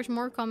 there's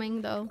more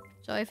coming though.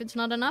 So if it's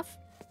not enough,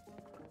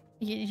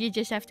 you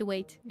just have to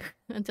wait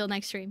until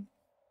next stream.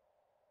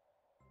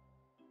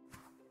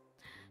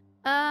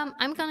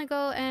 I'm gonna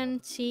go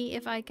and see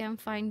if I can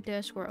find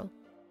the squirrel.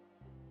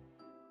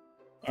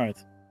 Alright.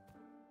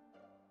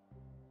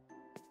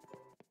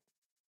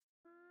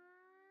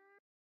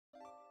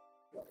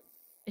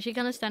 Is she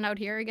gonna stand out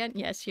here again?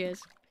 Yes, she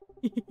is.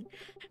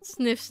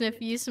 Sniff,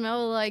 sniff, you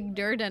smell like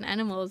dirt and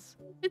animals.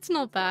 It's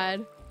not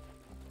bad.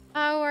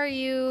 How are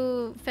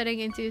you fitting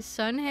into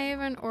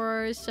Sunhaven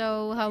or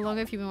so? How long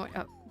have you been...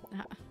 Oh.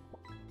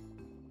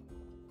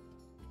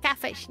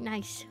 Catfish,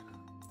 nice.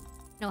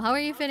 No, how are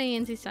you fitting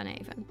into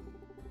Sunhaven?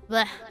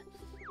 Blech.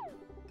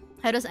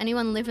 How does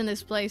anyone live in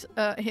this place?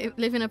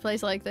 Live in a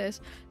place like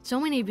this? So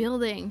many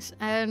buildings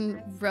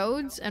and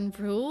roads and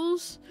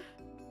rules.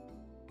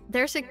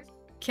 There's a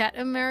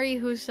Catamari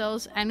who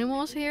sells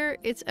animals here.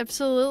 It's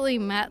absolutely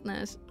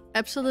madness.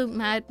 Absolute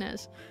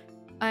madness.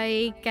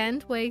 I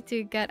can't wait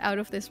to get out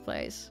of this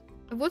place.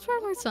 What's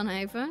wrong with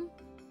Sunhaven?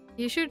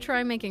 You should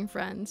try making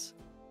friends.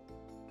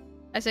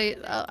 I say,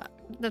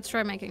 let's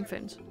try making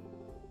friends.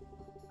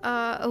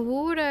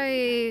 who would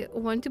I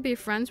want to be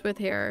friends with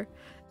here?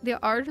 The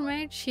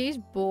Archmage, she's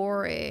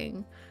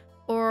boring.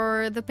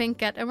 Or the Pink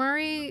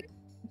Catamaran,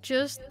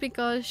 just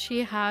because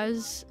she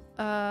has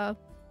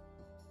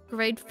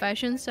great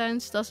fashion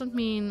sense doesn't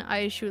mean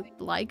I should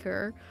like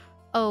her.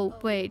 Oh,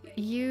 wait,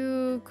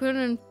 you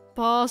couldn't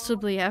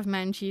possibly have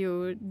meant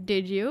you,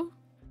 did you?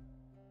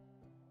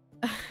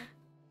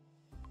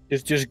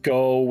 just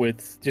go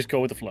with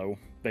the flow,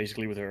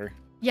 basically, with her.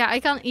 Yeah, I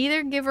can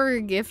either give her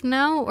a gift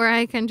now, or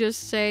I can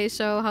just say,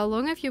 so how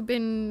long have you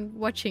been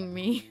watching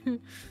me?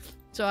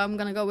 So I'm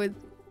gonna go with,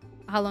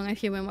 how long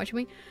have you been watching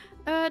me?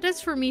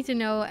 That's for me to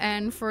know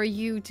and for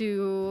you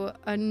to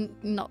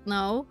not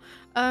know.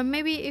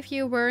 Maybe if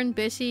you weren't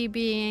busy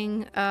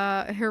being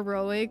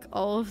heroic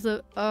all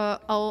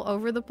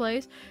over the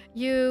place,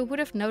 you would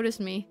have noticed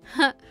me.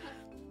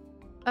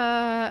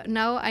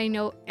 Now I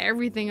know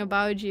everything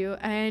about you,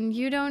 and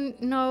you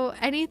don't know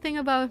anything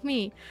about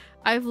me.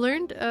 I've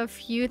learned a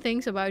few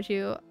things about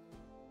you.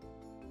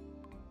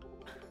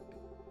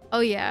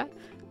 Oh yeah,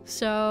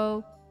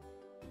 so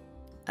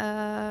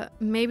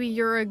maybe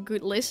you're a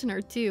good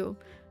listener too.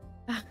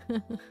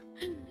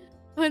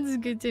 What's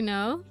good to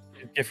know?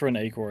 Give her an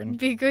acorn.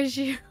 Because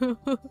you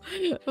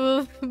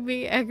will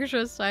be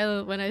extra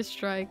silent when I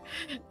strike.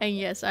 And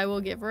yes, I will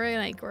give her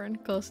an acorn,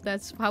 because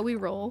that's how we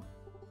roll.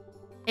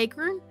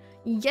 Acorn?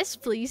 Yes,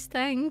 please,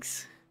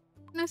 thanks.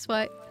 No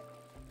sweat.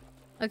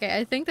 Okay,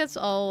 I think that's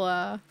all,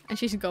 and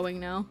she's going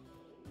now.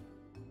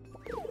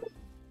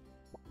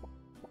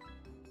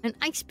 An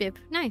ice pip,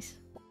 nice.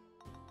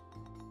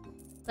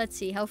 Let's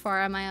see, how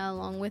far am I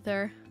along with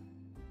her?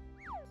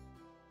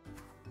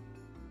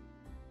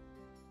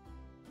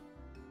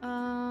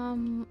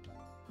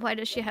 Why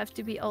does she have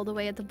to be all the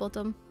way at the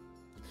bottom?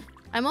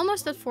 I'm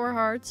almost at 4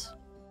 hearts.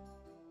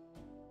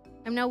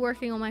 I'm now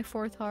working on my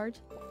 4th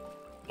heart.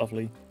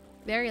 Lovely.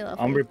 Very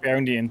lovely. I'm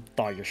repairing the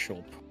entire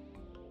shop.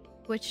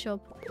 Which shop?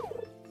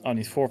 I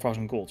need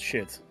 4,000 gold.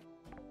 Shit.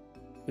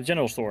 The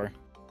general store.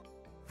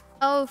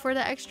 Oh, for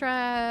the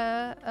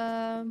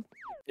extra...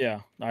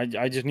 Yeah,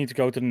 I just need to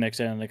go to the next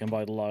end and I can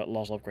buy the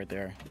last upgrade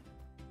there.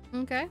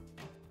 Okay.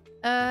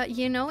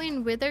 You know,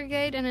 in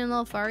Withergate and in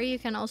Alvari, you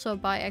can also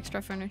buy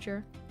extra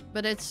furniture.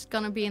 But it's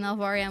gonna be in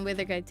Alvari and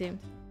Withergate team.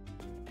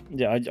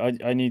 Yeah,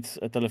 I need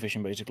a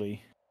television,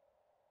 basically.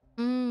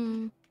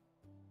 I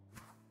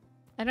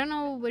don't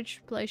know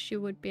which place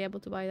you would be able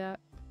to buy that.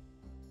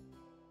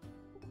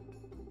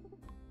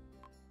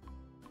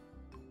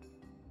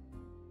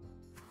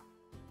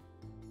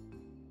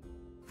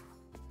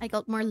 I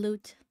got more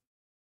loot.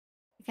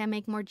 I can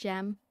make more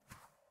jam.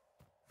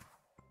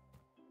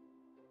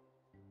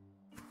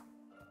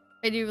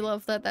 I do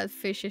love that that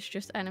fish is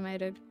just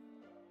animated.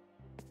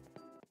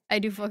 I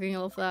do fucking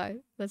love that.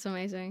 That's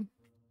amazing.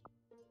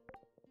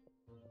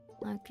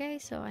 Okay,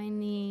 so I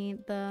need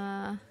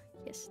the...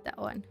 Yes, that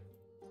one.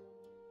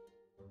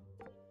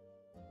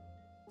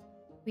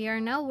 We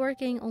are now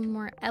working on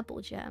more apple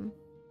jam.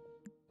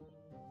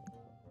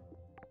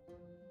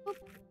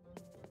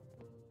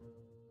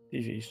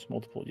 TVs,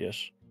 multiple,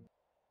 yes.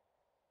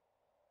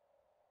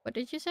 What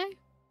did you say?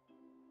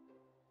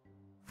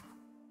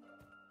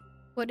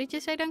 What did you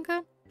say,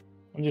 Duncan?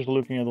 I'm just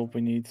looking at what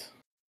we need.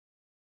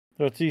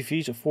 There are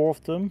TVs, 4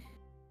 of them.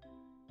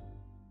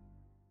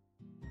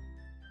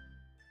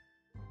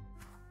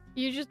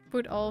 You just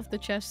put all of the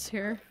chests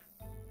here.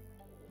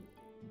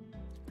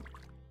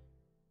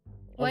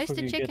 Why is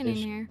the chicken in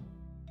here?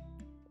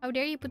 How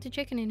dare you put the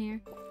chicken in here?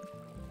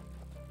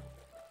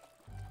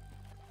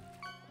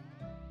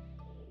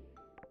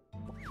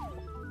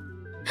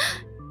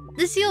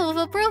 The seal of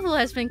approval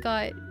has been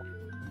caught.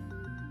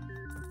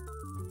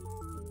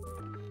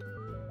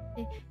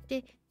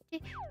 I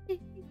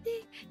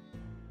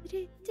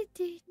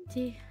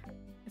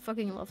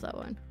fucking love that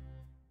one.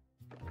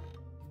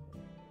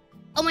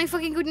 Oh my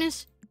fucking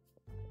goodness!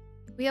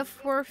 We have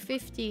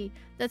 450.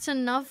 That's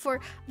enough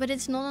for... But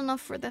it's not enough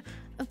for the...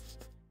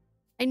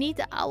 I need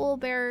the owl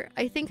bear.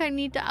 I think I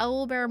need the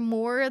owl bear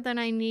more than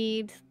I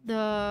need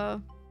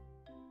the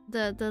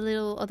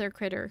little other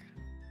critter.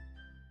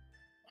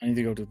 I need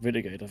to go to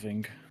Withergate, I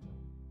think.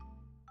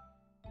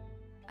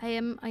 I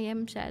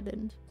am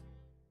saddened.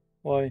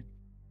 Why?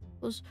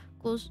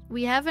 Because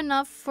we have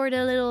enough for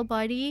the little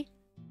buddy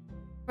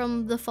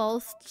from the fall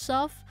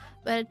stuff,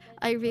 but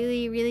I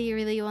really, really,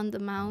 really want the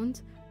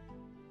mount.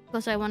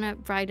 Because I want to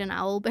ride an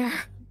owl bear.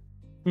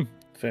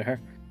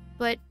 Fair.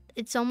 But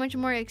it's so much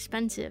more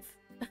expensive.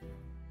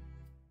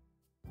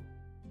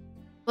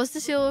 Was the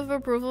seal of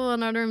approval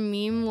another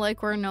meme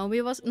like where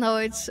Nobi was? No,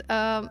 it's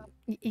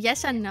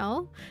yes and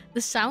no.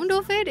 The sound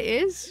of it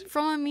is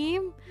from a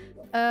meme.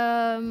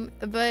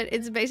 But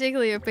it's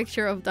basically a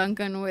picture of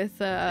Duncan with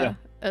that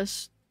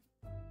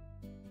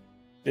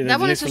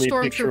one is a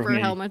stormtrooper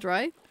helmet,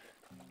 right?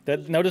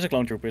 No, there's a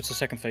clone trooper. It's the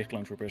second phase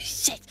clone troopers.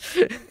 Shit.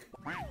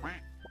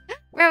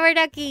 Rubber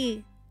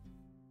ducky.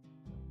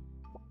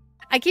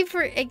 I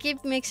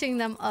keep mixing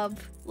them up.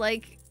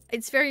 Like,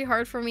 it's very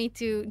hard for me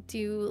to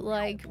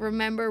like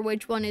remember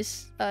which one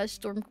is a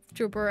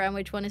stormtrooper and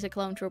which one is a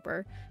clone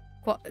trooper.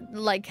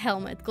 like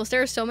helmet, because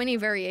there are so many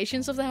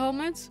variations of the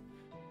helmets.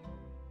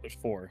 There's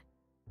 4.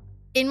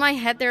 In my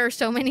head, there are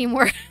so many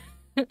more.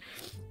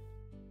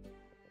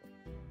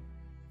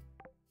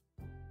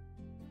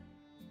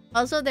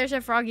 Also, there's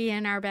a froggy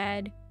in our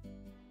bed.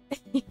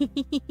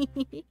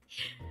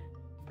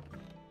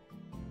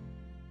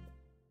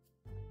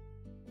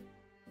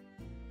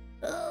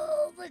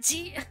 Oh, let's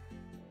see.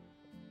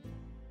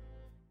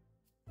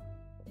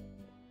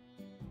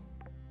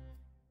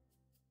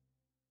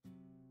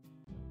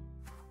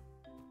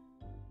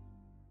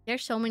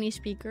 There's so many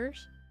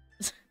speakers.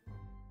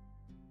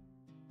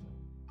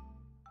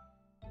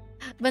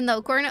 But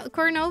no,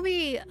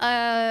 Cornobi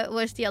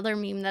was the other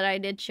meme that I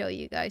did show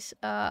you guys.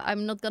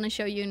 I'm not gonna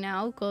show you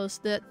now because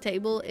the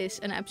table is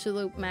an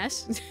absolute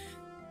mess.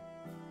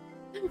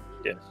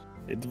 Yes,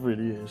 it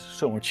really is.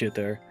 So much shit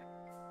there.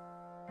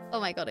 Oh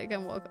my god, I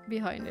can walk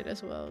behind it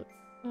as well.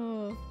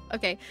 Oh.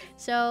 Okay,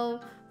 so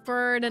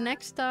for the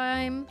next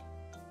time,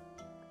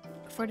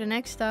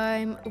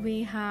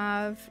 we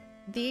have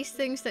these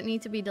things that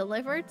need to be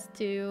delivered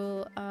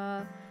to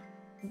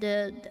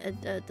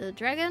the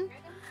dragon,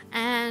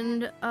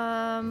 and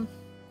oh,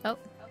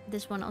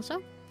 this one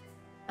also.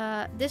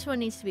 This one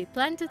needs to be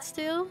planted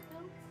still.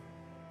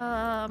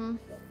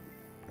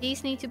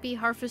 These need to be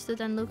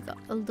harvested and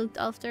looked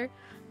after,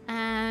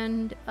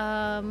 and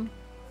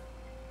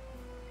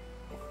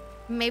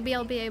maybe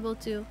I'll be able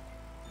to.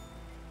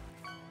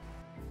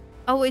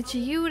 Oh, it's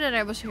you that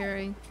I was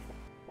hearing.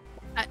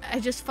 I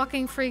just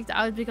fucking freaked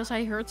out because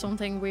I heard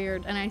something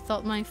weird and I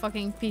thought my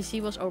fucking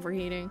PC was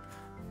overheating.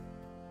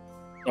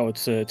 Oh,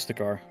 it's the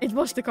car. It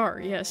was the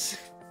car, yes.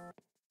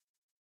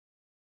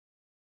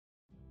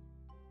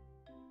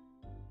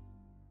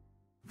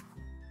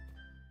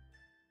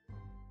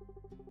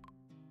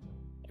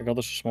 I got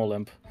us a small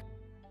lamp.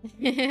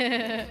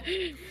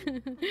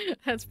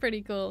 That's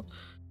pretty cool.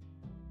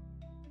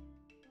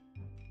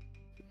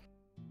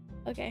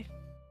 Okay.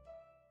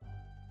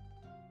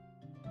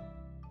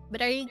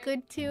 But are you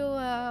good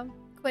to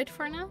quit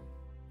for now?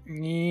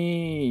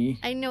 Nee.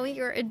 I know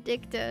you're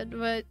addicted,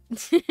 but...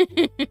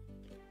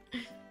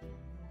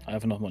 I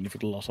have enough money for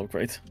the last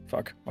upgrade.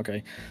 Fuck.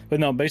 Okay.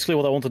 But no, basically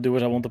what I want to do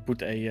is I want to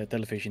put a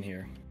television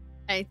here.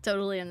 I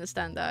totally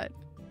understand that.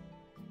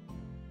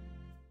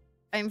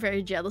 I'm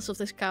very jealous of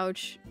this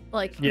couch.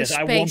 Like, yes, the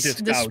space, I want this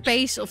couch. The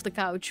space of the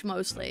couch,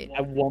 mostly.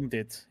 I want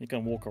it. You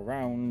can walk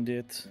around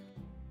it.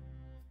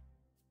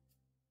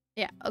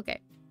 Yeah,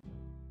 okay.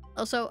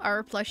 Also,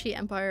 our plushie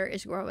empire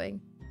is growing.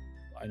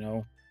 I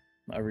know.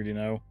 I really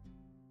know.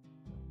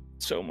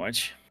 So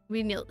much.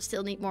 We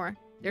still need more.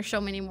 There's so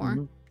many more.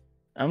 Mm-hmm.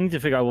 I need to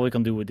figure out what we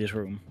can do with this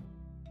room.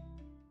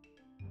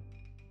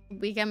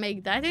 We can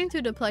make that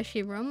into the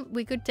plushie room.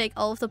 We could take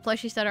all of the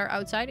plushies that are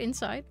outside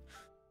inside.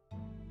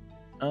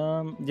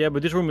 Yeah,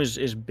 but this room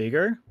is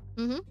bigger.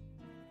 Mm-hmm.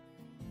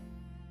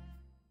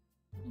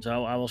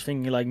 So I was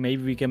thinking like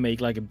maybe we can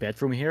make like a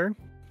bedroom here.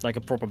 Like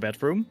a proper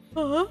bedroom.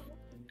 Uh-huh.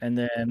 And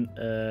then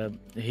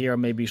here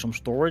maybe some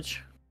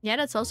storage. Yeah,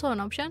 that's also an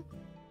option.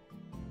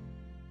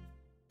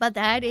 But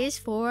that is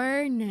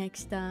for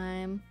next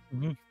time.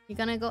 Mm-hmm. You're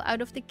gonna go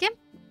out of the camp?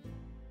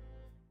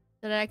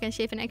 So that I can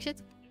save and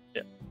exit?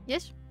 Yeah.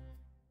 Yes?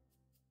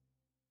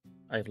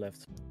 I've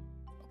left.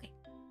 Okay.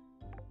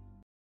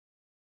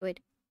 Good.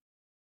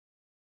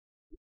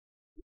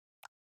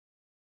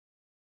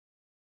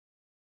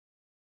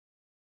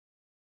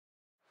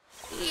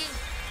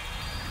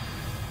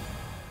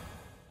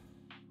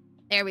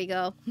 There we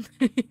go.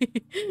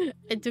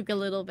 It took a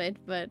little bit,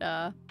 but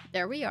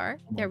there we are.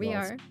 Oh there we God.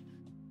 are.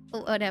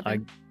 Oh, what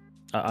happened?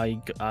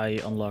 I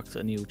unlocked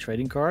a new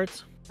trading card.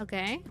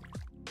 Okay.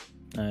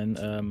 And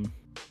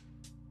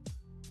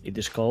it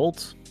is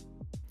called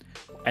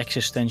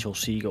Existential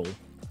Seagull.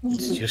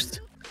 It's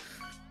just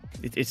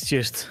it's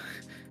just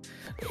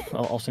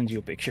I'll send you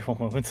a picture for a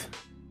moment.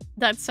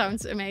 That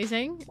sounds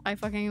amazing. I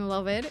fucking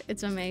love it.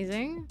 It's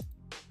amazing.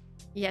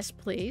 Yes,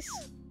 please.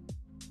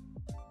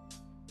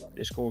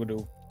 Discord.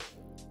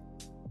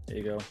 There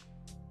you go.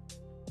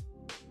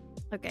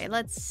 Okay,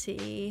 let's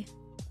see.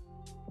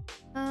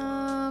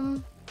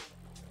 I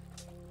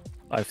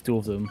have 2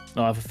 of them.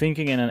 No, I have a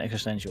thinking and an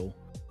existential.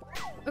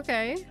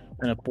 Okay.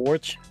 And a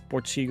porch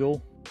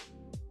seagull.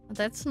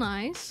 That's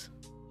nice.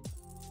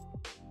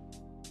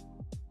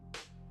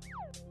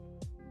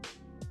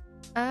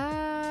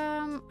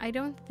 I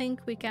don't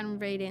think we can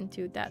raid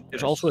into that.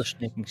 There's also a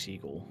sniffing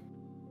seagull.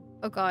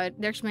 Oh god,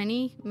 there's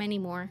many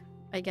more,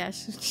 I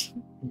guess.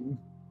 Mm-hmm.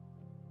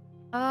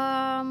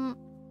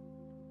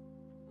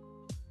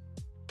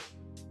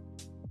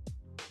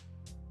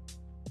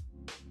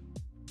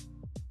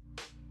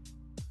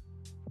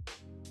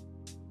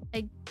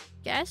 I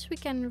guess we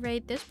can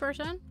raid this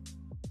person.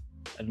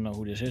 I don't know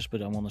who this is,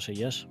 but I want to say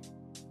yes.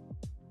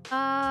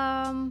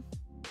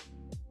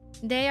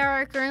 They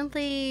are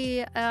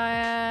currently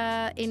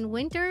in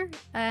winter,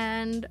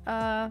 and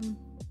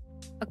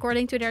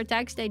according to their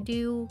tags, they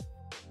do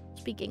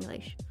speak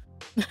English.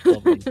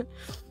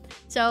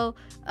 So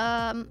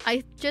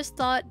I just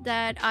thought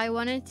that I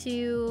wanted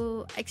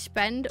to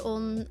expand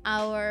on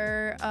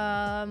our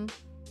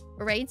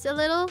raids a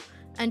little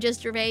and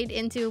just raid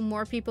into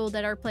more people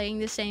that are playing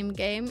the same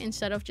game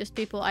instead of just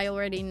people I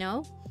already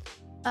know.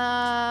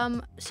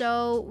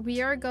 So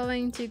we are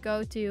going to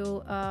go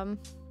to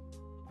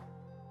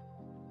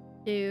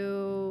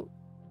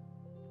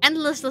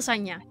Endless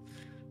Lasagna.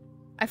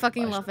 I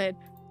fucking love it.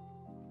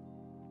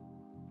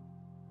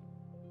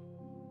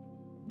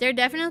 They're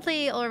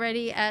definitely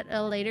already at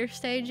a later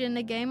stage in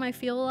the game, I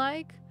feel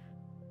like.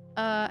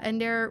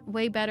 And they're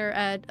way better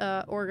at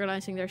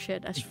organizing their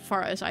shit as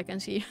far as I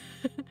can see.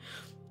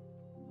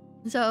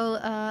 So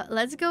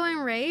let's go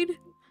and raid.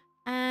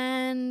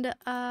 And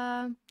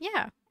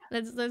yeah,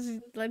 let's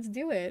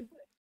do it.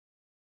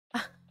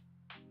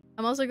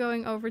 I'm also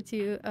going over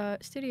to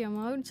studio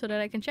mode so that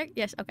I can check.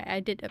 Yes, okay,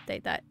 I did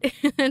update that.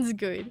 That's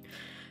good.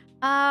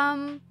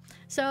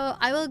 So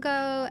I will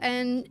go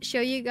and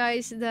show you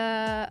guys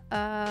the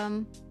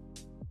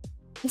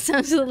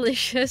sounds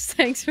delicious.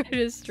 Thanks for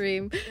the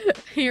stream.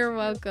 You're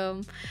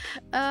welcome.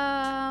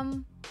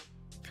 I'm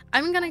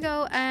gonna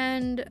go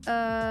and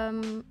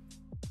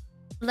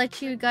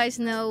let you guys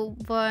know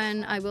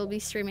when I will be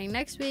streaming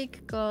next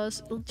week,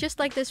 because just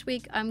like this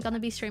week, I'm gonna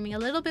be streaming a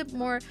little bit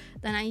more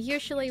than I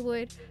usually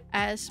would,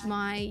 as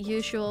my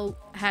usual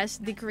has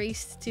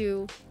decreased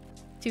to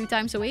 2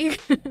 times a week.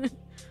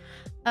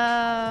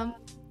 Oh,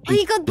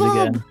 you got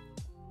Bob!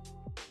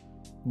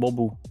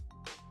 Bobu.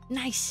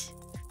 Nice.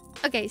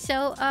 Okay,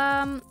 so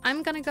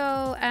I'm gonna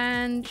go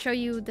and show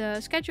you the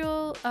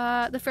schedule.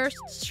 The first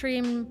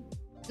stream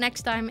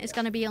next time is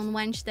gonna be on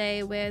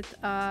Wednesday with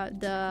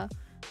the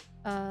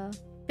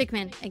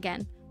Pikmin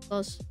again,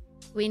 because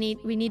we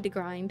need the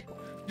grind.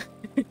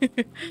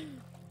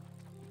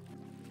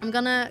 I'm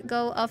gonna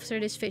go after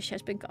this fish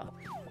has been caught.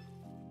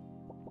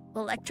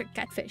 Electric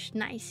catfish,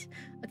 nice.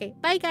 Okay,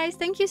 bye guys,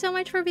 thank you so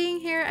much for being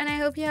here, and I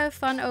hope you have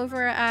fun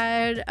over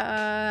at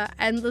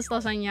Endless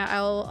Lasagna.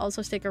 I'll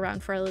also stick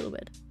around for a little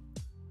bit.